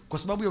 kwa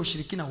sababu ya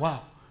ushirikina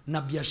wao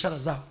na biashara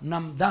zao na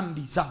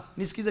dhambi zao.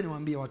 Nisikize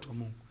niwaambie watu wa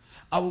Mungu,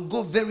 I will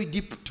go very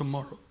deep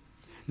tomorrow.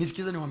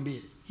 Nisikize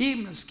niwaambie, hii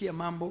mnasikia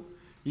mambo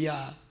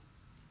ya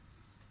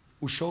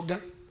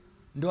ushoga,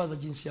 ndoa za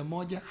jinsia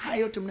moja, haya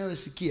yote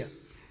mnayosikia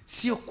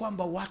sio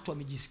kwamba watu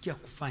wamejisikia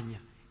kufanya,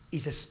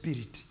 is a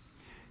spirit.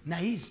 Na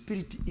hii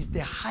spirit is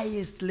the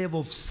highest level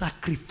of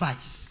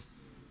sacrifice.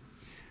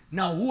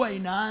 Na huwa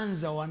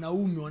inaanza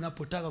wanaume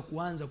wanapotaka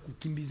kuanza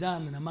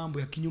kukimbizana na mambo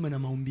ya kinyume na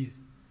maumbile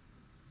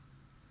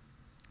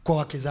kwa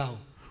wake zao.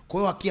 Kwa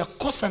hiyo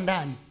wakiyakosa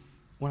ndani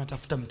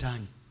wanatafuta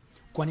mtaani.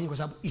 Kwa nini? Kwa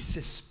sababu it's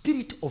a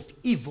spirit of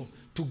evil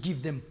to give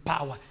them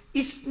power.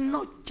 It's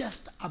not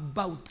just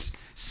about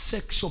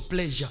sexual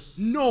pleasure.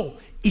 No,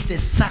 it's a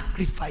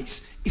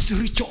sacrifice. It's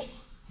ritual.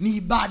 Ni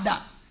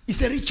ibada.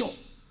 It's a ritual.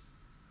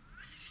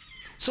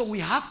 So we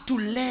have to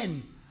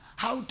learn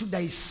how to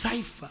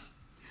decipher.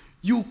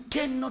 You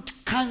cannot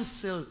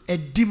cancel a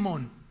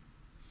demon.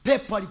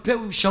 Pepo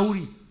alipewa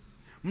ushauri.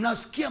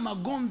 Mnasikia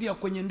magomvi ya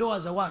kwenye ndoa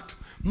za watu,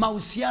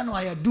 mahusiano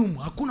hayadumu,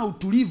 hakuna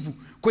utulivu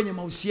kwenye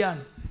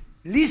mahusiano.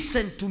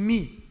 Listen to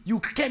me, you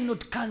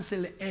cannot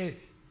cancel a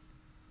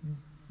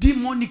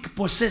demonic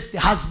possessed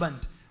husband.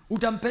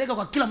 Utampeleka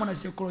kwa kila mwana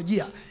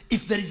saikolojia.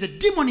 If there is a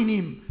demon in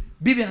him,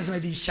 Biblia inasema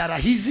hivi, ishara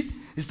hizi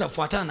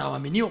zitafuatana na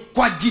waaminio,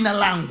 kwa jina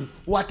langu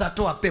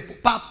watatoa pepo.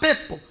 Pa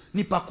pepo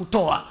ni pa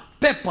kutoa.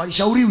 Pepo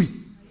alishauriwi.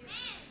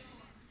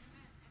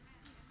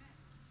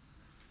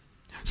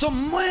 So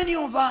many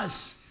of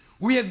us,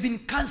 we have been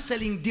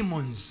canceling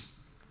demons.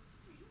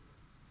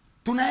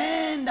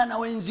 Tunaenda na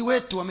wenzi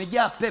wetu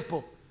wamejaa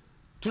pepo,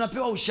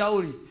 tunapewa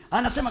ushauri.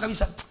 Anasema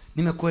kabisa,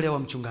 nimekuelewa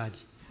mchungaji,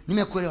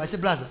 nimekuelewa. I say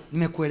brother,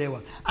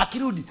 nimekuelewa.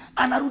 Akirudi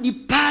anarudi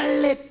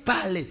pale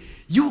pale.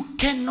 You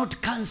cannot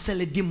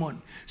cancel a demon.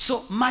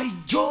 So my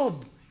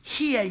job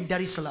here in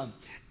Dar es Salaam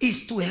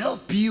is to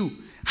help you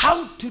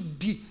how to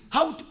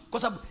kwa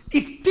sababu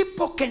if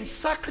people can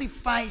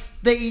sacrifice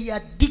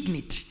their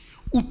dignity,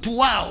 utu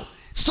wao,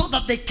 so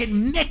that they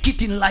can make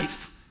it in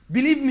life,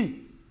 believe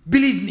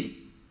me,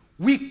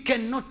 we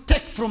cannot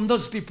take from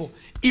those people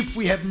if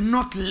we have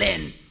not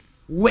learned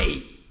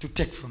way to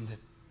take from them.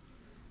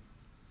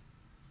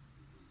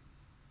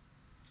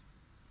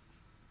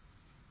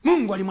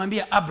 Mungu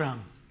alimwambia Abraham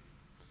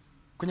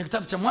kwenye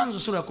kitabu cha Mwanzo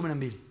sura ya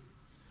 12,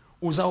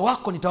 uzao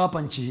wako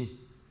nitawapa nchi hii,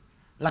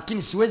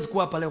 lakini siwezi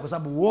kuwapa leo kwa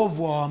sababu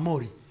uovu wa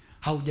Waamori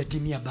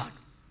haujatimia bado.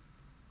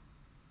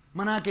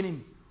 Maana yake nini?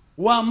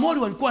 Waamori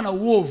walikuwa na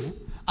uovu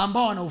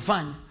ambao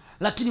wanaufanya,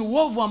 lakini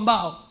uovu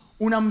ambao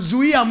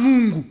unamzuia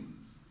Mungu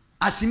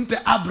asimpe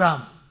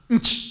Abraham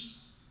nchi.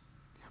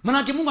 Maana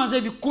yake Mungu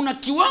anasema hivi, kuna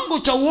kiwango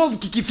cha uovu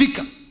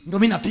kikifika ndio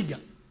mimi napiga.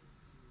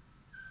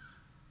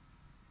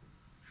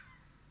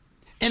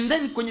 And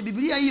then kwenye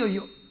Biblia hiyo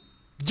hiyo,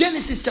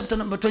 Genesis chapter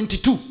number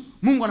 22,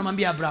 Mungu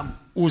anamwambia Abraham,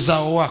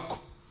 uzao wako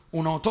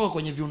unaotoka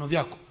kwenye viuno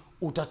vyako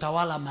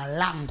utatawala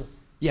malango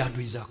ya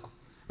adui zako.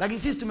 Lakini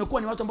sisi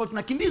tumekuwa ni watu ambao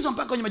tunakimbizwa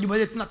mpaka kwenye majumba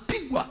yetu,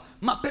 tunapigwa,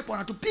 mapepo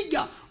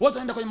wanatupiga, watu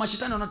wanaenda kwenye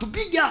mashetani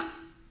wanatupiga,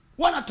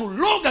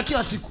 wanatuloga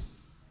kila siku.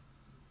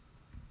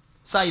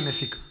 Saa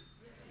imefika,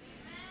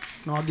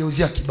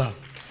 tunawageuzia kibao.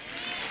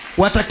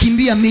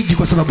 Watakimbia miji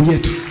kwa sababu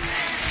yetu.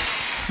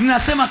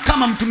 Ninasema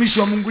kama mtumishi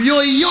wa Mungu,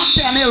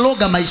 yoyote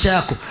anayeloga maisha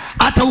yako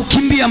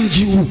ataukimbia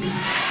mji huu.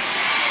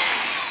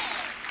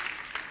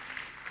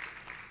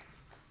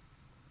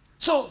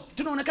 So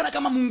tunaonekana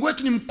kama Mungu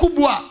wetu ni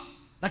mkubwa,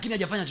 lakini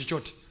hajafanya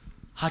chochote.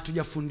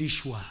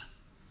 Hatujafundishwa.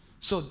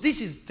 So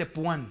this is step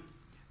 1.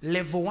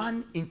 Level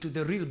 1 into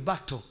the real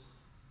battle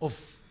of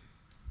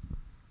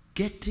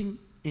getting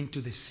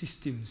into the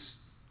systems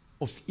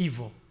of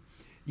evil.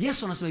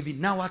 Yesu anasema hivi,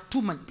 na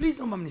watuma, please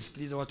naomba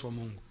mnisikilize watu wa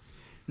Mungu.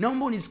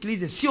 Naomba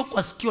unisikilize sio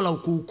kwa sikio la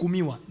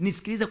kuhukumiwa,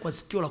 nisikilize kwa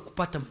sikio la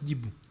kupata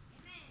majibu.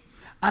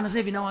 Anasema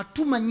hivi, na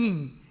watuma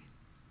nyinyi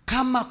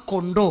kama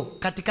kondoo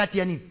katikati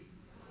ya nini?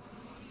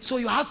 So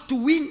you have to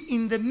win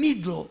in the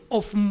middle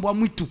of mbwa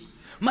mwitu.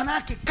 Maana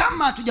yake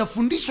kama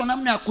hatujafundishwa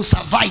namna ya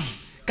kusurvive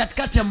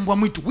katikati ya mbwa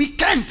mwitu, we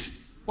can't.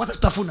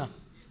 Watatutafuna.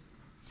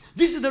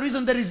 This is the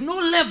reason there is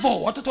no level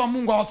watoto wa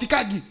Mungu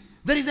hawafikagi.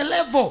 There is a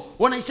level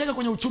wanaishaka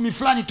kwenye uchumi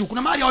fulani tu.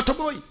 Kuna mahali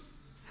hawatoboi.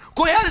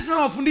 Kwa hiyo yale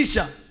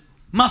tunayowafundisha,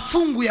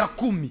 mafungu ya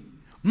 10,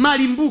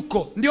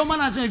 malimbuko. Ndio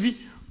maana anasema hivi,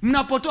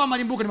 mnapotoa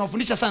malimbuko,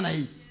 nimewafundisha sana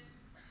hii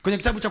kwenye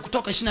kitabu cha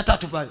Kutoka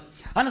 23 pale.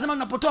 Anasema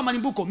mnapotoa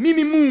malimbuko,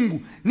 mimi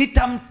Mungu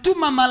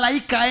nitamtuma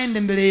malaika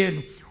aende mbele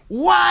yenu.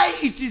 Why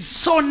it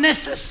is so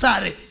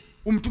necessary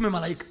umtume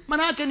malaika?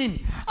 Maana yake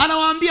nini?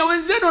 Anawaambia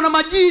wenzenu na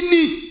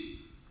majini,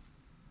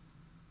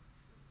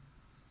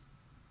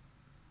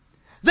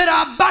 there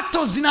are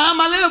battles in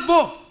our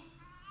level.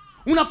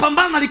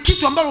 Unapambana na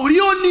kitu ambalo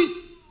ulioni.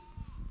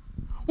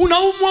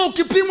 Unaumwa,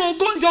 ukipimwa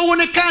ugonjwa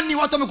uonekani,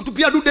 watu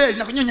wamekutupia dude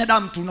na kunyonya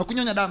damu tu, na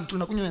kunyonya damu tu,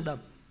 na kunyonya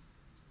damu.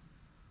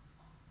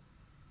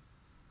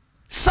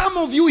 Some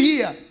of you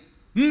here,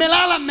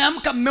 mmelala,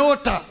 mmeamka,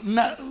 mmeota,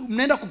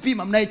 mnaenda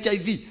kupima, mna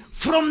HIV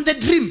from the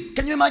dream.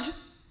 Can you imagine?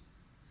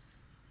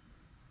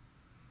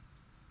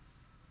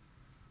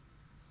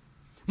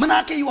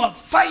 Manake you are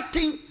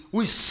fighting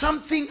with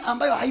something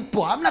ambayo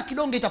haipo. Hamna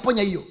kidonge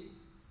itaponya hiyo.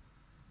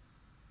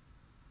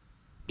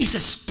 It's a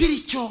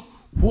spiritual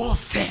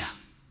warfare.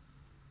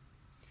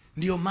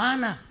 Ndio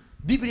maana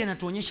Biblia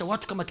inatuonyesha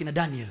watu kama kina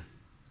Daniel.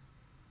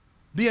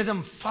 Biblia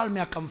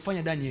mfalme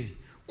akamfanya Daniel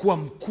kuwa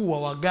mkuu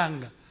wa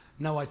waganga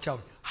na wachawi.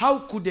 How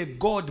could a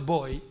God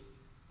boy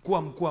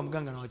kuwa mkuu wa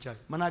mganga na wachawi?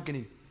 Maana yake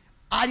nini?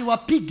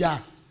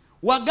 Aliwapiga.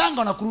 Waganga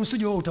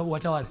wanakuruhusuje wewe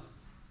utawale?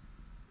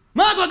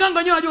 Maana waganga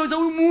wenyewe wanajua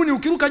huyu muuni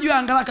ukiruka juu ya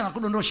anga lake na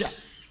kudondosha.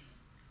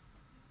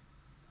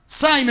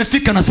 Saa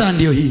imefika na saa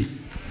ndio hii.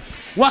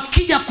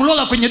 Wakija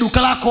kuloga kwenye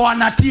duka lako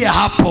wanatie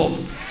hapo.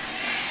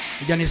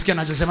 Hujanisikia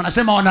ninachosema?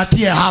 Nasema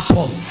wanatie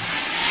hapo.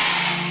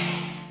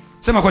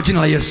 Sema kwa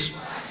jina la Yesu.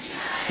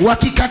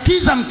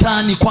 Wakikatiza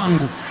mtaani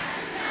kwangu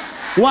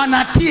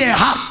wanatie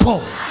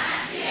hapo.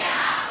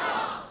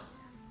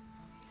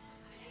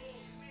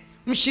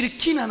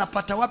 Mshirikina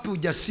anapata wapi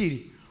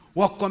ujasiri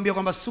wa kukwambia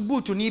kwamba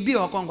subutu niibie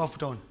wa kwangu afu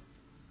utaona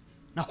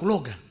na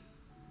kuloga?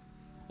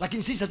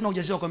 Lakini sisi hatuna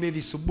ujasiri wa kukwambia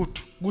hivi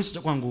subutu gusa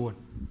cha kwangu uone.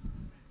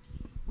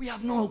 We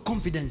have no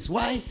confidence.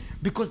 Why?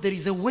 Because there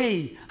is a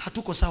way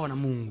hatuko sawa na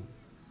Mungu.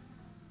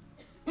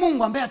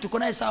 Mungu ambaye tuko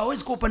naye sawa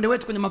hawezi kwa upande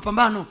wetu kwenye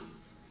mapambano.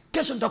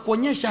 Kesho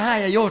nitakuonyesha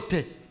haya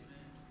yote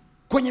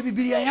kwenye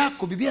Biblia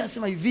yako. Biblia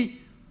inasema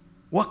hivi,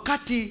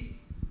 wakati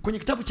kwenye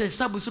kitabu cha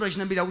Hesabu sura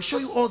 22, I will show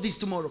you all this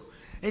tomorrow.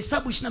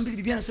 Hesabu 22,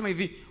 Biblia inasema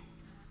hivi,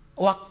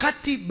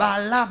 wakati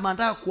Balaam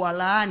anataka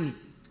kuwalaani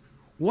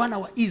wana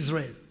wa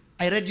Israel.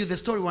 I read you the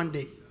story one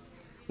day.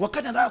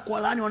 Wakati anataka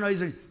kuwalaani wana wa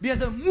Israel, Biblia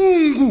inasema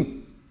Mungu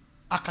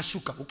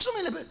akashuka. Ukisoma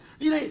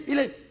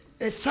ile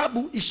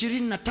Hesabu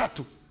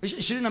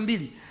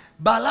 22,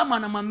 Balaam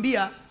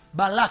anamwambia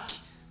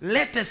Balaki,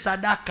 lete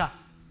sadaka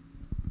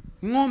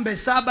ng'ombe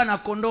 7 na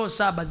kondoo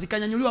 7,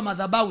 zikanyanyuliwa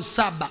madhabahu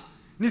 7.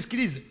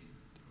 Nisikilize,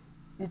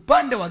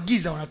 upande wa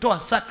giza wanatoa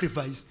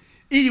sacrifice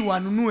ili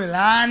wanunue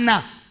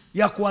laana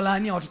ya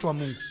kuwalaania watoto wa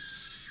Mungu.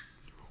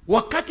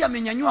 Wakati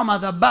amenyanyua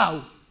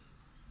madhabahu,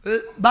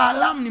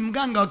 Balaam ni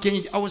mganga wa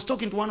kienyeji. I was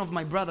talking to one of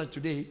my brother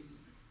today.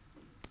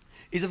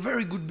 He's a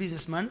very good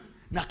businessman,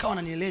 na akawa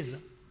ananieleza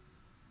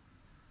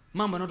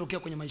mambo yanayotokea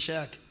kwenye maisha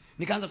yake.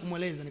 Nikaanza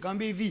kumweleza,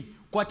 nikamwambia hivi,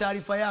 kwa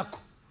taarifa yako,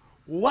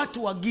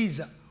 watu wa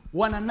giza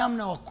wana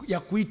namna ya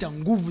kuita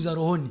nguvu za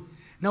rohoni,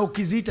 na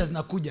ukiziita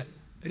zinakuja.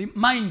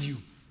 Remind you,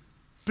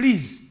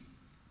 please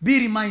be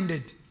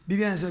reminded.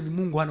 Biblia inasema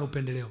Mungu hana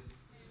upendeleo.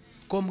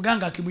 Kwa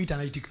mganga akimuita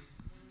anaitika.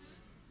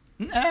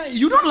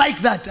 You don't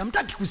like that.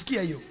 Hamtaki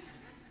kusikia hiyo.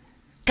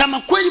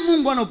 Kama kweli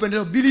Mungu hana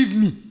upendeleo, believe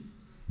me,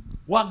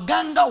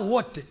 waganga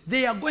wote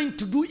they are going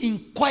to do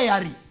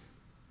inquiry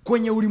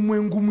kwenye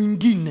ulimwengu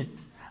mwingine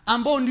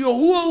ambao ndio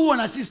huo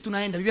na sisi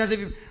tunaenda. Biblia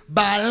inasema hivi,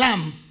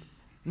 Balaam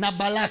na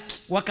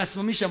Balaki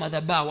wakasimamisha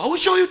madhabahu. I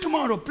will show you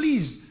tomorrow,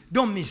 please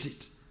don't miss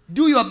it.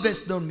 Do your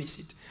best, don't miss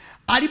it.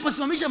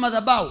 Aliposimamisha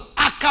madhabahu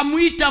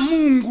akamuita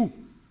Mungu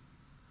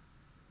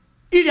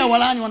ili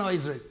awalaani wana wa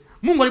Israeli.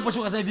 Mungu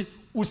aliposhuka sasa hivi,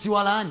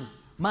 usiwalaani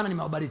maana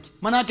nimewabariki.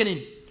 Maana yake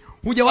nini?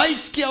 Hujawahi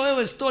sikia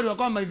wewe story wa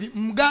kwamba hivi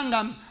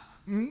mganga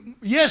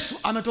Yesu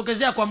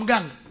ametokezea kwa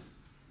mganga?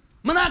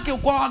 Maana yake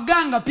kwa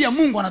waganga pia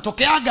Mungu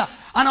anatokeaga,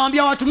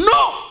 anawaambia watu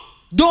no,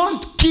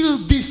 don't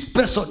kill this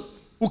person.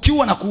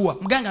 Ukiua na kuua.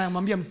 Mganga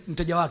anamwambia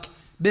mteja wake,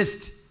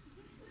 best,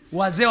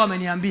 wazee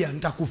wameniambia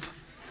nitakufa.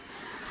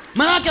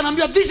 Maana yake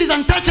anaambia this is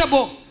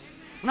untouchable.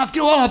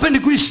 Unafikiri wao hawapendi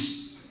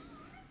kuishi?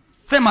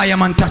 Sema I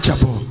am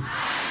untouchable.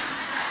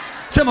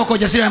 Sema kwa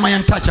ujasiri, I am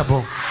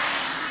untouchable.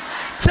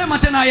 Sema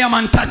tena I am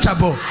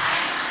untouchable.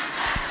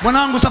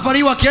 Mwanangu, safari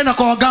hii wakienda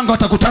kwa waganga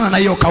watakutana na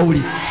hiyo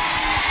kauli.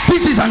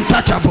 This is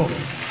untouchable.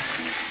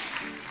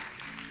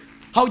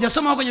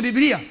 Haujasoma kwenye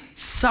Biblia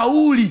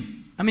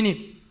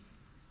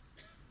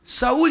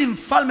Sauli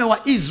mfalme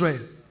wa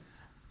Israel,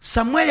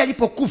 Samueli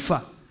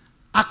alipokufa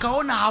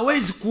akaona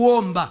hawezi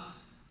kuomba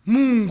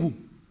Mungu,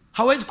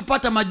 hawezi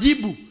kupata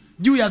majibu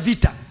juu ya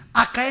vita.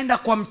 Akaenda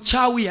kwa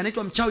mchawi,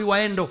 anaitwa mchawi wa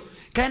Endo.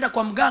 Kaenda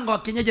kwa mganga wa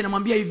kienyeji,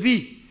 anamwambia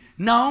hivi,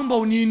 naomba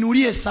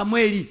uniinulie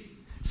Samueli.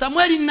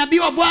 Samueli ni nabii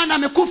wa Bwana,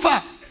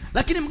 amekufa.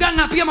 Lakini mganga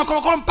anapiga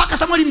makorokoro mpaka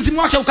Samueli mzimu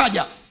wake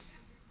ukaja.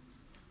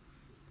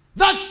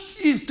 That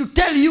is to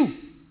tell you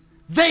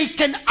they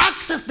can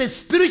access the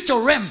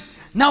spiritual realm,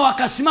 na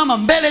wakasimama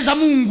mbele za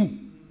Mungu.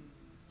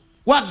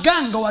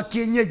 Waganga wa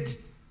kienyeji.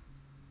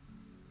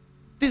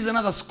 This is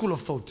another school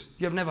of thought.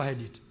 You have never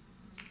heard it.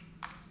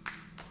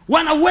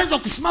 Wana uwezo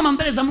kusimama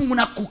mbele za Mungu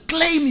na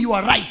kuclaim you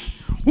are right.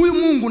 Huyu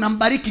Mungu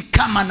nambariki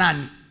kama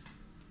nani?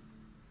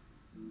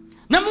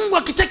 Na Mungu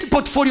akicheki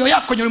portfolio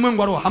yako kwenye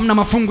ulimwengu wa roho, hamna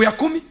mafungu ya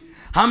 10,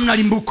 hamna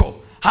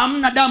limbuko,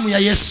 hamna damu ya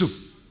Yesu.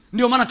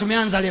 Ndio maana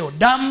tumeanza leo,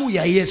 damu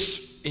ya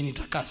Yesu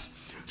initakasa.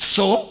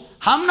 So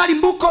hamna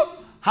limbuko,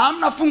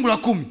 hamna fungu la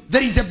 10.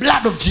 There is a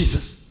blood of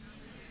Jesus.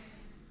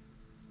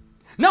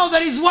 Now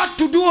there is what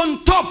to do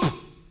on top.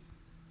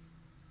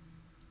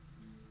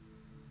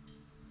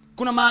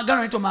 Kuna maagano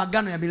yanaitwa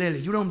maagano ya milele.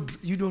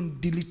 You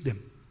don't delete them.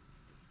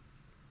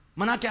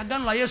 Manake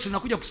agano la Yesu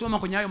linakuja kusimama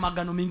kwenye hayo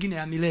maagano mengine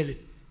ya milele.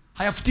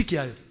 Hayafutiki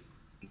hayo.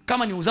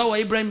 Kama ni uzao wa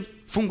Abraham,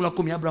 fungu la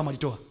 10 Abraham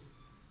alitoa.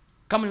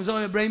 Kama ni uzao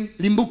wa Abraham,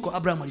 limbuko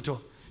Abraham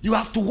alitoa. You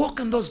have to walk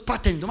in those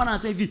patterns. Ndio maana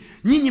anasema hivi,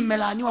 nyinyi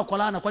mmelaaniwa kwa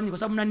laana. Kwa nini? Kwa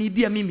sababu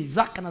mnaniibia mimi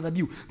zaka na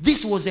dhabihu.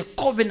 This was a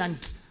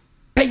covenant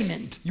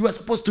payment. You are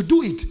supposed to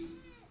do it.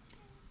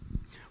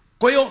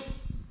 Kwa hiyo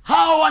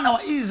hao wana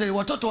wa Israeli,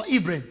 watoto wa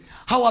Ibrahim,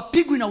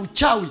 hawapigwi na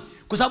uchawi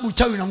kwa sababu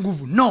uchawi una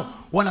nguvu. No,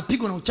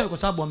 wanapigwa na uchawi kwa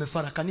sababu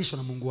wamefarakanishwa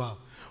na Mungu wao.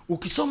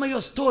 Ukisoma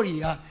hiyo story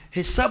ya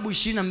Hesabu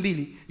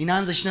 22,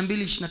 inaanza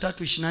 22, 23,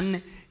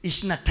 24,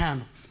 25.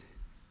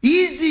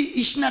 Hizi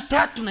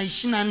 23 na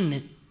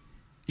 24,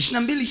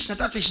 22,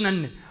 23,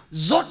 24,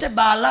 zote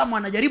Baalamu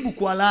anajaribu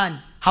kuwalaani,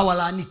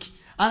 hawalaaniki.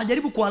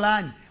 Anajaribu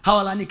kuwalaani,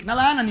 hawalaaniki. Na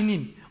laana ni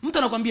nini? Mtu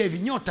anakuambia hivi,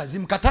 nyota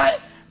zimkatae,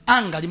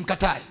 anga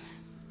limkatae,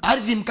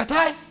 ardhi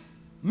mkatae,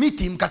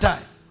 miti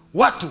mkatae,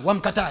 watu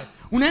wamkatae.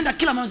 Unaenda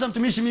kila mara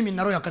mtumishi, mimi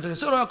nina roho ya kukatalia.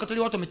 Sio roho ya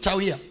kukatalia, watu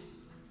wamechawia.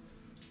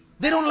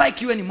 They don't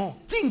like you anymore.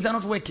 Things are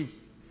not working.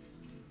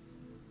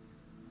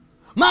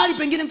 Mahali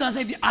pengine mtu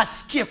anasema hivi,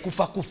 asikie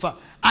kufa,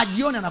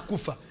 ajione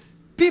anakufa.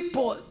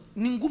 People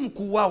ni ngumu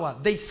kuuawa,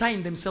 they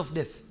sign themselves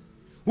death.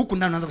 Huku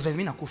ndani unaanza kusema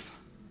mimi nakufa,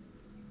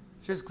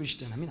 siwezi kuishi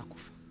tena, mimi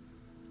nakufa.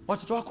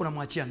 Watoto wako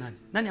unamwachia nani?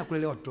 Nani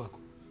akulelea watoto wako?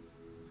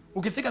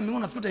 Ukifika mbinguni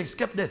unafikiri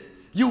escape death.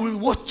 You will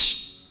watch.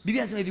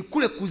 Biblia inasema hivi,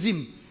 kule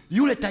kuzimu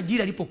yule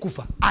tajiri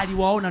alipokufa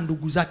aliwaona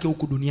ndugu zake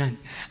huku duniani.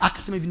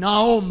 Akasema hivi,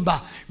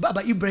 naomba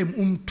baba Ibrahim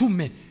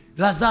umtume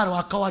Lazaro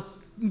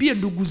akawaambie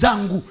ndugu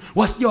zangu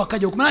wasije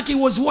wakaja huko. Maana he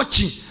was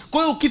watching.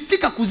 Kwa hiyo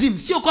ukifika kuzimu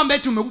sio kwamba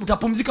eti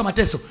utapumzika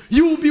mateso.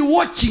 You will be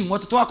watching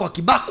watoto wako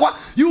wakibakwa,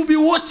 you will be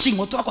watching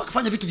watoto wako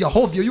wakifanya vitu vya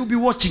hovyo, you will be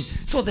watching.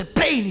 So the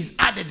pain is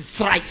added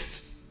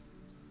thrice.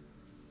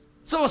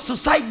 So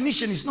suicide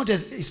mission is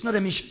not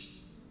a mission.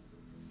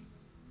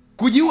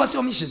 Kujiua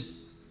sio mission.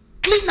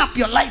 Clean up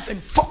your life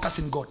and focus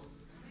in God.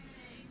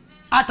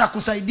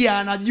 Atakusaidia,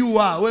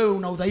 anajua wewe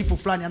una udhaifu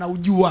fulani,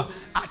 anaujua,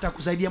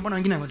 atakusaidia. Mbona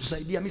wengine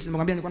wametusaidia? Mimi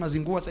nimemwambia nilikuwa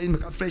nazingua, sasa hivi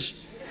nimekaa fresh.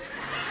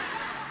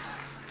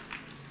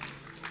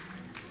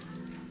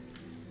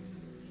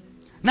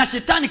 Na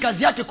shetani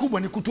kazi yake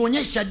kubwa ni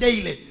kutuonyesha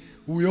daily,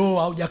 huyo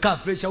haujakaa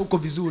fresh, huko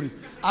vizuri.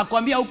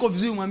 Akwambia huko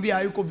vizuri, mwambie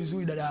hayuko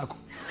vizuri dada yako.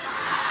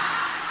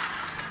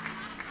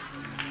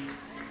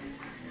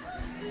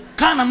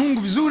 Kana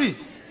Mungu vizuri.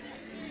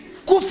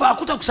 Kufa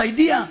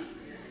hakutakusaidia.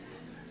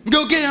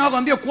 Ngeuke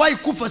nakwambia kuwahi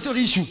kufa sio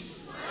issue.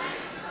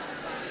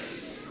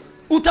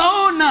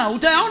 Utayaona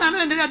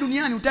yanayoendelea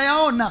duniani,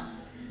 utayaona.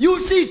 You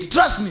will see it,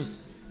 trust me.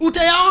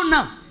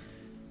 Utayaona.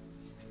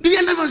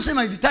 Biblia ndivyo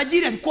inasema hivi,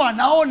 tajiri alikuwa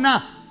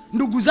anaona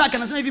ndugu zake,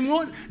 anasema hivi,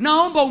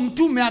 naomba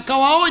umtume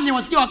akawaonye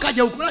wasije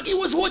wakaja huko. Like he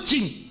was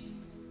watching.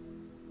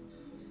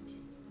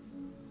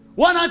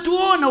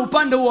 Wanatuona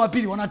upande huo wa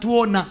pili,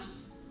 wanatuona.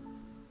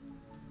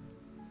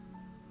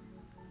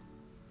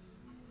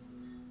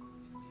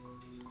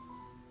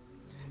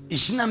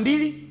 Ishina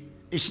 22,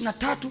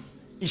 23,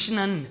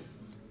 24.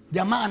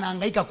 Jamaa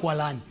anahangaika kwa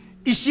laani.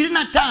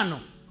 25,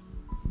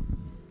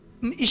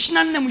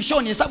 24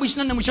 mwishoni, Hesabu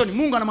 24 mwishoni,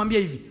 Mungu anamwambia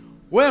hivi,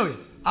 wewe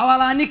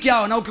hawalaaniki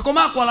hao, na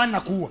ukikomaa kwa laani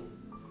na kuua.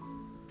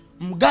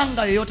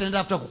 Mganga yeyote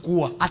anatafuta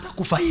kukuua,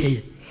 atakufa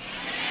yeye.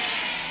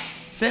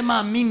 Sema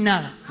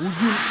amina.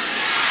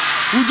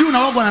 Ujui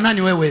unalogwa na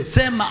nani wewe?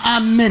 Sema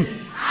amen.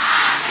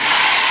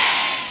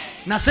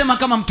 Nasema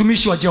kama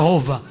mtumishi wa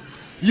Jehova,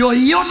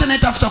 yoyote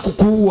anayetafuta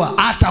kukuua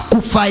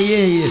atakufa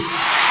yeye.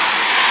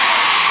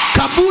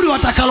 Kaburi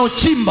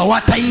watakalochimba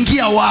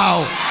wataingia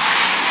wao.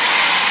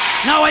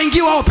 Na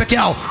waingia wao peke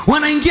yao,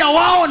 wanaingia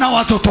wao na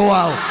watoto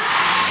wao.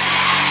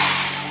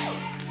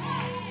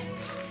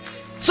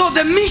 So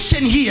the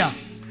mission here,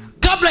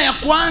 kabla ya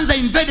kuanza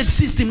invaded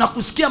system na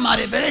kusikia ma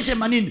revelation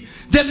manini,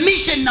 the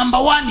mission number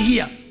 1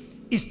 here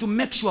is to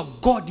make sure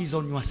God is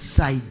on your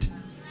side.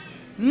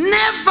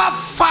 Never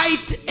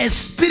fight a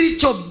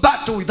spiritual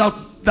battle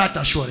without that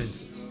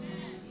assurance.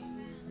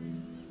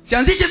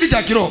 Sianzishe vita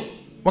ya kiroho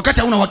wakati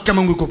hauna uhakika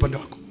Mungu yuko upande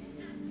wako.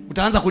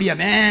 Utaanza kulia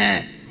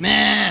me.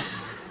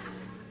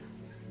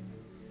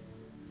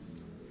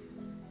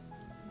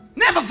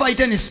 Never fight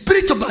any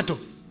spiritual battle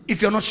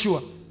if you're not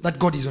sure that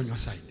God is on your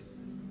side.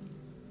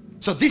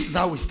 So this is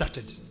how we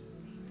started.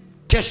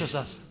 Kesho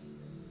sasa,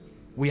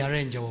 we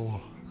arrange our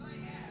war.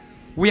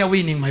 We are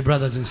winning, my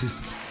brothers and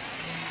sisters.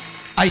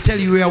 I tell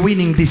you, we are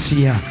winning this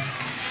year.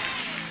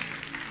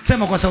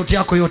 Sema kwa sauti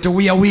yako yote,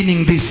 we are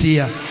winning this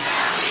year.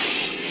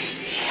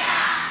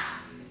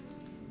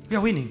 We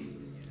are winning.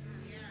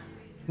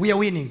 We are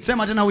winning.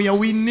 Sema tena, we are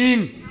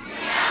winning.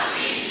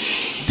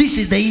 This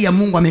is the year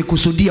Mungu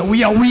amekusudia.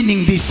 We are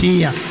winning this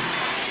year.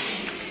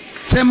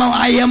 Sema,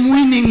 I am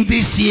winning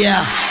this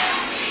year.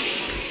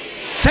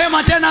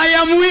 Sema tena, I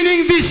am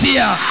winning this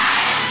year.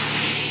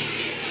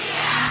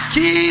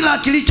 Kila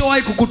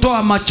kilichowahi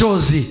kukutoa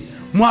machozi,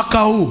 mwaka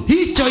huu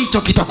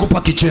hicho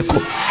kitakupa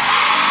kicheko.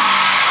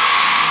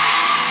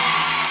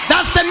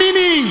 That's the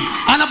meaning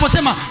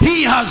anaposema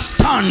he has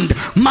turned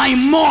my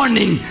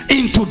mourning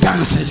into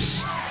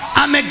dances.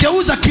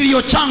 Amegeuza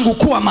kilio changu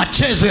kuwa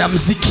machezo ya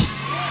muziki.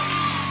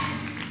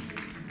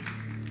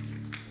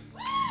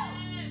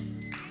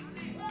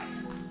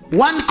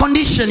 One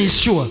condition is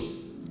sure.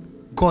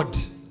 God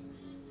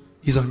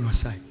is on your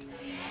side.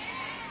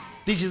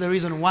 This is the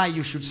reason why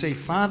you should say,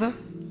 Father,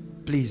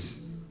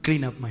 please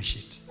clean up my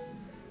shit.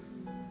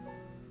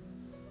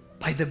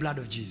 By the blood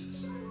of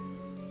Jesus.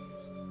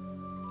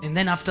 And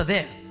then after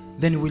that,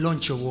 then we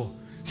launch your war.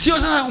 Sio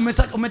sana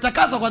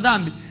umetakaswa kwa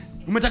dhambi,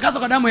 umetakaswa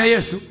kwa damu ya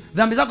Yesu,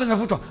 dhambi zako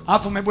zimefutwa,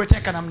 alafu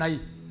umebweteka namna hii.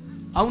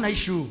 Hauna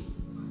issue.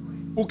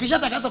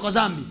 Ukishatakaswa kwa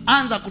dhambi,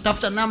 anza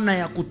kutafuta namna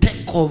ya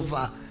kutake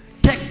over,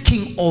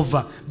 taking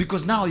over,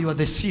 because now you are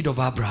the seed of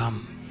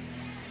Abraham.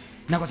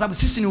 Na kwa sababu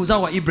sisi ni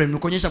uzao wa Ibrahim,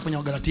 nikuonyesha kwenye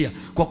Wagalatia,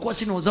 kwa kuwa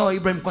sisi ni uzao wa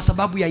Ibrahim kwa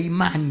sababu ya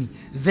imani,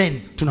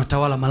 then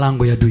tunatawala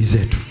malango ya adui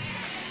zetu.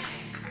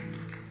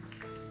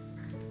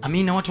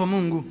 Amina watu wa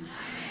Mungu.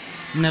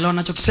 Mnaelewa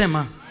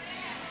ninachokisema?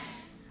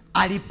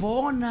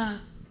 Alipoona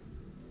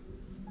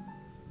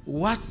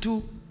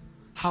watu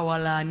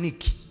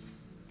hawalaaniki,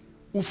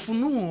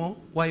 ufunuo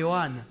wa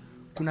Yohana,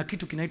 kuna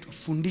kitu kinaitwa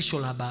fundisho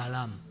la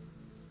Balaamu.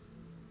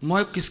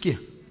 Mwae kukisikia?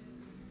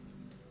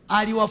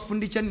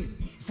 Aliwafundisha nini?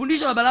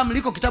 Fundisho la Balaamu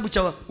liko kitabu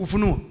cha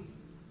Ufunuo.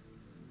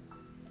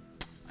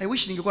 I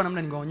wish ningekuwa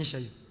namna ningewaonyesha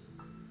hiyo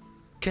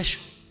kesho.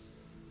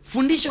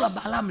 Fundisho la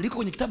Balaamu liko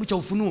kwenye kitabu cha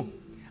Ufunuo.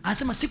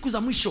 Anasema siku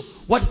za mwisho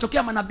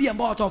watatokea manabii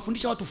ambao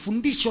watawafundisha watu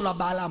fundisho la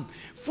Balaamu.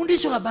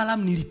 Fundisho la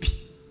Balaamu ni lipi?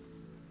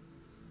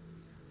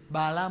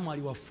 Balaamu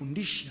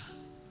aliwafundisha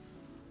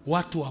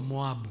watu wa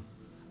Moabu,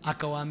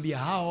 akawaambia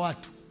hawa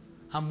watu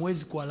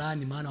hamwezi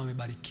kuwalaani maana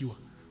wamebarikiwa.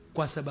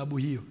 Kwa sababu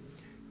hiyo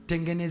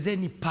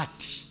tengenezeni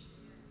party.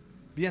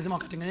 Biblia inasema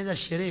wakatengeneza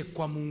sherehe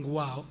kwa Mungu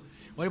wao.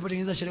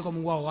 Walipotengeneza sherehe kwa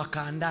Mungu wao,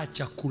 wakaandaa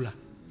chakula.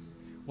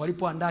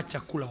 Walipoandaa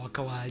chakula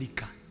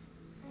wakawaalika.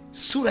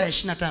 Sura ya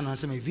 25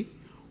 anasema hivi,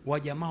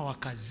 wajamaa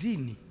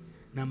wakazini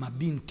na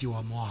mabinti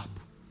wa Moabu.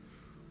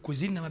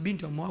 Kuzini na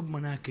mabinti wa Moabu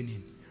maana yake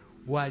nini?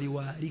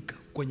 Waliwaalika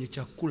kwenye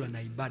chakula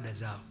na ibada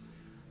zao.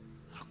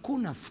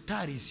 Hakuna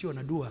futari isiyo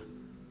na dua.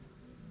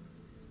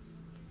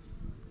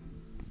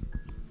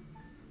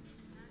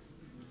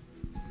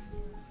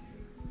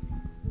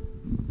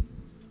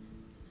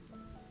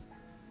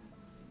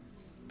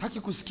 Taki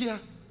kusikia?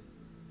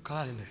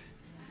 Kalale mbele.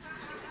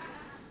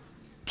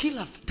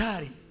 Kila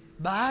futari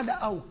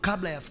baada au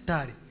kabla ya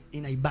futari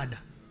ina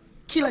ibada.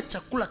 Kila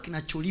chakula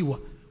kinacholiwa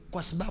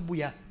kwa sababu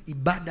ya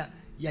ibada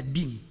ya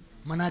dini.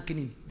 Maana yake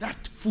nini?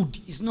 That food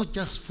is not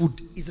just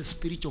food, is a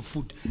spiritual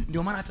food.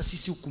 Ndio maana hata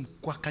sisi huku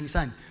kwa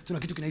kanisani tuna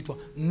kitu kinaitwa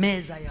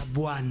meza ya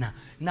Bwana.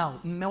 Now,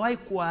 mmewahi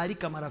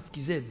kuwaalika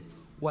marafiki zenu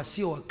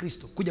wasio wa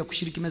Kristo kuja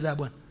kushiriki meza ya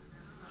Bwana?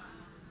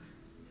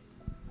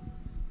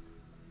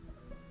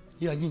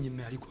 Ila nyinyi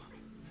mmealikwa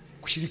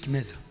kushiriki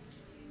meza.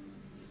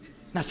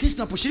 Na sisi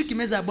tunaposhiriki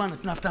meza ya Bwana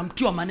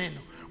tunatamkiwa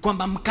maneno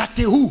kwamba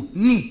mkate huu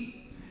ni,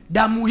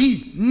 damu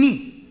hii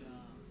ni.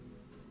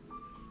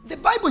 The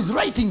Bible is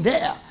writing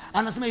there.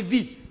 Anasema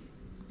hivi,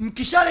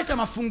 mkishaleta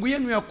mafungu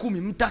yenu ya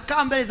 10,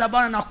 mtakaa mbele za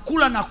Bwana na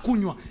kula na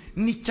kunywa.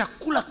 Ni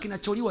chakula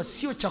kinacholiwa,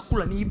 sio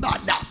chakula, ni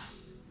ibada.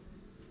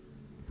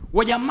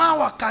 Wajamaa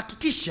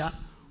wakahakikisha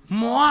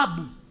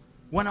Moabu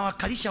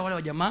wanawakalisha wale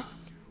wajamaa,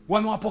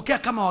 wamewapokea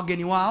kama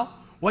wageni wao.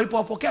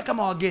 Walipowapokea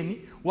kama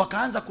wageni,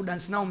 wakaanza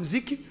kudansi nao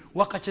muziki,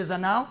 wakacheza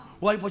nao.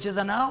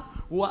 Walipocheza nao,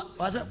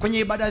 kwenye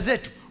ibada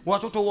zetu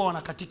watoto wao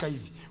wanakatika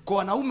hivi. Kwa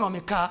wanaume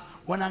wamekaa,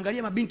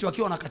 wanaangalia mabinti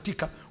wakiwa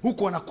wanakatika,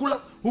 huku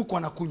wanakula, huku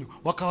wanakunywa.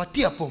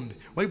 Wakawatia pombe.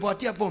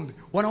 Walipowatia pombe,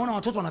 wanaona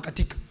watoto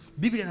wanakatika.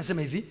 Biblia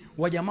inasema hivi,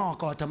 wajamaa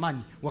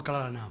wakawatamani,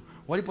 wakalala nao.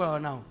 Walipolala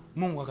nao,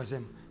 Mungu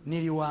akasema,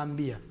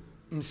 niliwaambia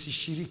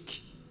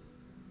msishiriki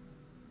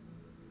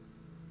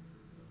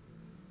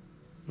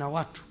na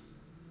watu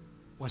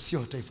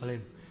wasio taifa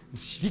lenu.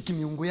 Msishiriki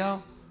miungu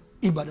yao,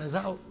 ibada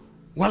zao,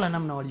 wala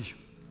namna walivyo.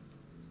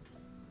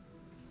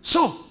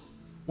 So,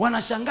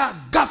 wanashangaa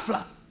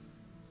ghafla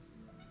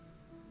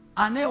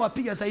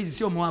anayewapiga saizi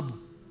sio Moabu,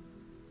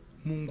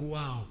 Mungu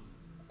wao.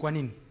 Kwa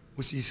nini?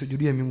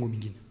 Usisujudie miungu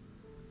mingine.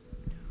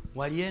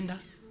 Walienda,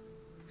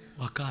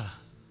 wakala,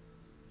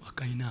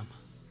 wakainama.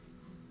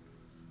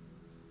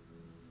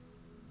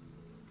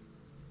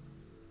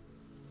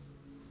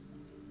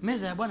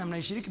 Meza ya Bwana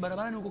mnaishiriki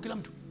barabarani huko kila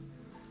mtu.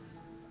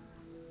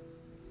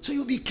 So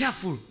you be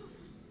careful.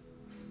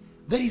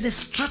 There is a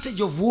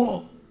strategy of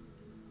war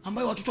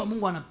ambayo watoto wa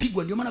Mungu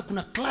wanapigwa. Ndio maana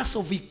kuna class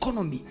of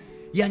economy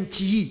ya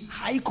nchi hii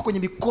haiko kwenye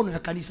mikono ya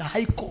kanisa.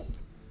 Haiko.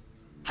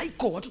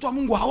 Watoto wa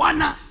Mungu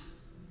hawana.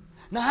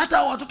 Na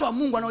hata watoto wa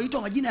Mungu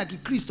wanaoitwa majina ya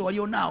Kikristo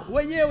walionao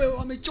wenyewe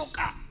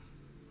wamechoka.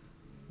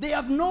 They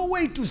have no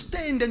way to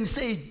stand and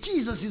say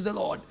Jesus is the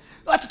Lord.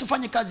 Wacha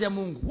tufanye kazi ya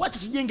Mungu. Wacha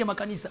tujenge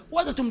makanisa.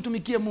 Wacha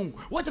tumtumikie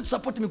Mungu. Wacha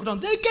tusupport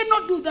mikutano. They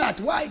cannot do that.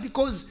 Why?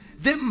 Because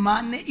the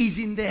money is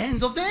in the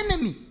hands of the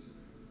enemy.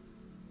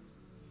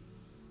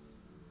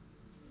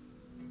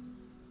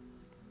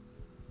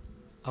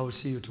 I will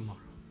see you tomorrow.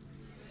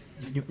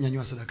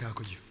 Nyanyua sadaka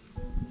yako juu.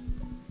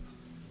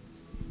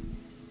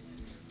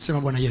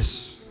 Sema Bwana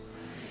Yesu.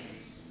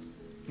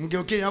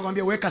 Mgeukie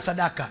nakwambia weka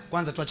sadaka.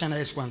 Kwanza tuachane na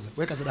Yesu kwanza.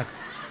 Weka sadaka.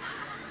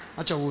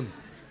 Acha uone.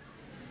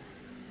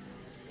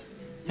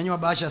 Nyanyua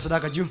bahasha ya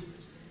sadaka juu.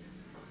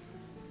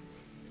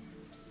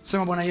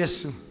 Sema Bwana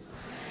Yesu.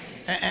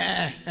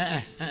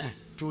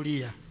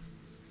 Tulia.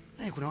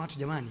 Kuna watu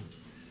jamani.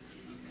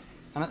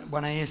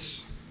 Bwana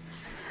Yesu.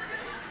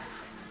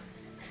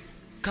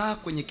 Kaa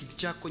kwenye kiti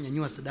chako,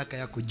 nyanyua sadaka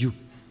yako juu.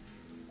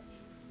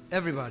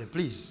 Everybody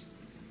please.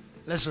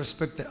 Let's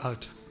respect the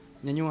altar.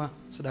 Nyanyua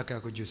sadaka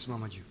yako juu,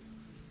 simama juu.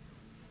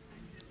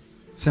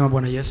 Sema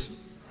Bwana Yesu.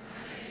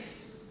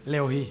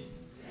 Leo hii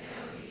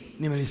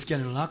nimelisikia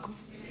neno lako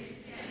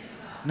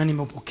na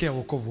nimepokea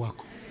wokovu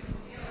wako.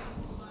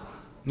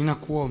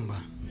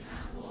 Ninakuomba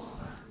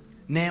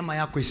neema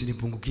yako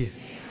isinipungukie.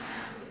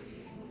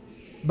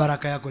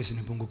 Baraka yako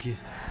isinipungukie.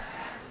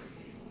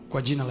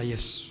 Kwa jina la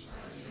Yesu.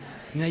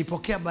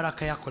 Ninaipokea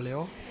baraka yako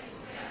leo.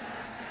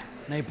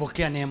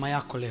 Naipokea neema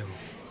yako leo.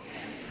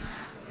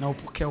 Na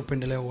upokea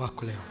upendeleo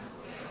wako leo.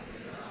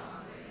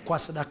 Kwa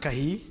sadaka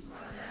hii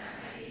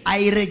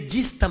I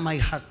register my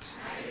heart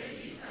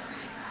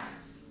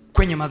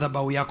kwenye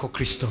madhabahu yako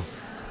Kristo.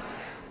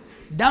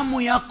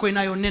 Damu yako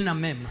inayonena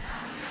mema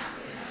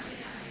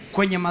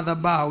kwenye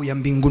madhabahu ya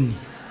mbinguni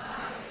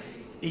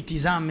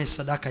itizame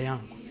sadaka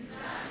yangu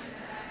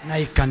na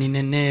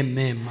ikaninenee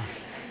mema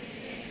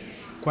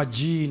kwa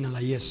jina la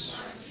Yesu.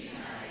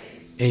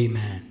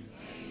 Amen.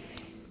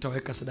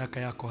 Utaweka sadaka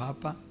yako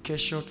hapa.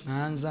 Kesho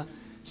tunaanza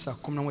saa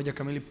 11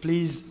 kamili.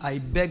 Please, I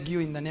beg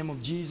you in the name of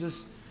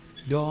Jesus,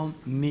 don't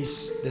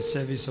miss the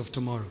service of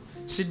tomorrow.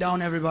 Sit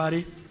down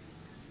everybody.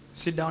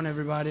 Sit down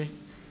everybody.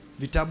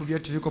 Vitabu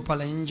vyetu viko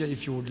pale nje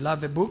if you would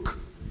love a book.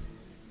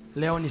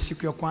 Leo ni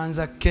siku ya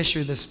kwanza, kesho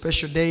is the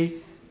special day.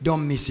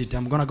 Don't miss it.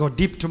 I'm going to go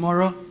deep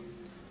tomorrow.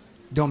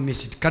 Don't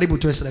miss it. Karibu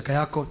tuwe sadaka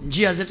yako.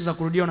 Njia zetu za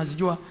kurudia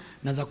unazijua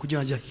na za kujia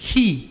unajua.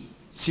 Hii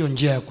sio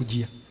njia ya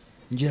kujia.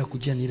 Njia ya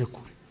kujia ni ile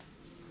kule.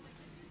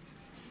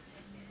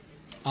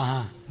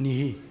 Ni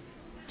hii.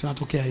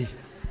 Tunatokea hii.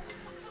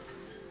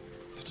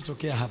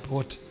 Tutatokea hapa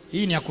wote.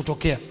 Hii ni ya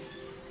kutokea.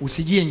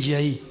 Usijie njia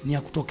hii, ni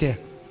ya kutokea.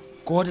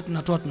 Kwa wote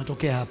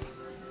tunatokea hapa.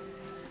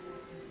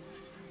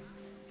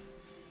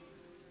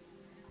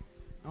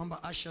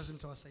 Naomba ushers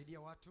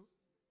mtawasaidia watu.